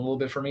fallen a little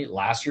bit for me.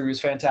 Last year he was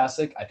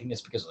fantastic. I think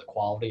it's because of the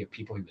quality of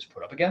people he was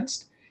put up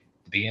against.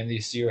 The beginning of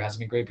this year hasn't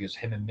been great because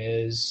him and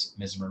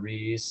Ms.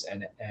 Maurice,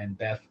 and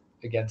Beth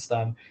against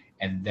them.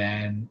 And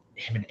then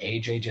him and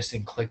AJ just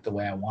didn't click the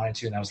way I wanted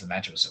to, and that was the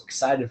match I was so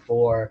excited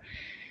for.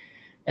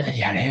 And then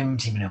you had him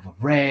teaming up with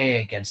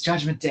Ray against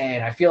Judgment Day,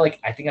 and I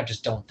think I'm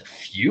just done with the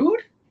feud,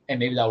 and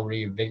maybe that'll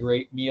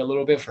reinvigorate me a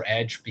little bit for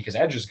Edge, because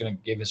Edge is going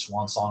to give his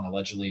swan song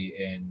allegedly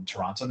in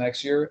Toronto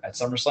next year at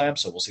SummerSlam,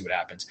 so we'll see what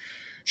happens.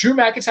 Drew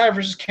McIntyre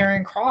versus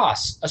Karrion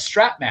Kross, a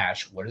strap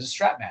match. What is a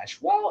strap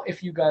match? Well,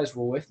 if you guys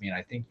were with me, and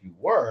I think you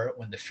were,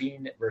 when The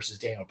Fiend versus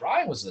Daniel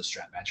Bryan was a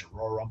strap match at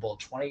Royal Rumble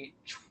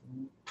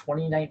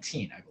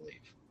 2019, I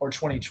believe, or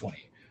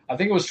 2020. I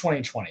think it was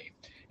 2020,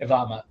 if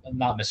I'm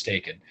not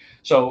mistaken.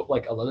 So,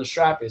 like, a leather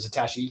strap is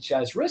attached to each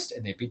guy's wrist,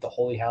 and they beat the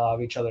holy hell out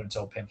of each other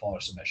until pinfall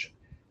or submission.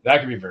 That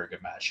could be a very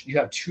good match. You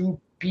have two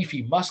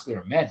beefy,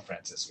 muscular men,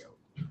 Francisco,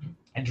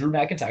 and Drew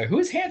McIntyre, who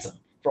is handsome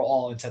for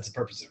all intents and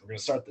purposes. We're going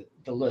to start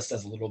the list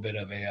as a little bit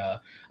of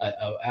a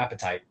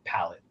appetite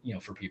palette,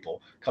 for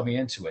people coming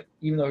into it.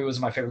 Even though he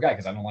wasn't my favorite guy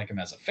because I don't like him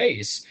as a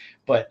face,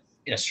 but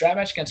in a strap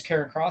match against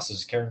Karrion Kross, this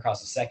is Karrion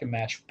Kross' second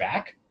match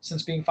back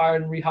since being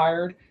fired and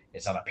rehired.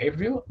 It's on a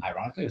pay-per-view.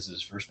 Ironically, this is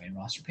his first main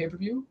roster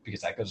pay-per-view, because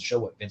that goes to show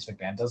what Vince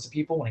McMahon does to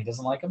people when he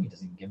doesn't like them. He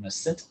doesn't even give them a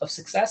scent of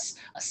success,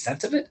 a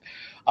scent of it.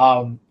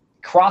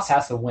 Kross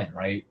has to win,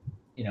 right?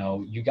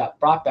 You got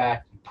brought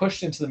back,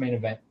 pushed into the main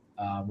event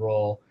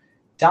role,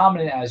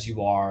 dominant as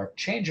you are,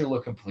 change your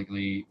look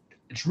completely.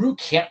 Drew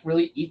can't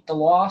really eat the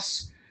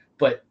loss,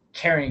 but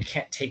Karrion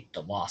can't take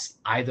the loss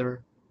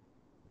either.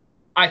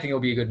 I think it'll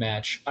be a good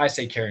match. I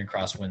say Karrion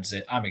Kross wins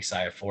it. I'm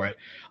excited for it.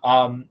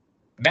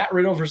 Matt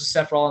Riddle versus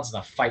Seth Rollins in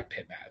a fight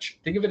pit match.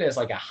 Think of it as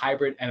like a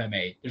hybrid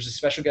MMA. There's a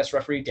special guest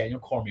referee, Daniel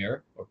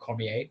Cormier, or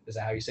Cormier, is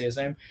that how you say his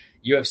name?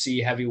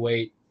 UFC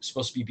heavyweight,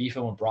 supposed to be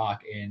beefing with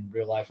Brock in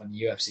real life on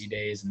the UFC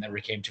days, and never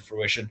came to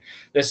fruition.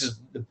 This is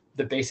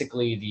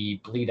basically the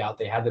bleed out.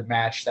 They had the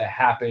match that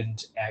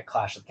happened at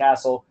Clash of the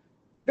Castle.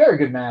 Very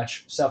good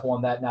match. Seth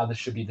won that. Now this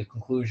should be the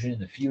conclusion,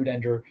 the feud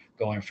ender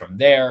going from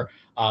there.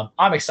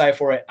 I'm excited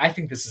for it. I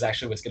think this is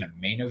actually what's going to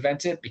main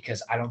event it,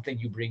 because I don't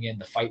think you bring in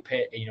the fight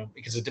pit,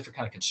 because of a different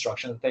kind of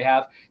construction that they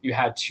have. You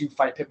had two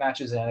fight pit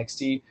matches in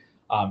NXT,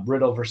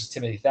 Riddle versus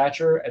Timothy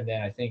Thatcher, and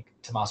then I think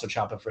Tommaso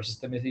Ciampa versus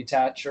Timothy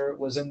Thatcher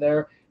was in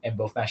there, and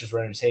both matches were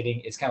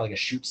entertaining. It's kind of like a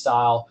shoot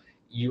style.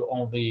 You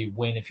only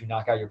win if you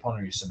knock out your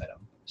opponent or you submit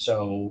them.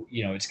 So,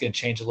 it's going to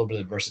change a little bit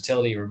of the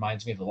versatility. It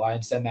reminds me of the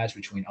Lions Den match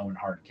between Owen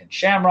Hart and Ken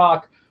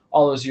Shamrock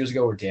all those years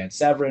ago, where Dan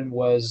Severn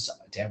was.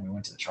 Damn, we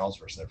went to the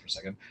Charlesverse there for a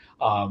second.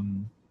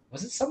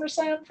 Was it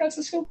SummerSlam,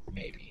 Francisco?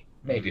 Maybe.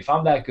 If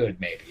I'm that good,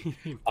 maybe.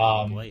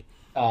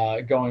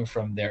 Going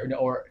from there,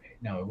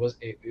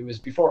 it was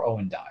before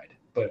Owen died,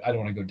 but I don't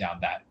want to go down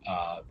that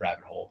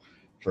rabbit hole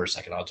for a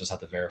second. I'll just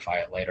have to verify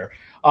it later.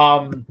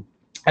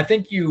 I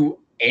think you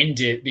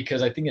end it,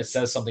 because I think it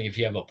says something if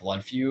you have a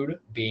blood feud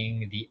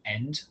being the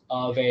end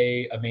of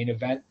a main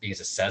event, because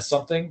it says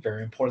something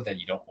very important that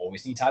you don't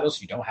always need titles.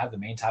 So you don't have the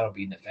main title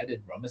being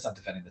defended. Roman's not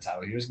defending the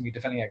title. He's going to be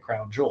defending at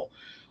Crown Jewel.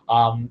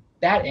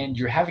 That end,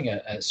 you're having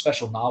a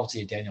special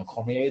novelty of Daniel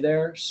Cormier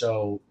there.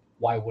 So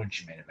why wouldn't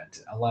you main event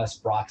it? Unless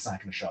Brock's not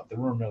going to show up. The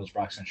rumor knows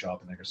Brock's going to show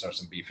up and they're going to start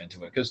some beef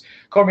into it, because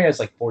Cormier is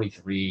like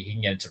 43. He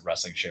can get into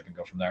wrestling ship and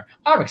go from there.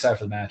 I'm excited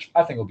for the match.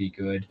 I think it'll be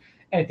good.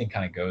 Anything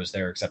kind of goes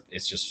there, except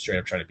it's just straight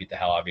up trying to beat the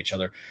hell out of each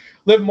other.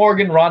 Liv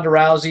Morgan, Ronda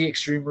Rousey,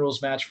 Extreme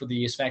Rules match for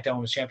the SmackDown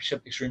Women's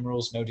Championship. Extreme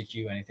Rules, no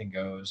DQ, anything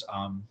goes.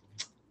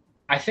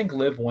 I think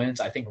Liv wins.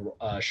 I think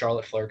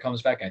Charlotte Flair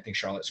comes back, and I think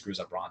Charlotte screws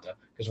up Ronda.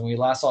 Because when we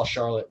last saw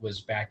Charlotte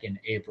was back in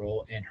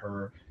April in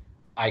her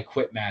I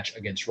Quit match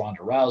against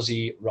Ronda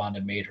Rousey.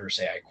 Ronda made her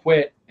say I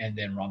quit, and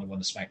then Ronda won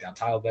the SmackDown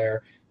title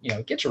there.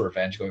 Get your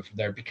revenge going from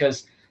there,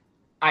 because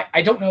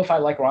I don't know if I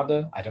like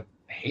Ronda. I don't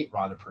hate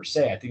Ronda per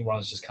se. I think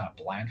Ronda's just kind of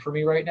bland for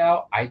me right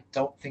now. I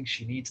don't think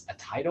she needs a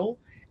title,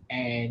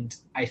 and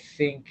I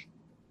think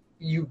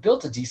you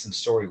built a decent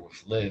story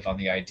with Liv on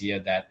the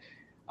idea that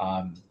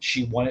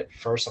she won it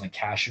first on a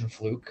cash-in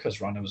fluke because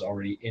Ronda was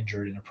already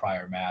injured in a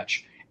prior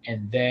match,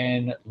 and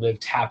then Liv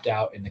tapped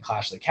out in the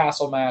Clash of the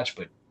Castle match,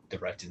 but the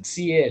ref didn't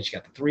see it. She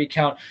got the 3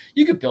 count.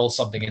 You could build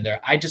something in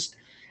there.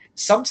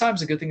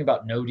 Sometimes a good thing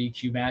about no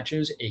DQ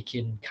matches, it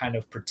can kind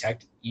of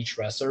protect each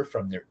wrestler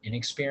from their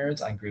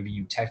inexperience on giving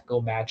you technical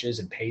matches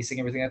and pacing,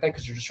 everything like that,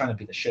 because you're just trying to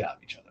beat the shit out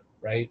of each other,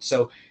 right?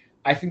 So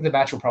I think the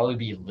match will probably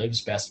be Liv's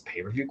best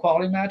pay-per-view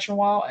quality match in a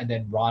while, and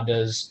then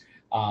Ronda's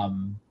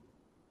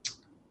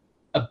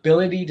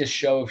ability to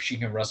show if she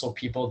can wrestle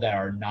people that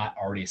are not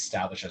already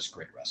established as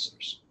great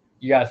wrestlers.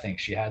 You got to think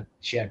she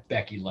had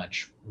Becky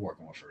Lynch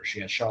working with her.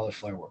 She had Charlotte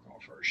Flair working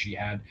with her. She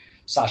had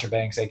Sasha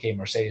Banks, aka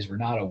Mercedes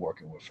Renata,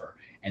 working with her.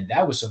 And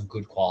that was some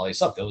good quality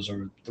stuff. Those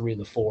are 3 of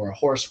the 4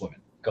 horsewomen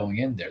going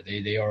in there.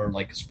 They are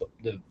like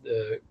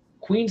the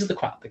queens of the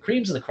crop, the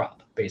creams of the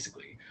crop,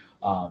 basically,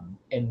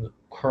 in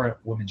current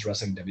women's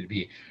wrestling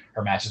WWE.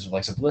 Her matches with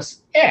Alexa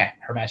Bliss,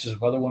 her matches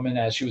with other women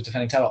as she was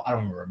defending title, I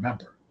don't even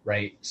remember,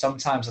 right?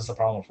 Sometimes that's the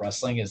problem with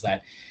wrestling, is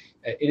that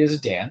it is a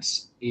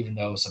dance, even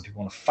though some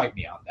people want to fight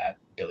me on that,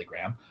 Billy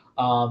Graham,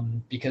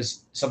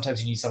 because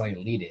sometimes you need somebody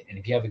to lead it. And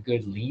if you have a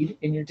good lead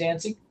in your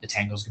dancing, the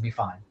tango's going to be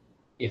fine.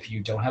 If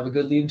you don't have a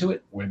good lead into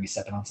it, we're going to be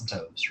stepping on some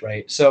toes,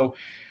 right? So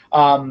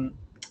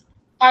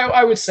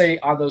I would say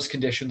on those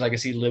conditions, I can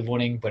see Liv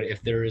winning, but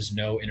if there is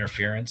no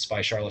interference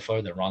by Charlotte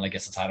Flair, then Ronda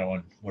gets the title,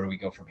 and where do we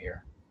go from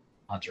here?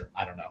 Hunter,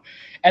 I don't know.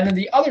 And then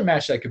the other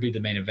match that could be the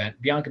main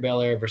event, Bianca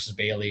Belair versus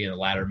Bayley in a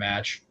ladder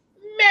match.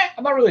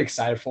 I'm not really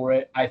excited for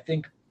it. I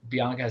think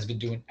Bianca has been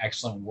doing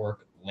excellent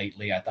work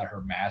lately. I thought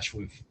her match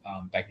with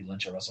Becky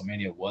Lynch at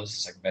WrestleMania was the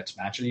second best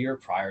match of the year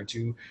prior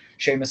to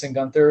Sheamus and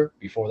Gunther.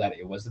 Before that,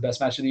 it was the best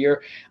match of the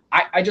year.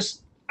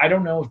 I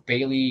don't know if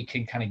Bayley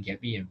can kind of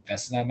get me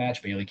invested in that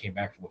match. Bayley came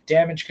back with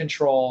damage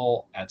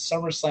control at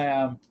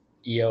SummerSlam.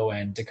 Io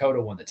and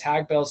Dakota won the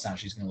tag belts. Now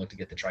she's going to look to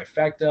get the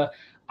trifecta.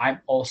 I'm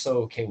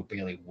also okay with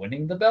Bayley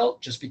winning the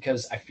belt, just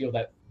because I feel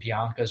that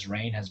Bianca's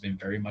reign has been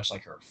very much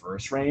like her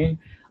first reign,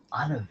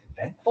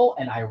 uneventful.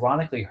 And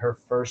ironically, her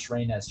first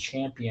reign as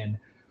champion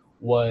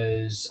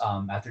was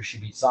after she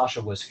beat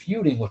Sasha, was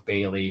feuding with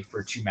Bayley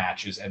for 2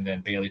 matches, and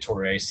then Bayley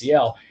tore her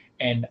ACL.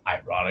 And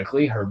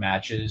ironically, her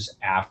matches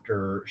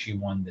after she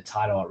won the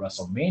title at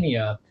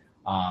WrestleMania,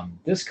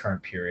 this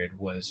current period,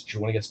 was she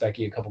won against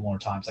Becky a couple more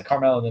times, like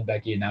Carmella and then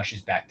Becky, and now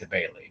she's back to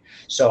Bayley.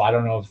 So I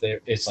don't know if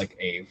it's like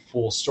a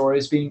full story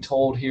is being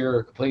told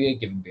here, completely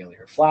giving Bayley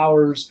her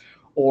flowers,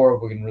 or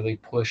we can really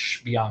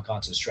push Bianca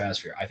onto the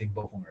stratosphere. I think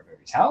both women are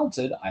very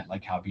talented. I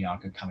like how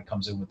Bianca kind of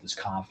comes in with this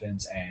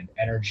confidence and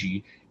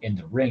energy in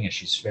the ring, and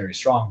she's very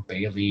strong.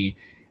 Bayley,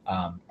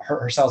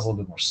 her style's a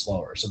little bit more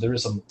slower. So there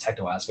is some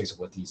technical aspects of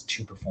what these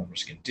two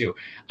performers can do.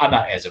 I'm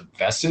not as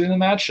invested in the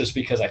match, just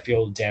because I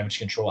feel damage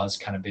control has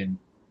kind of been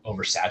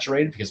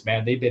oversaturated, because,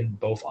 man, they've been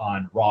both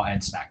on Raw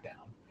and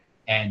SmackDown.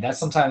 And that's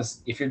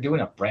sometimes, if you're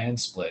doing a brand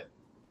split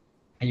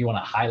and you want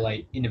to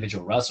highlight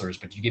individual wrestlers,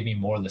 but you give me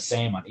more of the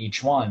same on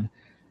each one,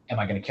 am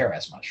I going to care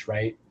as much,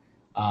 right?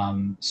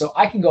 So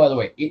I can go either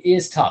way. It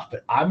is tough,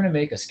 but I'm going to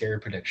make a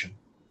scary prediction.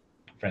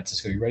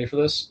 Francisco, you ready for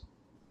this?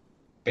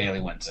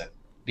 Bayley wins it.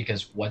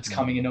 Because what's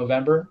coming in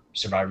November?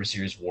 Survivor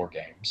Series War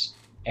Games.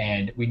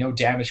 And we know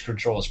damage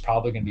control is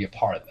probably going to be a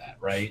part of that,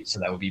 right? So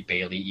that would be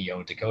Bayley, Io,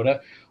 and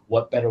Dakota.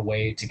 What better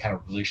way to kind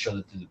of really show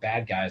that they're the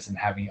bad guys than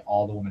having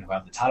all the women who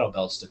have the title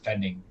belts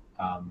defending,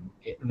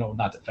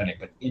 not defending,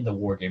 but in the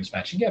War Games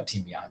match. You have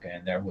Team Bianca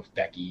in there with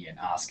Becky and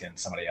Asuka and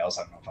somebody else.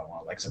 I don't know if I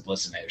want Alexa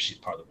Bliss in there. She's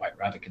part of the White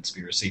Rabbit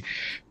conspiracy.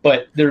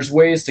 But there's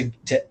ways to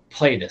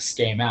play this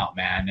game out,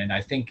 man. And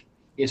I think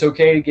it's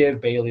okay to give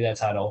Bayley that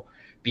title.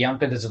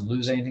 Bianca doesn't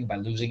lose anything by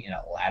losing in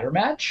a ladder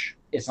match.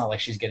 It's not like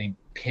she's getting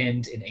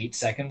pinned in 8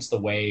 seconds the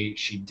way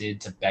she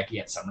did to Becky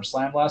at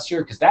SummerSlam last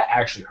year, because that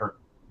actually hurt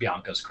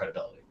Bianca's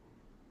credibility.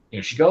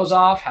 She goes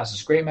off, has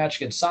this great match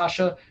against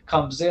Sasha,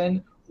 comes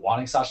in,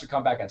 wanting Sasha to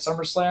come back at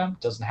SummerSlam.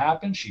 Doesn't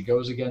happen. She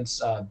goes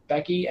against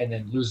Becky and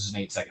then loses in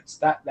 8 seconds.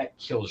 That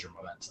kills your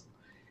momentum.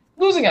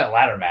 Losing at a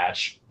ladder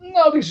match,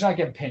 no, because you're not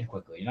getting pinned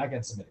quickly. You're not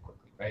getting submitted quickly.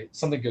 Right?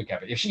 Something good,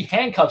 Kevin. If she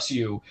handcuffs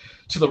you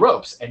to the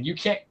ropes and you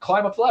can't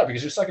climb up the ladder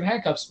because you're stuck in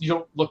handcuffs, you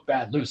don't look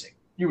bad losing.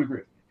 You would agree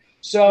with me.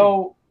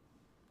 So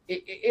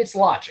it's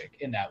logic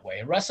in that way.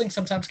 And wrestling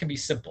sometimes can be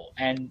simple.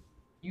 And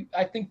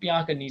I think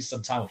Bianca needs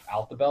some time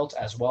without the belt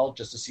as well,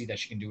 just to see that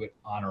she can do it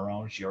on her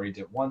own. She already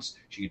did it once.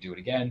 She could do it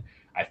again.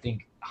 I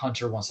think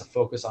Hunter wants to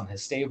focus on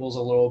his stables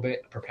a little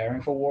bit,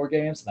 preparing for War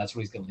Games, and that's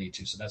what he's going to lead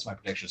to. So that's my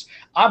predictions.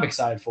 I'm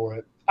excited for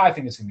it. I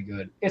think it's going to be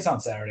good. It's on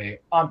Saturday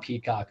on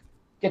Peacock.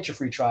 Get your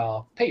free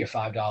trial. Pay your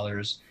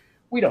 $5.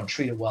 We don't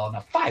treat it well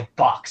enough. $5.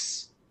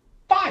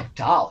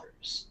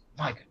 $5.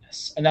 My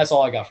goodness. And that's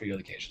all I got for you on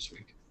the cage this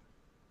week.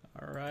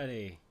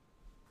 Alrighty.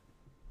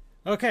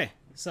 Okay.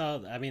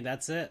 So, I mean,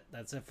 that's it.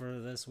 That's it for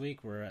this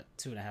week. We're at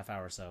 2.5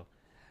 hours so.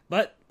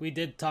 But we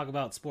did talk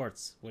about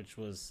sports, which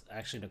was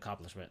actually an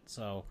accomplishment.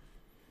 So,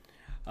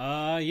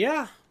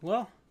 yeah.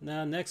 Well,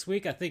 now next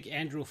week, I think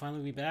Andrew will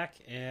finally be back.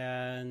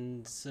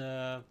 And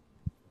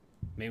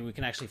maybe we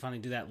can actually finally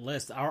do that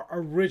list, our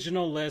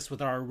original list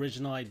with our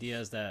original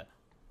ideas that,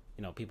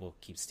 people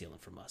keep stealing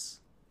from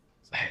us.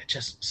 So,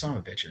 just son of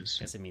a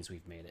bitches. Guess it means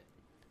we've made it.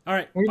 All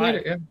right. We bye.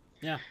 made it, yeah.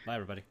 Yeah. Bye,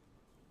 everybody.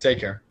 Take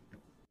care.